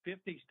think,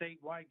 50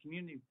 statewide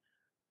community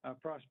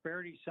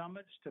prosperity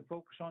summits to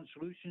focus on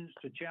solutions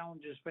to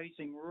challenges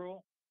facing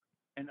rural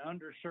and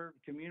underserved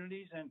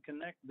communities and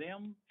connect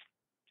them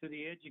to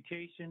the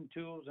education,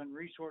 tools, and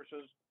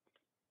resources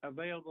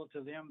available to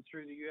them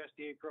through the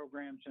USDA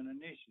programs and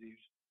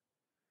initiatives.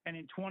 And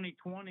in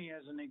 2020,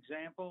 as an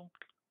example,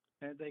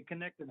 they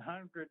connected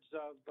hundreds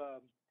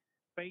of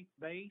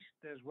faith-based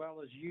as well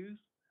as youth,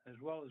 as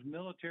well as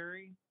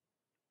military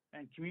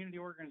and community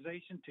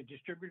organizations to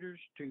distributors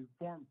to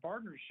form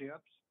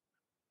partnerships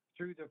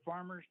through the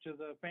Farmers to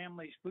the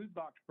Families Food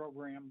Box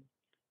program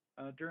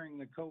during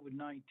the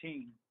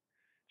COVID-19.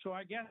 So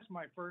I guess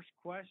my first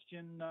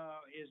question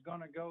is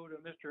going to go to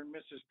Mr. and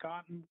Mrs.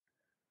 Cotton.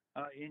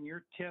 In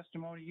your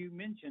testimony, you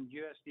mentioned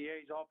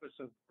USDA's Office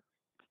of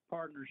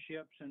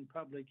Partnerships and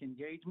Public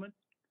Engagement.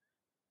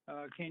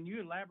 Can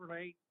you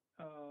elaborate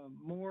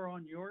more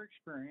on your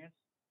experience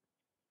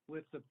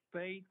with the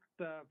Faith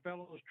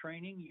Fellows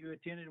training you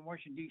attended in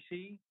Washington,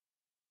 D.C.,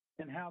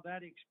 and how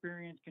that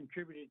experience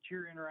contributed to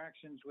your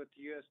interactions with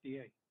the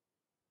USDA?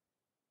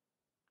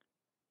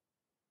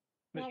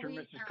 Mr. and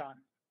Mrs.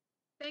 Cotton.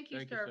 Thank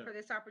you, sir, for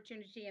this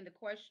opportunity and the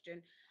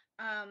question.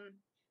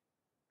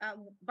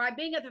 By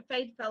being at the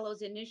Faith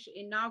Fellows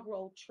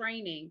inaugural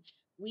training,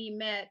 we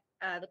met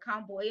the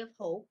Convoy of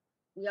Hope.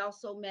 We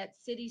also met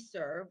City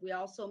Serve. We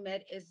also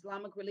met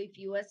Islamic Relief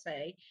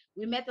USA.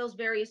 We met those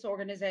various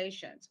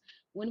organizations.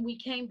 When we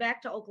came back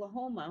to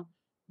Oklahoma,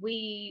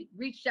 We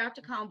reached out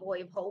to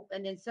Convoy of Hope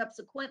and then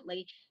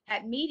subsequently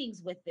had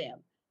meetings with them.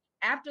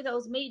 After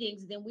those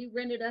meetings, then we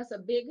rented us a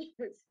big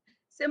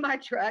semi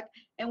truck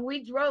and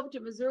we drove to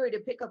Missouri to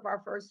pick up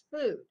our first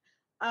food.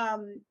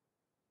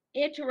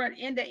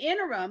 In the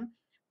interim,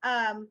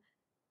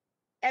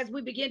 as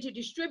we began to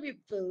distribute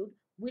food,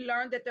 we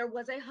learned that there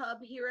was a hub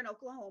here in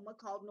Oklahoma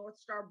called North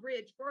Star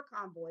Bridge for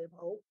Convoy of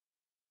Hope.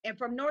 And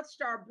from North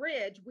Star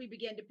Bridge, we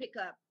began to pick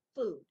up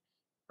food.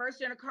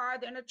 First in a car,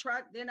 then a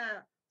truck, then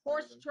a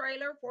horse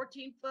trailer,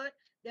 14-foot,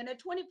 then a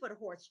 20-foot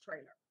horse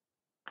trailer.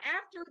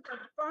 After the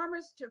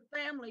Farmers to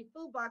Family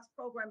Food Box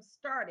program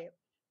started,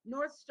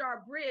 North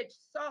Star Bridge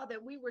saw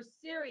that we were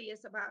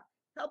serious about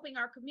helping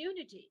our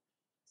community.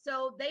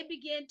 So they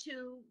began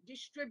to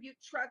distribute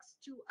trucks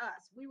to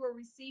us. We were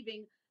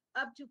receiving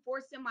up to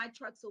 4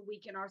 semi-trucks a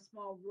week in our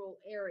small rural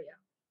area.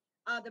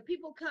 The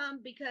people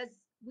come because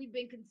we've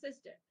been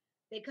consistent.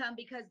 They come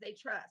because they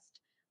trust.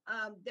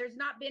 There's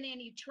not been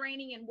any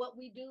training in what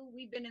we do.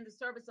 We've been in the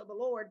service of the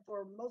Lord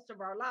for most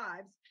of our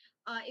lives.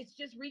 It's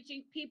just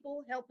reaching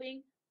people,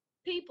 helping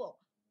people,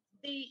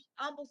 the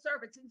humble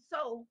servants. And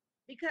so,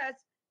 because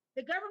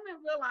the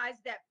government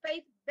realized that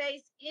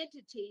faith-based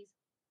entities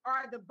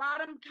are the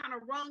bottom kind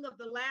of rung of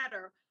the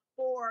ladder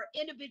for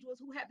individuals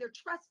who have their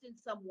trust in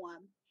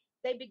someone,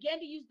 they began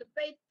to use the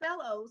faith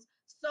fellows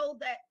so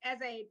that as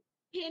a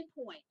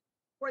pinpoint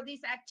for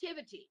this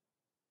activity.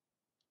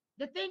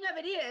 The thing of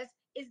it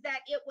is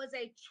that it was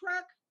a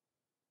truck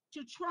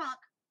to trunk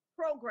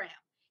program.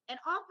 And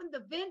often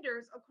the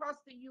vendors across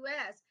the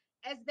US,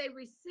 as they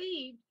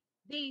received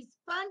these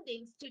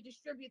fundings to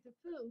distribute the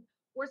food,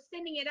 were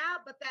sending it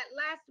out, but that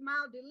last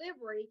mile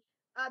delivery,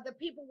 the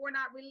people were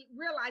not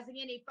realizing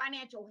any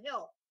financial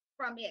help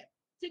from it.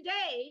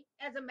 Today,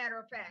 as a matter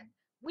of fact,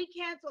 we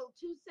canceled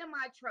 2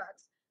 semi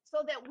trucks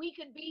so that we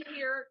could be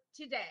here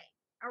today.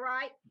 All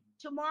right.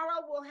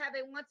 Tomorrow we'll have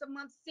a once a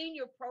month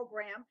senior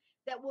program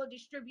that will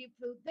distribute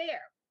food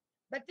there.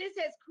 But this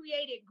has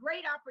created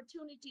great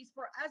opportunities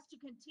for us to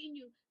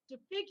continue to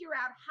figure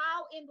out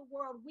how in the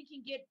world we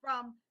can get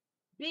from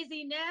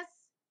busyness,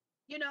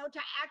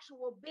 to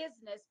actual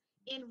business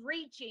in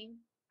reaching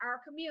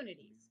our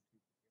communities.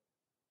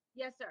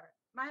 Yes, sir.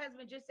 My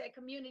husband just said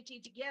community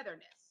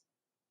togetherness.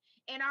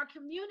 In our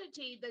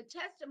community, the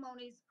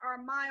testimonies are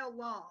a mile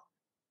long.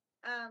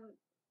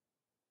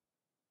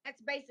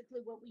 That's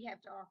basically what we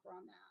have to offer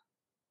on that.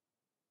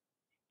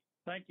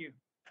 Thank you.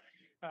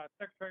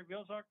 Secretary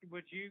Vilsack,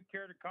 would you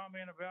care to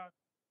comment about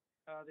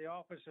the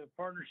Office of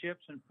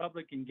Partnerships and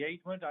Public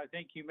Engagement? I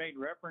think you made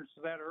reference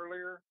to that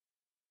earlier.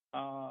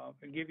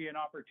 And give you an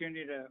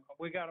opportunity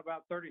we got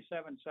about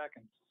 37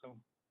 seconds. So.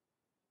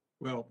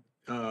 Well,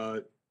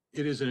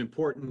 it is an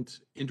important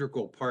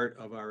integral part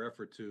of our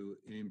effort to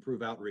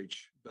improve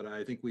outreach, but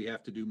I think we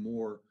have to do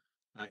more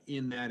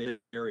in that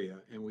area,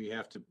 and we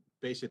have to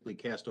basically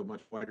cast a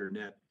much wider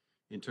net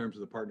in terms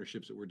of the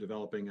partnerships that we're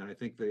developing. And I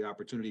think the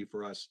opportunity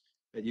for us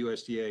at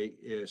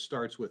USDA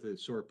starts with the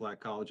historic Black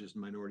colleges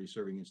and minority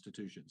serving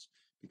institutions,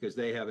 because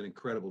they have an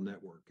incredible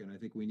network. And I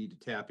think we need to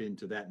tap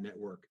into that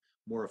network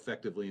more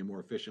effectively and more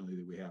efficiently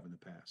than we have in the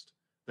past.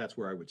 That's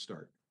where I would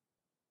start.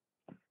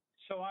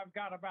 So I've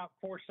got about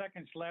 4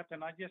 seconds left,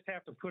 and I just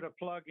have to put a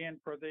plug in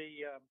for the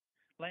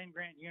land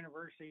grant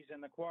universities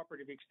and the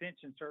Cooperative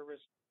Extension Service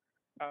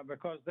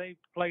because they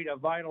played a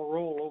vital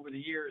role over the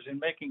years in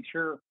making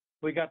sure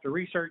we got the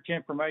research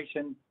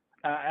information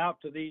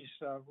out to these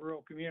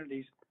rural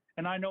communities.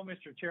 And I know,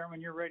 Mr. Chairman,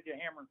 you're ready to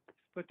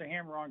put the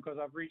hammer on because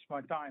I've reached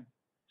my time.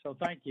 So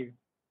thank you.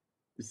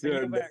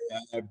 Certainly,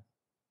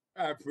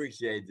 I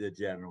appreciate the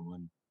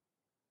gentleman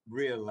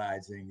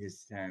realizing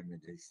his time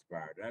had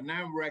expired. I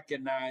now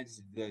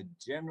recognize the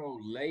gentle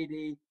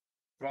lady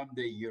from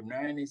the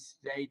United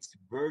States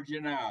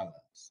Virgin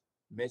Islands,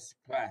 Miss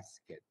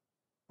Plaskett,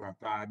 for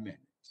 5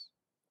 minutes.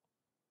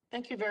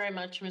 Thank you very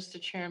much, Mr.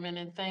 Chairman,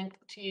 and thank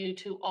you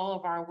to all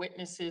of our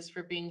witnesses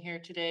for being here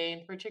today,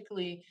 and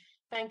particularly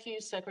thank you,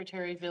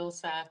 Secretary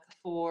Vilsack,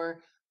 for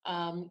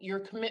your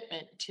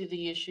commitment to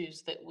the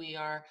issues that we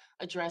are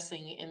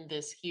addressing in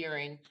this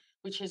hearing,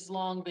 which has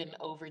long been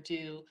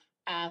overdue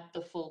at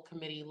the full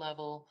committee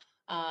level.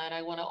 And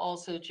I want to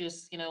also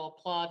just,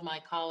 applaud my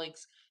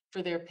colleagues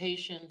for their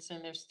patience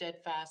and their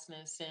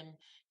steadfastness in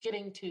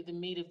getting to the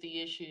meat of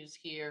the issues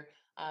here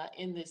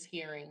in this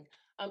hearing.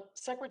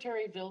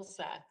 Secretary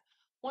Vilsack,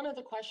 one of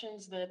the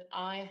questions that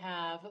I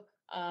have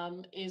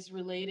is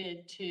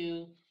related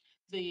to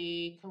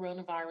the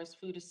Coronavirus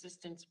Food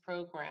Assistance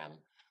Program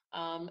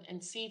and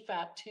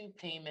CFAP2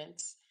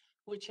 payments,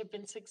 which have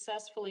been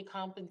successfully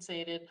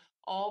compensated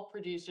all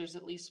producers,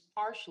 at least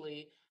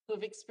partially, who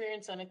have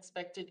experienced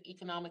unexpected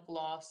economic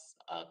loss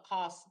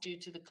costs due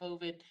to the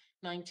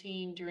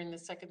COVID-19 during the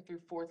second through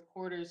fourth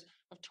quarters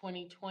of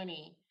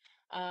 2020.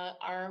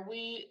 Are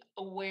we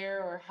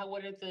aware, or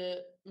what are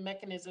the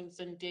mechanisms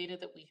and data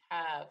that we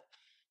have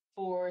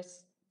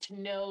to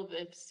know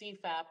that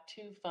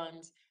CFAP2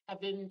 funds have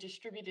been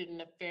distributed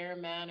in a fair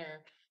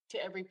manner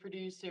to every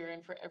producer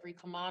and for every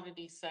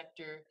commodity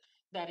sector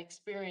that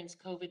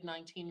experienced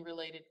COVID-19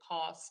 related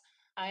costs?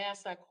 I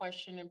ask that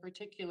question in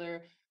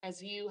particular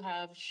as you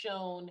have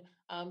shown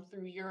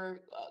through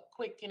your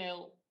quick,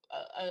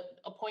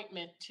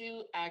 appointment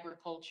to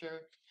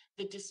agriculture,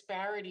 the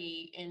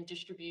disparity in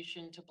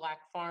distribution to Black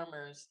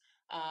farmers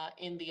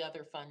in the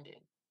other funding.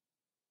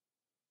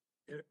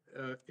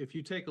 If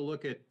you take a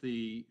look at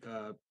the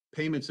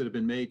payments that have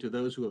been made to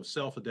those who have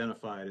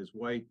self-identified as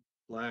white,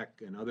 Black,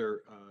 and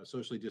other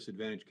socially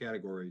disadvantaged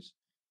categories,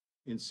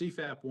 in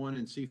CFAP 1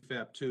 and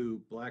CFAP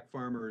 2, Black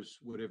farmers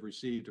would have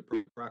received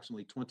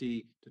approximately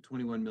 $20 to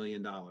 $21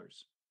 million.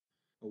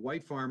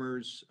 White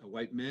farmers,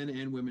 white men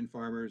and women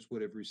farmers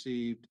would have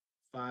received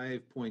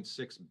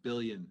 $5.6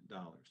 billion.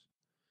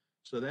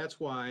 So that's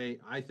why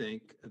I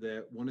think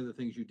that one of the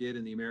things you did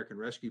in the American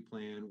Rescue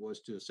Plan was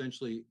to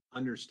essentially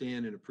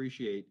understand and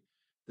appreciate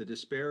the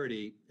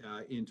disparity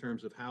in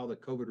terms of how the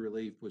COVID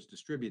relief was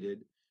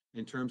distributed,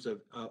 in terms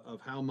of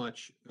how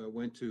much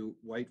went to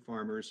white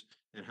farmers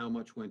and how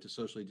much went to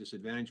socially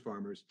disadvantaged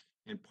farmers.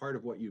 And part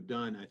of what you've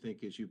done, I think,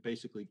 is you've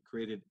basically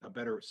created a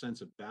better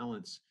sense of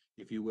balance,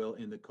 if you will,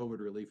 in the COVID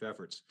relief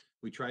efforts.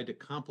 We tried to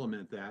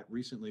complement that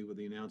recently with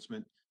the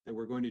announcement that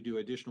we're going to do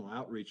additional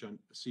outreach on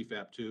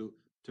CFAP 2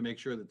 to make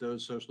sure that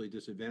those socially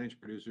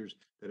disadvantaged producers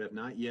that have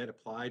not yet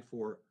applied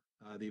for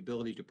the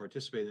ability to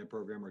participate in that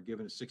program are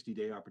given a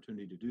 60-day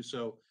opportunity to do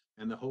so.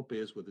 And the hope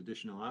is, with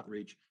additional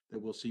outreach,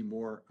 that we'll see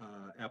more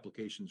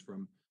applications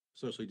from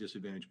socially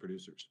disadvantaged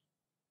producers.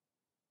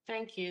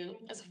 Thank you.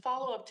 As a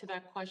follow-up to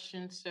that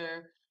question,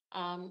 sir,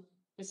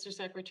 Mr.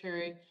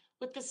 Secretary,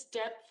 with this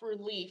debt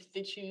relief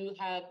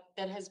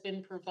that has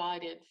been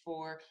provided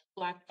for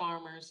Black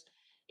farmers,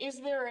 is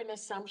there an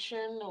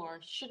assumption, or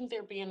shouldn't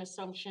there be an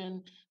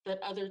assumption,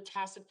 that other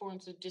tacit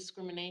forms of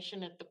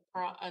discrimination at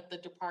the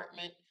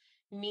department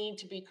need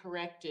to be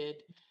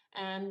corrected?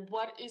 And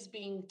what is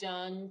being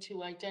done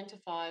to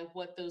identify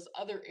what those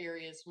other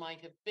areas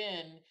might have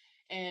been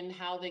and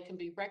how they can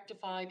be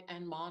rectified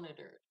and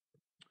monitored?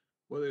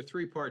 Well, there are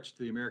three parts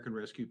to the American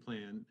Rescue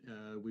Plan.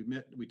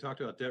 We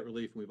talked about debt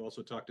relief, and we've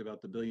also talked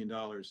about the $1 billion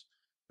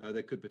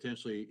that could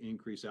potentially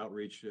increase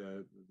outreach,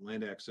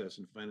 land access,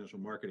 and financial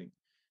marketing.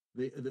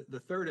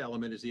 The third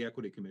element is the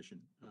Equity Commission.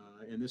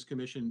 And this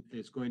commission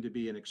is going to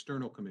be an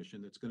external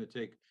commission that's going to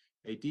take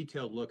a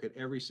detailed look at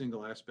every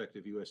single aspect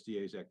of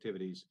USDA's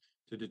activities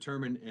to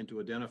determine and to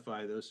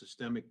identify those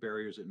systemic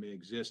barriers that may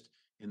exist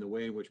in the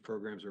way in which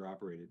programs are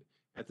operated.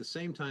 At the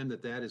same time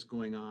that that is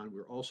going on,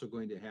 we're also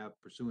going to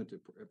have, pursuant to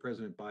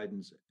President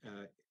Biden's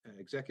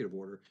executive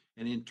order,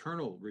 an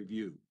internal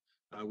review.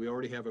 We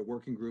already have a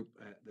working group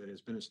that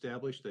has been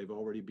established. They've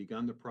already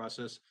begun the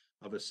process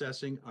of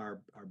assessing our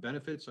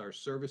benefits, our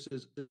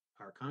services,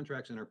 our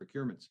contracts, and our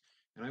procurements.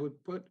 And I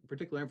would put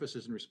particular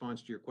emphasis in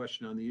response to your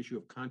question on the issue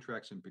of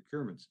contracts and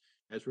procurements,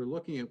 as we're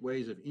looking at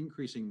ways of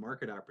increasing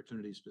market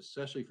opportunities,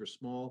 especially for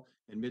small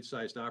and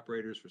mid-sized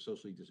operators, for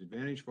socially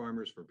disadvantaged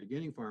farmers, for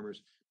beginning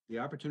farmers. The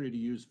opportunity to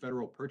use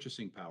federal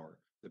purchasing power,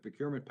 the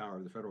procurement power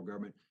of the federal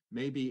government,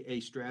 may be a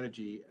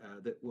strategy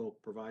that will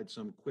provide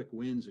some quick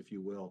wins, if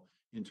you will,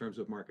 in terms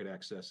of market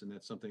access. And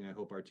that's something I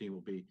hope our team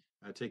will be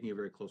taking a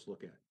very close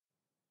look at.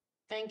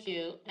 Thank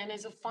you. And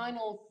as a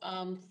final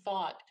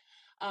thought,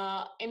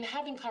 in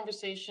having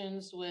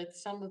conversations with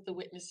some of the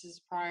witnesses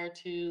prior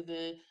to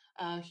the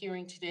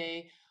hearing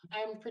today,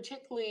 I'm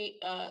particularly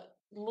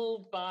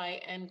moved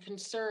by and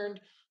concerned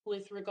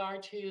with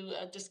regard to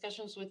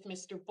discussions with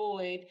Mr.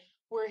 Boyd,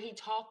 where he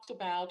talked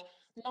about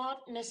not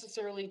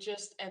necessarily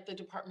just at the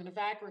Department of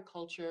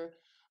Agriculture,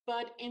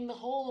 but in the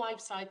whole life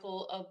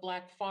cycle of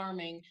Black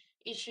farming,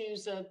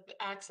 issues of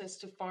access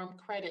to farm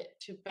credit,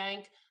 to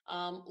bank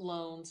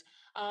loans,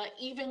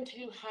 even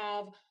to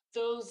have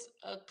those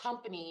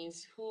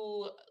companies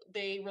who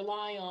they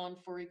rely on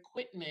for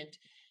equipment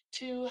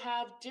to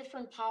have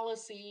different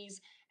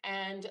policies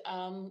and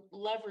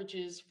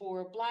leverages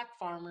for Black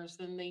farmers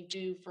than they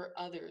do for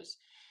others.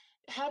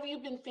 Have you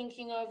been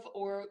thinking of,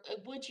 or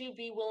would you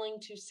be willing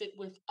to sit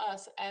with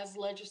us as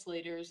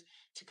legislators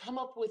to come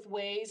up with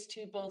ways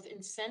to both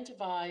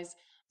incentivize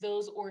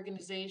those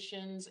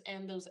organizations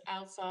and those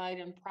outside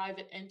and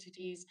private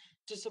entities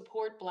to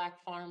support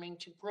Black farming,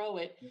 to grow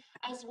it,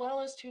 as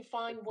well as to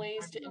find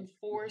ways to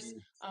enforce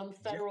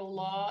federal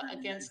law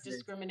against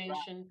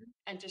discrimination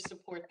and to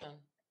support them?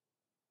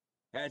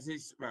 Has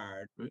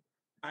expired.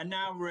 I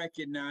now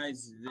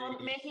recognize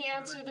the. May he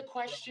answer the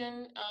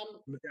question,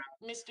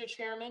 Mr.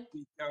 Chairman?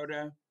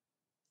 Dakota.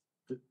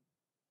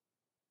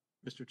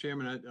 Mr.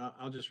 Chairman,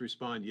 I'll just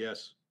respond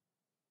yes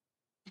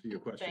to your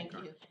question. Thank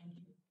you.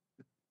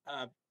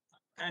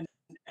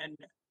 And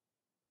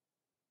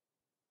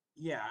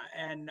yeah,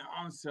 and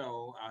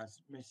also,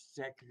 Mr.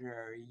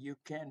 Secretary, you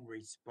can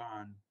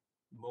respond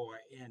more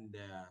in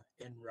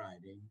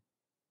writing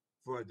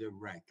for the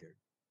record.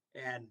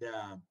 And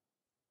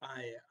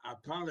I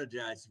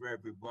apologize for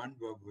everyone,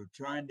 but we're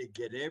trying to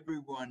get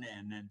everyone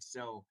in, and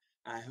so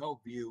I hope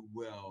you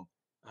will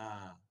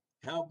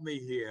help me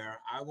here.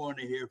 I want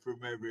to hear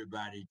from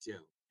everybody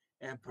too,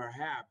 and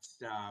perhaps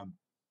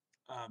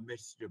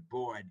Mr.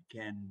 Boyd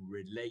can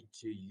relate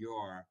to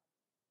your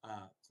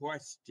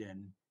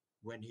question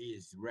when he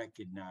is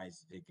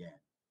recognized again.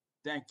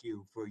 Thank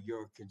you for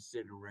your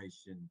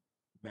consideration,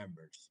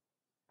 members.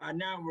 I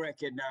now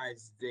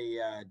recognize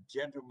the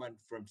gentleman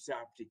from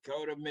South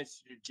Dakota,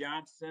 Mr.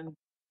 Johnson,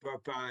 for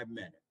 5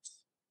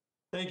 minutes.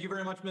 Thank you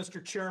very much,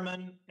 Mr.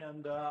 Chairman,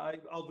 and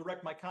I'll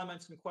direct my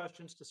comments and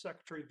questions to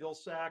Secretary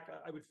Vilsack.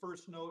 I would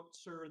first note,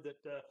 sir,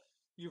 that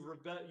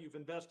you've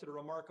invested a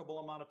remarkable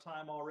amount of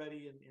time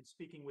already in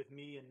speaking with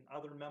me and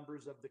other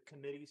members of the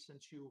committee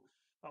since you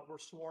were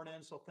sworn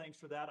in, so thanks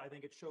for that. I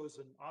think it shows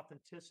an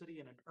authenticity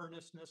and an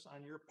earnestness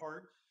on your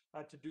part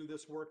to do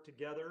this work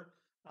together.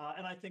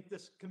 And I think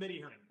this committee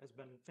hearing has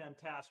been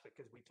fantastic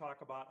as we talk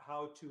about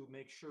how to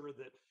make sure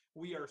that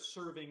we are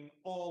serving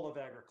all of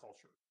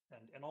agriculture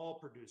and all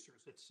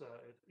producers.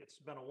 It's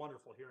been a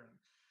wonderful hearing.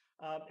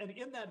 And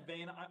in that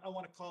vein, I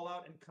want to call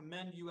out and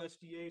commend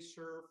USDA,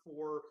 sir,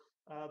 for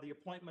the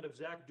appointment of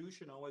Zach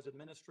Ducheneau as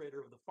administrator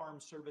of the Farm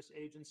Service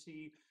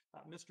Agency.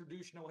 Mr.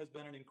 Ducheneau has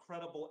been an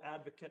incredible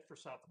advocate for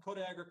South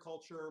Dakota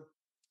agriculture,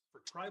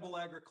 for tribal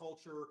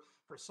agriculture,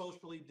 for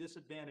socially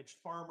disadvantaged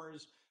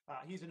farmers.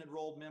 He's an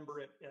enrolled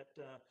member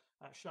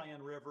at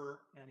Cheyenne River,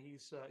 and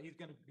he's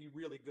going to be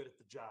really good at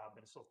the job.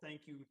 And so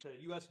thank you to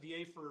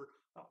USDA for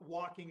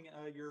walking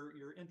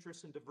your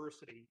interests in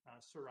diversity,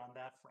 sir, on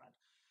that front.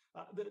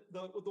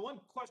 The one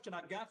question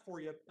I got for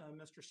you,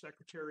 Mr.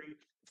 Secretary,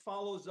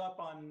 follows up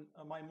on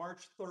my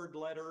March 3rd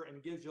letter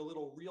and gives you a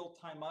little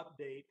real-time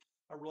update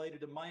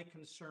related to my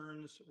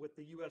concerns with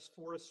the U.S.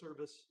 Forest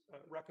Service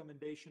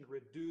recommendation to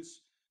reduce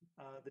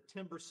the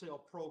timber sale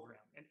program.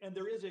 And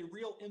there is a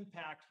real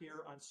impact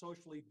here on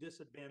socially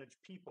disadvantaged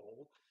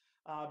people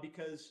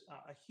because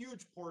a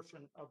huge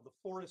portion of the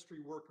forestry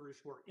workers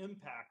who are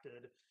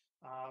impacted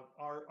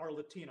are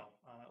Latina.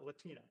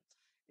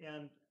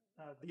 And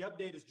the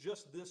update is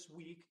just this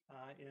week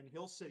in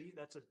Hill City.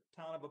 That's a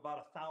town of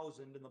about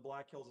 1,000 in the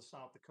Black Hills of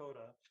South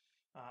Dakota.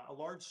 A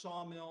large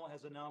sawmill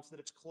has announced that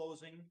it's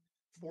closing.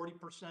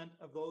 40%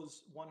 of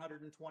those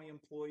 120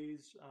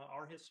 employees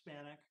are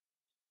Hispanic.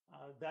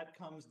 That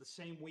comes the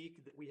same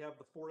week that we have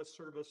the Forest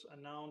Service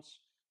announce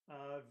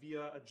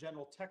via a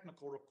general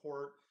technical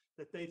report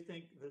that they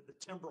think that the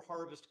timber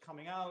harvest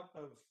coming out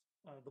of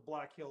the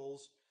Black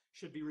Hills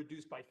should be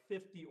reduced by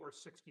 50 or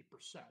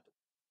 60%.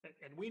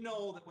 And we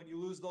know that when you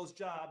lose those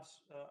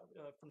jobs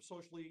from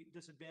socially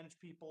disadvantaged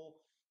people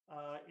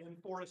in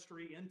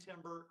forestry, in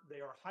timber,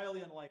 they are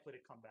highly unlikely to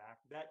come back.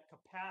 That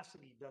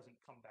capacity doesn't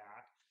come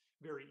back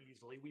very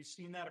easily. We've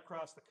seen that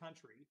across the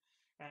country.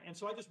 And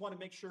so I just want to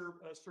make sure,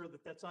 sir,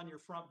 that that's on your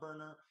front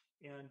burner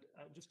and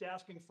just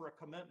asking for a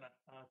commitment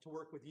to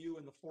work with you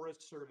and the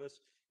Forest Service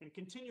and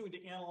continuing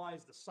to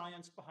analyze the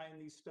science behind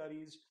these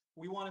studies.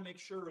 We want to make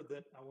sure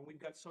that when we've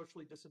got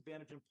socially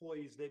disadvantaged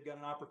employees, they've got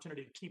an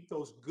opportunity to keep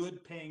those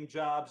good paying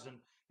jobs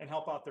and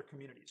help out their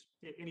communities.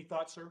 Any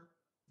thoughts, sir?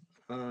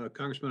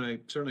 Congressman, I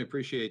certainly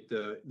appreciate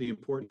the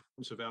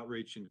importance of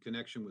outreach and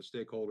connection with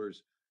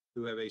stakeholders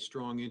who have a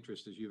strong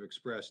interest, as you've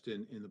expressed,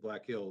 in the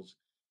Black Hills.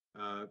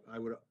 I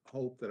would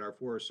hope that our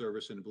Forest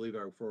Service and believe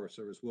our Forest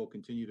Service will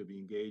continue to be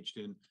engaged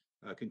in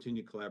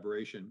continued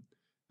collaboration.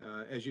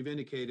 As you've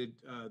indicated,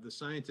 the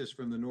scientists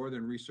from the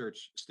Northern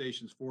Research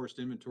Station's Forest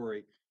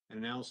Inventory and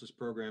Analysis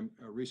Program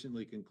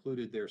recently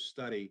concluded their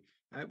study.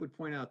 I would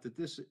point out that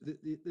this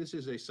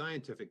is a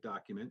scientific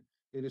document.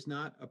 It is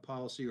not a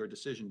policy or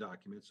decision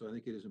document. So I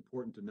think it is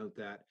important to note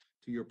that,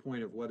 to your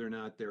point of whether or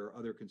not there are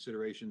other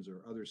considerations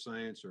or other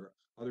science or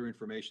other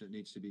information that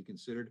needs to be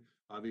considered.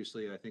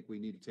 Obviously, I think we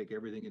need to take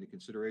everything into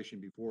consideration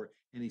before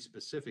any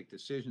specific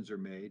decisions are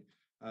made.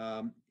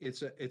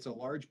 It's a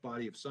large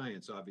body of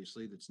science,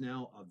 obviously, that's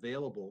now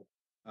available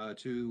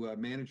to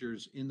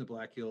managers in the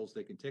Black Hills.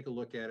 They can take a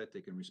look at it,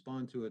 they can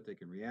respond to it, they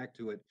can react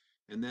to it,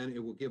 and then it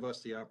will give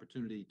us the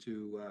opportunity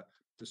to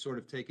sort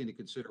of take into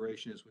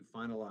consideration as we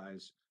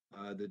finalize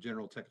the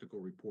general technical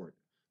report.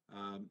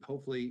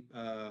 Hopefully,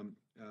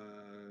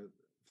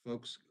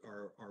 folks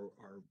are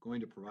going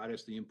to provide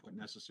us the input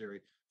necessary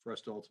for us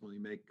to ultimately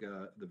make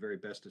the very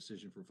best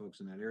decision for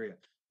folks in that area.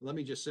 Let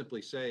me just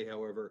simply say,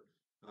 however,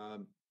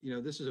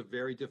 this is a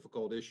very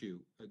difficult issue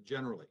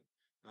generally,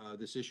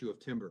 this issue of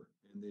timber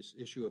and this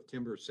issue of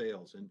timber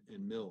sales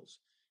and mills.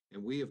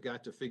 And we have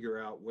got to figure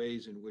out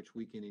ways in which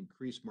we can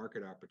increase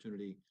market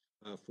opportunity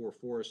for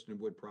forest and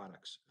wood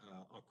products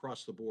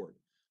across the board.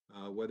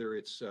 Whether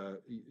it's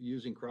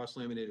using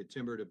cross-laminated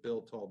timber to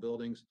build tall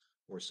buildings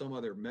or some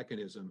other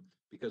mechanism,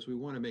 because we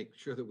want to make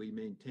sure that we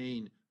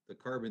maintain the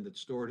carbon that's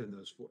stored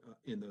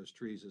in those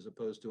trees, as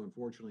opposed to,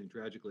 unfortunately and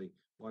tragically,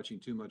 watching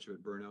too much of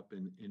it burn up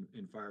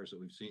in fires that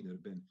we've seen that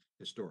have been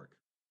historic.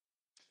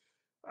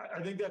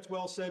 I think that's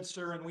well said,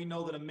 sir. And we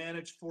know that a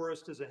managed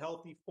forest is a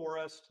healthy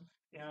forest.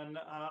 And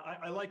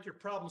I like your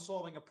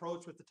problem-solving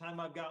approach. With the time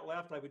I've got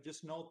left, I would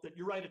just note that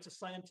you're right, it's a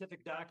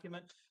scientific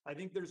document. I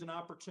think there's an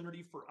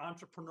opportunity for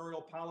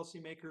entrepreneurial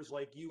policymakers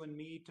like you and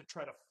me to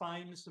try to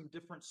find some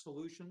different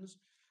solutions.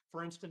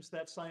 For instance,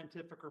 that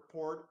scientific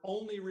report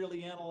only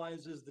really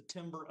analyzes the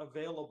timber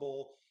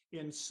available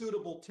in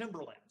suitable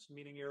timberlands,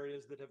 meaning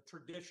areas that have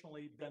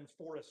traditionally been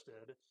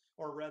forested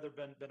or rather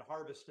been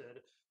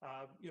harvested.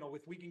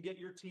 If we can get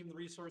your team the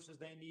resources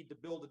they need to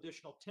build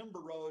additional timber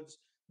roads,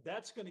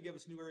 that's going to give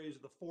us new areas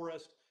of the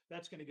forest.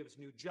 That's going to give us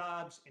new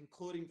jobs,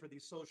 including for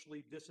these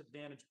socially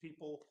disadvantaged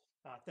people.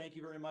 Thank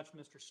you very much,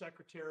 Mr.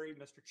 Secretary.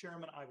 Mr.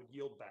 Chairman, I would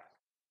yield back.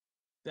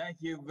 Thank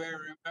you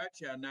very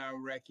much. I now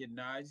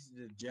recognize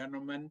the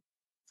gentleman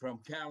from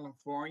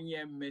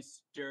California,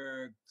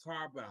 Mr.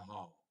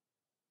 Carbajal,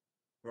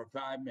 for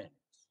 5 minutes.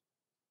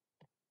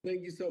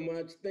 Thank you so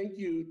much. Thank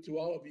you to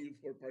all of you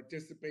for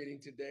participating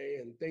today.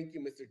 And thank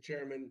you, Mr.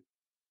 Chairman,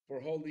 for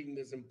holding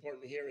this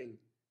important hearing.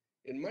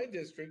 In my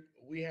district,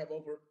 we have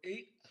over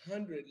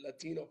 800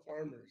 Latino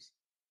farmers.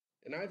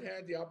 And I've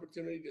had the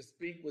opportunity to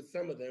speak with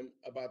some of them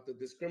about the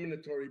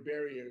discriminatory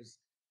barriers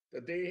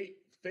that they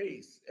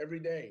face every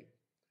day,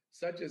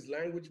 such as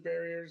language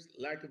barriers,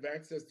 lack of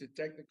access to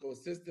technical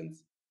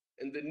assistance,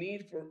 and the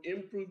need for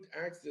improved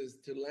access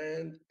to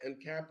land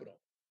and capital.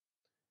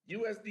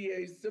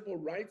 USDA's Civil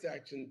Rights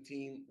Action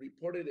Team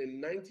reported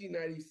in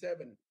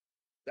 1997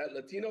 that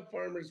Latino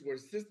farmers were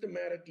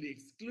systematically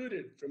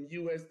excluded from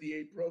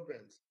USDA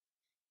programs.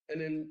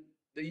 And in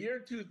the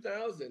year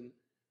 2000,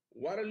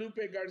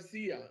 Guadalupe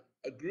Garcia,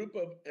 a group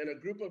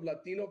of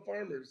Latino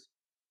farmers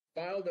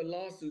filed a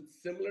lawsuit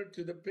similar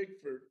to the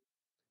Pickford,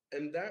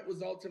 and that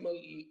was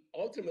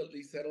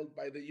ultimately settled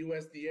by the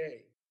USDA.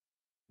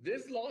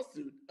 This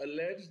lawsuit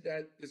alleged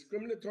that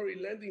discriminatory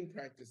lending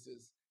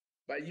practices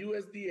by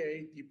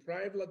USDA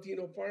deprive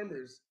Latino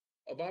farmers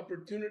of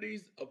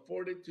opportunities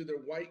afforded to their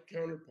white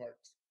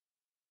counterparts.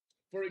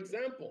 For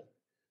example,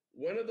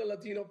 one of the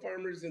Latino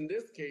farmers in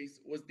this case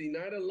was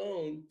denied a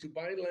loan to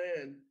buy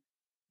land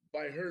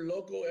by her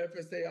local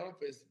FSA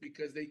office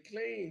because they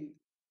claimed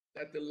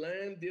that the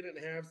land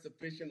didn't have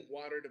sufficient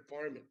water to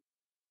farm it,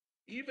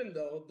 even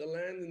though the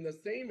land in the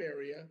same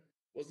area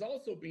was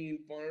also being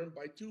farmed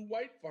by two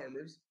white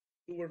farmers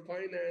who were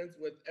financed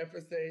with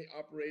FSA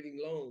operating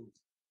loans.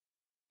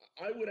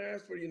 I would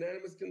ask for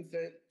unanimous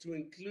consent to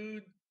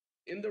include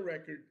in the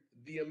record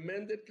the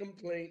amended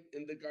complaint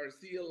in the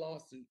Garcia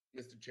lawsuit,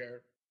 Mr.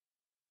 Chair.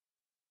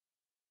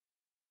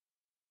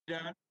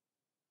 Done.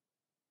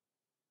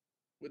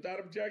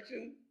 Without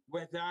objection?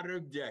 Without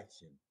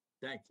objection.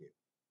 Thank you.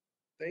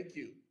 Thank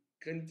you.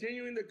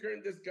 Continuing the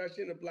current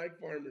discussion of Black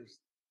farmers,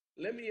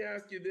 let me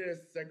ask you this,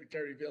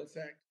 Secretary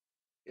Vilsack.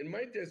 In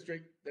my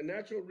district, the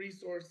Natural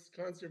Resource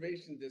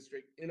Conservation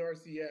District,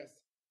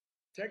 NRCS,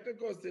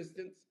 technical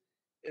assistance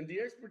and the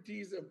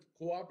expertise of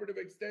cooperative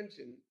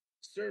extension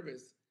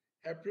service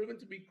have proven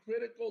to be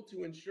critical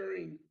to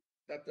ensuring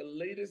that the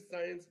latest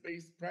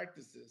science-based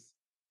practices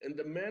and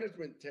the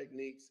management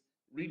techniques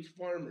reach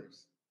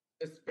farmers,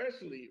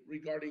 especially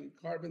regarding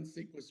carbon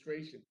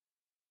sequestration.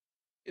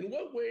 In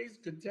what ways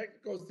could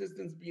technical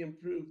assistance be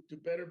improved to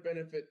better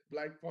benefit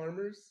Black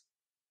farmers?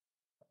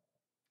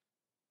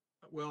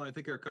 Well, I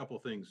think there are a couple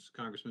of things,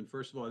 Congressman.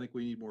 First of all, I think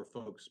we need more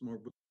folks, more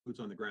boots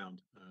on the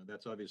ground.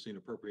 That's obviously an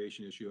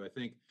appropriation issue. I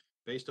think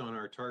based on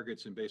our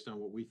targets and based on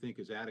what we think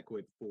is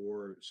adequate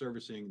for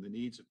servicing the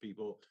needs of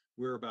people,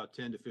 we're about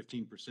 10 to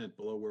 15%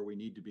 below where we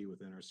need to be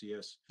with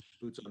NRCS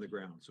boots on the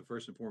ground. So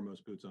first and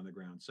foremost, boots on the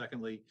ground.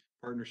 Secondly,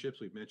 partnerships.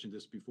 We've mentioned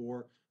this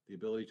before, the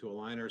ability to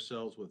align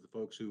ourselves with the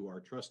folks who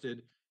are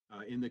trusted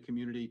in the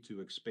community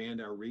to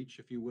expand our reach,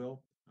 if you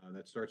will.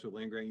 That starts with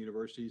land-grant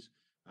universities,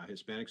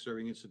 Hispanic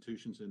serving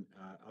institutions, and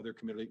other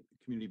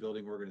community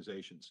building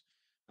organizations.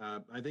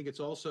 I think it's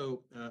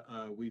also,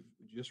 we've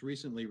just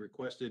recently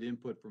requested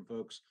input from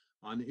folks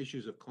on the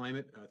issues of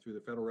climate through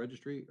the Federal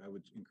Registry. I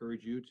would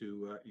encourage you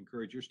to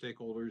encourage your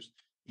stakeholders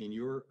in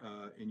your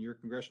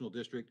congressional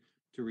district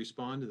to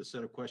respond to the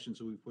set of questions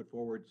that we've put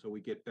forward so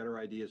we get better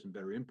ideas and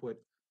better input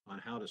on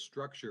how to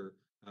structure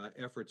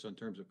efforts in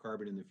terms of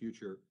carbon in the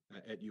future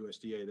at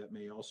USDA. That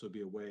may also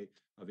be a way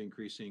of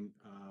increasing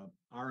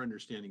our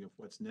understanding of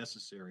what's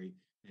necessary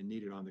and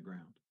needed on the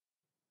ground.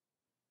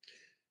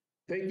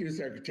 Thank you,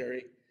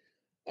 Secretary.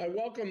 I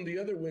welcome the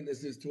other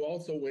witnesses to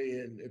also weigh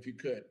in, if you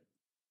could.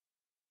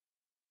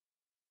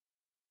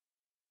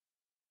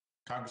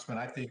 Congressman,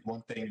 I think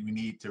one thing we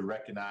need to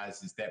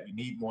recognize is that we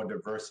need more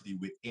diversity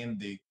within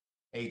the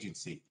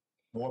agency,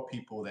 more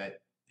people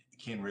that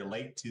can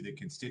relate to the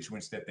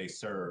constituents that they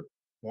serve,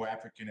 more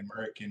African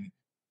American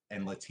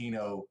and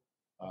Latino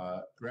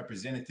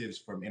representatives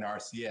from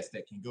NRCS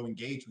that can go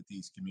engage with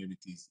these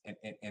communities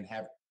and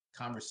have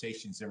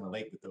conversations and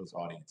relate with those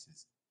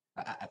audiences.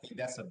 I think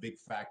that's a big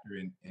factor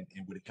and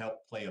would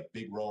help play a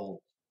big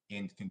role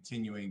in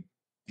continuing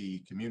the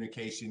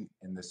communication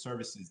and the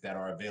services that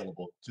are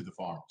available to the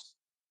farmers.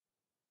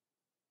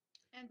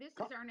 And this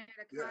is Arnetta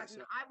Cotton. Yes,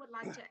 I would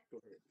like to,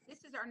 this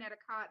is Arnetta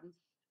Cotton.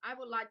 I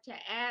would like to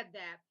add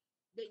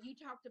that you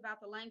talked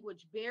about the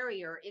language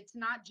barrier. It's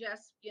not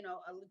just,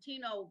 a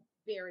Latino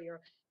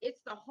barrier. It's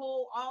the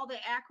whole, all the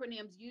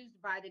acronyms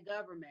used by the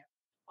government,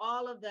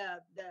 all of the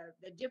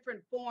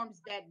different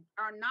forms that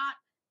are not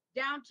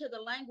down to the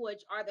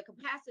language or the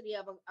capacity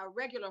of a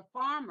regular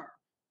farmer.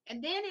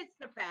 And then it's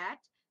the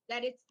fact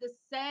that it's the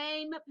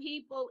same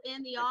people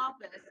in the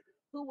office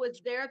who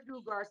was there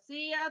through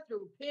Garcia,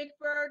 through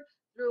Pickford,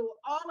 through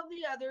all of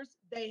the others.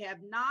 They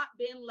have not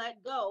been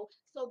let go.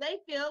 So they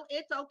feel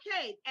it's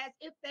okay, as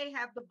if they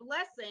have the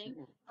blessing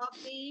of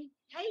the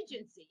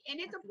agency. And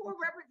it's a poor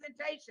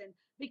representation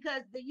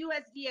because the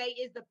USDA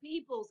is the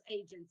people's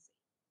agency.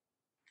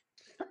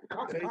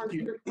 Thank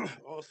you.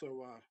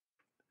 Also,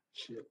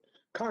 Shit.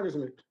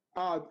 Congressman,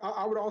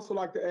 I would also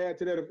like to add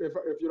to that,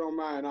 if you don't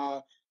mind.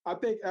 I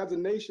think as a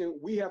nation,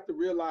 we have to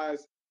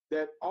realize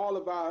that all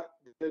of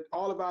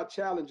our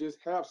challenges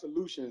have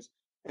solutions,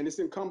 and it's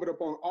incumbent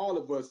upon all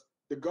of us,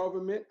 the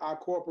government, our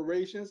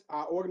corporations,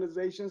 our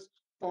organizations,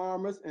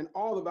 farmers, and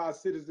all of our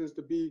citizens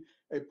to be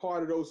a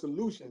part of those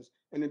solutions.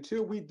 And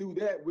until we do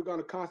that, we're going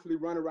to constantly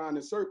run around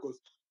in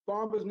circles.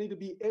 Farmers need to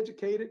be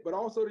educated, but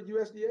also the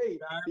USDA.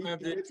 Time of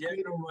the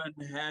gentleman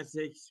has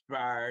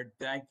expired.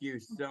 Thank you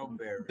so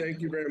very much.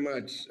 Thank you very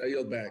much. I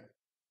yield back.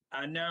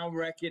 I now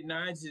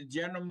recognize the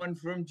gentleman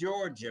from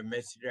Georgia,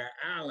 Mr.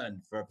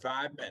 Allen, for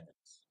 5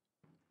 minutes.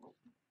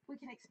 We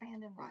can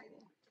expand in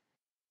writing.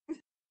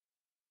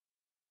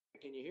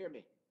 Can you hear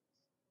me?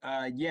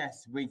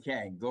 Yes, we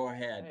can. Go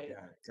ahead, Hey,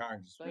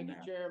 Congressman. Thank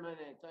you, Chairman,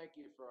 and thank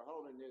you for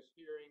holding this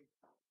hearing.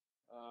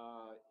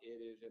 It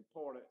is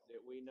important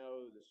that we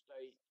know the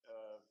state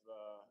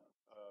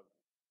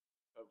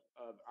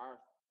of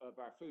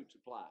our food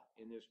supply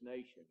in this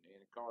nation,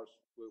 and of course,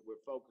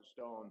 we're focused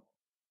on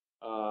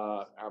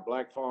our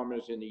black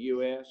farmers in the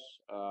U.S.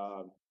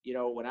 You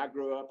know, when I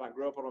grew up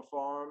on a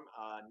farm.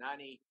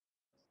 97%,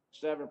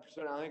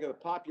 I think, of the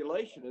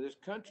population of this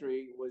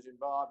country was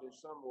involved in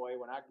some way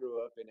when I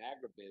grew up in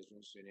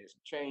agribusiness, and it's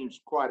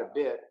changed quite a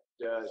bit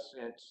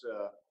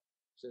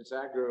since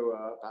I grew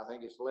up. I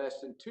think it's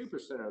less than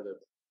 2% of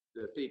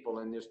the people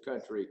in this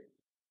country,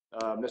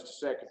 Mr.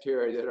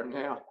 Secretary, that are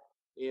now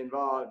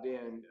involved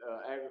in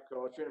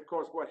agriculture. And of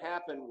course, what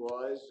happened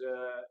was,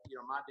 you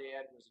know, my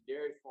dad was a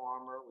dairy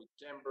farmer with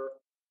timber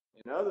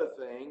and other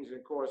things. And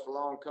of course,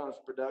 along comes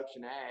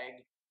production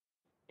ag.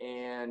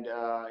 And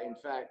in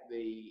fact,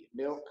 the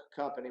milk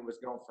company was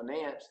going to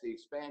finance the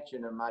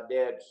expansion of my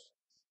dad's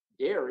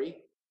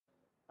dairy.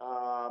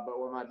 But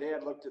when my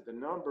dad looked at the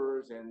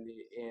numbers and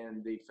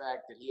the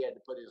fact that he had to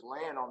put his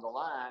land on the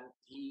line,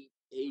 he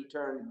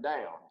turned it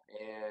down.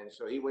 And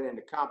so he went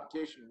into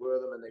competition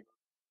with them,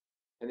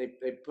 and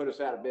they put us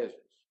out of business.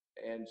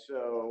 And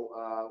so,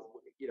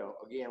 you know,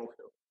 again,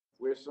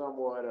 we're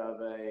somewhat of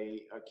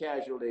a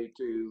casualty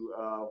to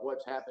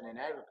what's happened in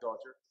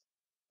agriculture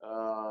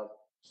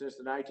since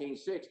the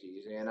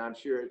 1960s, and I'm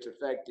sure it's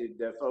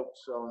affected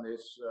folks on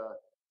this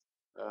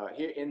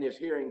here in this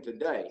hearing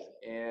today.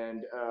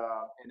 And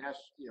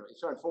that's, you know,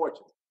 it's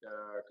unfortunate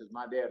because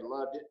my dad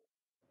loved it,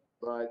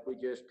 but we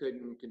just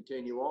couldn't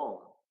continue on.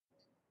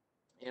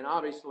 And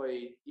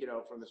obviously, you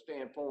know, from the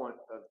standpoint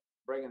of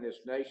bringing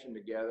this nation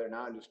together, and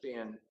I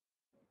understand,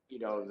 you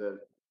know, the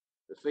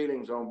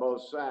feelings on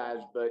both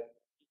sides, but,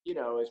 you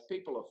know, as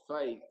people of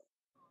faith,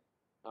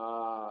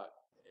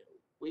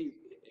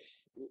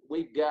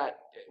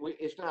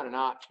 it's not an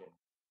option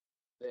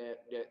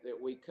that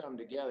we come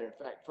together. In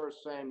fact, 1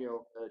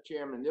 Samuel,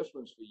 Chairman, this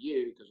one's for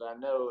you, because I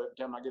know every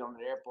time I get on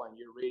an airplane,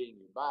 you're reading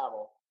your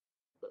Bible.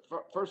 But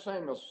 1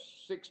 Samuel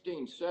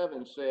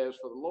 16:7 says,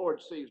 "For the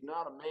Lord sees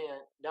not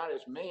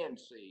as man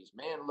sees.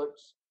 Man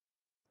looks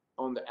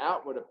on the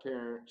outward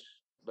appearance,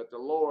 but the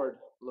Lord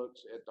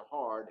looks at the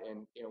heart."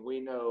 And we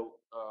know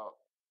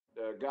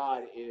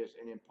God is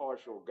an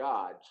impartial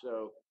God.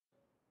 So,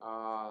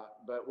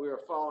 but we're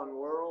a fallen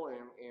world,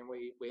 and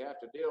we have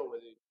to deal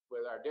with it,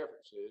 with our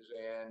differences.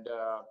 And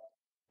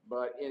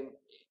but in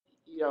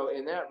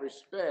that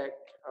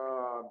respect,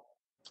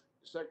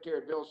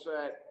 Secretary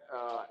Vilsack,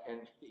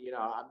 and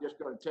I'm just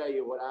going to tell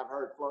you what I've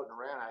heard floating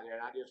around out there,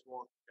 and I just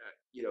want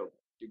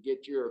to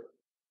get your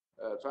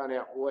find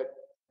out what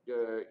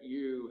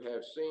you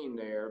have seen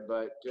there.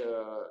 But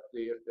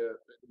the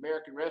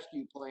American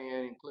Rescue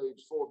Plan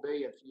includes $4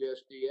 billion for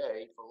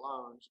USDA for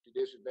loans to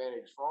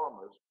disadvantaged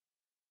farmers.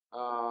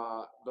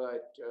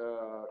 But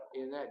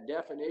in that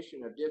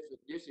definition of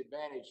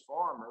disadvantaged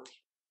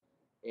farmers,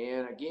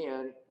 and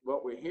again,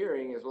 what we're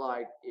hearing is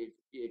like,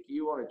 if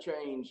you want to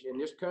change in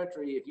this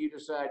country, if you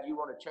decide you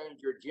want to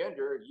change your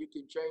gender, you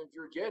can change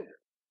your gender.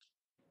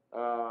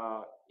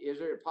 Is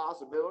there a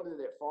possibility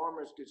that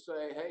farmers could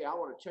say, "Hey, I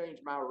want to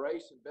change my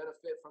race and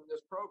benefit from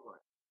this program"?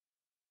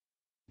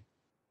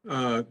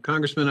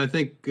 Congressman, I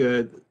think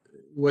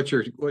what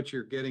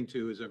you're getting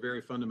to is a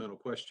very fundamental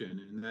question,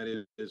 and that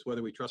is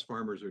whether we trust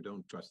farmers or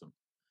don't trust them.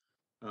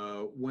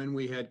 When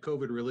we had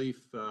COVID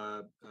relief,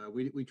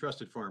 we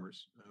trusted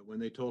farmers. When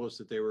they told us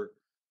that they were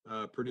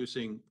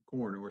producing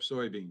corn or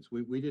soybeans,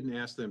 we didn't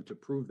ask them to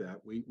prove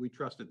that. We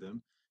trusted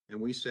them, and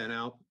we sent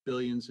out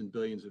billions and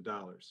billions of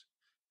dollars.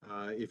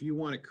 If you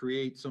want to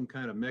create some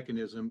kind of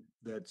mechanism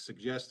that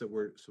suggests that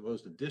we're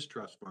supposed to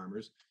distrust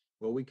farmers,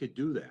 well, we could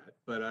do that,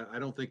 but I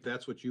don't think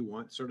that's what you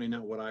want, certainly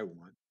not what I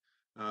want.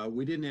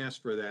 We didn't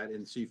ask for that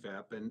in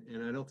CFAP,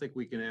 and I don't think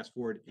we can ask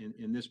for it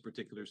in this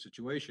particular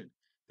situation.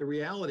 The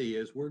reality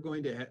is we're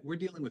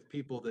dealing with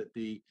people that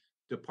the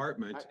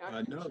department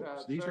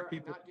knows. These sir, are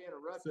people. not to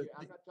interrupt so you,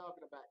 I'm the- not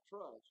talking about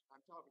trust.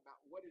 I'm talking about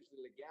what is the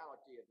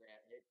legality of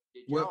that?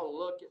 Did Well- y'all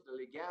look at the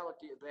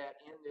legality of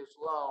that in this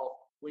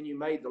law when you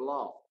made the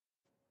law?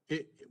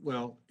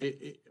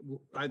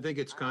 I think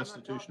it's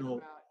constitutional. I'm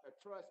not talking about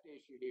a trust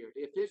issue here.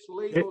 If it's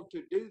legal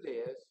to do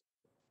this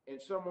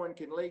and someone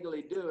can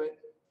legally do it,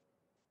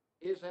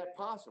 is that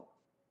possible?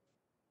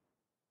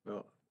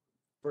 Well,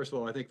 first of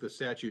all, I think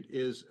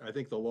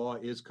the law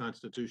is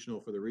constitutional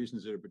for the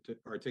reasons that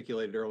are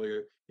articulated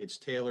earlier. It's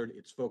tailored,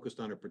 it's focused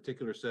on a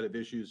particular set of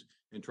issues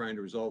and trying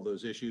to resolve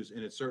those issues.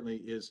 And it certainly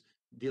is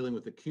dealing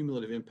with the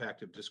cumulative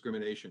impact of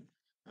discrimination.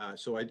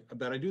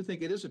 But I do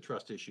think it is a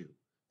trust issue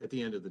at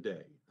the end of the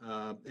day.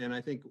 And I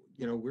think,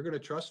 we're going to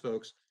trust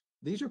folks.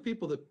 These are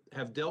people that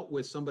have dealt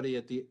with somebody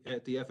at the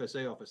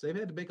FSA office. They've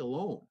had to make a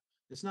loan.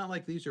 It's not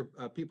like these are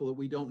people that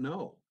we don't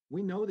know.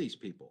 We know these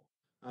people.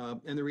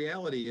 And the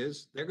reality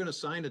is they're going to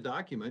sign a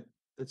document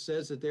that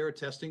says that they're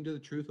attesting to the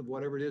truth of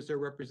whatever it is they're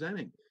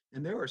representing.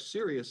 And there are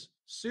serious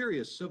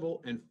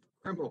civil and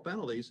criminal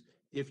penalties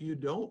if you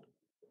don't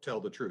tell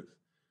the truth.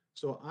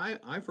 So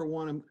I for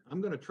one,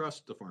 I'm going to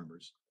trust the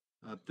farmers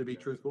to be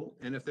truthful.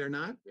 And if they're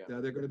not,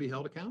 they're going to be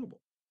held accountable.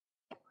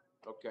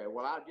 Okay,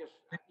 well, I just,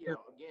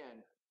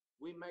 again,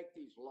 we make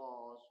these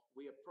laws,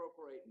 we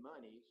appropriate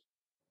monies,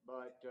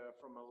 but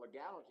from a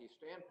legality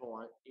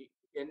standpoint,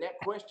 and that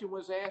question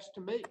was asked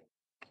to me.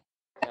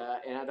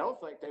 And I don't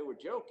think they were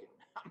joking.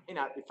 I mean,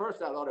 at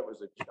first I thought it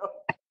was a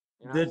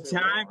joke. The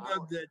time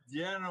of the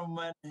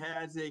gentleman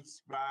has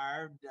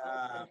expired.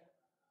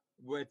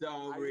 With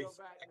all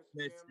respect,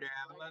 Mr.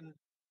 Allen,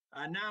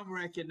 I now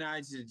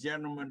recognize the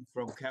gentleman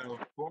from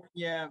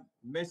California,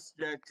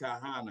 Mr.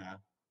 Kahana,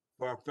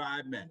 for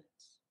 5 minutes.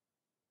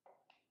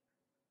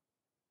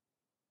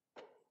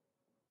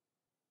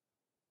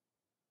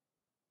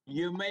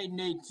 You may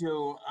need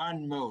to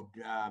unmute,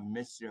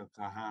 Mr.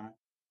 Kahana.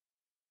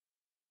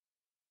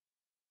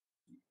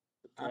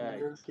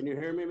 Okay. Can you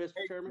hear me, Mr.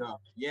 Chairman?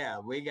 Yeah,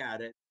 we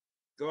got it.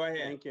 Go ahead.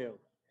 Thank you.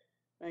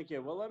 Thank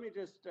you. Well, let me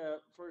just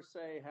first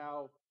say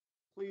how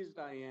pleased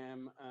I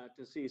am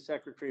to see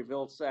Secretary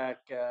Vilsack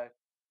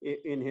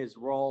in his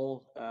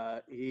role.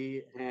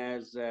 He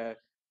has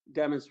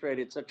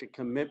demonstrated such a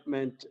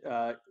commitment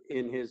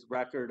in his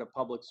record of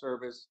public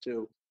service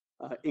to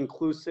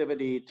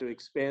inclusivity, to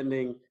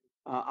expanding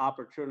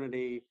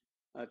opportunity,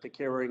 to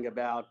caring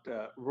about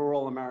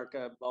rural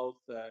America, both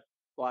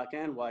Black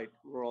and white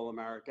rural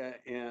America.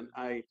 And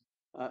I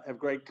have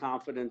great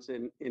confidence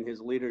in his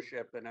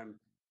leadership, and I'm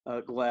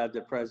glad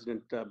that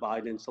President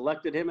Biden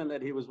selected him and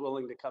that he was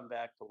willing to come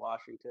back to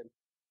Washington.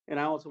 And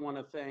I also want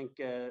to thank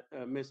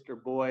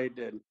Mr. Boyd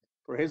and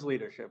for his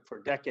leadership for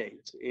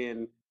decades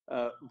in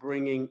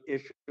bringing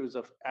issues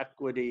of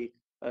equity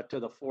to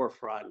the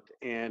forefront.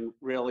 And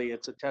really,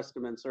 it's a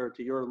testament, sir,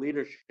 to your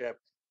leadership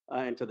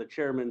and to the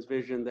chairman's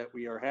vision that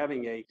we are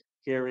having a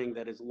hearing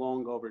that is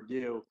long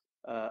overdue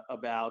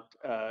about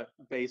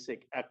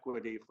basic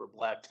equity for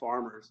Black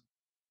farmers.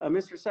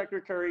 Mr.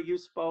 Secretary, you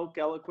spoke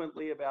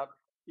eloquently about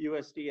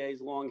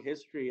USDA's long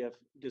history of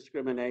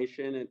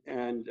discrimination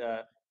and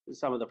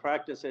some of the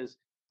practices.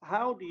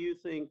 How do you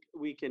think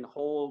we can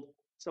hold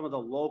some of the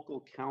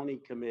local county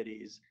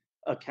committees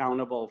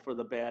accountable for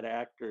the bad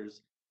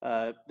actors?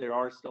 There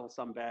are still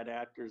some bad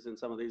actors in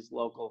some of these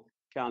local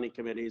county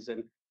committees,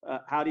 and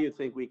how do you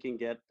think we can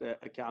get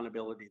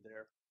accountability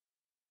there?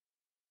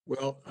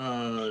 Well,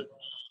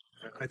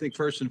 I think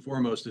first and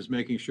foremost is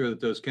making sure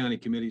that those county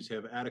committees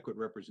have adequate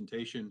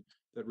representation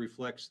that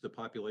reflects the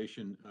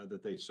population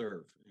that they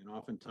serve. And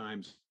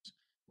oftentimes,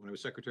 when I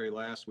was secretary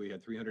last, we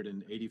had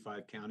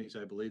 385 counties,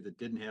 I believe, that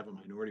didn't have a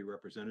minority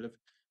representative.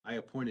 I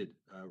appointed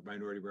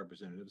minority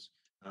representatives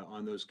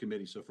on those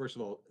committees. So first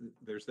of all,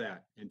 there's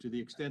that. And to the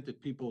extent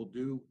that people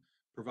do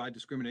provide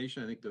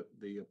discrimination, I think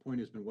the point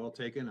has been well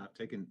taken. I've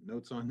taken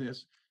notes on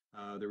this.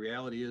 The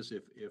reality is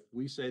if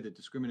we say that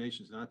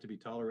discrimination is not to be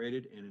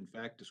tolerated and in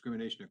fact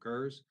discrimination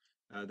occurs,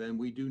 then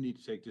we do need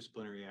to take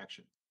disciplinary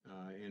action.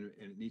 And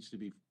it needs to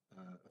be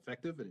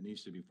effective, and it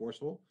needs to be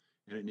forceful,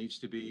 and it needs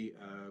to be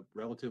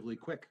relatively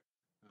quick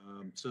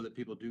so that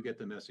people do get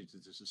the message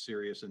that this is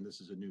serious and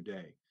this is a new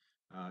day.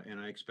 And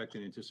I expect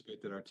and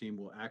anticipate that our team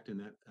will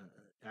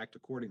act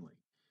accordingly.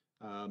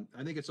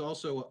 I think it's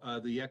also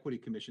the Equity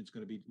Commission is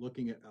going to be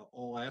looking at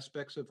all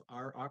aspects of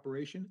our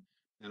operation.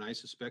 And I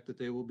suspect that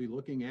they will be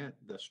looking at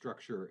the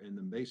structure and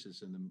the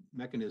basis and the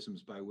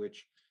mechanisms by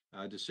which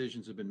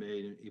decisions have been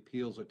made and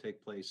appeals will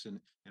take place and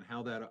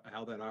how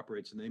that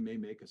operates. And they may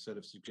make a set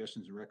of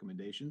suggestions and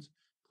recommendations.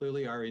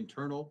 Clearly, our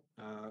internal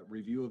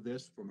review of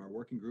this from our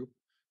working group,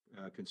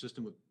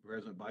 consistent with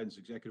President Biden's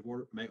executive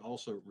order, may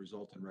also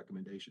result in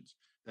recommendations.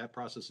 That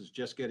process is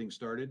just getting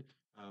started.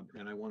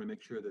 And I want to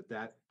make sure that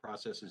that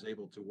process is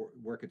able to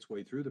work its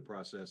way through the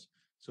process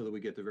so that we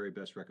get the very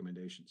best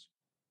recommendations.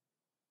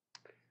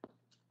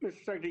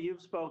 Mr. Secretary,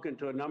 you've spoken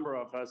to a number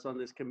of us on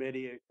this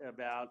committee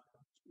about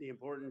the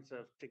importance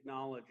of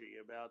technology,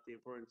 about the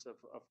importance of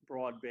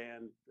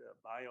broadband,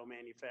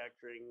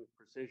 biomanufacturing,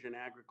 precision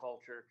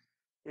agriculture.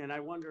 And I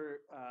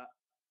wonder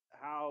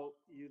how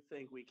you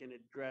think we can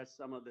address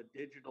some of the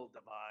digital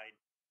divide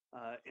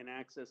and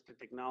access to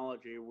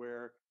technology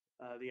where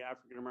the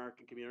African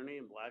American community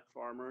and Black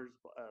farmers,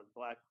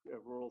 Black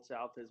rural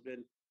South has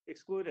been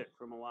excluded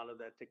from a lot of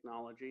that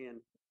technology, and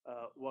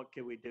what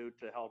can we do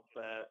to help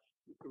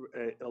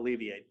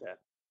alleviate that?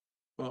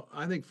 Well,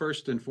 I think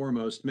first and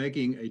foremost,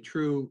 making a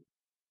true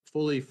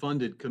fully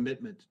funded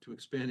commitment to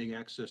expanding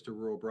access to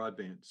rural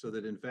broadband so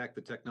that in fact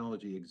the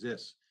technology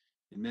exists.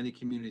 In many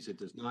communities, it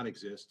does not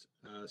exist.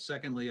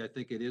 Secondly, I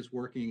think it is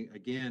working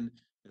again,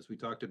 as we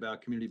talked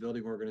about, community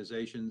building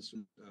organizations,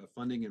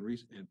 funding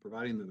and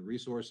providing them the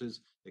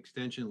resources,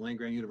 extension,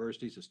 land-grant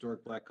universities,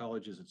 historic Black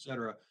colleges, et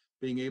cetera,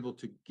 being able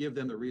to give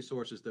them the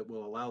resources that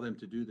will allow them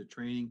to do the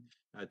training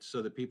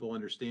so that people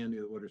understand,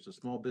 whether it's a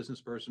small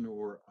business person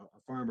or a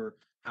farmer,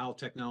 how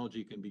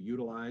technology can be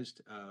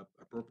utilized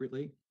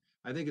appropriately.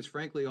 I think it's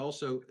frankly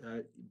also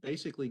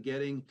basically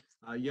getting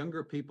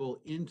younger people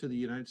into the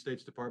United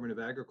States Department of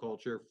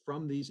Agriculture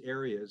from these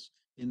areas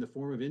in the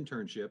form of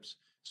internships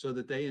so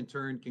that they in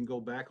turn can go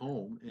back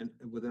home and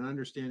with an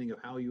understanding of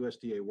how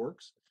USDA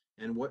works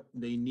and what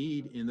they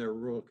need in their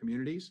rural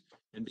communities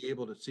and be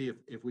able to see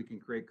if we can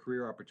create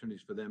career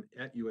opportunities for them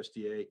at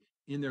USDA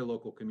in their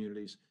local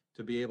communities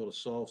to be able to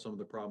solve some of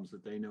the problems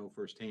that they know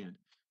firsthand.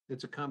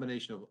 It's a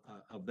combination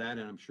of that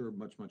and I'm sure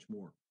much, much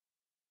more.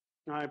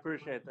 I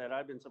appreciate that.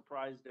 I've been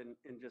surprised in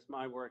just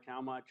my work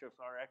how much of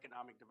our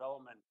economic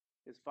development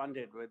is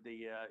funded with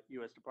the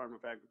U.S.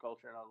 Department of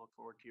Agriculture, and I look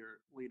forward to your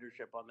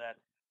leadership on that.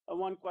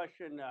 One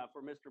question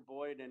for Mr.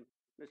 Boyd and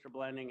Mr.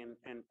 Blanding,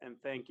 and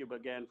thank you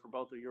again for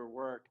both of your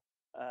work.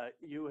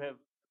 You have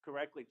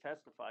correctly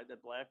testified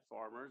that Black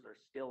farmers are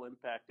still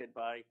impacted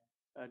by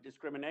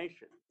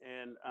discrimination,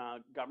 and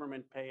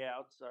government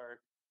payouts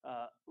are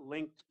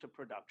linked to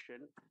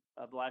production.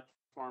 Black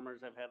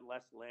farmers have had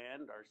less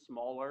land, are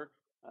smaller,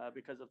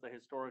 because of the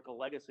historical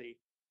legacy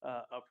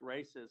of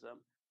racism.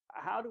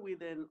 How do we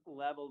then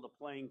level the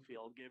playing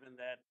field given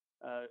that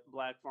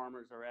Black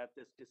farmers are at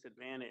this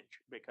disadvantage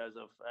because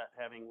of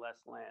having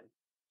less land?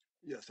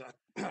 Yes,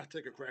 I'll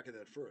take a crack at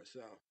that first.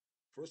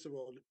 First of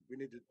all, we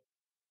need to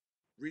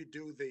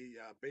redo the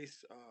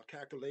base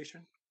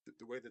calculation,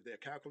 the way that they're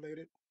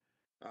calculated.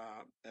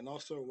 And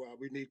also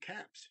we need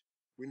caps.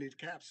 We need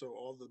caps so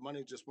all the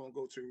money just won't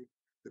go to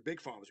the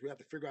big farmers. We have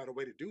to figure out a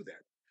way to do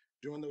that.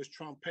 During those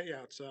Trump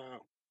payouts,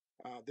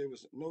 there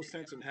was no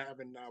sense in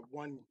having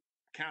one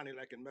county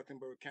like in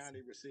Mecklenburg County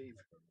receive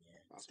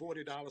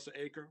 $40 an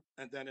acre,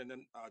 and then in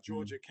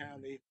Georgia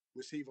County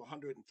receive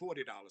 $140 an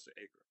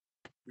acre.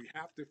 We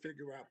have to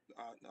figure out,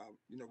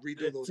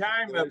 redo those. The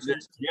time of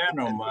the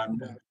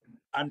gentleman,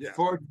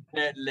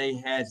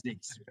 unfortunately, has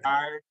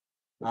expired.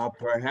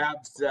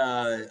 Perhaps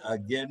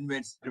again,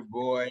 Mr.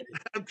 Boyd,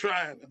 I'm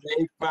trying.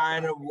 May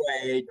find a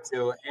way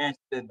to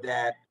answer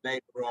that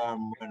later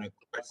on when a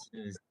question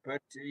is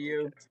put to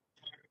you.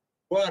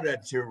 What a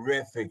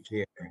terrific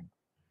hearing.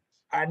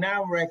 I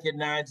now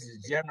recognize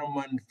the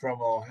gentleman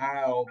from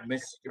Ohio,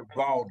 Mr.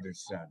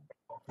 Balderson,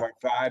 for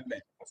 5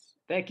 minutes.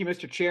 Thank you,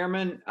 Mr.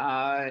 Chairman.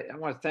 I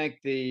want to thank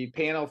the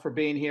panel for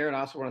being here, and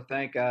I also want to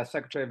thank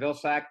Secretary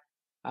Vilsack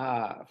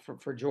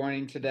for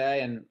joining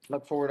today, and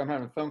look forward. I'm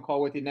having a phone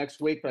call with you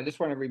next week, but I just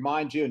want to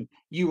remind you, and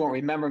you won't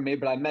remember me,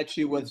 but I met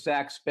you with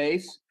Zach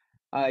Space.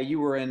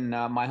 You were in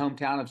my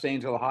hometown of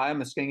Zanesville, Ohio,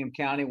 Muskingum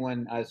County,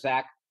 when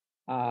Zach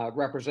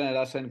represented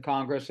us in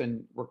Congress,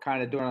 and we're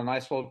kind of doing a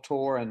nice little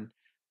tour, and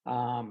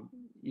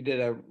you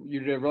did a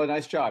really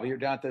nice job. You're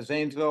down at the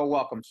Zanesville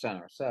Welcome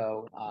Center,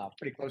 so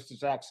pretty close to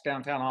Zach's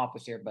downtown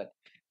office here. But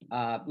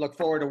look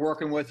forward to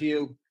working with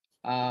you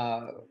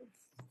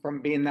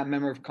from being that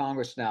member of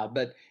Congress now.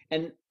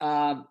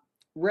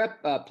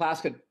 Rep.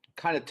 Plaskett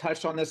kind of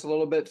touched on this a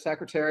little bit,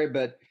 Secretary.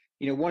 But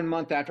 1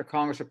 month after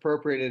Congress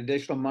appropriated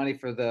additional money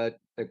for the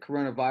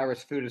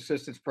Coronavirus Food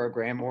Assistance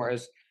Program, or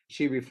as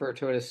she referred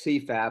to it as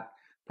CFAP,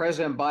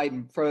 President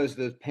Biden froze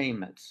those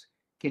payments.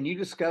 Can you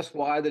discuss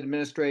why the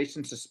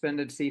administration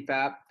suspended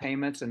CFAP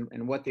payments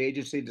and what the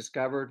agency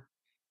discovered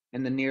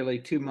in the nearly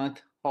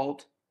 2-month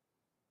halt?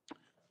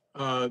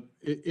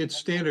 It's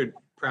standard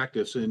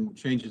practice and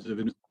changes of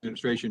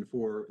administration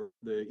for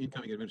the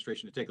incoming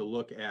administration to take a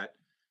look at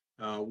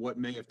what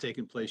may have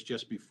taken place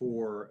just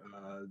before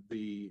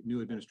the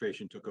new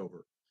administration took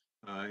over.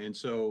 And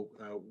so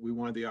we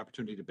wanted the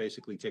opportunity to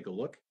basically take a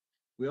look.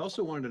 We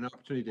also wanted an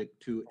opportunity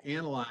to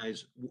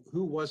analyze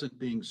who wasn't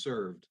being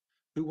served,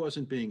 who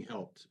wasn't being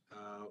helped,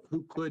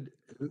 who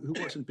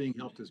wasn't being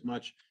helped as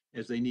much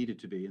as they needed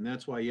to be. And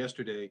that's why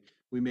yesterday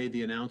we made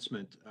the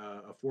announcement,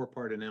 a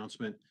 4-part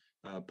announcement,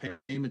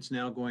 payments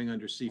now going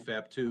under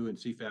CFAP 2 and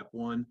CFAP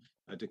 1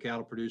 to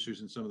cattle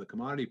producers and some of the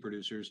commodity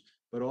producers,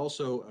 but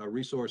also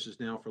resources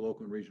now for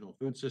local and regional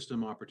food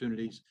system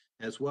opportunities,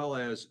 as well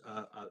as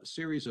a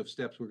series of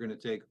steps we're going to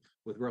take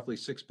with roughly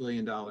 $6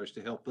 billion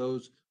to help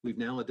those we've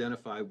now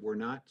identified were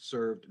not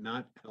served,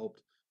 not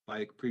helped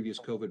by previous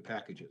COVID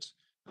packages.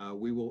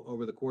 We will,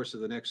 over the course of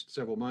the next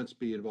several months,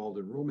 be involved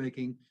in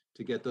rulemaking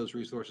to get those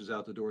resources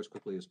out the door as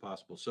quickly as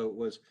possible. So it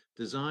was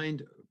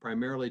designed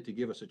primarily to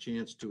give us a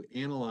chance to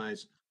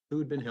analyze who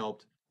had been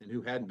helped, and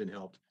who hadn't been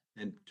helped,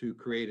 and to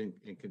create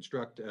and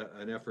construct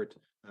an effort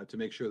to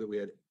make sure that we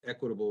had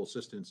equitable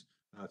assistance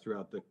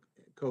throughout the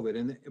COVID.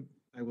 And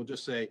I will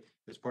just say,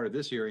 as part of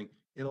this hearing,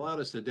 it allowed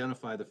us to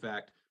identify the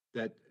fact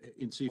that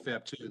in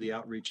CFAP 2, the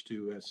outreach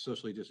to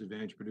socially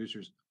disadvantaged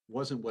producers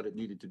wasn't what it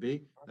needed to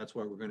be. That's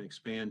why we're going to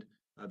expand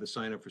the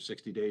sign up for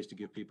 60 days to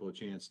give people a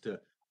chance to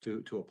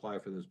apply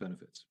for those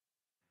benefits.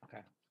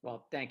 Okay.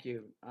 Well, thank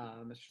you,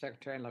 Mr.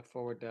 Secretary, and look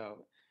forward to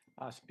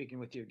speaking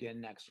with you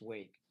again next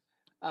week.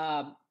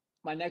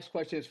 My next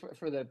question is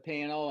for the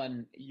panel,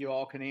 and you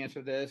all can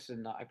answer this,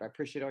 and I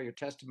appreciate all your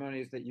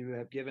testimonies that you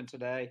have given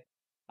today.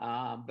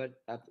 But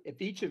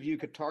if each of you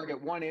could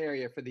target one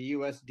area for the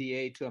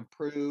USDA to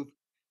improve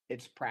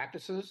its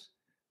practices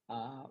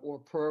or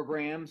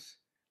programs,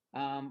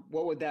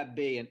 what would that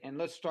be? And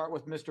let's start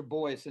with Mr.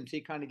 Boyd, since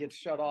he kind of gets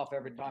shut off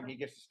every time he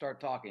gets to start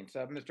talking.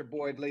 So Mr.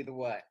 Boyd, lead the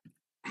way.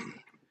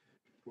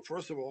 Well,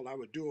 first of all, I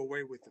would do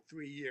away with the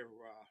 3-year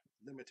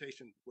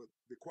limitation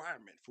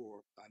requirement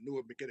for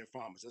newer beginning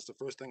farmers. That's the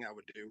first thing I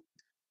would do.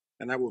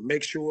 And I would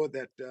make sure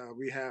that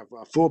we have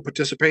full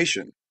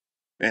participation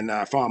in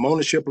farm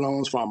ownership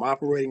loans, farm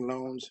operating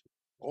loans,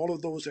 all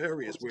of those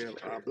areas where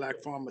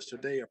Black farmers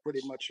today are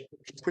pretty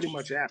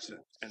much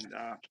absent. And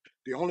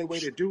the only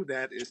way to do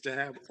that is to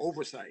have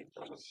oversight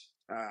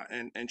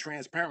and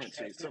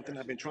transparency. It's something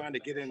I've been trying to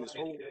get in this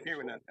whole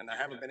hearing, and I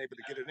haven't been able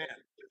to get it in.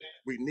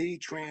 We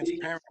need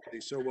transparency.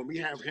 So when we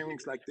have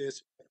hearings like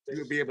this,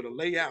 you'll be able to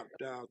lay out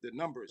the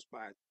numbers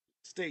by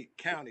state,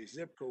 county,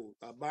 zip code,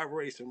 by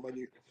race. And when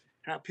you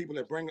have people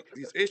that bring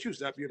these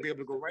issues up, you'll be able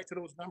to go right to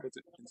those numbers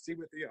and see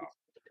what they are.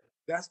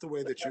 That's the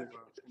way that you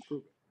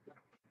improve it.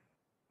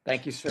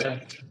 Thank you,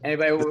 sir.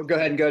 Anybody will go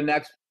ahead and go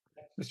next?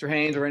 Mr.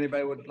 Haynes, or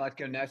anybody would like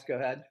to go next, go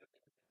ahead.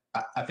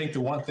 I think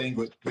the one thing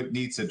what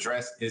needs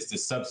addressed is the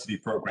subsidy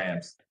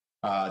programs.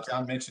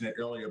 John mentioned it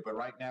earlier, but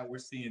right now we're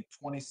seeing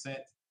 20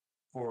 cents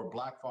for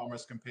Black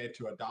farmers compared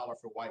to $1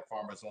 for white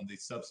farmers on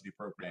these subsidy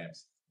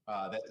programs.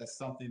 That's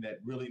something that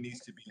really needs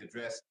to be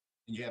addressed.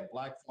 And you have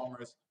Black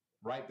farmers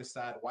right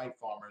beside white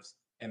farmers,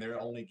 and they're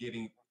only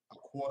getting a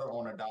quarter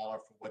on $1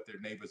 for what their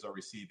neighbors are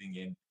receiving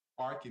in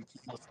ARC and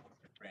KELO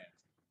programs.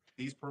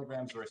 These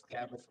programs were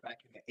established back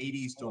in the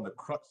 80s during the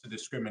crux of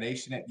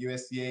discrimination at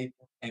USDA,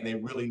 and they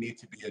really need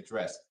to be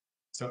addressed.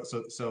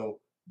 So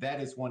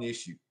that is one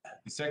issue.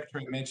 The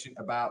Secretary mentioned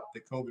about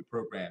the COVID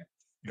program.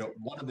 You know,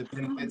 one of the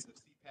benefits of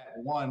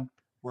CPAP 1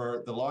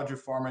 were the larger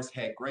farmers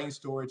had grain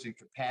storage and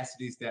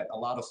capacities that a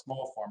lot of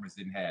small farmers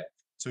didn't have.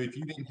 So if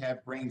you didn't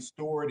have grain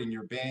stored in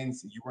your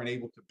bins, you weren't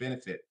able to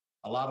benefit.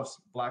 A lot of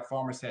Black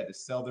farmers had to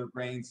sell their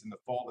grains in the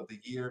fall of the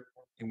year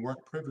and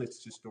weren't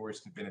privileged to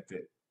storage to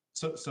benefit.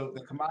 So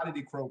the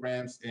commodity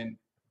programs, and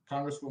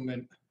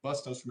Congresswoman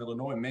Bustos from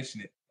Illinois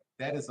mentioned it,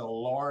 that is a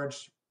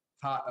large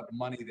pot of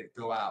money that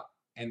go out.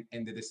 And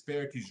the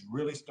disparities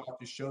really start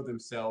to show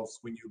themselves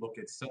when you look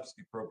at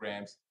subsidy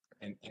programs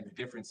and the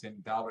difference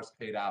in dollars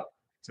paid out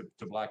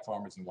to Black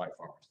farmers and white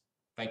farmers.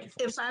 Thank you.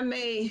 If I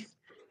may,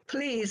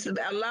 please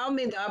allow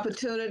me the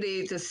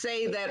opportunity to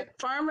say that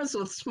farmers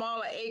with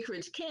smaller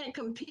acreage can't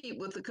compete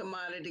with the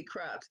commodity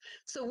crops.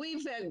 So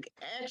we've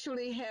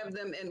actually have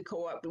them in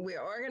co-op. We're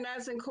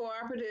organizing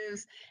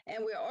cooperatives, and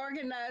we're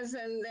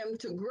organizing them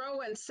to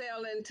grow and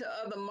sell into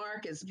other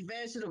markets,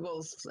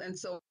 vegetables and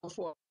so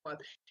forth.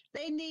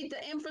 They need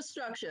the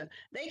infrastructure.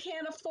 They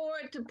can't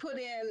afford to put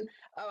in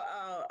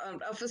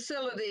a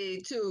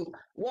facility to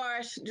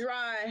wash,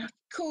 dry,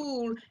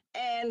 cool,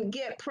 and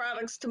get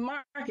products to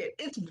market.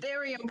 It's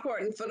very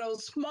important for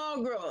those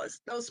small growers,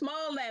 those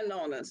small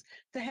landowners,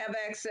 to have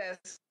access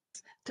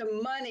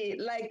to money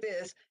like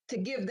this to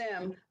give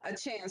them a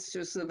chance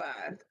to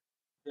survive.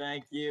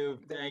 Thank you.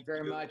 Thank you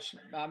very much.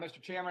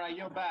 Mr. Chairman, I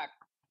yield back.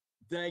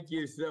 Thank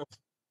you so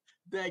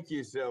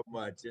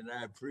much. And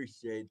I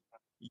appreciate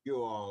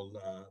you all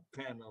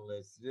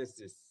panelists. This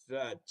is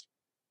such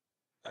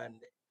an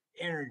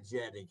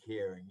energetic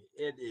hearing.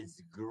 It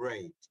is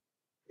great.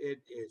 It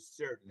is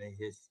certainly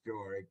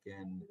historic,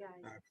 and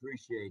I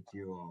appreciate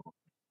you all.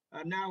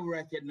 I now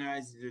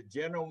recognize the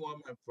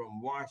gentlewoman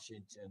from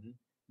Washington,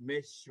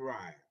 Ms.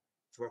 Schreier,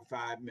 for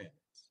 5 minutes.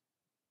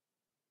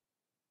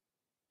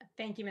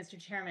 Thank you, Mr.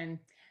 Chairman.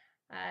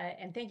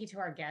 And thank you to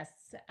our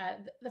guests.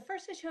 The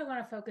first issue I want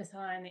to focus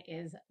on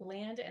is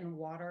land and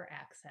water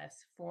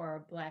access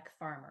for Black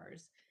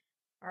farmers.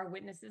 Our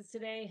witnesses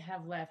today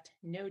have left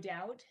no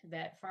doubt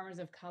that farmers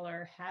of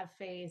color have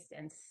faced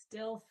and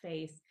still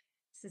face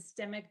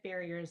systemic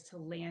barriers to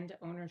land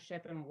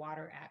ownership and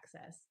water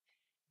access.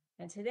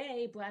 And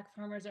today, Black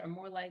farmers are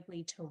more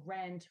likely to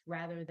rent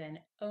rather than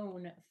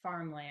own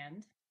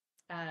farmland.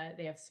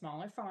 They have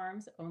smaller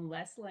farms, own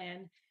less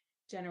land,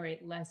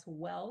 generate less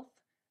wealth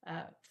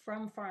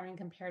from farming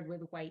compared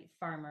with white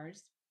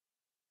farmers.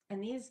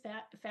 And these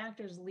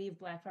factors leave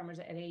Black farmers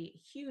at a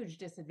huge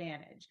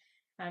disadvantage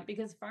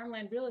because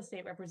farmland real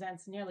estate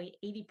represents nearly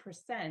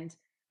 80%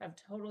 of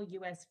total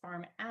U.S.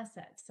 farm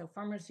assets. So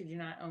farmers who do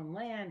not own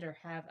land or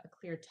have a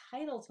clear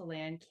title to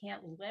land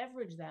can't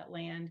leverage that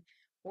land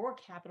or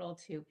capital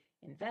to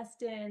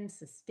invest in,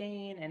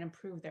 sustain, and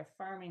improve their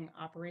farming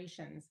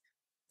operations.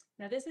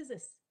 Now, this is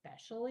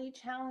especially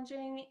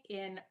challenging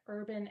in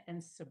urban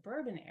and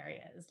suburban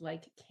areas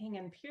like King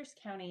and Pierce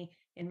County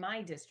in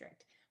my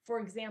district. For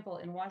example,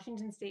 in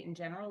Washington state in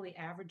general, the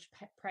average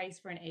price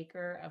for an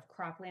acre of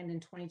cropland in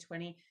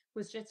 2020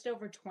 was just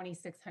over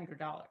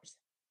 $2,600.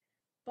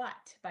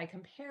 But by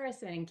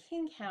comparison, in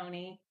King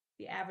County,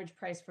 the average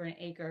price for an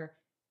acre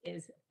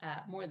is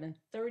more than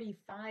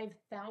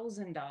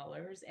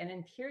 $35,000. And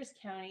in Pierce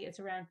County,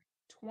 it's around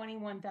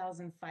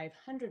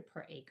 $21,500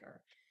 per acre.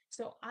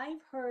 So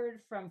I've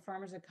heard from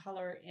farmers of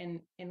color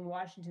in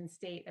Washington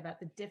state about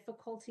the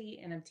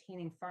difficulty in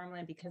obtaining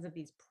farmland because of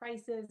these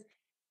prices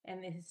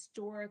and the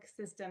historic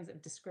systems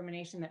of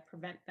discrimination that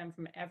prevent them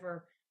from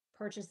ever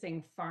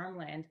purchasing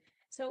farmland.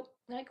 So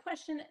my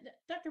question,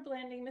 Dr.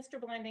 Blanding, Mr.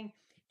 Blanding,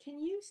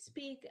 can you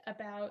speak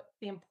about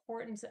the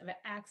importance of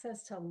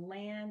access to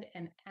land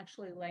and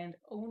actually land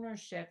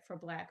ownership for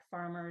Black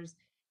farmers?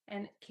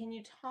 And can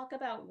you talk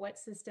about what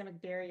systemic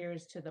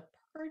barriers to the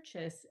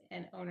purchase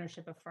and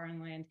ownership of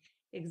farmland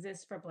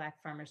exist for Black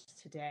farmers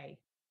today?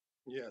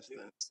 Yes,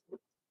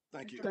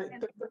 thank you.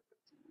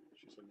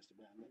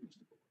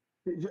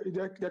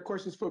 That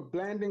question's for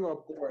Blanding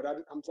or Board?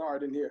 I'm sorry, I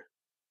didn't hear.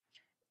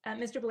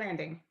 Mr.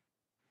 Blanding.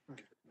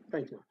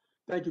 Thank you.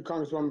 Thank you,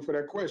 Congresswoman, for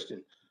that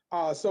question.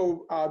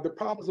 The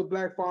problems of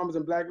Black farmers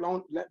and Black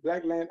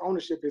land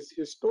ownership is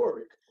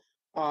historic.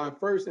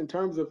 First, in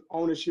terms of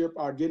ownership,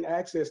 getting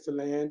access to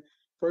land,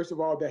 first of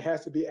all, there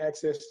has to be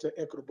access to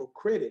equitable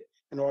credit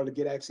in order to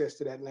get access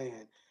to that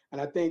land.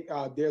 And I think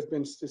there's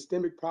been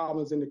systemic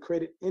problems in the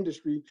credit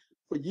industry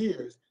for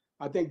years.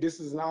 I think this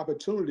is an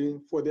opportunity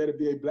for there to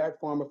be a Black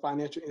farmer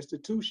financial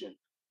institution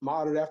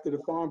modeled after the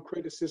farm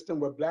credit system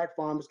where Black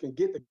farmers can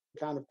get the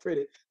kind of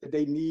credit that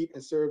they need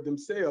and serve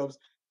themselves,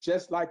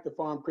 just like the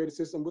farm credit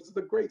system, which is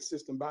a great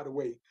system, by the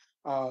way.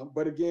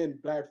 But again,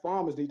 Black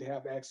farmers need to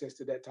have access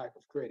to that type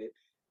of credit.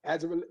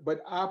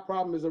 But our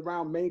problem is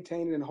around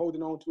maintaining and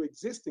holding on to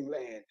existing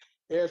land.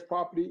 Heirs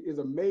property is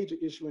a major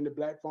issue in the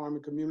Black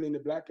farming community and the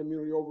Black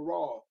community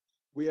overall.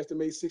 We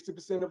estimate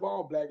 60% of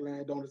all Black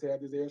landowners have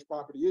this heirs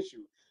property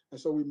issue. And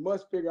so we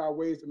must figure out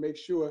ways to make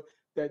sure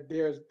that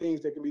there's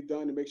things that can be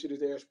done to make sure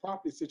this heirs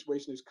property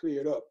situation is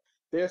cleared up.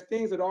 There's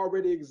things that are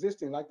already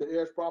existing, like the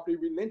heirs property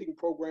relending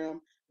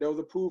program that was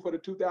approved for the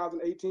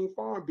 2018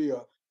 Farm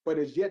Bill, but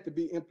is yet to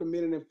be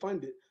implemented and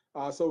funded.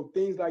 So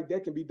things like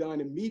that can be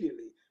done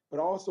immediately. But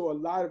also a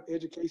lot of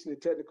education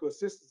and technical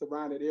assistance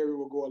around that area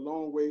will go a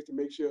long way to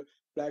make sure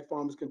Black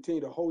farmers continue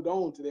to hold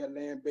on to their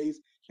land base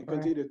and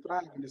continue to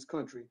thrive in this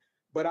country.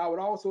 But I would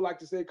also like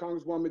to say,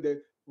 Congresswoman,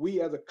 that we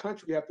as a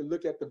country have to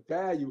look at the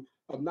value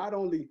of not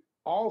only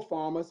all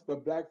farmers,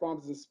 but Black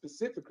farmers and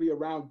specifically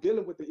around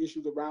dealing with the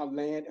issues around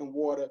land and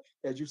water,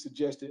 as you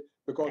suggested,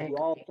 because we're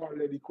all part of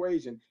that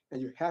equation.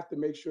 And you have to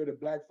make sure that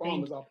Black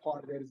farmers are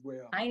part of that as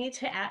well. I need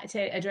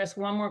to address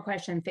one more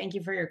question. Thank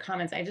you for your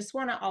comments. I just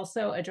want to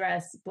also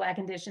address Black,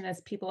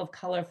 Indigenous, people of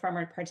color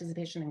farmer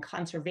participation in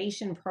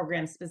conservation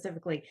programs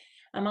specifically.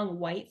 Among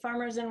white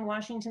farmers in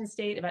Washington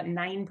state, about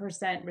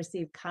 9%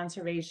 receive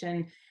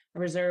conservation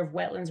reserve,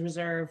 wetlands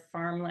reserve,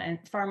 farmland,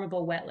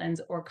 farmable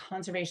wetlands, or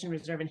conservation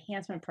reserve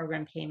enhancement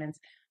program payments.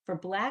 For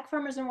Black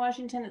farmers in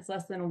Washington, it's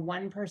less than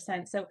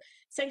 1%. So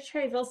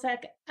Secretary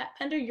Vilsack,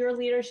 under your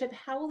leadership,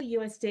 how will the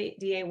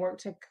USDA work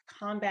to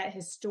combat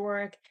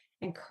historic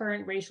and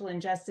current racial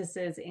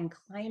injustices in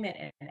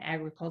climate and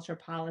agriculture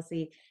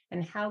policy?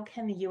 And how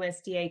can the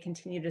USDA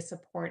continue to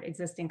support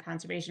existing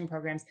conservation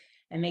programs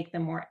and make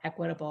them more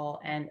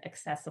equitable and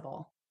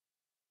accessible?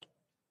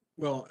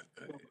 Well,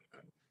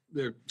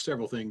 there are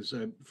several things.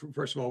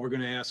 First of all, we're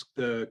going to ask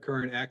the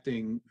current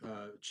acting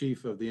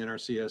chief of the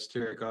NRCS,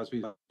 Terry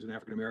Cosby, who's an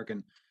African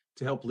American,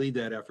 to help lead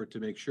that effort to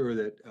make sure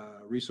that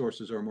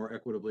resources are more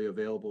equitably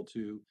available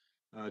to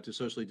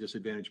socially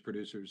disadvantaged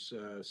producers.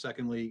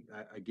 Secondly,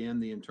 again,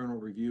 the internal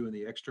review and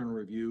the external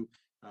review,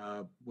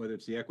 whether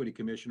it's the Equity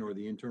Commission or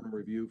the internal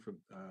review from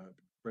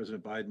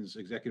President Biden's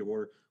executive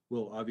order,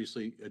 will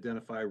obviously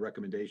identify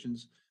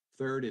recommendations.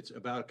 Third, it's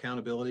about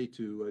accountability.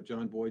 To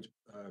John Boyd's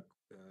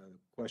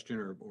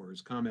question or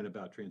his comment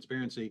about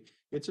transparency.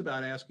 It's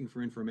about asking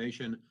for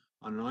information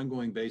on an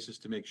ongoing basis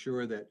to make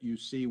sure that you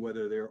see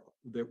whether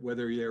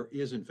there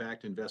is in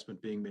fact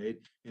investment being made,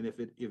 and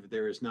if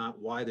there is not,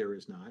 why there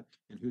is not,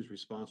 and who's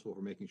responsible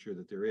for making sure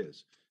that there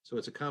is. So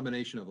it's a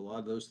combination of a lot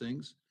of those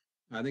things.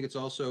 I think it's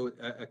also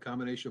a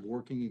combination of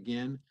working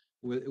again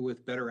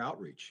with better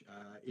outreach.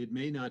 It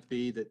may not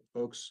be that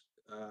folks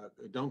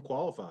don't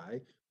qualify,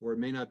 or it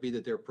may not be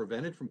that they're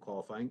prevented from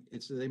qualifying.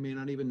 It's that they may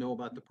not even know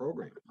about the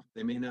program.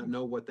 They may not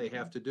know what they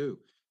have to do.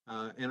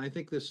 And I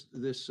think this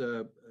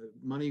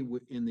money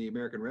in the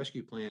American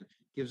Rescue Plan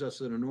gives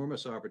us an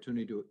enormous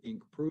opportunity to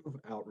improve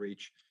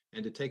outreach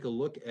and to take a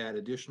look at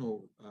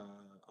additional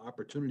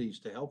opportunities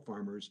to help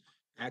farmers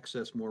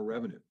access more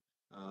revenue.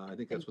 I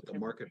think that's what the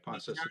market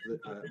process of the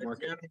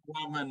market.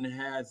 Gentlewoman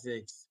has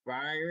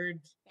expired.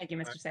 Thank you,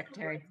 Mr.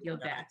 Secretary. Yield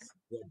back.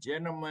 The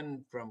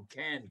gentleman from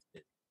Kansas,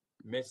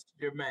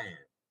 Mr. Mann,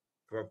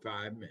 for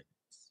 5 minutes.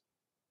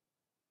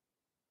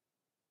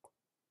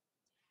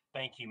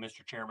 Thank you,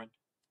 Mr. Chairman.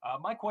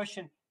 My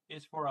question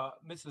is for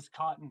Mrs.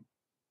 Cotton.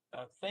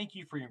 Thank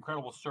you for your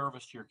incredible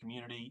service to your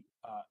community.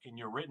 In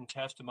your written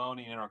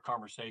testimony and in our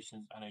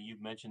conversations, I know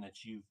you've mentioned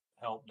that you've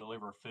helped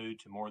deliver food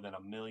to more than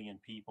 1 million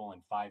people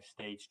in 5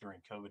 states during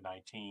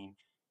COVID-19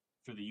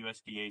 through the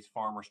USDA's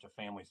Farmers to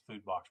Families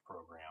Food Box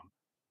program.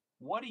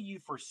 What do you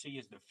foresee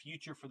as the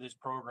future for this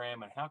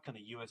program, and how can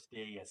the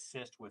USDA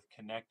assist with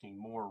connecting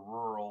more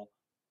rural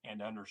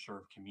and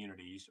underserved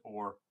communities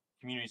or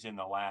communities in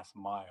the last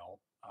mile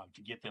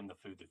to get them the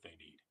food that they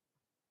need?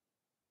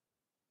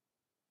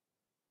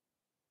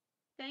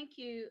 Thank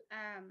you,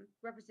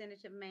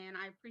 Representative Mann.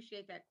 I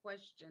appreciate that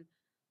question.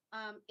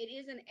 It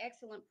is an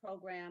excellent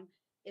program.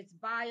 It's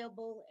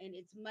viable and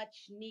it's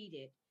much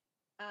needed.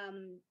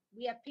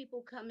 We have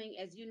people coming,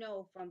 as you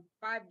know, from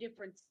 5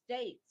 different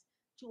states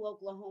to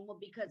Oklahoma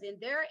because in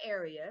their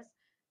areas,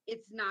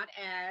 it's not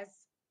as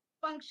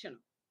functional,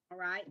 all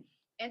right?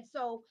 And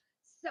so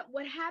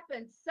what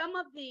happens, some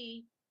of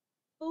the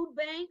food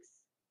banks,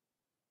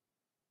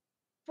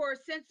 for a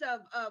sense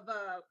of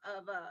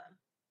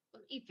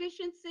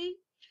efficiency,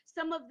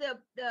 some of the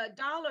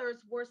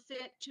dollars were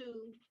sent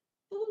to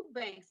food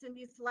banks in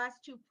these last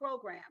 2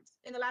 programs,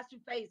 in the last 2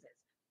 phases.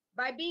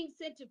 By being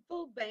sent to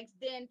food banks,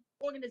 then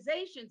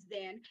organizations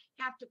then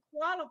have to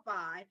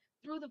qualify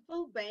through the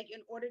food bank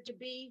in order to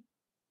be,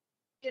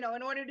 in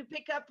order to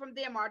pick up from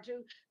them or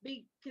to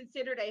be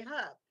considered a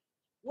hub.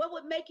 What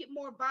would make it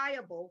more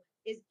viable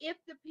is if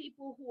the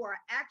people who are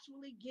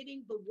actually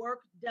getting the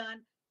work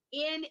done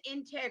in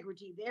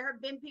integrity, there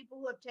have been people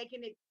who have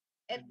taken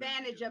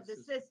advantage of the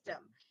system,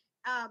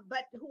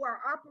 but who are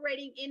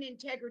operating in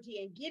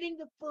integrity and getting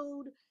the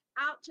food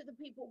out to the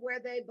people where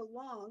they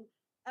belong,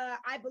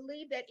 I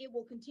believe that it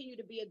will continue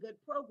to be a good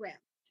program.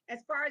 As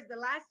far as the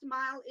last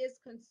mile is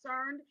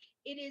concerned,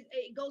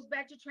 it goes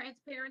back to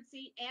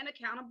transparency and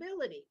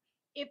accountability.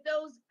 If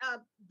those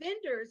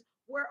vendors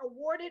were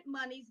awarded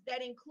monies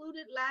that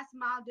included last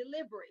mile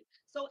delivery,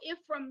 so if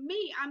from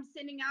me I'm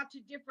sending out to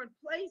different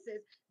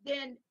places,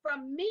 then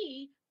from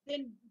me,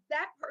 then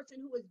that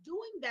person who is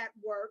doing that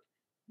work,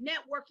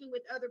 networking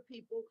with other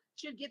people,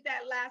 should get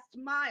that last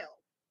mile.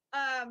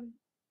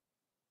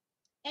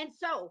 And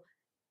so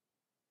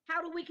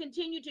how do we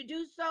continue to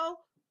do so?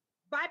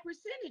 By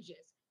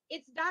percentages.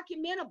 It's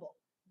documentable.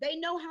 They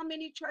know how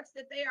many trucks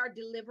that they are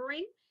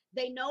delivering.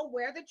 They know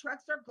where the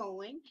trucks are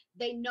going.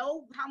 They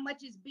know how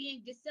much is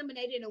being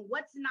disseminated and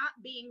what's not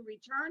being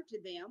returned to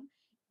them.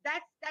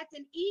 That's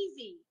an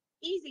easy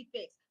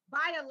fix.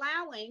 By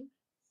allowing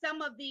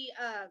some of the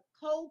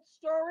cold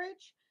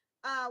storage,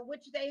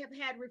 which they have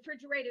had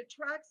refrigerated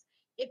trucks,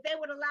 if they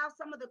would allow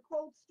some of the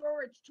cold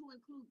storage to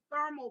include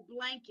thermal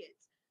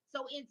blankets.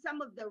 So in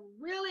some of the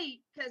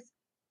really, because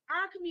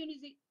our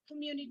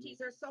communities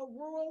are so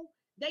rural,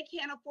 they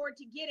can't afford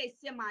to get a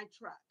semi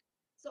truck.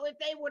 So if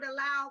they would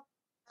allow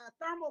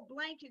thermal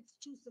blankets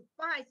to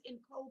suffice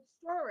in cold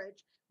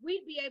storage,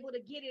 we'd be able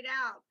to get it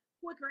out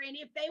quicker. And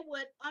if they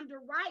would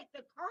underwrite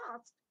the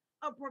cost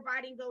of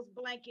providing those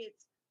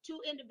blankets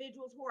to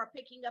individuals who are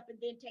picking up and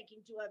then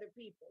taking to other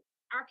people.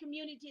 Our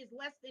community is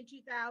less than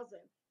 2,000.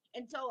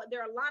 And so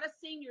there are a lot of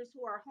seniors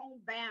who are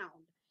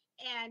homebound,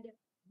 and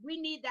we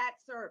need that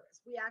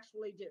service. We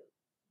actually do.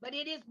 But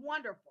it is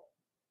wonderful.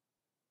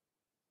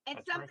 And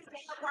That's something to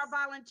help our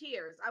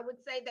volunteers. I would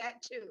say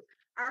that too.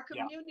 Our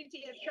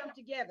community has come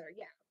together.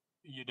 Yeah.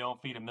 You don't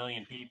feed 1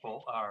 million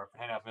people or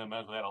half a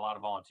million without a lot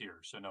of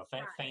volunteers. So no,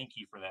 thank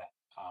you for that.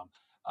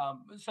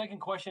 Second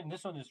question,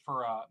 this one is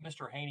for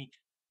Mr. Haynie.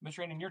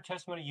 Mr. Haynie, in your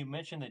testimony, you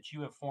mentioned that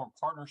you have formed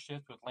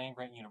partnerships with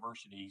land-grant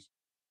universities.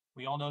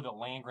 We all know that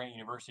land-grant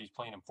universities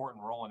play an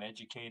important role in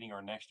educating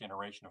our next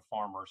generation of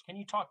farmers. Can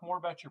you talk more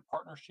about your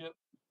partnership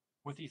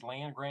with these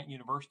land-grant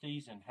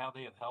universities and how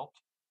they have helped?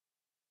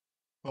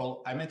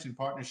 Well, I mentioned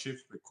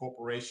partnerships with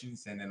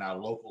corporations and in our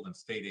local and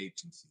state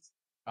agencies.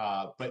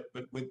 But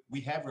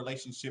we have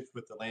relationships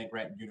with the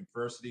land-grant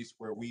universities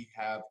where we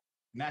have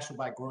National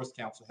Black Growers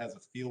Council has a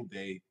field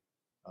day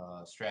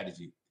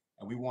strategy.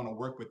 And we want to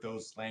work with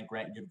those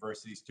land-grant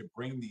universities to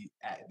bring the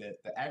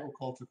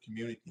agricultural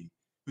community,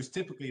 who's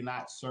typically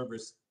not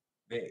serviced,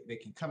 they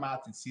can come out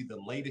and see the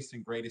latest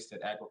and greatest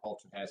that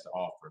agriculture has to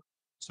offer.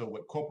 So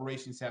what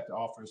corporations have to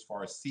offer as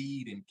far as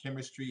seed and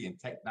chemistry and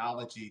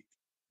technology,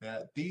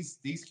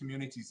 these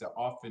communities are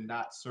often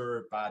not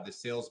served by the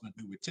salesman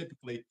who would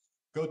typically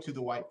go to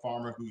the white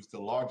farmer who's the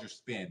larger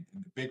spend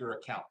and the bigger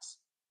accounts.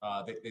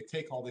 They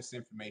take all this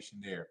information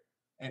there.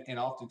 And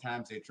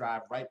oftentimes they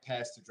drive right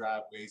past the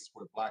driveways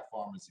where Black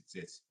farmers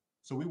exist.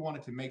 So we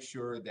wanted to make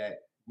sure that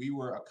we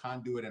were a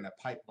conduit and a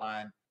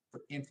pipeline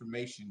for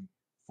information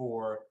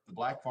for the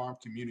Black farm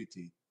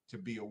community to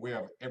be aware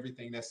of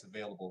everything that's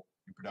available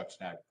in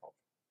production agriculture.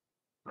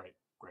 Great.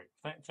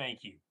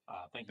 Thank you.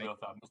 Thank you both.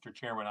 Mr.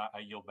 Chairman, I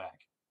yield back.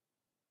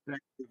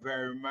 Thank you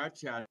very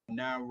much. I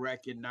now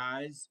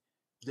recognize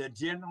the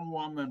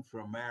gentlewoman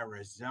from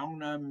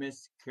Arizona,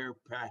 Ms.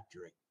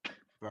 Kirkpatrick,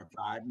 for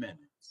 5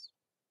 minutes.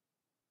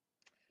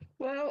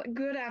 Well,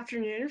 good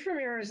afternoon from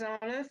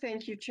Arizona.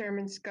 Thank you,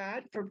 Chairman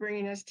Scott, for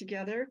bringing us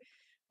together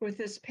with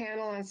this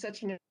panel on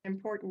such an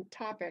important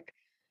topic.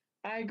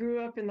 I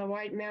grew up in the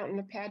White Mountain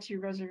Apache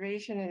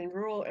Reservation in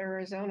rural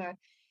Arizona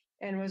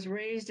and was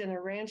raised in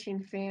a ranching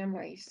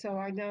family. So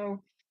I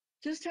know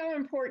just how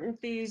important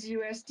these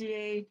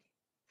USDA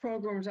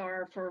programs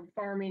are for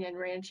farming and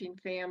ranching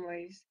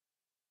families.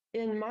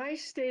 In my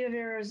state of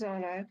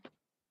Arizona,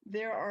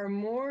 there are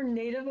more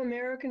Native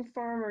American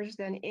farmers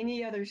than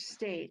any other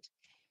state.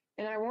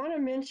 And I want to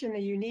mention the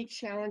unique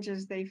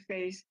challenges they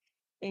face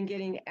in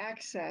getting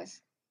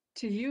access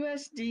to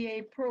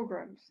USDA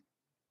programs.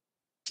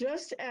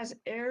 Just as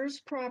heirs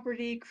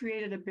property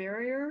created a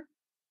barrier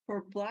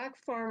for Black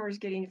farmers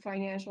getting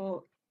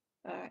financial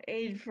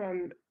aid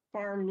from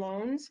farm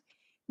loans,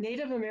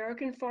 Native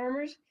American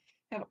farmers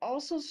have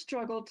also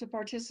struggled to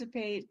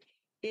participate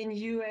in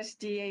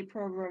USDA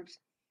programs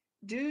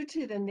due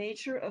to the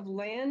nature of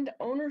land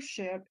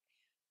ownership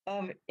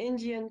of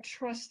Indian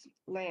trust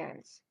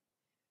lands.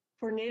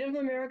 For Native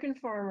American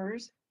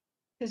farmers,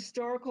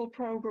 historical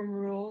program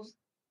rules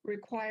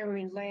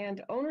requiring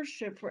land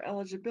ownership for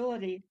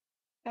eligibility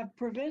have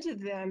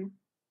prevented them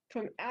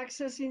from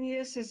accessing the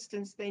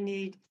assistance they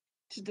need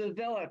to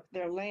develop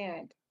their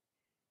land.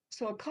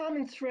 So a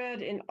common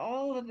thread in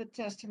all of the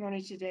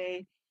testimony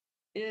today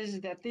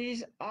is that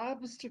these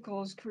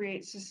obstacles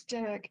create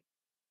systemic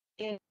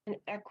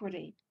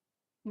inequity.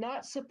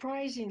 Not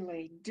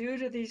surprisingly, due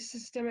to these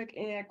systemic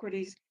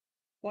inequities,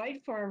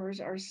 white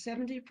farmers are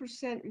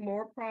 70%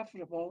 more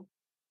profitable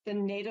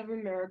than Native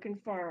American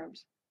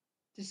farms,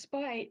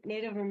 despite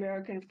Native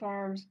American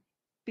farms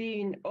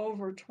being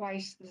over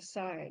twice the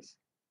size.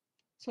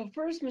 So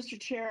first, Mr.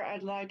 Chair,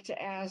 I'd like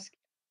to ask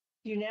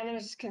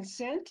unanimous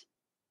consent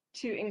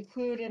to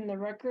include in the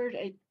record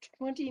a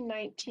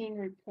 2019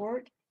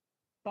 report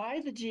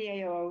by the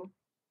GAO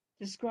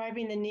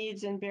describing the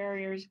needs and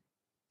barriers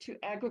to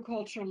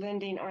agriculture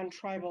lending on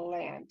tribal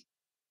land.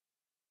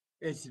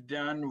 It's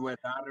done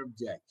without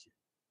objection.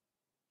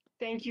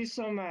 Thank you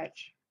so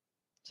much.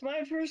 So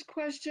my first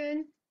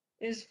question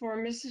is for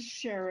Mrs.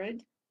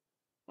 Sherrod.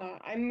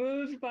 I'm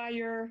moved by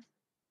your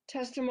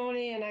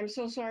testimony, and I'm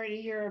so sorry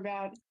to hear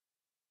about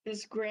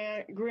this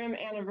grim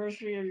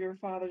anniversary of your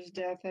father's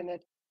death, and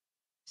it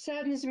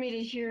saddens me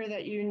to hear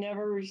that you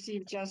never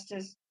received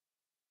justice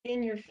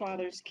in your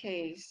father's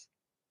case.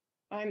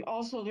 I'm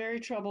also very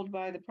troubled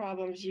by the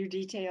problems you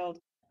detailed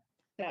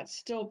that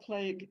still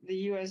plague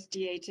the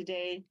USDA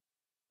today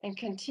and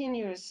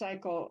continue a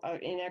cycle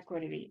of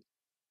inequity.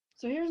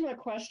 So here's my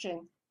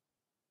question.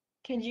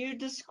 Can you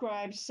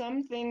describe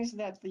some things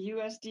that the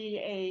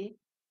USDA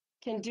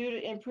can do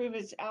to improve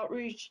its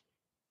outreach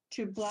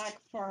to Black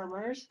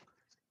farmers?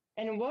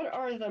 And what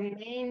are the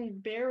main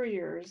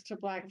barriers to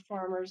Black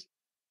farmers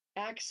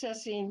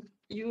accessing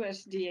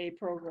USDA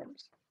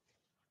programs?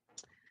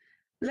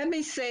 Let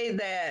me say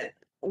that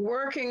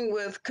working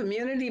with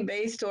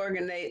community-based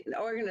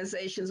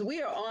organizations,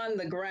 we are on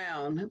the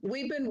ground.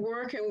 We've been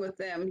working with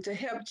them to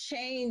help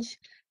change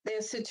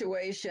their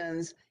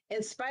situations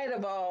in spite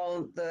of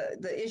all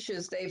the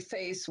issues they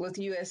face with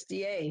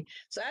USDA.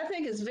 So I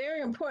think it's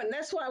very important.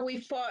 That's why we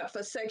fought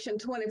for Section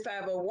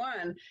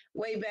 2501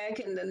 way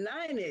back in the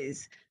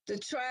 90s to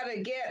try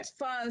to get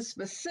funds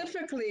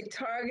specifically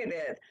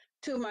targeted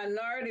to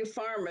minority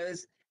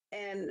farmers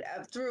and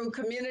through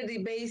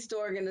community-based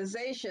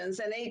organizations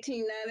and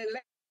 1890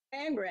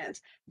 land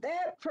grants.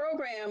 That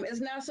program is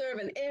now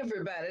serving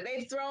everybody.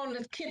 They've thrown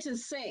the kitchen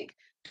sink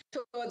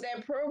toward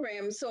that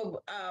program.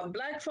 So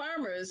Black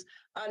farmers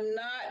are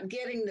not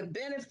getting the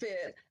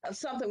benefit of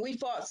something we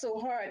fought so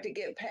hard to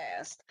get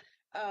passed.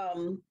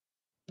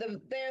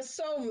 There's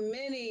so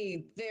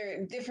many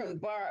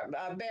different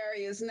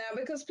barriers now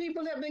because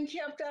people have been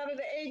kept out of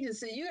the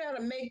agency. You got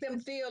to make them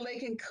feel they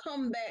can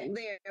come back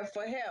there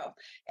for help.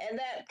 And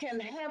that can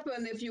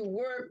happen if you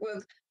work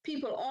with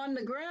people on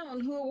the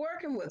ground who are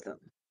working with them.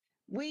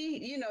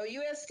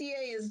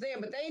 USDA is there,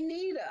 but they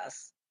need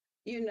us,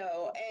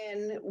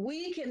 and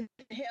we can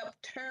help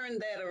turn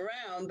that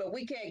around, but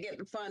we can't get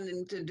the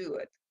funding to do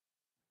it.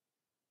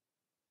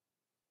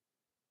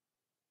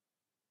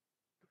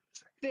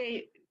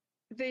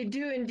 They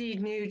do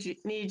indeed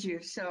need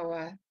you.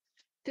 So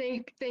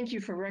thank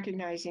you for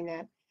recognizing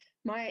that.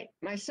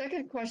 My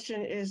second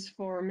question is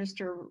for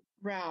Mr.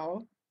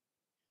 Rowe.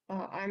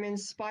 I'm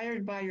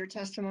inspired by your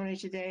testimony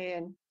today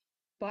and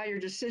by your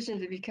decision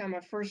to become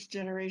a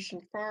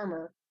first-generation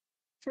farmer.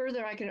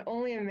 Further, I can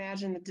only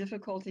imagine the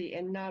difficulty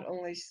in not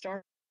only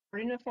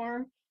starting a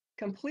farm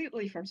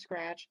completely from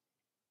scratch,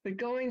 but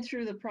going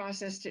through the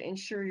process to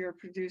ensure you're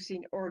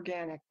producing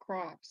organic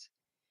crops.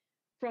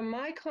 From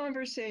my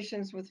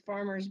conversations with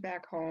farmers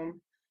back home,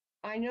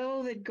 I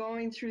know that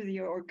going through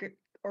the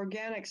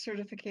organic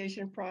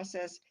certification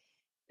process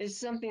is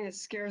something that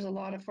scares a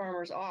lot of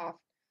farmers off,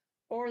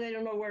 or they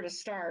don't know where to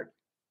start,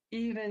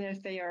 even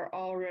if they are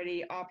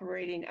already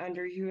operating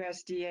under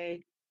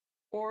USDA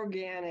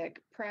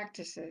organic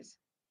practices.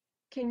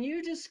 Can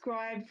you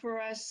describe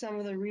for us some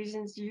of the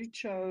reasons you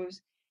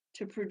chose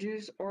to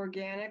produce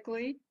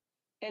organically,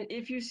 and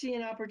if you see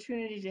an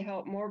opportunity to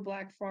help more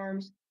Black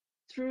farms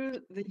through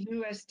the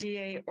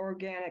USDA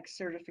organic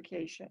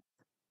certification?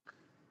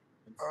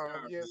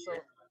 So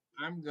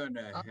I'm going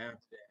to have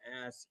to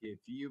ask if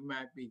you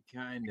might be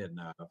kind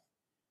enough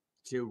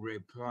to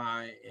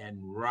reply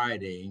in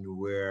writing.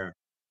 We're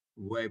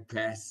way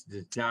past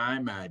the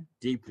time. I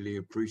deeply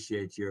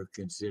appreciate your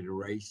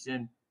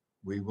consideration.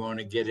 We want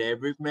to get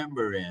every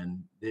member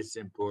in this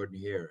important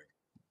hearing.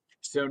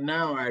 So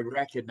now I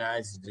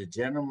recognize the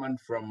gentleman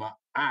from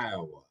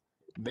Iowa,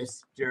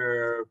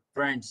 Mr.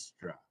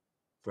 Franstra,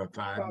 for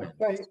 5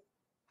 minutes.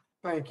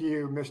 Thank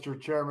you, Mr.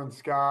 Chairman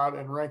Scott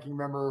and Ranking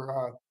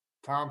Member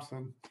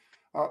Thompson.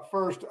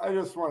 First, I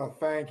just want to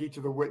thank each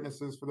of the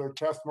witnesses for their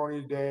testimony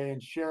today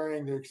and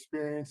sharing the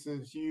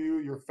experiences you,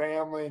 your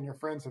family, and your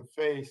friends have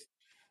faced.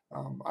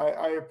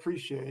 I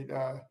appreciate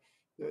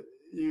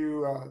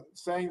you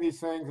saying these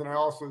things, and I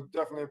also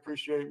definitely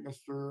appreciate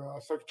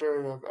Mr.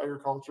 Secretary of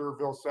Agriculture,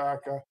 Vilsack,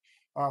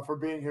 for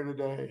being here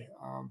today.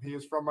 He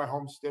is from my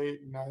home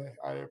state, and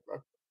I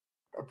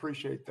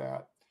appreciate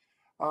that.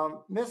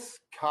 Ms.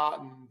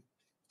 Cotton,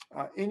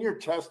 in your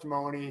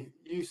testimony,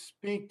 you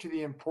speak to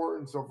the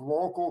importance of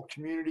local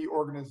community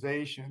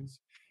organizations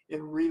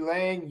in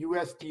relaying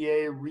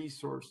USDA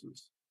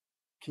resources.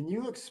 Can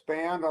you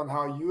expand on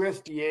how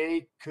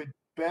USDA could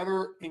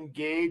better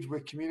engage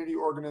with community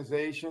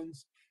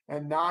organizations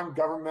and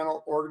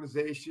non-governmental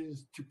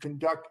organizations to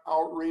conduct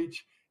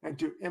outreach and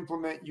to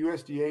implement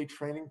USDA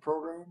training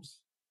programs?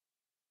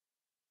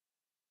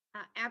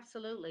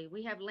 Absolutely.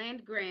 We have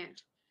land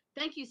grant.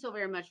 Thank you so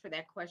very much for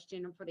that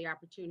question and for the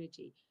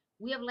opportunity.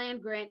 We have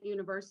land grant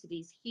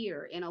universities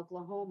here in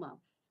Oklahoma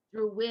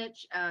through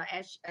which,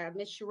 as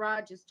Ms.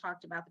 Sherrod just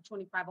talked about, the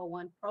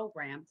 2501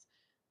 programs,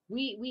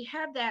 we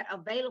have that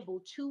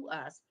available to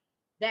us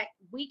that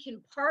we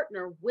can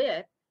partner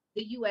with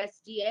the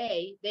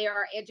USDA. They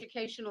are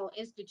educational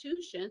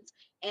institutions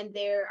and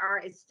they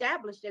are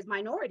established as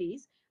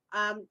minorities.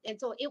 And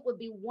so it would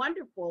be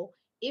wonderful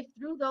if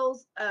through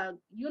those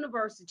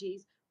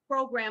universities,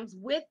 programs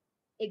with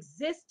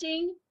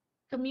existing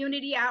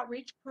community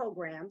outreach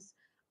programs,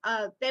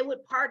 they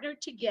would partner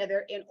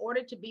together in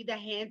order to be the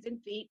hands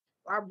and feet,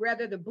 or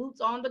rather the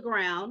boots on the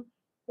ground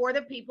for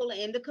the people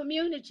in the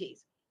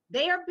communities.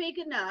 They are big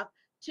enough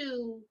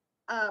to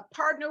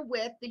partner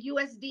with the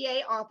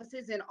USDA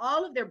offices in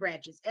all of their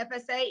branches,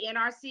 FSA,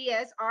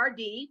 NRCS,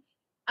 RD,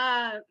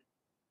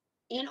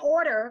 in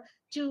order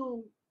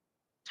to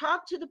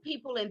talk to the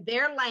people in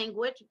their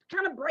language,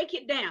 kind of break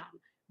it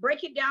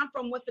down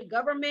from what the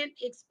government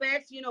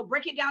expects,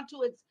 break it down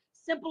to its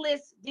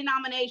simplest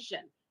denomination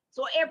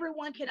so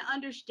everyone can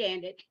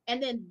understand it.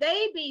 And then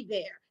they be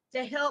there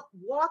to help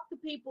walk the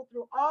people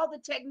through all the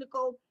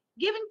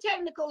giving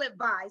technical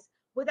advice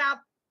without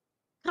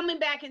coming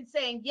back and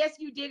saying, yes,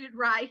 you did it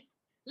right.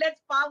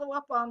 Let's follow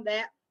up on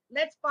that.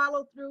 Let's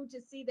follow through to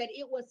see that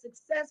it was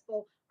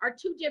successful are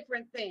two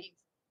different things.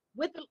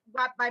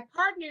 By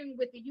partnering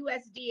with the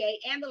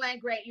USDA and the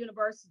land grant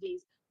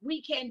universities,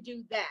 we can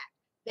do that.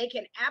 They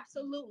can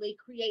absolutely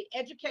create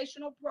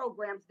educational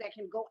programs that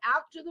can go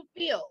out to the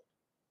field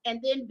and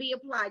then be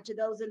applied to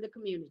those in the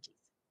communities.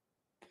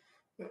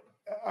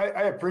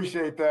 I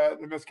appreciate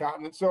that, Ms.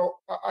 Cotton. So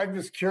I'm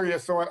just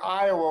curious. So in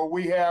Iowa,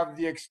 we have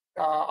the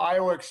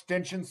Iowa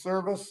Extension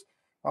Service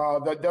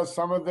that does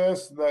some of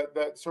this,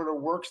 that sort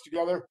of works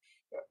together.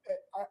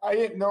 I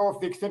didn't know if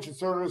the Extension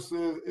Service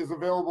is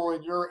available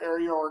in your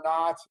area or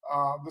not.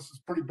 This is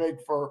pretty big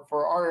for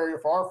our area,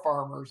 for our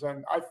farmers.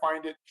 And I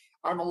find it,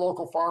 I'm a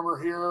local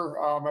farmer here.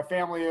 My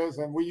family is,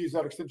 and we use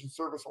that Extension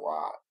Service a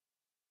lot.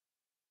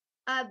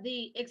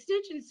 The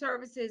Extension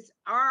services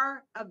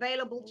are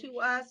available to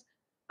us.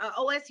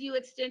 OSU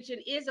Extension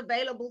is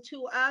available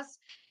to us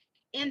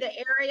in the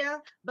area,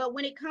 but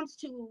when it comes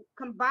to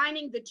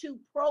combining the two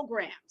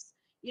programs,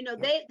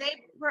 they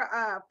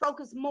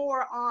focus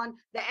more on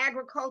the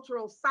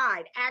agricultural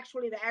side,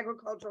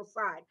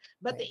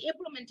 but the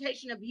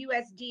implementation of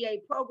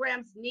USDA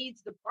programs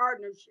needs the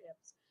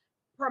partnerships,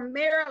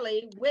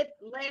 primarily with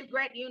land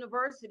grant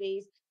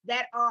universities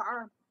that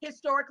are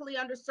historically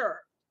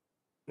underserved.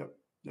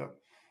 Yep.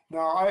 No,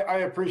 I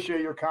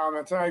appreciate your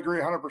comments, and I agree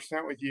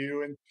 100% with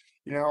you. And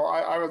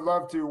I would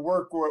love to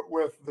work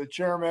with the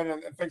chairman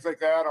and things like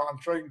that on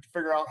trying to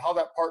figure out how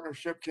that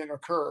partnership can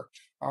occur.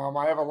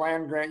 I have a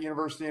land grant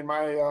university in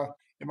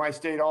my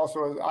state,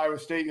 also as Iowa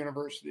State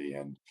University,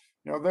 and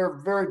they're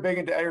very big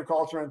into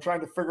agriculture and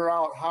trying to figure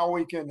out how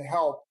we can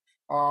help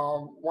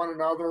one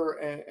another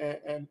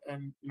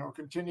and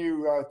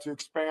continue to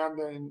expand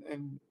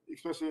and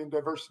especially in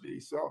diversity.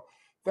 So.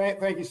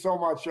 Thank you so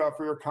much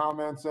for your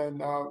comments.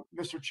 And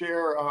Mr.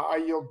 Chair, I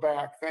yield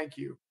back. Thank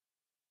you.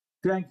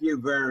 Thank you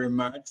very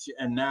much.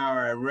 And now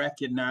I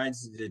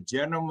recognize the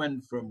gentleman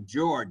from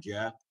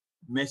Georgia,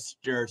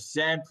 Mr.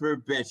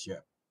 Sanford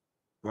Bishop,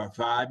 for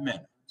 5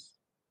 minutes.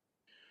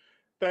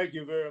 Thank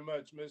you very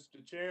much,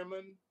 Mr.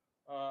 Chairman.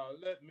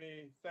 Let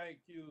me thank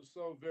you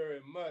so very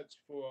much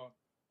for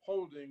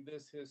holding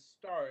this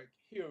historic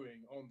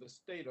hearing on the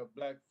state of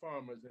Black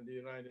farmers in the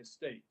United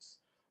States.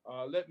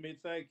 Let me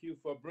thank you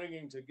for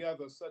bringing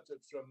together such a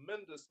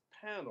tremendous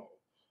panel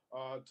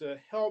to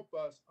help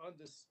us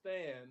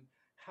understand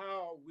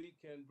how we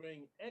can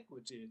bring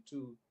equity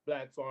to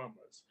Black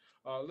farmers.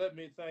 Let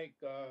me thank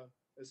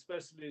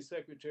especially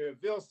Secretary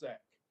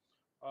Vilsack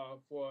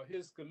for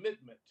his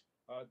commitment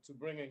to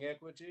bringing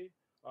equity.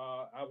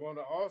 I want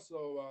to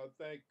also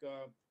thank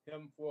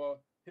him for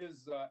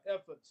his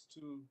efforts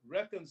to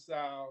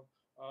reconcile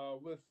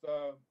with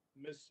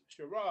Ms.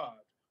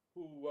 Sherrod,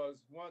 who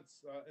was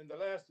once in the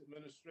last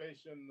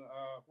administration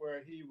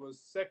where he was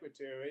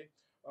secretary,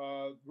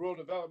 rural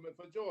development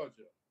for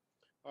Georgia.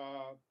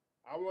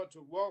 I want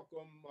to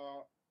welcome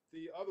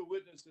the other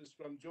witnesses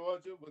from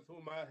Georgia with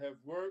whom I have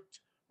worked,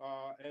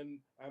 and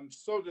I'm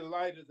so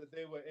delighted that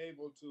they were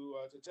able to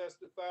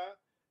testify.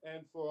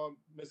 And for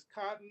Ms.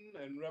 Cotton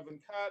and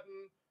Reverend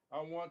Cotton,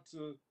 I want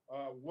to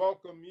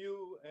welcome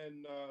you,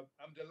 and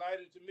I'm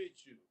delighted to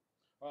meet you.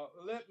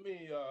 Let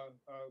me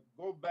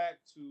go back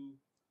to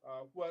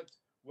what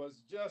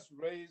was just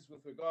raised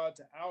with regard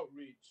to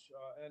outreach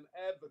and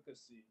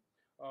advocacy.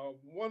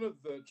 One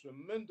of the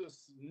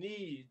tremendous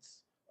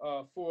needs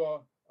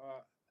for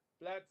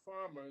Black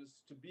farmers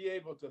to be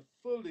able to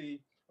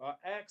fully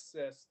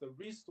access the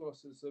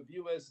resources of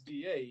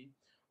USDA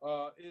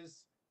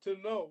is to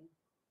know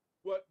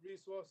what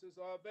resources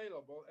are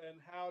available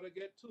and how to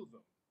get to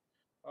them.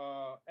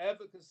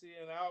 Advocacy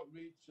and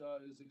outreach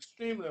is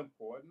extremely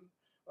important.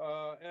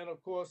 And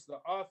of course,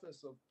 the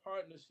Office of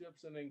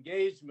Partnerships and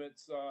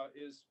Engagements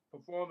is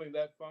performing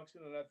that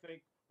function. And I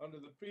think under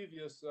the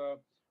previous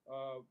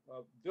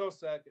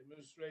Vilsack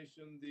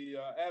administration, the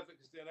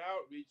advocacy and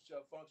outreach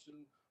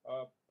function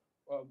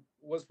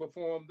was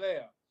performed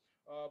there.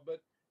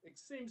 But it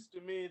seems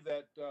to me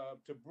that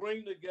to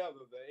bring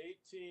together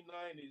the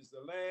 1890s,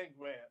 the land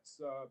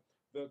grants,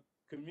 the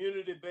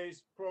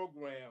community-based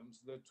programs,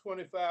 the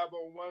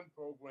 2501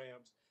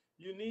 programs,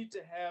 you need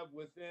to have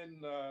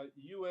within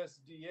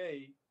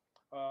USDA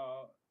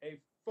a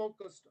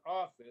focused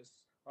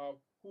office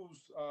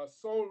whose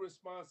sole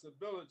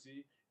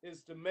responsibility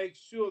is to make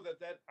sure that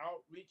that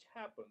outreach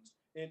happens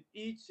in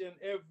each and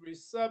every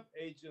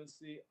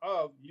sub-agency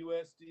of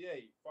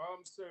USDA: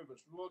 farm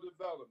service, rural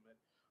development,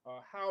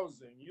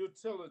 housing,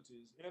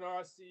 utilities,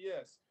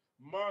 NRCS,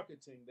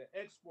 marketing, the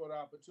export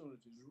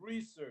opportunities,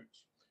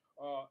 research,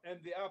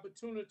 and the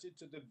opportunity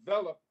to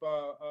develop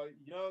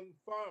young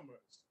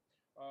farmers.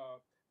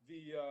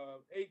 The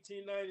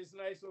 1890s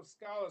National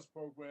Scholars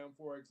Program,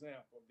 for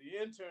example, the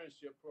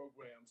internship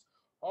programs,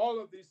 all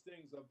of these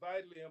things are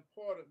vitally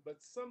important,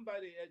 but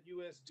somebody at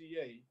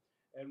USDA,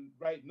 and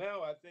right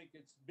now I think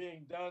it's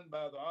being done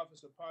by the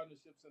Office of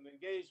Partnerships and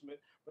Engagement,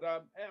 but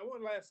I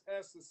want to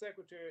ask the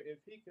Secretary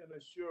if he can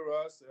assure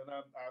us, and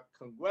I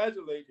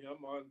congratulate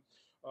him on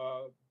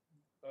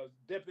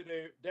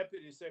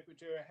Deputy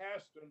Secretary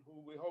Haston,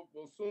 who we hope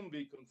will soon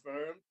be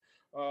confirmed,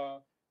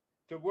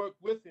 to work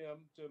with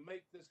him to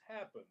make this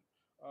happen.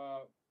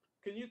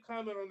 Can you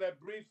comment on that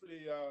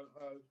briefly,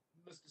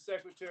 Mr.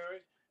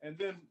 Secretary? And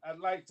then I'd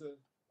like to,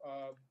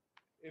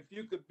 if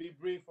you could be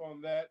brief on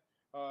that,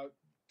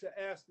 to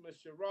ask Ms.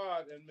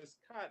 Sherrod and Ms.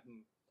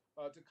 Cotton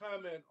to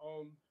comment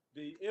on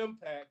the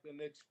impact and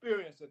the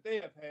experience that they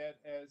have had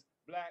as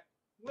Black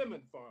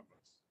women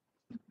farmers.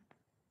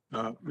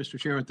 Mr.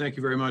 Chairman, thank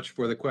you very much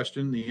for the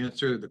question.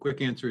 The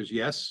quick answer is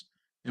yes.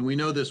 And we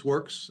know this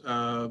works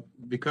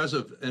because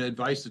of an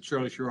advice that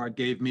Shirley Sherrod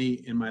gave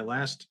me in my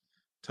last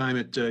time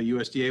at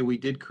USDA. We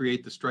did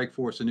create the Strike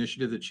Force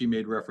initiative that she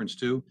made reference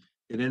to.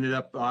 It ended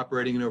up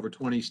operating in over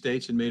 20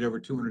 states and made over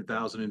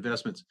 200,000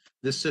 investments.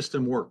 This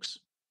system works.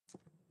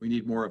 We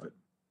need more of it.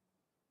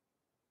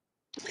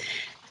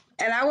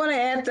 And I want to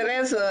add that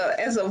as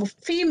a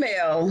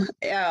female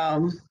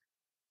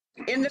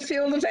in the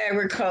field of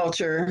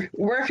agriculture,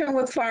 working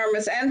with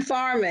farmers and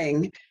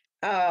farming,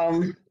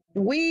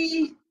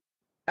 we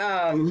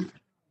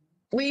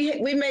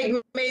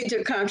make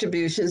major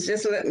contributions.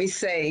 Just let me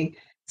say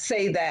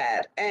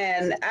that.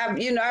 And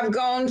I've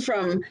gone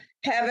from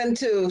having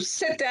to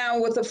sit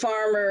down with a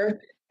farmer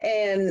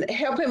and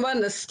help him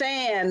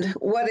understand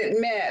what it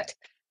meant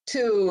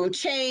to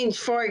change.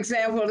 For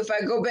example, if I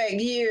go back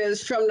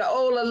years, from the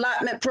old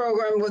allotment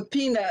program with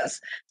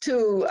peanuts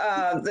to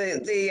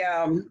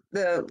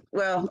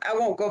well, I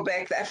won't go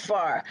back that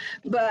far,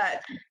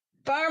 but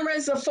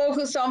farmers are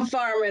focused on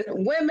farming.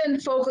 Women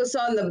focus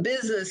on the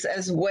business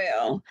as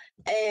well.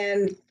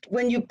 And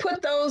when you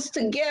put those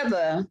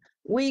together,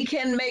 we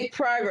can make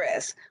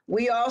progress.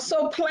 We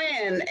also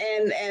plan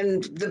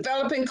and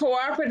developing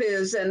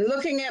cooperatives and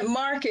looking at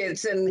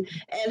markets and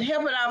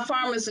helping our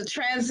farmers to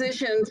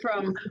transition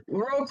from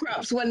row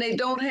crops when they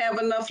don't have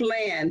enough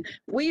land.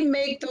 We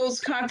make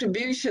those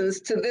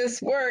contributions to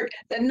this work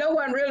that no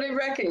one really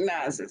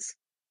recognizes.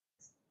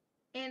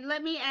 And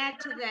let me add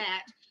to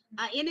that.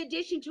 In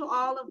addition to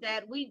all of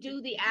that, we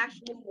do the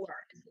actual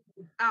work.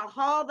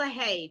 Haul the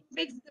hay,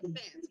 fix the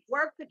fence,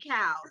 work the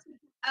cows.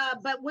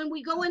 But when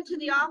we go into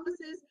the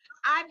offices,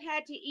 I've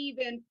had to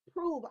even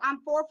prove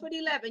I'm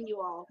 4'11", you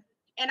all,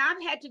 and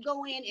I've had to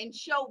go in and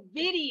show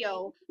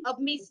video of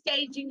me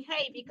staging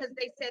hay because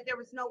they said there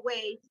was no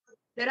way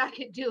that I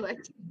could do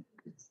it.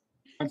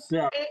 What's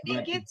up?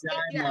 But the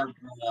time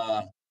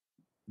of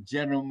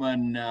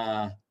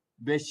Gentleman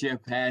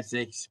Bishop has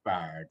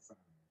expired.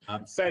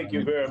 Thank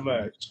you very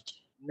much.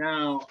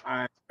 Now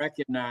I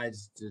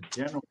recognize the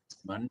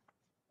gentleman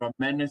from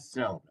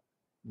Minnesota,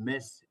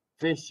 Miss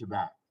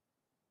Fishback,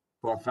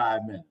 for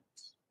 5 minutes.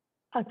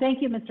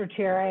 Thank you, Mr.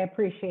 Chair. I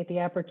appreciate the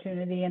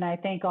opportunity, and I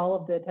thank all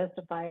of the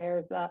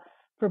testifiers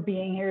for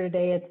being here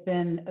today. It's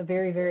been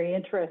very, very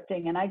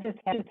interesting, and I just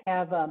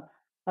have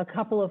a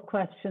couple of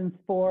questions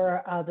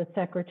for the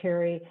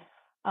Secretary.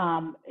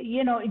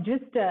 You know,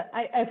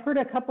 I've heard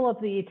a couple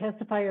of the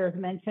testifiers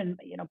mention,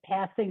 you know,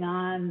 passing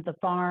on the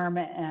farm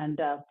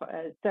and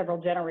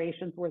several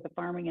generations worth of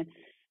farming. And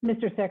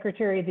Mr.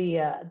 Secretary,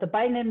 the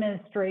Biden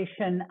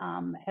administration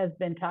has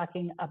been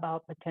talking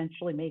about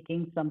potentially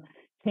making some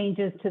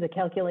changes to the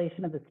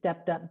calculation of the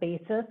stepped up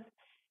basis.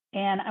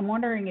 And I'm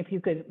wondering if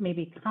you could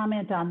maybe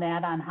comment on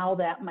that, on how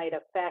that might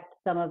affect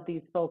some of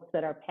these folks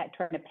that are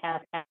trying to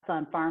pass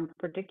on farms,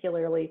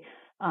 particularly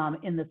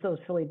in the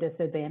socially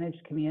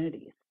disadvantaged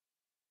communities.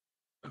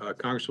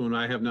 Congresswoman,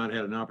 I have not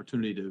had an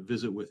opportunity to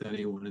visit with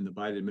anyone in the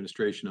Biden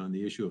administration on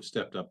the issue of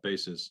stepped up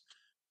basis.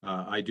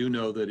 I do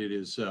know that it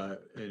is an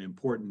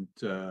important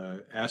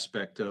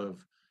aspect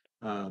of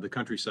the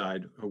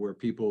countryside where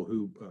people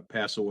who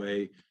pass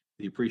away,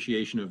 the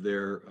appreciation of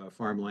their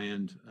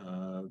farmland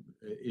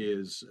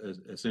is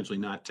essentially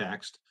not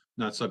taxed,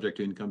 not subject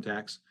to income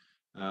tax.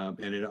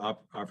 And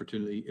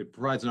it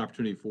provides an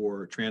opportunity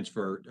for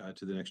transfer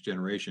to the next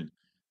generation.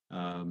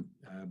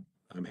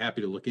 I'm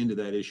happy to look into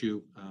that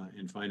issue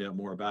and find out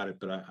more about it,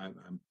 but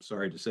I'm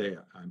sorry to say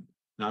I'm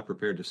not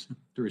prepared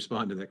to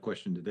respond to that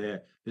question today. I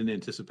didn't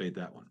anticipate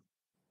that one.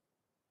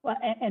 Well,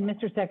 and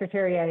Mr.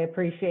 Secretary, I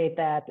appreciate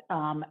that.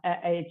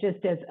 It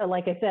just as,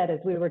 like I said, as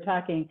we were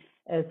talking,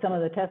 as some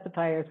of the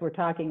testifiers were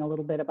talking a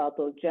little bit about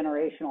those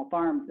generational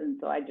farms, and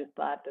so I just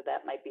thought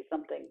that might be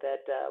something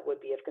that would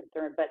be of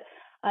concern. But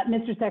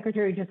Mr.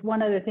 Secretary, just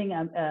one other thing.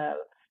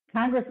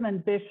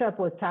 Congressman Bishop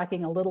was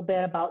talking a little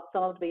bit about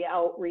some of the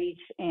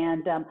outreach,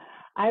 and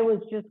I was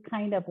just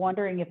kind of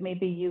wondering if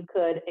maybe you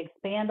could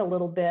expand a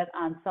little bit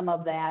on some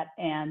of that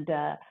and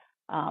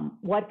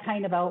what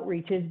kind of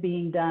outreach is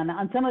being done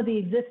on some of the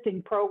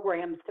existing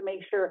programs to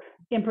make sure,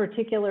 in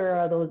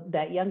particular,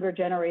 that younger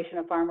generation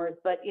of farmers,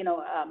 but you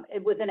know,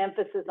 with an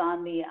emphasis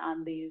on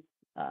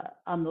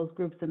those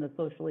groups in the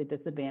socially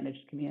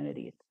disadvantaged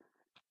communities.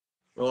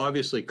 Well,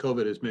 obviously,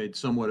 COVID has made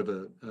somewhat of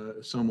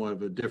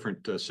a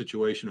different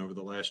situation over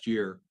the last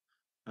year,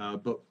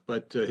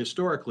 but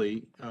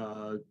historically,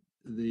 I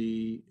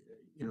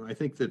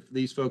think that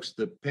these folks,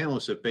 the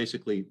panelists, have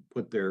basically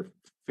put their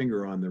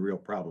finger on the real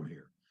problem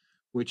here,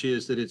 which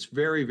is that it's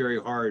very,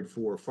 very hard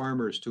for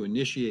farmers to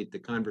initiate the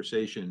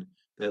conversation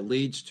that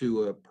leads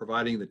to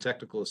providing the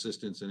technical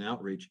assistance and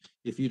outreach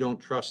if you don't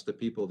trust the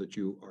people that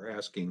you are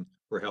asking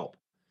for help.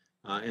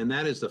 And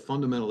that is the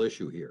fundamental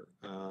issue here,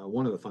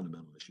 one of the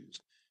fundamental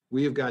issues.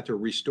 We have got to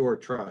restore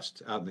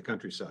trust out in the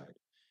countryside.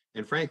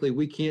 And frankly,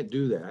 we can't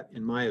do that,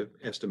 in my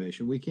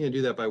estimation. We can't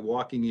do that by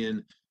walking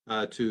in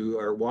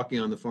or walking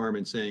on the farm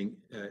and saying,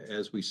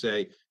 as we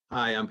say,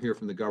 "Hi, I'm here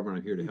from the government,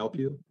 I'm here to help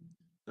you."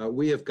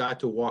 We have got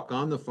to walk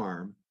on the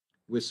farm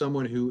with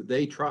someone who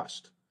they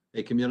trust,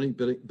 a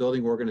community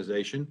building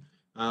organization,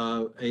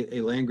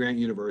 a land grant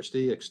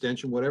university,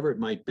 extension, whatever it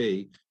might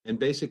be, and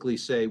basically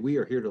say, we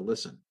are here to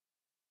listen.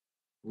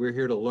 We're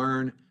here to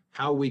learn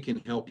how we can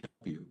help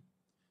you.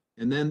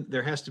 And then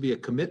there has to be a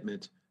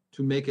commitment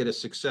to make it a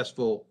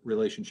successful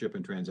relationship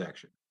and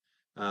transaction.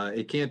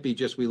 It can't be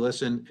just we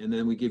listen and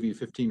then we give you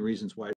 15 reasons why